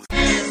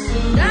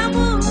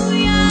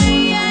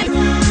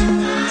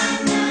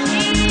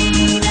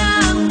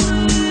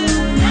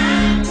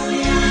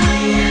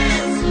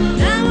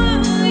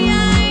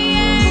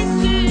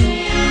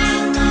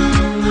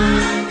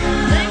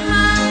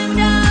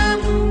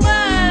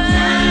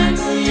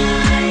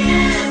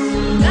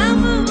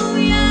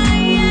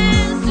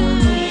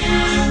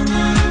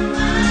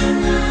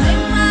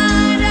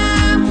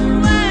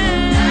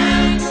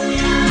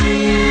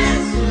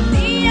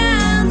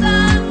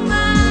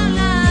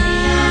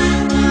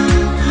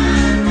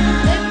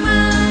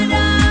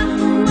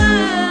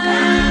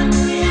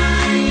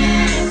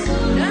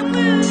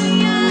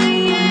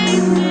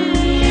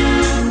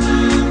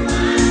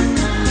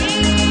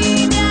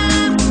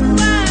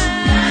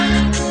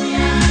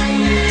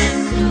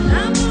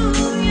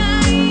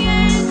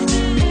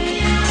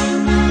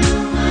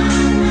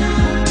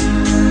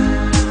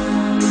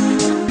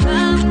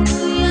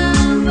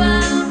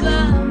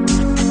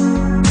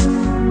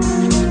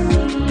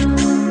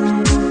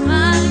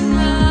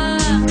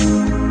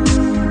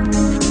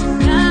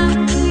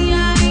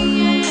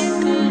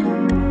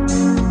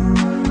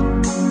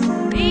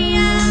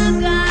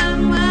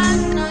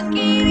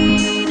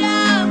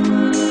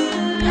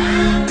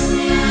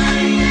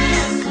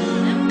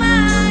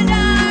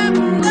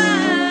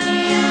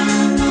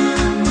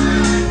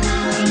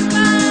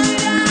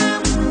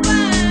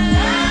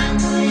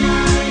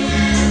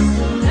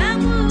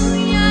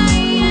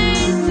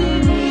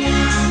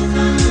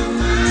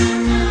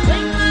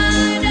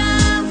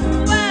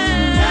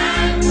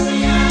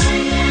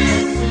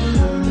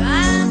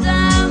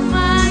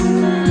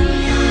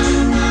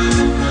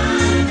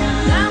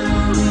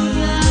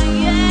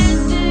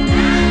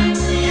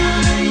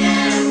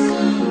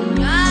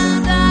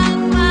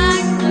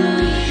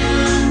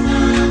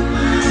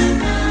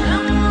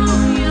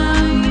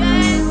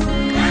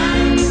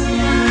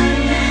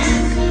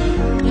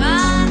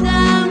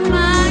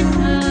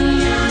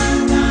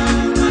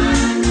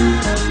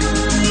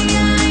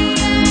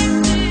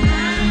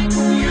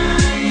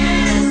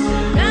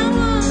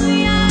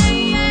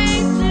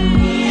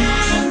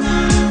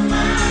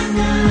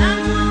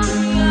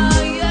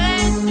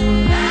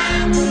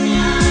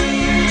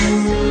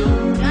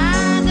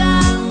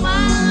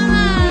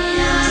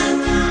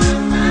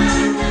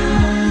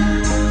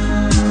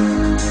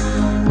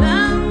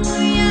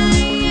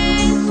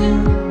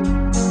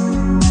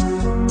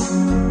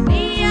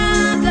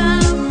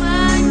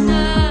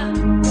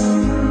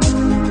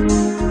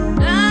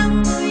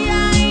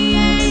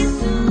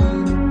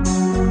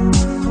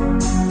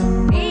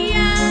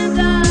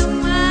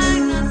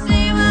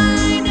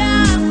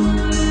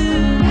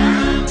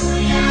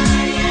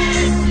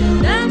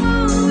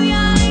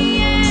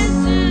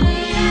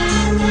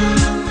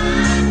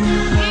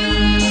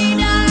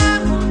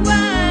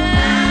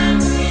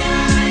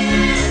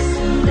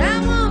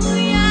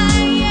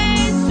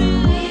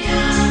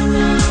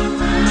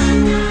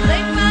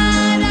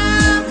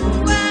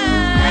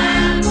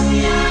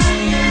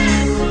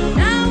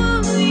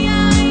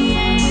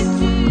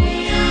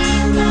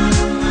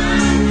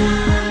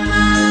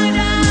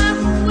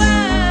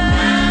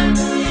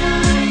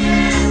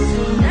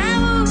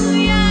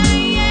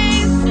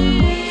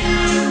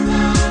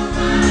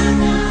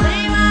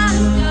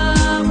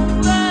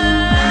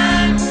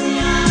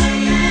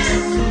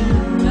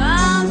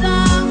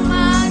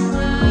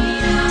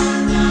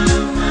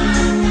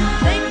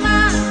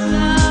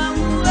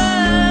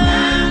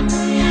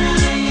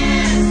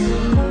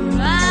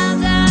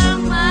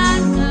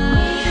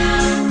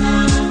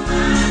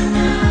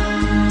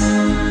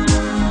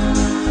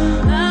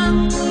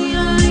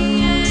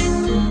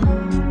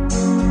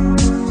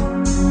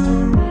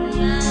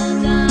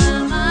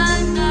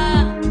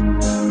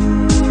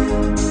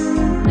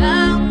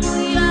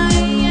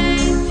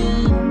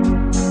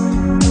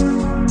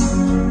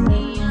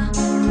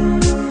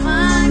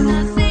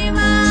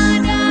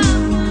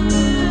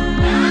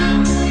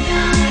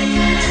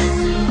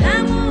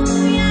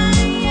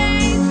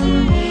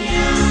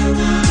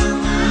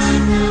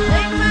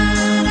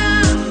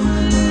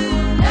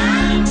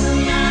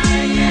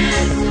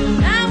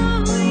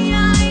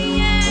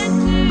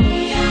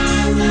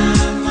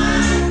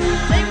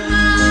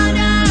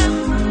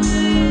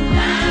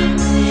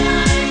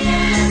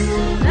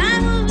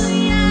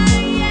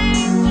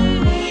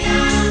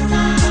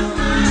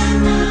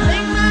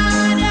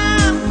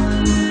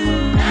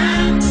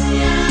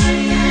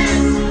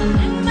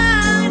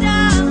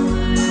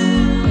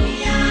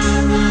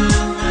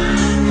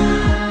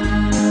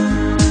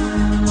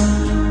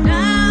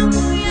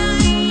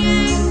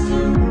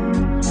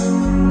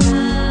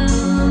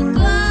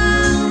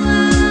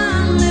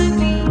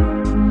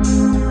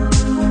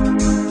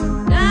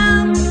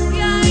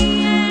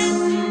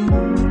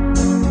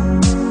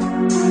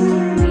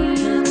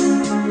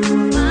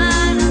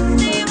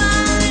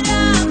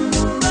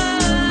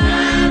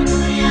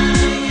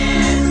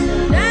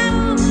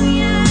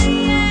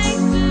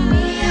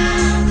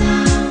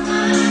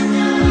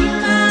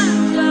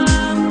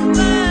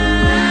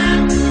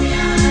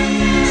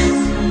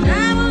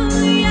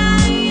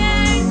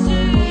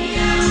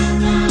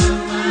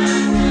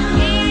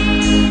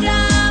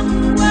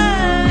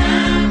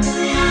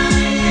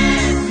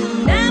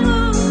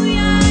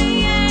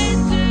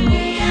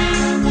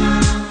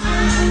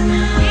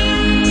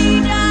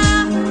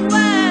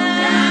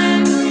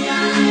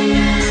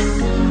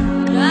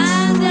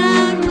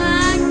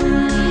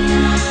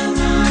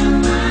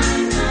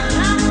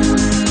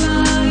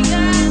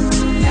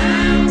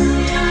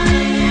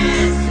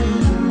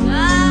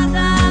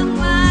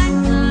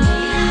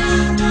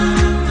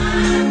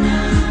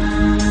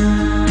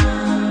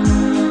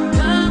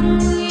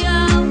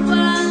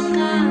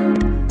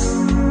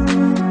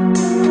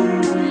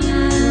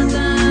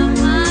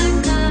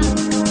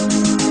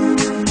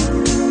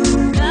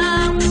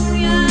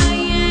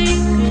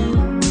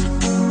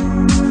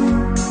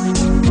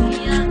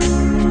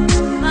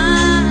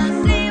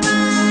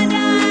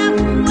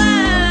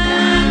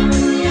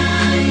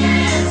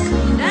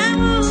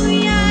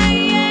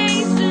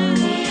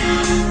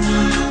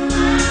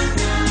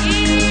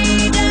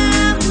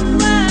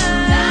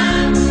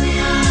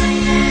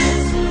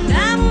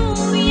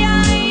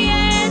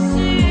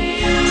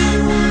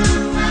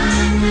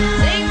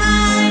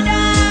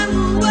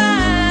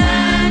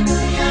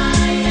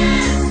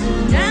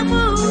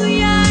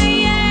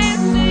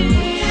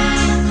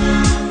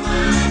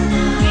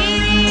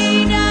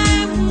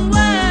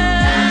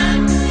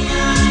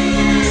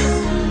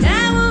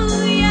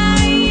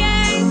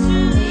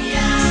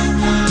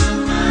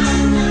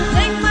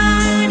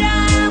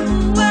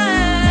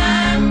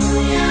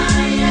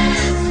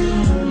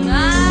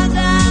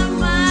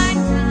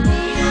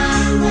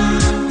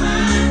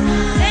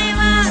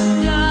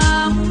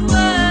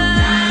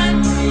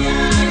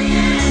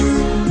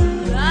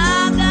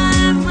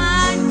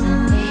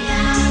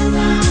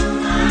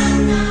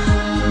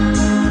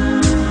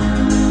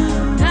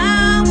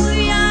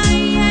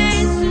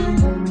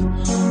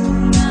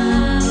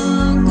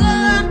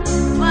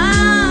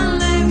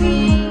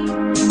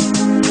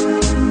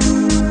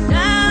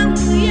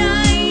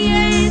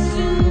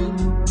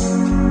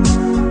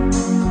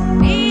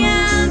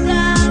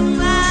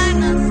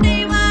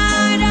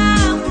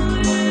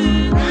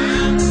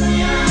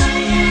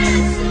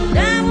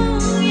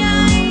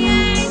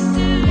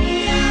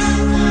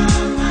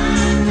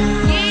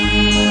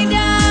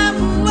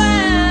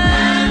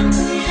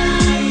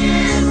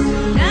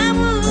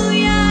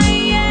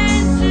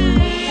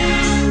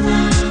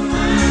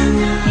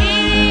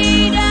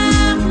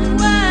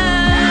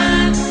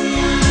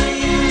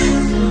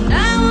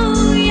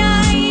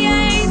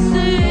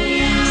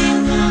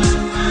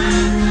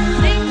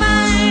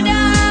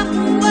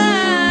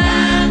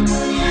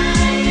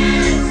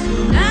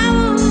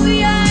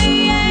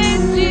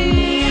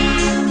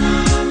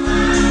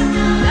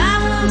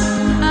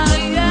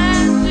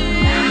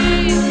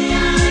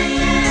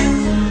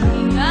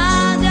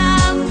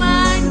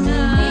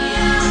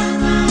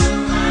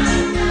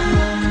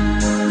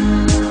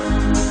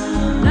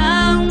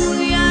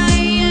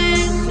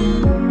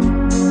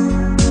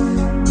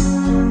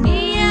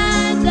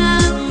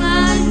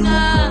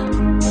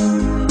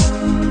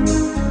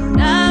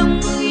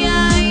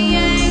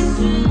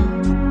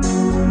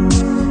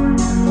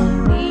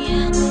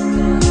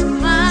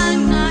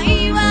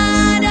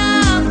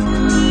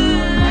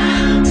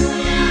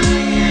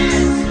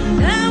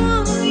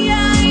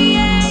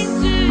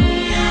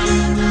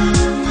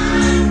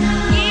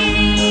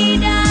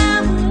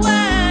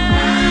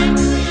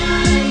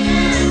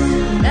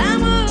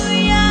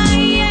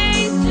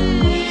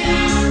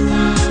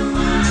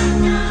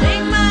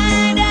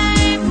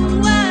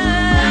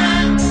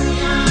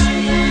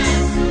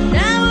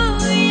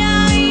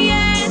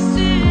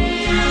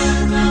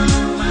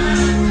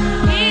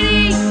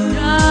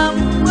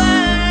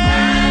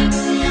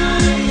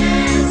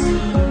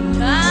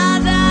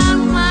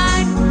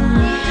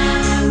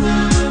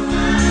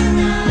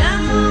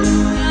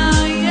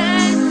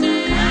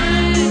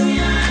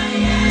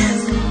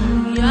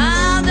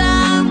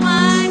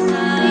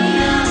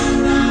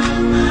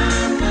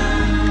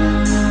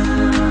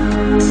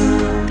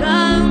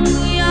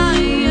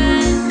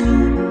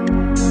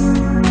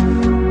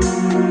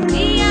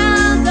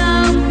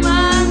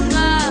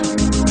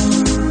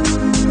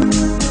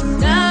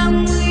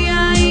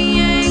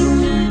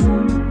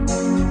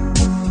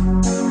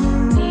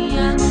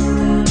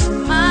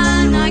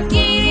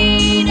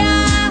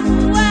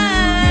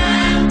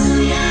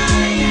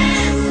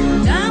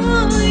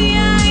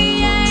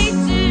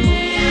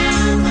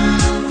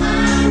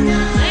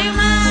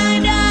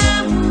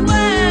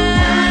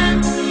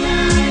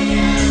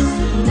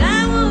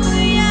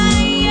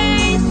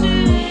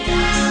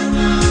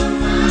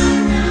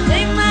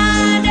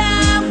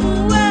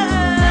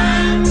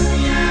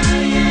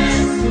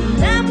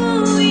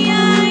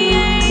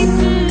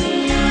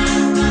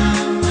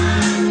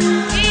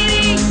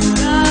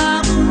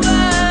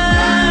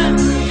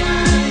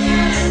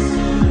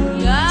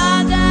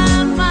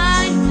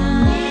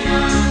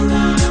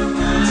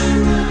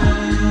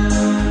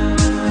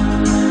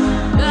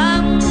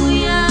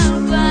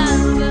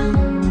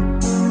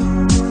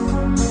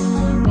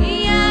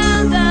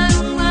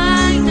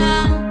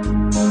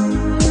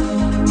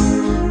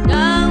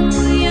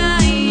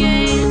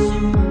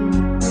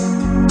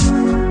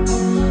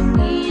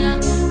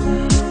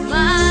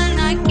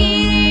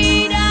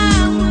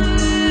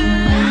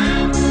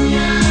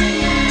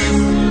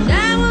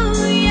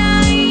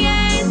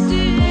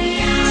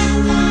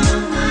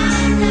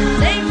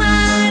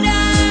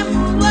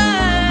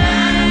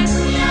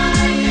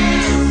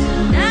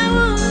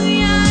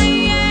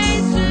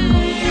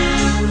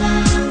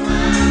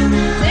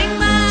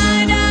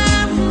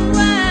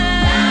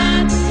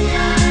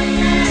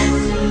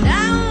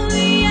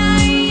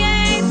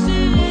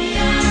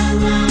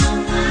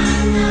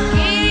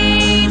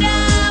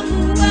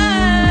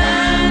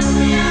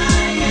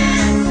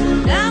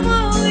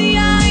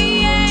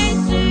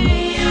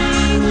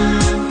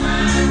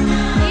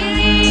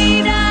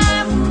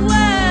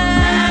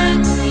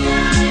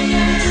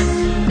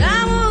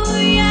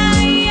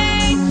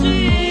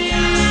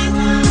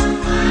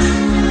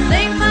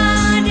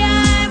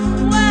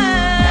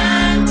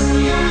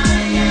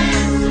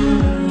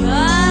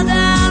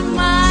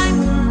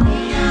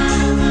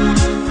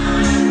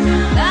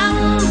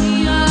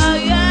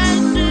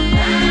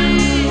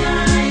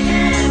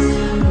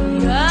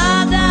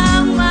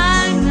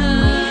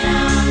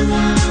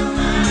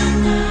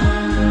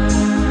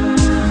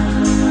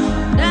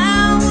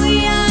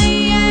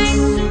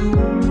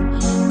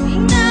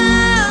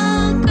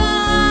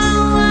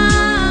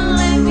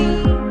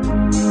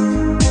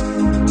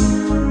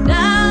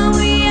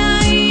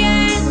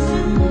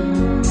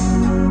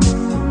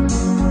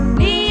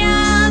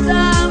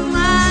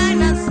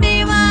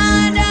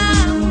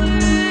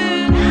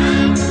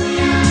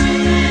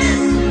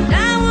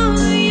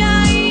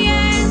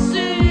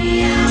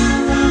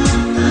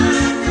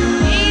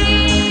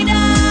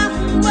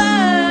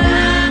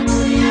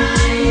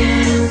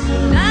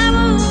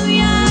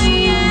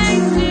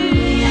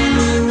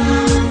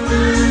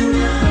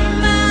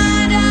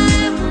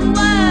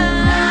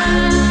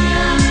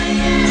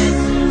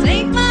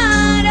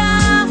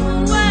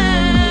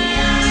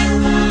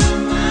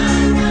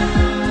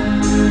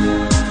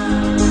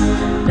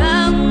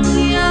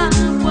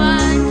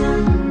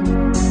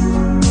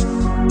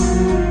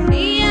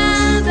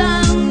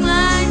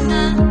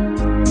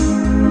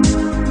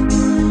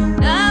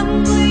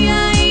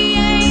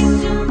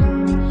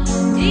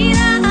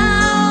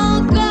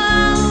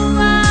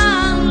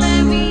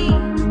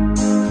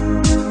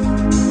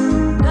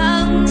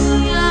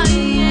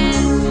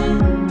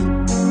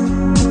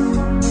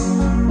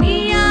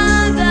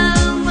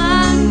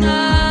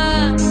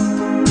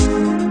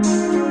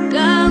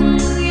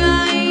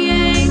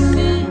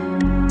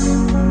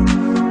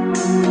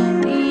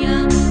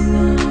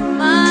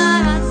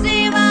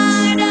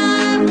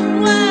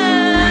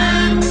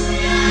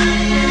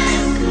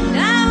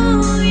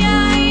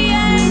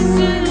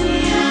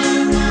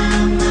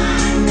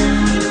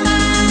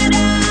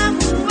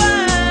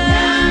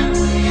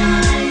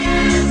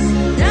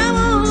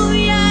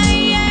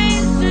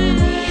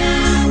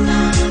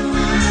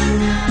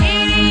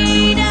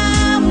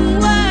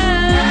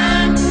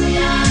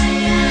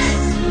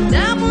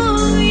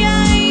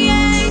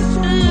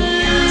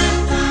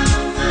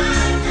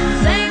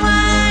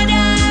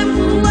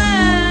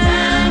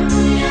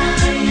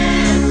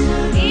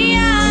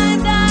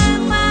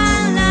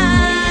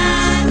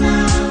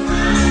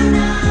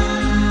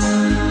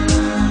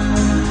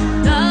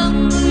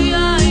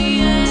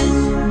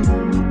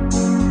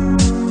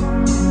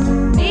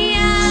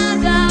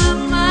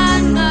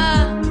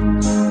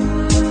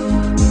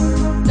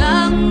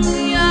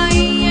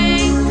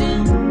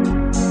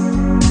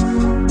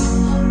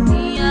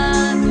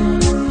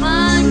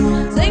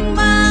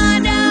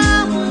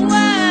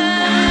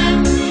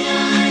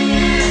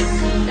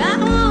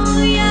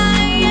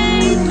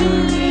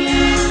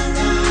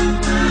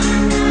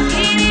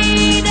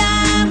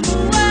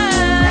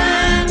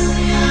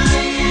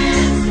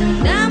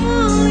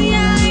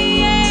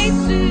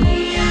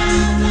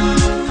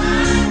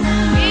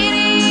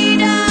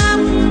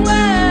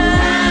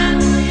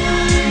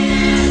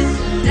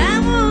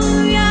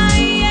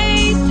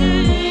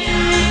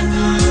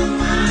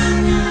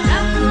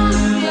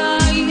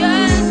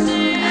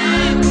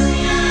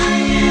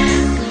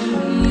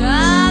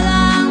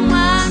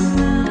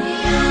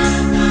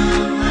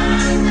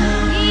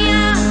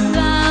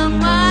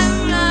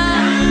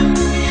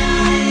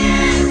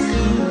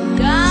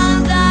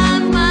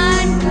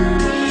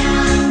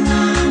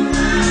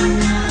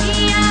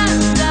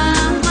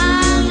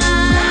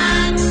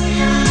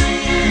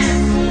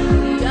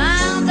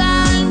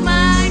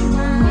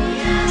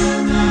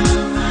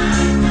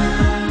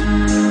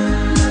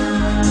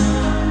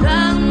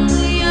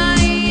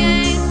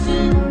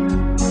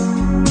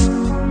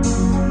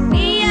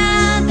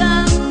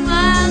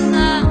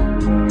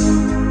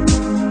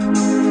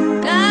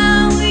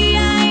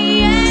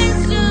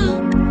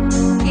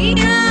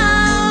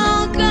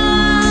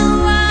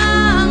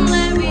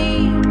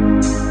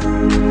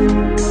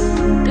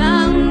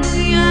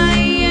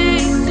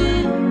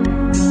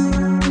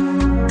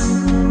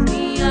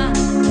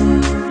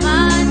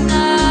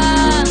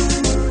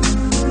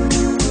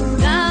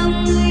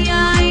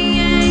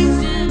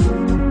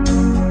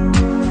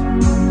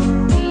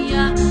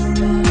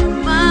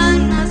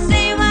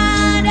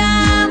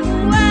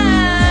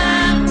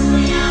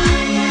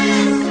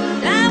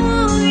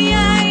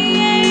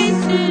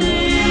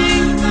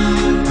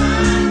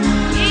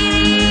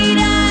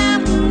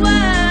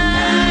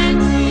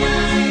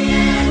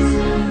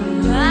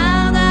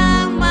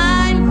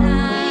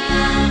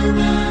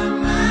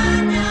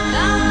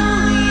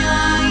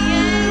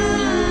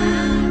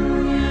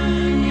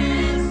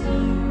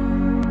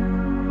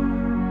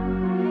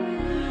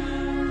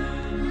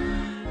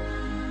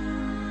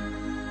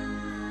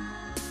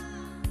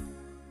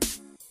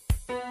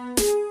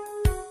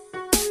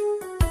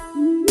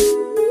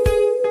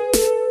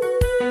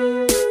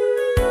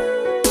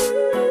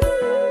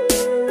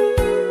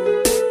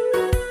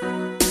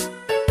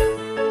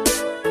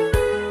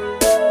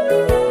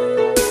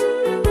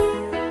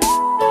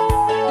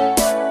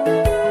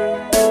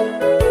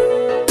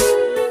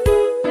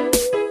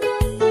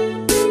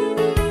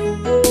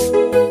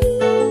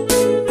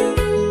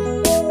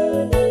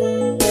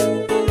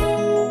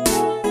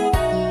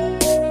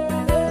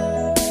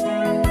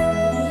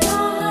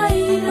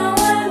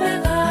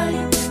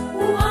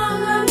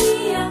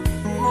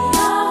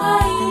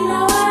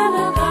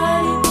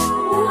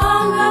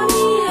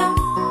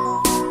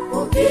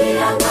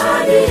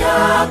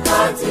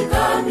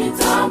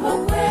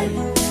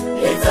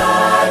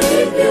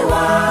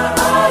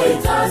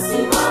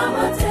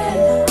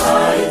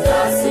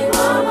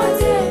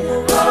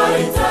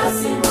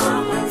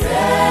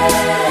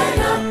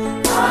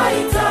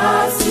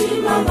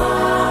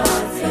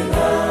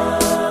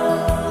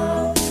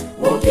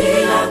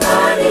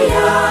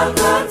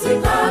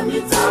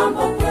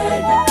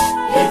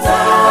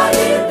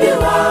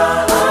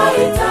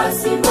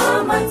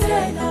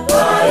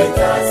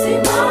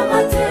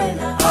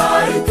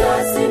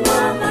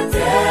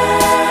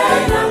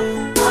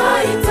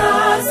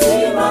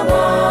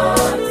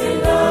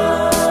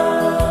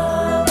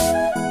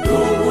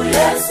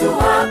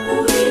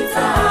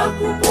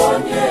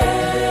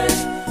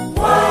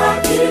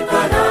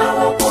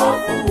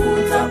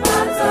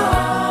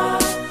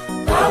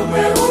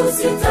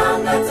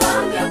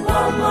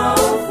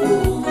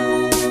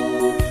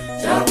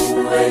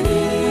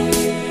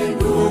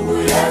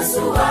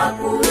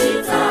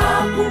akuita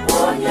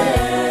akuponye,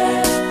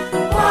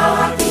 kwa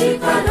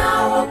hakika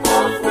na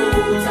wokovu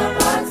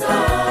utapata.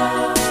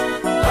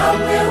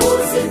 Kamwe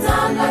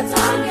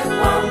usitangatange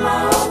kwa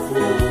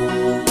maovu,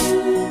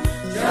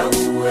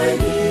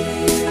 chagueni.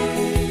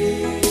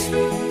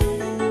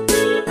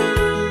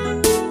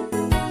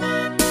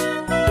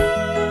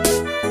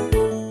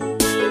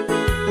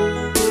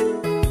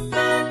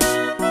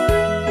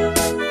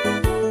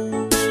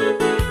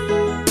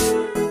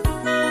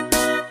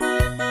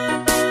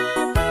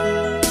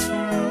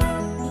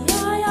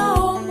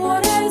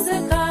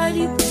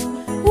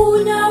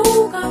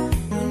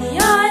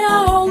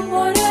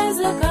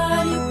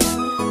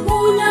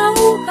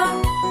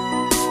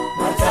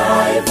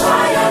 Mataifa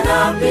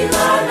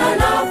yanapigana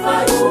na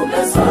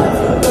farume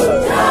zote,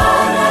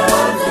 jana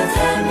wote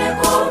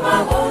tetemeko,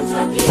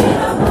 magonjwa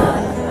kila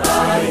mara.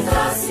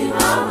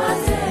 Haitasimama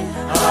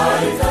tena,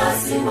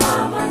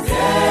 haitasimama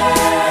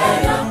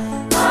tena,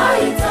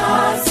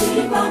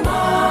 haitasimama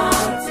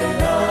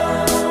tena.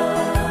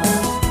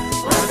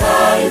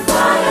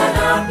 Mataifa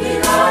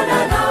yanapigana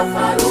na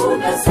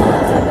farume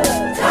zote,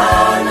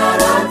 jana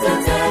wote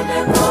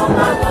tetemeko,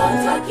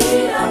 magonjwa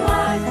kila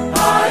mara.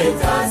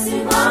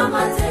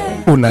 Haitasimama tena.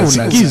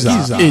 Unasikiza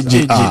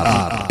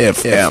AJR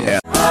FM.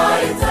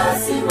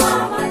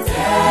 Haitasimama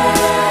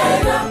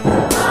tena,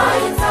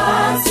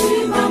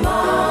 haitasimama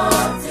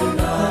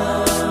tena.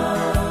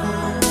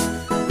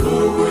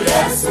 Ndugu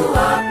Yesu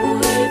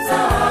akuita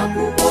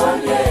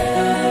akuponye,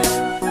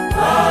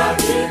 kwa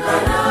hakika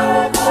na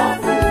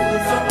wokovu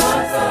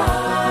utapata.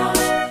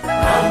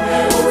 Kamwe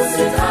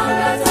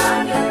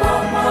usitangatange kwa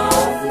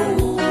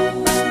maovu,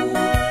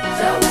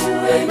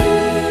 chagueni.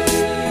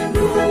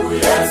 Ndugu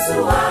Yesu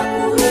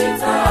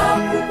akuita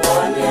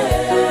akuponye,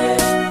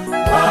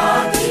 kwa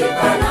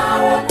hakika na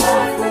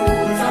wokovu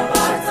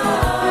utapata.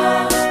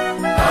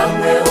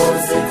 Kamwe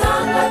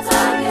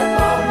usitangatange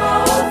kwa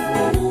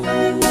maovu,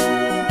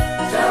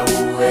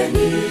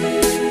 chagueni.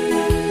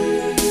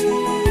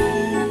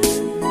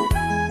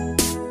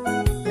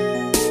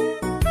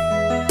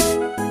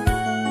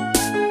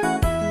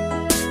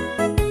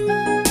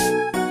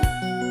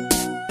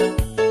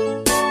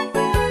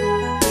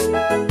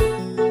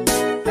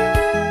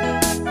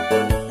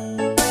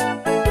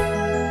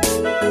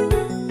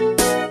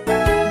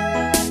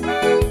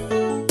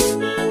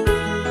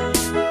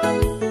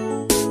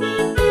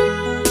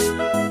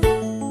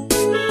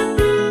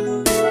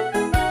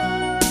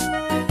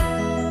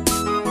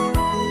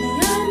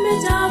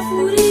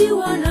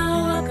 Imechafuliwa na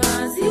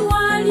wakazi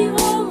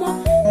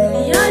waliomo,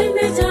 dunia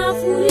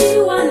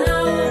imechafuliwa na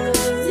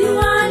wakazi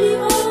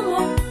waliomo.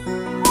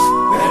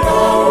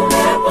 Wendo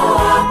upepo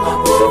wako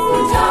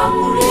kuvunja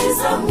amri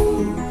za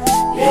Mungu,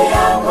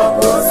 yako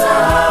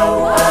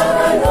kusahau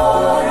agano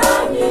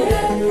la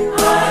milele.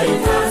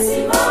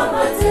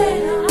 Haitasimama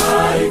tena,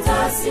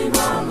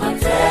 haitasimama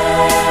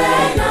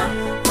tena,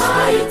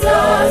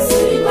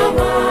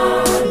 haitasimama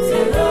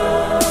tena.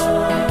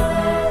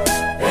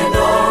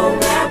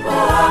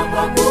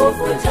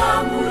 Kuvunja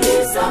amri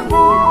za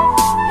Mungu,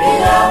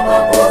 bila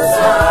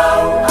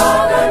kusahau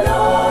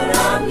agano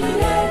la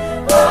milele.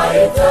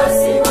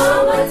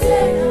 Haitasimama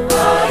tena,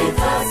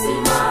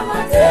 haitasimama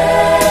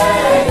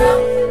tena,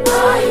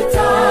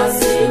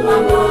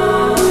 haitasimama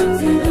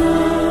tena.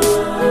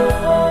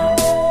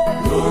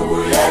 Ndugu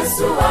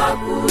Yesu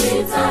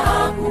akuita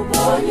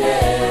akuponye,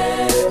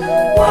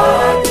 kwa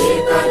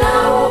hakika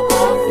na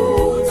wokovu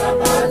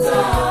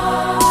utapata.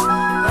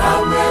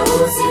 Kamwe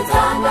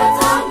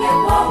usitangatange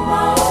kwa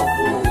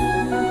maovu,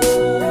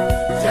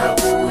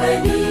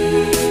 chagueni.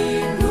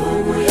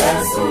 Ndugu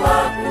Yesu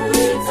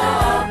akuita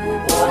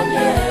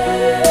akuponye,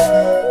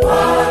 kwa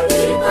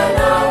hakika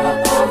na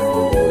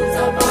wokovu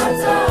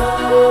utapata.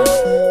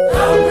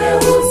 Kamwe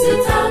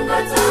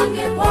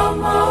usitangatange kwa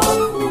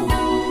maovu,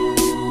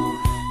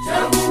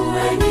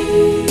 chagueni.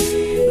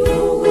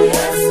 Ndugu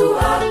Yesu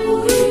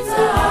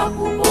akuita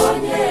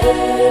akuponye,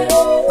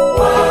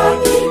 kwa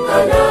hakika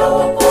na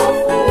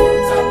wokovu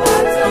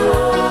utapata.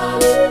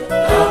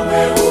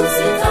 Kamwe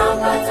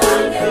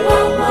usitangatange kwa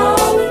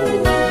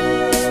maovu,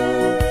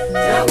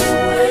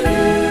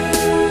 chagueni.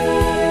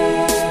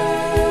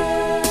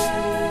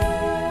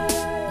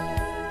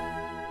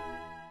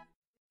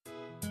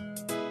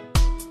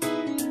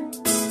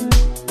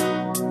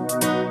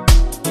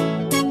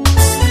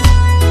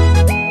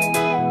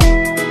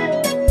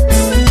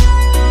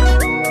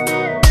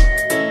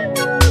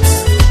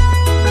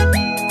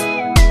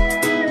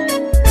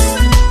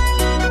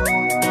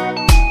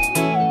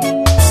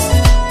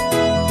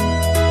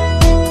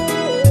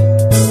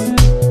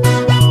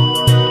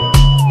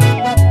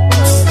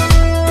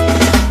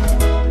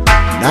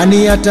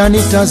 Nani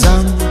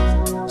atanitazama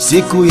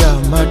siku ya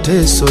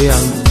mateso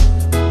yangu?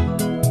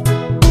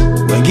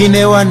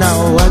 Wengine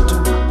wanao watu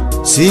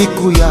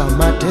siku ya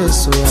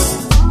mateso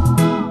yangu.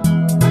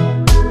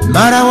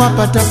 Mara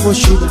wapatapo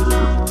shida,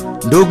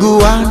 ndugu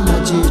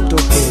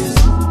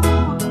wanajitokeza,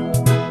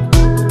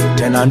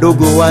 tena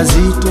ndugu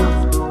wazito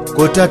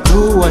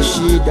kutatua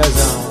shida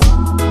zao.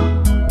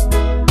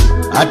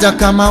 Hata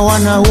kama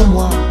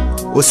wanaumwa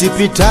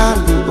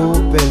hospitali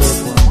upe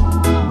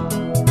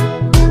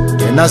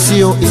tena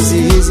sio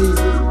hizi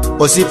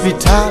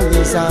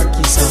hospitali za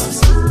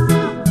kisasa.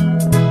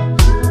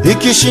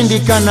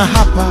 Ikishindikana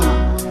hapa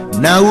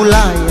na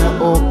Ulaya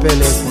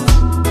opelekwa,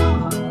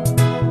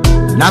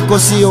 nako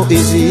sio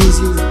hizi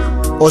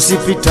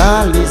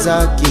hospitali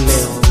za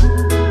kileo.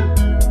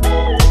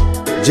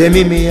 Je,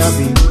 mimi ya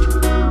binti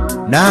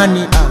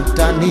nani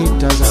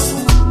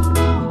atanitazama?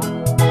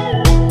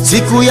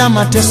 Siku ya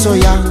mateso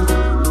yangu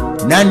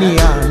nani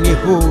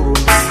yanihurumia?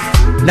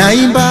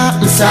 Naimba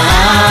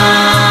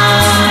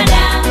msaada,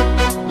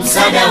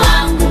 msaada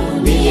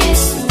wangu ni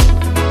Yesu.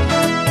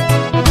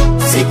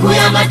 Siku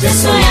ya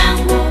mateso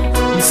yangu,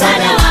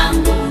 msaada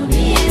wangu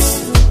ni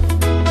Yesu.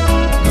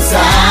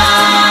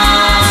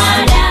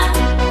 Msaada,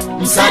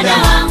 msaada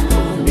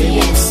wangu ni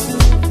Yesu.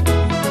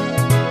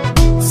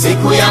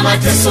 Siku ya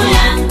mateso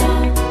yangu,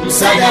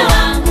 msaada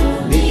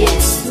wangu ni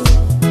Yesu.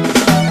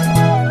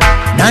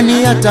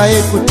 Nani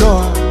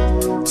atakayekutoa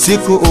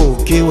siku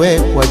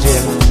ukiwekwa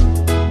jela?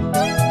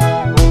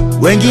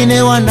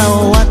 Wengine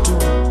wanao watu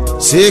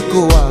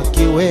siku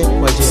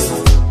wakiwekwa jela,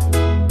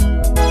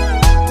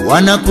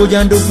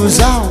 wanakuja ndugu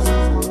zao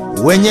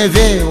wenye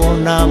vyeo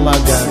na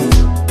magari.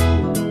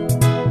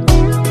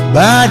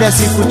 Baada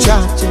siku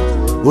chache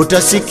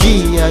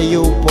utasikia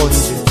yupo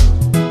nje.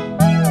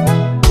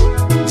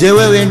 Je,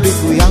 wewe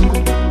ndugu yangu,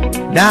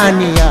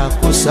 nani ya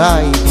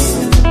kusaidia?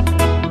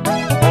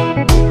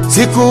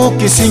 Siku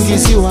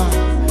ukisingiziwa,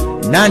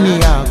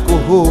 nani ya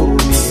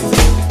kuhurumia?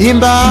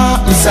 Imba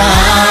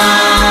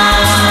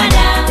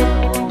msaada,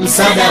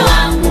 msaada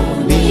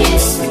wangu ni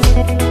Yesu.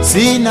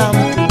 Sina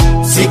mtu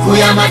siku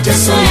ya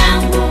mateso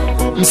yangu,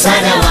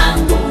 msaada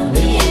wangu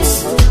ni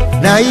Yesu.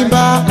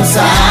 Naimba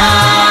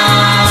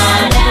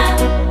msaada,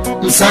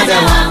 msaada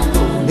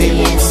wangu ni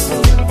Yesu.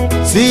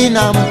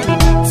 Sina mtu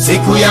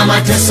siku ya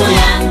mateso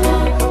yangu,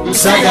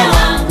 msaada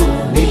wangu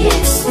ni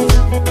Yesu.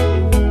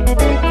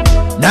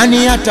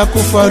 Nani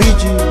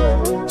atakufariji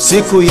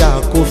siku ya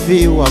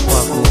kufiwa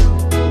kwako?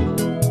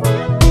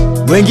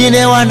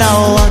 Wengine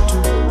wanao watu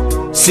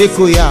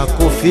siku ya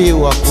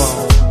kufiwa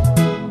kwao,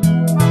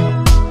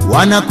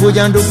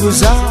 wanakuja ndugu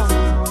zao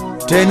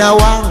tena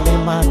wale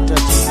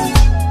matajiri,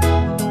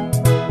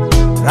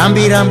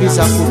 rambi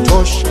za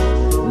kutosha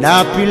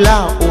na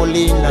pilau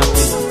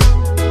linapika.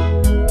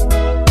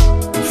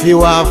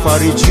 Mfiwa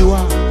afarijiwa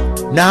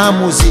na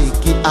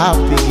muziki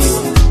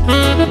apigiwa.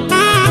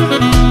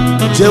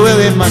 Je,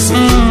 wewe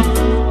masikini,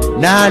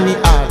 nani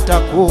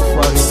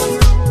atakufariji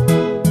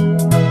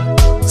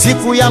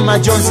siku ya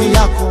majonzi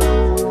yako?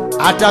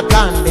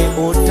 Atakande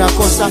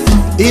utakosa.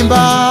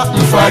 Imba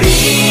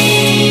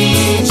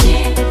mfariji,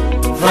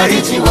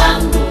 mfariji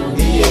wangu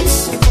ni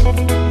Yesu.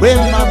 We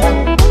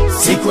mama,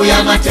 siku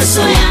ya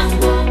mateso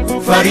yangu,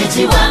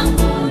 mfariji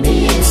wangu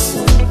ni Yesu.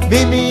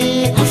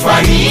 Mimi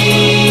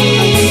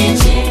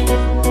mfariji,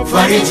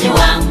 mfariji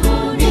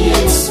wangu ni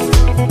Yesu.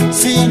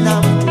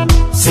 Sina mtu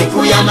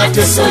siku ya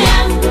mateso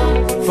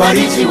yangu,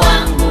 mfariji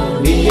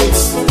wangu ni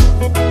Yesu.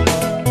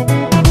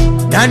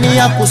 Nani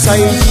ya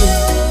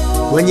kusaidia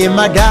kwenye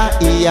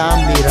madai ya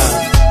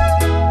miradi,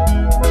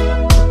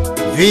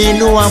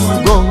 vinua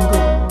mgongo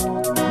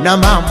na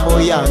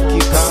mambo ya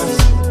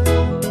kikazi?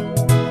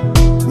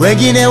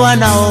 Wengine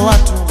wanao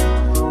watu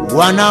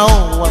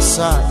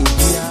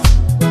wanaowasaidia,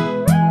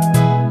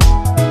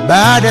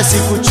 baada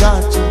siku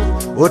chache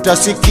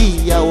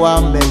utasikia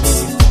wamelipwa.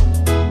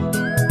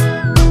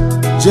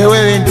 Je,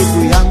 wewe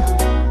ndugu yangu,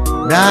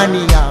 nani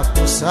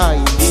ya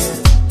kusaidia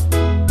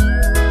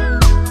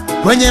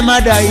kwenye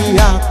madai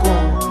yako?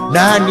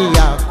 Nani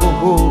ya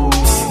kuhurumia?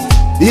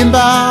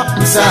 Imba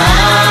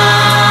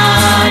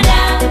msaada,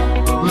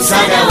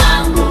 msaada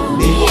wangu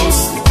ni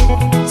Yesu.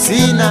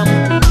 Sina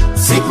mtu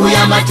siku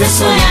ya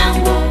mateso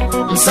yangu,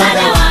 msaada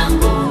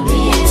wangu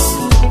ni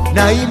Yesu.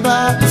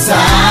 Naimba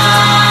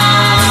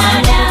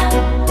msaada,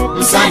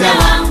 msaada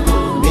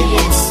wangu ni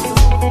Yesu.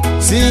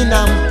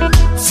 Sina mtu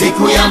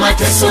siku ya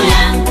mateso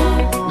yangu,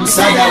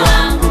 msaada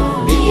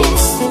wangu ni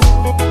Yesu.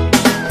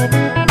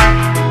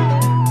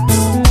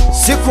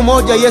 Siku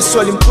moja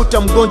Yesu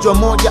alimkuta mgonjwa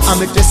mmoja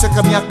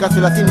ameteseka miaka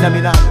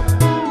 38.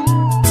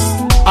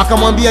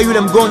 Akamwambia yule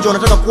mgonjwa,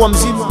 unataka kuwa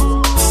mzima?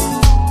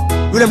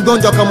 Yule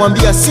mgonjwa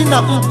akamwambia,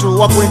 sina mtu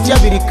wa kunitia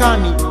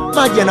birikani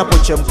maji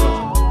yanapochemka.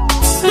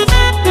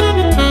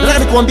 Nataka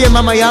nikuambie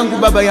mama yangu,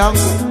 baba yangu,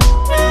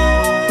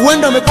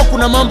 huenda umekuwa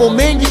kuna mambo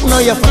mengi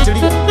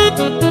unayoyafuatilia,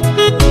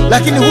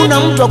 lakini huna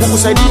mtu wa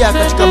kukusaidia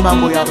katika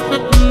mambo yako.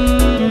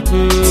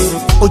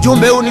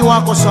 Ujumbe huu ni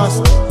wako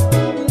sasa.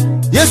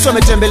 Yesu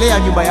ametembelea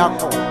nyumba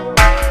yako,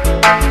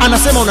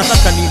 anasema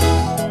unataka nini?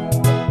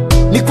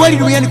 Ni kweli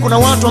duniani kuna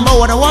watu ambao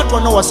wana watu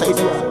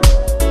wanaowasaidia.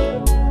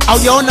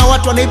 Haujaona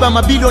watu wanaiba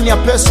mabilioni ya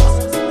pesa,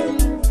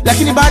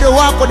 lakini bado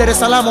wako Dar es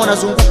Salaam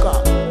wanazunguka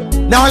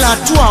na wala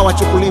hatua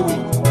hawachukuliwi.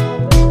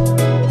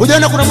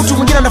 Hujaona kuna mtu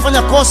mwingine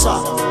anafanya kosa,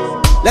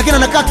 lakini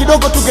anakaa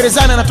kidogo tu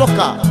gerezani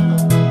anatoka,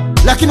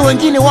 lakini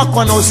wengine wako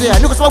wanaozea.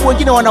 Ni kwa sababu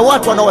wengine wana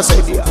watu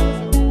wanaowasaidia.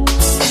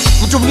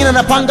 Mtu mwingine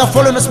anapanga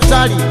foleni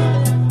hospitali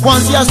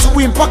kuanzia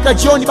asubuhi mpaka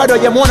jioni, bado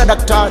hajamuona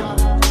daktari.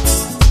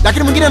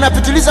 Lakini mwingine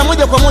anapitiliza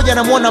moja kwa moja,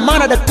 anamuona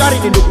maana daktari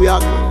ni ndugu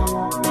yake.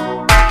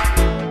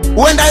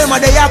 Huenda hayo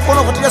madai yako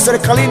unafuatilia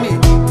serikalini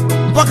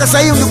mpaka sasa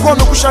hivi ulikuwa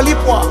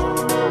umekushalipwa,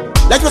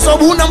 lakini kwa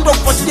sababu huna mtu wa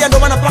kufuatilia ndio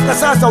maana mpaka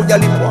sasa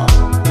hujalipwa.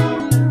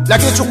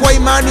 Lakini chukua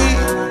imani,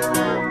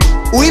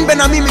 uimbe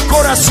na mimi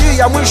chorus hii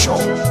ya mwisho.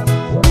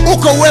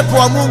 Uko uwepo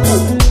wa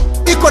Mungu,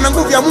 iko na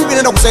nguvu ya Mungu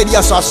inaenda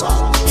kusaidia sasa.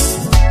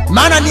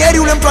 Maana ni heri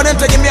ule mtu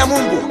anayetegemea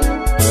Mungu,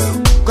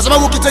 kwa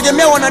sababu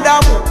ukitegemea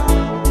wanadamu,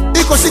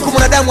 iko siku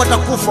mwanadamu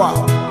atakufa,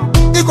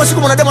 iko siku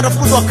mwanadamu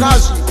atafukuzwa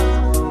kazi.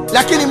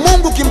 Lakini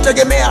Mungu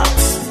kimtegemea,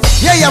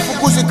 yeye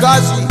hafukuzi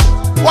kazi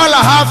wala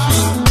hafi.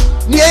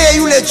 Ni yeye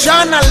yule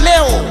jana,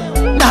 leo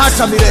na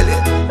hata milele.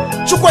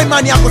 Chukua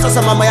imani yako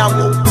sasa, mama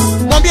yangu,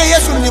 mwambie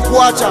Yesu,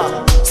 nilikuacha,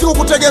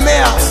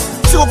 sikukutegemea,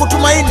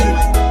 sikukutumaini,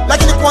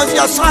 lakini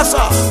kuanzia sasa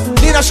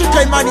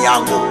ninashika imani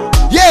yangu.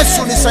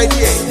 Yesu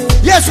nisaidie,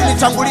 Yesu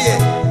nitangulie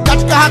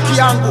katika haki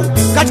yangu,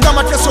 katika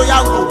mateso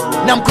yangu,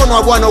 na mkono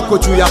wa Bwana uko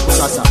juu yako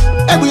sasa.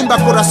 Hebu imba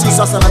korasi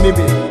sasa na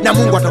mimi, na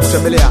Mungu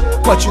atakutembelea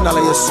kwa jina la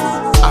Yesu.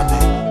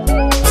 Amen.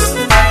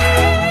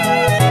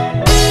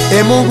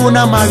 Mungu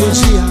na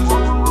malizia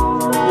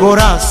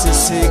korasi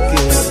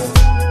sike,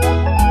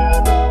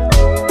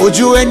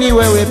 ujue ni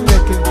wewe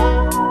peke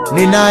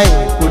ninaye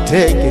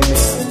kutegemea.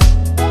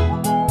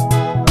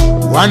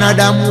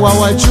 Wanadamu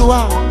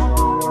wawajua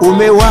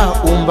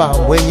umewaumba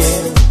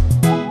mwenyewe,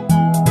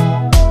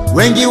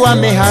 wengi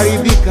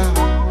wameharibika,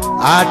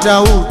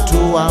 hata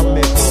utu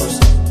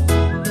wamekosa.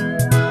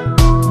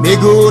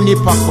 Miguuni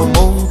pako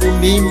Mungu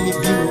mimi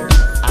binti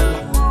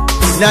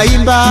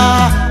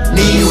naimba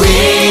niwe.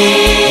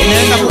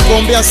 Ninaenda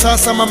kukuombea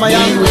sasa mama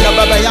yangu na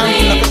baba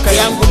yangu na kaka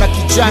yangu na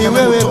kijana na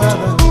mtoto.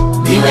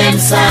 Niwe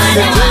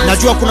msaada.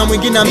 Najua kuna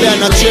mwingine ambaye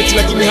ana cheti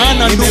lakini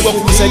hana ndugu wa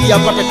kumsaidia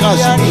apate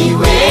kazi.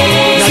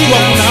 Najua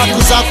kuna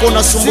haki zako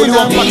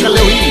unasumbuliwa mpaka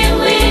leo hii.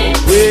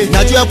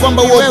 Najua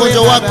kwamba huo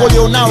ugonjwa wako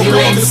ulionao kama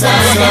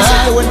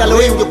ungekuwa uenda leo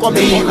hii ungekuwa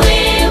umepona.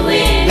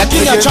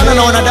 Lakini achana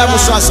na wanadamu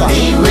sasa.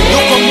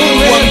 Yuko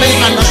Mungu ambaye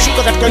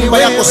anashuka katika nyumba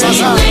yako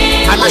sasa.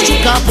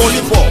 Anashuka hapo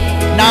ulipo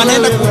na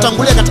anaenda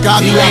kukutangulia katika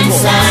haki yako.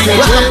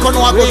 Weka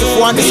mkono wako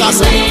kifuani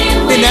sasa.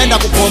 Ninaenda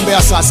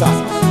kukuombea sasa.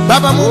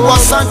 Baba Mungu,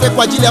 asante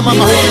kwa ajili ya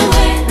mama huyu.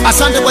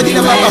 Asante kwa ajili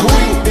ya baba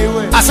huyu.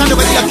 Asante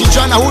kwa ajili ya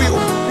kijana huyu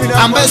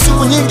ambaye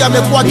siku nyingi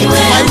amekuwa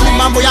akitumaini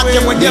mambo yake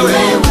mwenyewe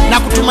na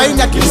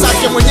kutumaini akili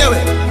zake mwenyewe,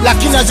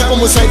 lakini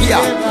hazikumsaidia.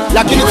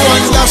 Lakini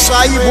kuanzia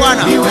saa hii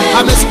Bwana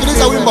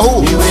amesikiliza wimbo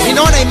huu.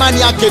 Ninaona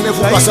imani yake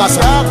imevuka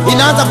sasa.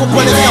 Inaanza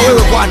kukuelekea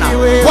wewe Bwana.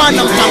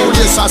 Bwana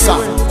mtangulie sasa.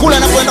 Kule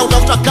anapoenda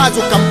kutafuta kazi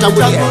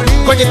ukamtangulie.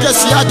 Kwenye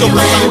kesi yake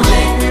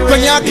ukamtangulie.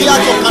 Kwenye haki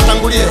yake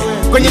ukamtangulie.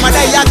 Kwenye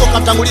madai yake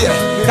ukamtangulie.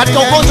 Katika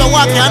ugonjwa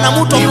wake hana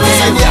mtu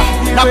kumsaidia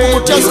na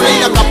kumtia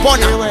Israeli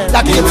akapona.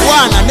 Lakini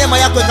Bwana neema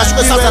yako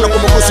ikashuka sasa na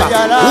kumgusa.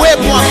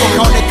 Uwepo wako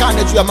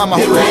kaonekane juu ya mama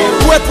huyu.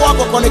 Uwepo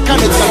wako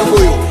kaonekane juu ya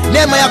huyu.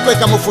 Neema yako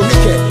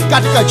ikamfunike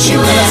katika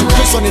jina la Yesu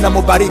Kristo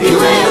ninamubariki.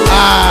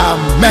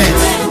 Amen.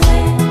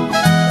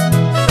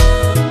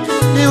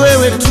 Ni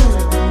wewe tu,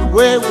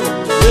 wewe.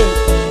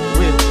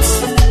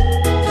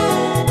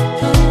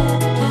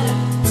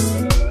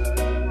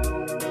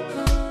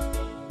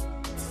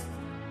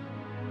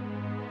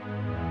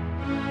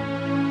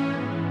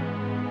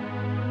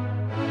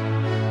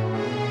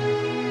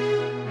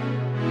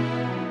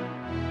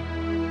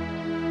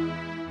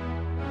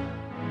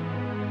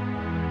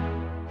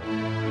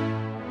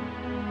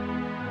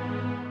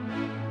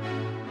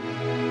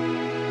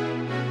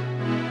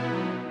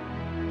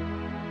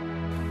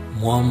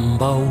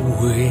 Mwamba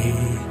wenye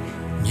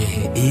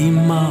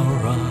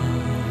imara,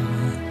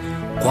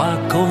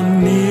 kwako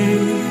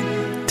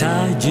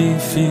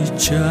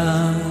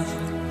nitajificha.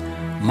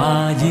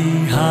 Maji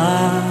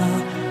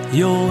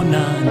hayo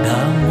na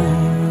damu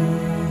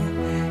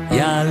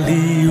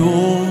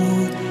yaliyotoka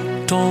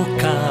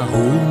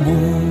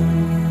humu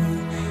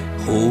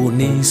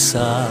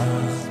hunisafi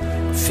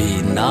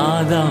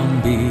na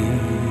dhambi,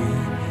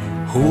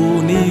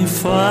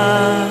 hunifanya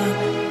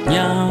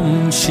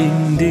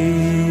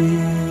mshindi.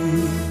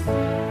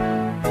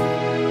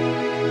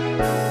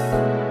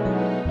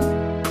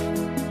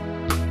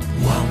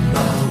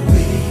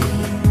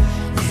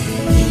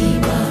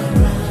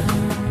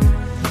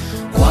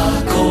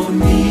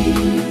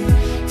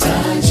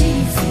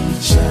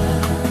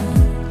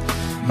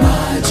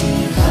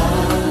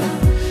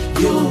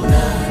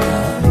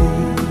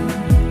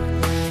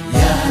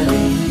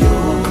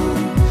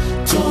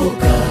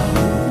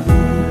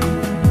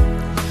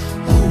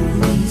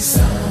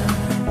 Unisa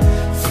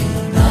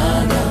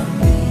finada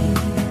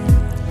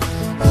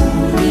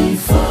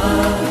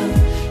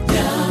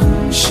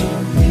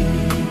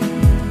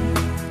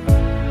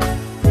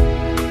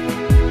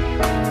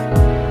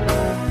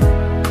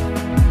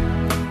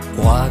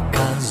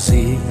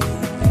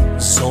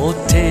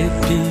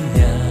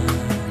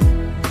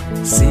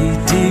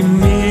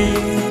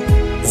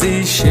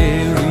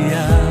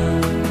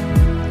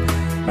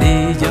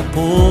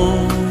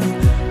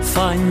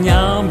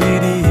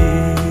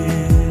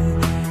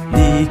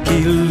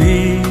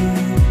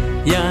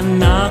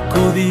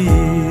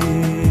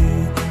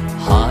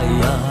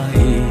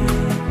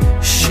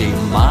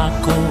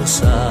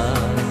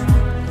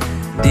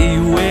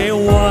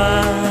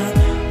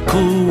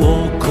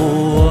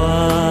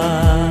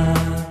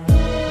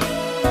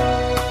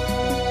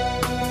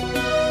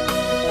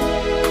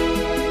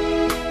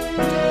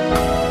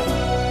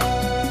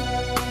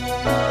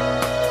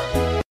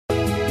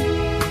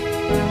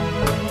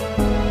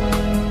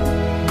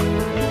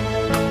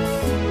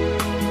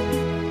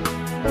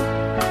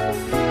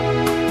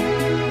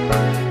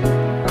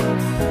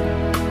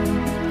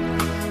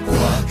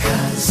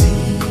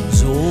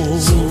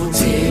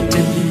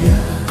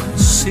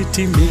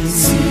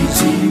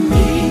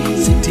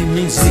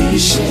sitimizi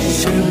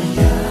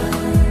sheria,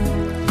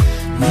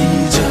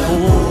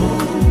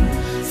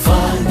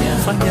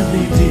 fanya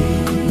bidii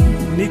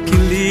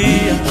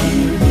nikilia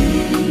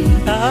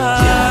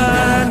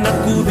na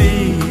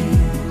kudhi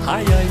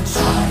haya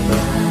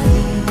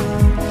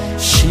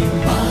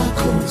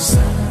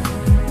shimakosa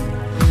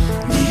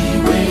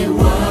niwe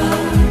wa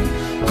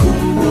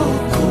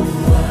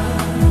kuokoa.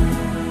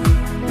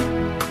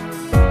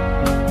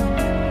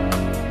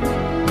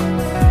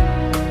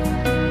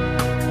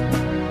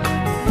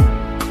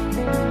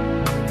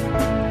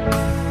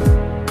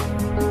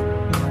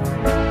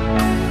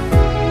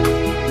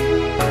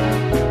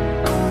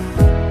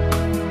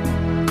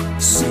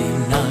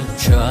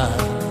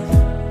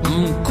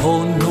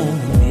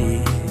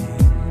 Mkononi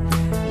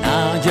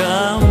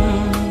naja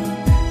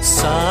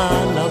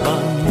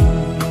msalabani,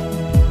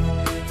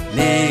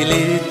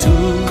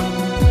 nilitubu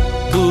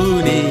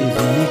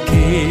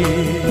nivike,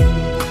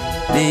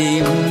 ni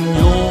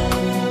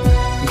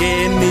mnyonge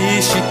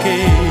nishike,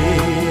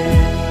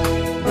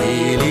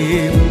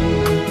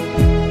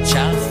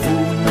 nilimchafu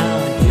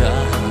naja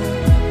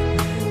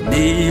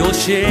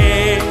nioshe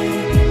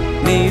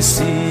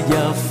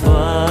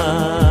nisijafaa.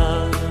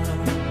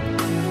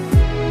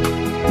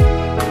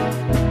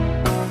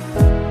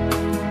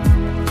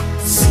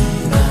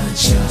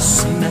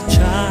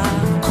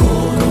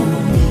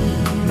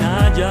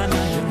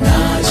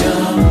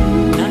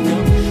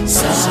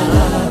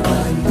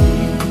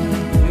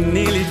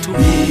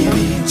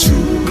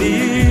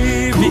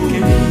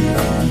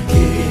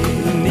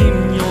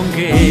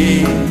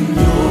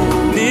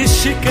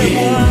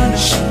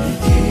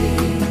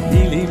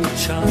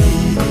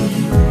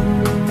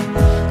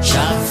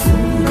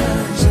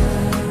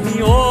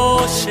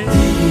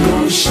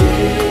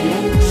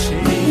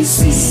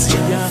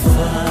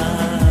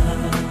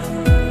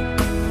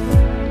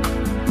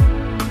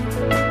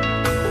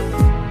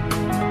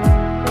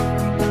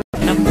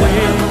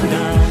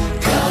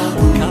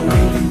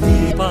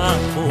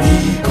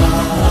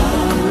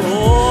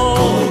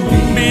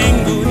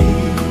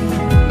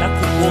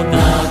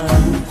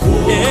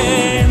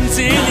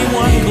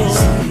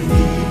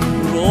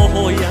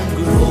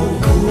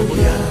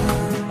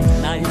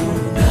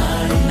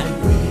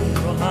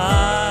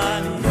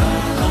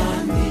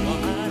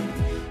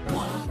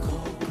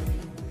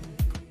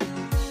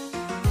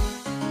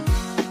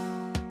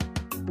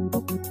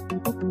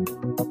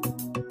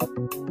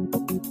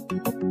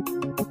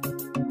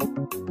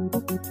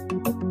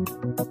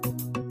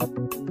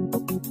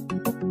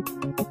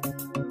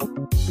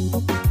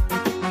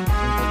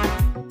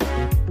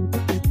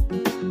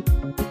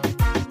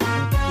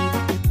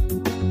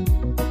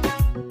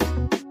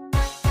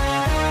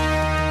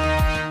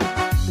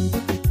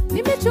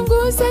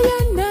 Nimechunguza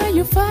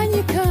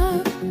yanayofanyika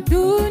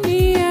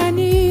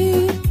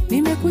duniani,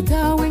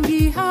 nimekuta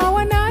wengi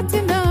hawana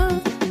tena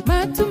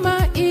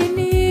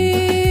matumaini,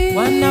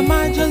 wana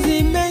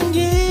majonzi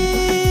mengi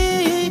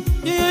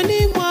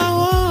moyoni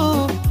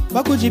mwao,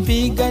 kwa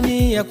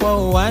kujipigania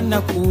kwao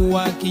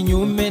wanakuwa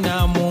kinyume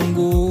na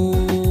Mungu.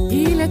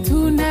 Ila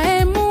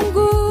tunaye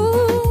Mungu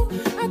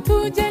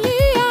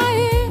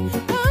atujaliaye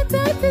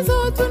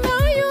matatizo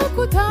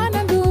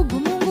tunayokutana, ndugu,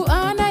 Mungu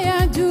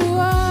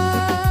anayajua.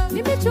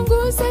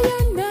 Nimechunguza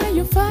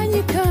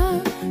yanayofanyika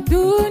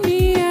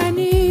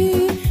duniani,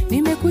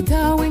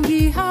 nimekuta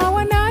wengi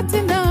hawana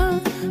tena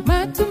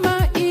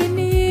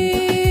matumaini,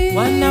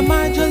 wana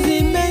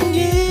majonzi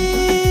mengi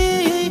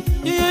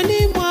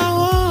moyoni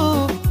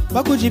mwao,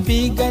 kwa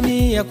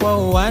kujipigania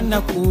kwao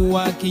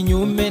wanakuwa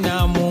kinyume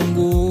na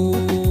Mungu.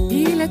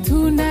 Ila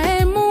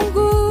tunaye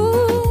Mungu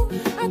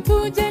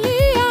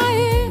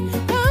atujaliaye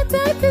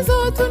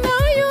matatizo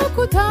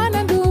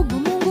tunayokutana, ndugu,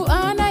 Mungu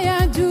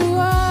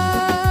anayajua.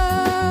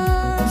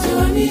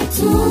 Njoni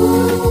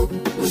tu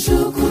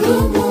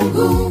ushukuru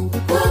Mungu,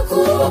 kwa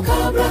kuwa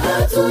kabla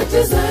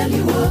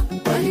hatujazaliwa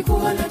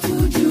alikuwa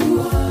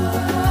anatujua.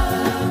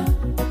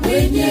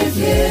 Wenye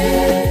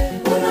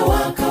vyeo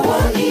wa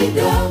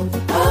kawaida,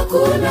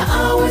 hakuna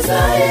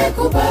awezaye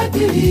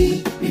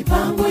kubadili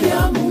mipango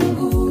ya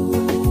Mungu.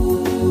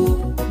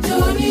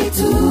 Njoni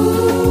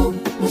tu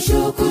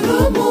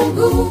mshukuru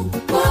Mungu,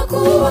 kwa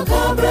kuwa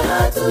kabla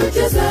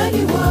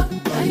hatujazaliwa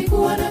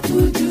alikuwa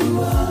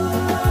anatujua.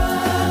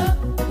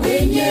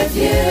 Wenye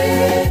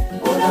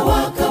vyeo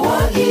wa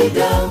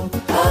kawaida,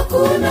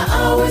 hakuna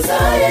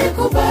awezaye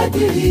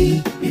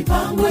kubadili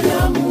mipango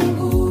ya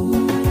Mungu.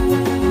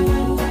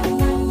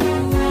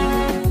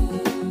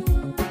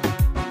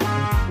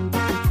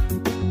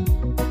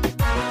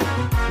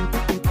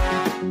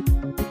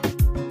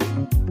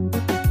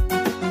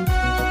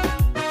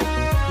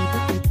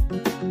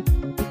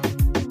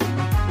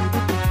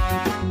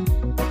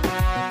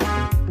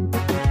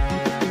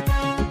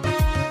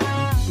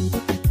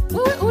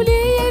 Wewe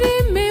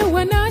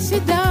uliyeremewa na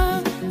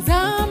shida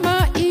za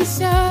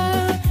maisha,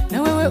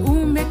 na wewe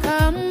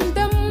umekaa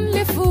muda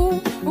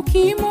mrefu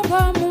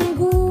ukimwomba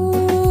Mungu.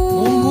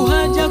 Mungu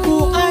haja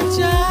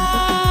kuacha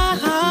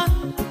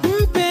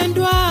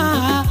mpendwa,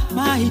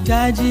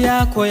 mahitaji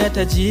yako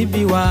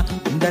yatajibiwa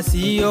muda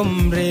sio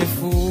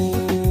mrefu.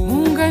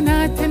 Mungu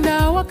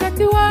anatenda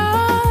wakati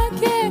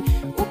wake,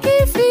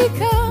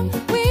 ukifika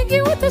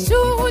wengi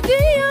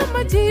watashuhudia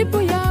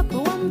majibu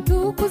yako.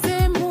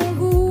 Wamtukuze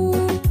Mungu,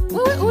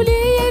 wewe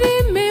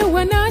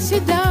uliyeremewa na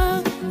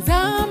shida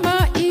za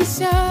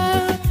maisha,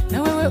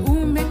 na wewe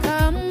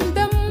umekaa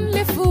muda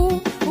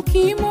mrefu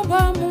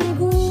ukimwomba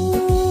Mungu.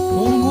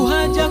 Mungu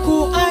haja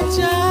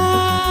kuacha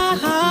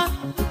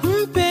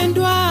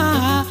mpendwa,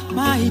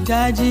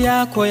 mahitaji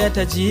yako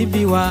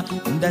yatajibiwa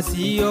muda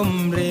sio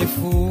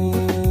mrefu.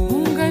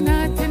 Mungu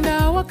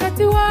anatenda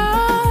wakati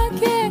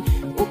wake,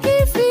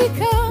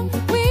 ukifika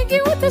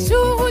wengi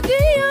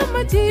watashuhudia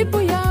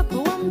majibu yako.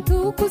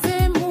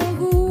 Wamtukuze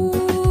Mungu.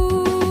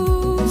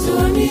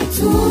 Njoni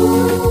tu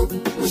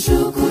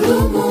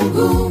mshukuru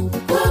Mungu,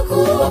 kwa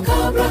kuwa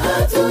kabla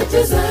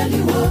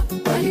hatujazaliwa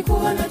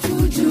alikuwa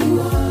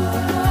anatujua.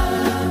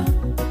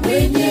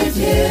 Wenye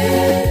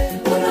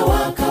vyeo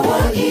wa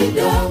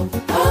kawaida,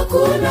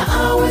 hakuna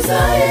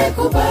awezaye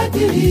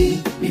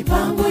kubadili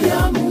mipango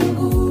ya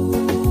Mungu.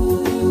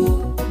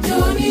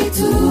 Njoni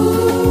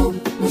tu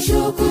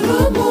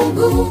mshukuru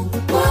Mungu,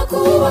 kwa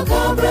kuwa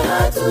kabla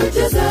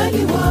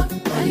hatujazaliwa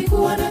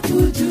alikuwa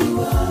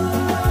anatujua.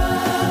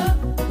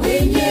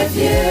 Wenye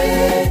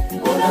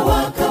vyeo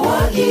wa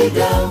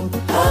kawaida,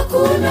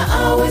 hakuna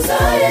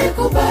awezaye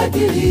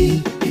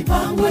kubadili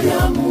mipango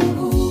ya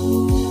Mungu.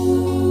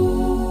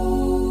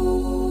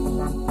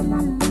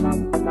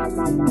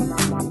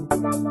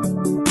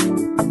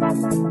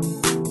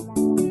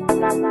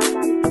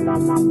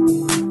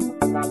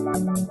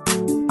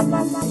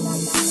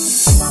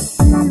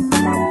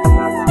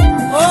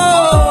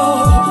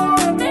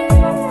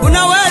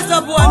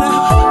 Unaweza Bwana,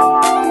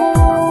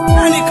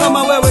 nani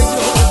kama wewe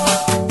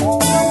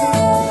Jehova?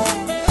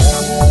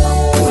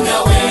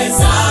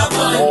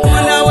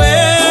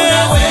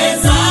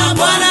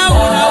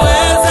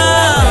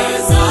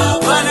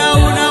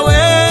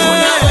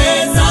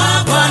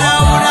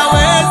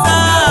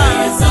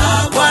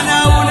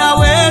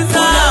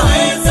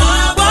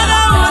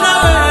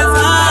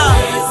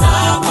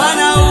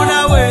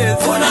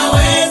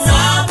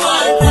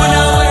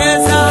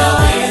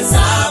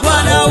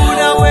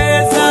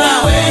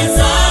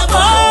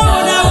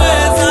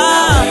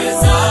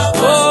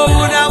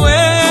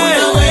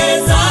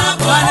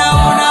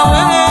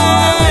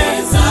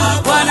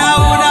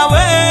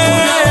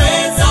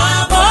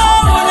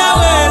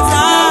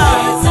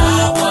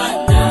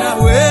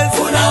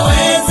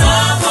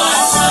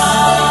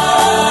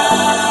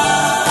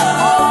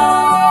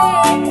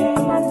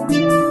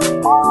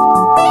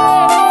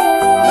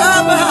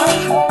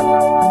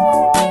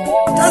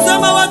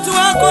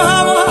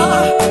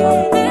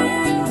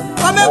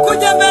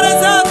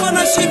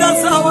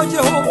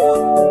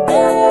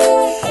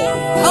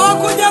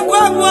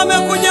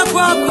 Wamekuja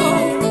kwako,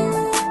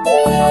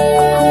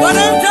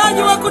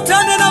 wanahitaji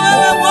wakutane na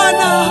wewe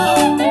Bwana.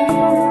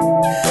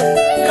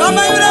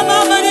 Kama yule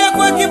mama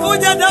aliyekuwa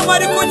akivuja damu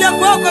alikuja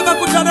kwako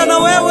akakutana na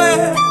wewe,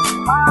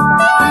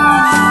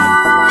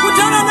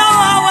 kutana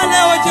nao hawa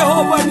leo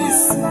Jehova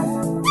Nisi.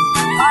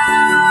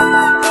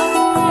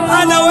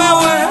 Ana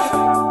wewe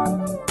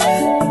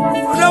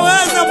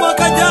unaweza,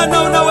 mwaka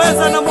jana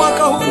unaweza, na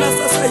mwaka huu na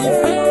sasa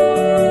hivi.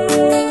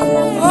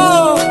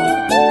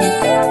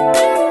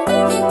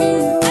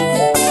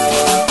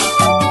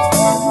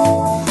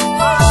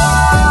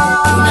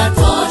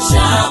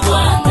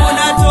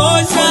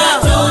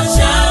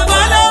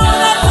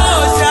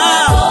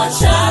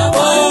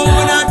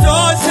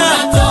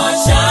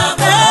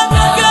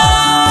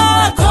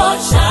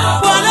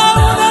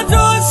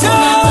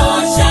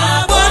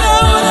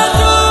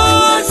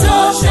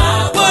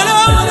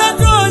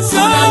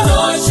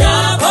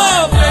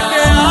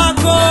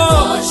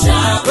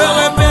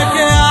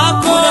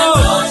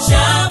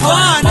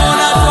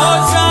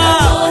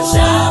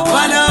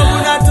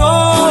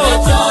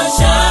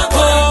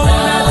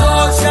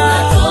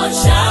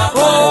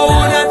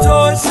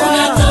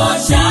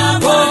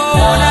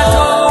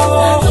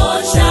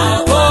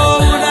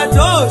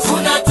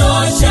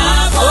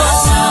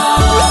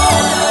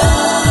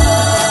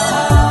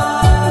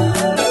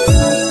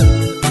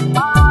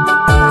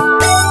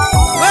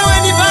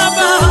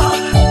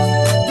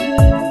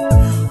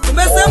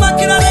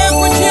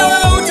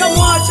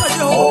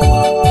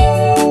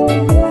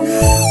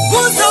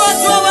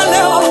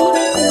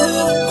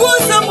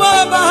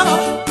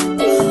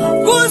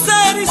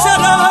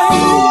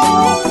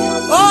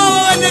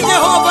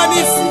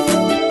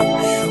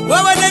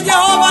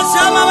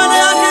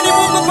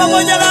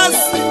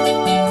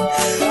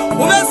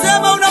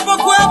 Umesema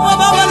unapokuwepo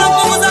Baba na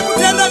nguvu za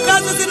kutenda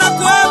kazi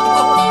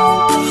zinakuwepo.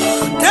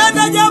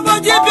 Tenda jambo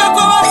jipya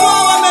kwa watu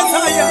wa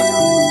Mesaya,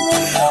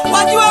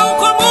 wajue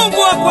uko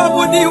Mungu wa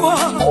kuabudiwa.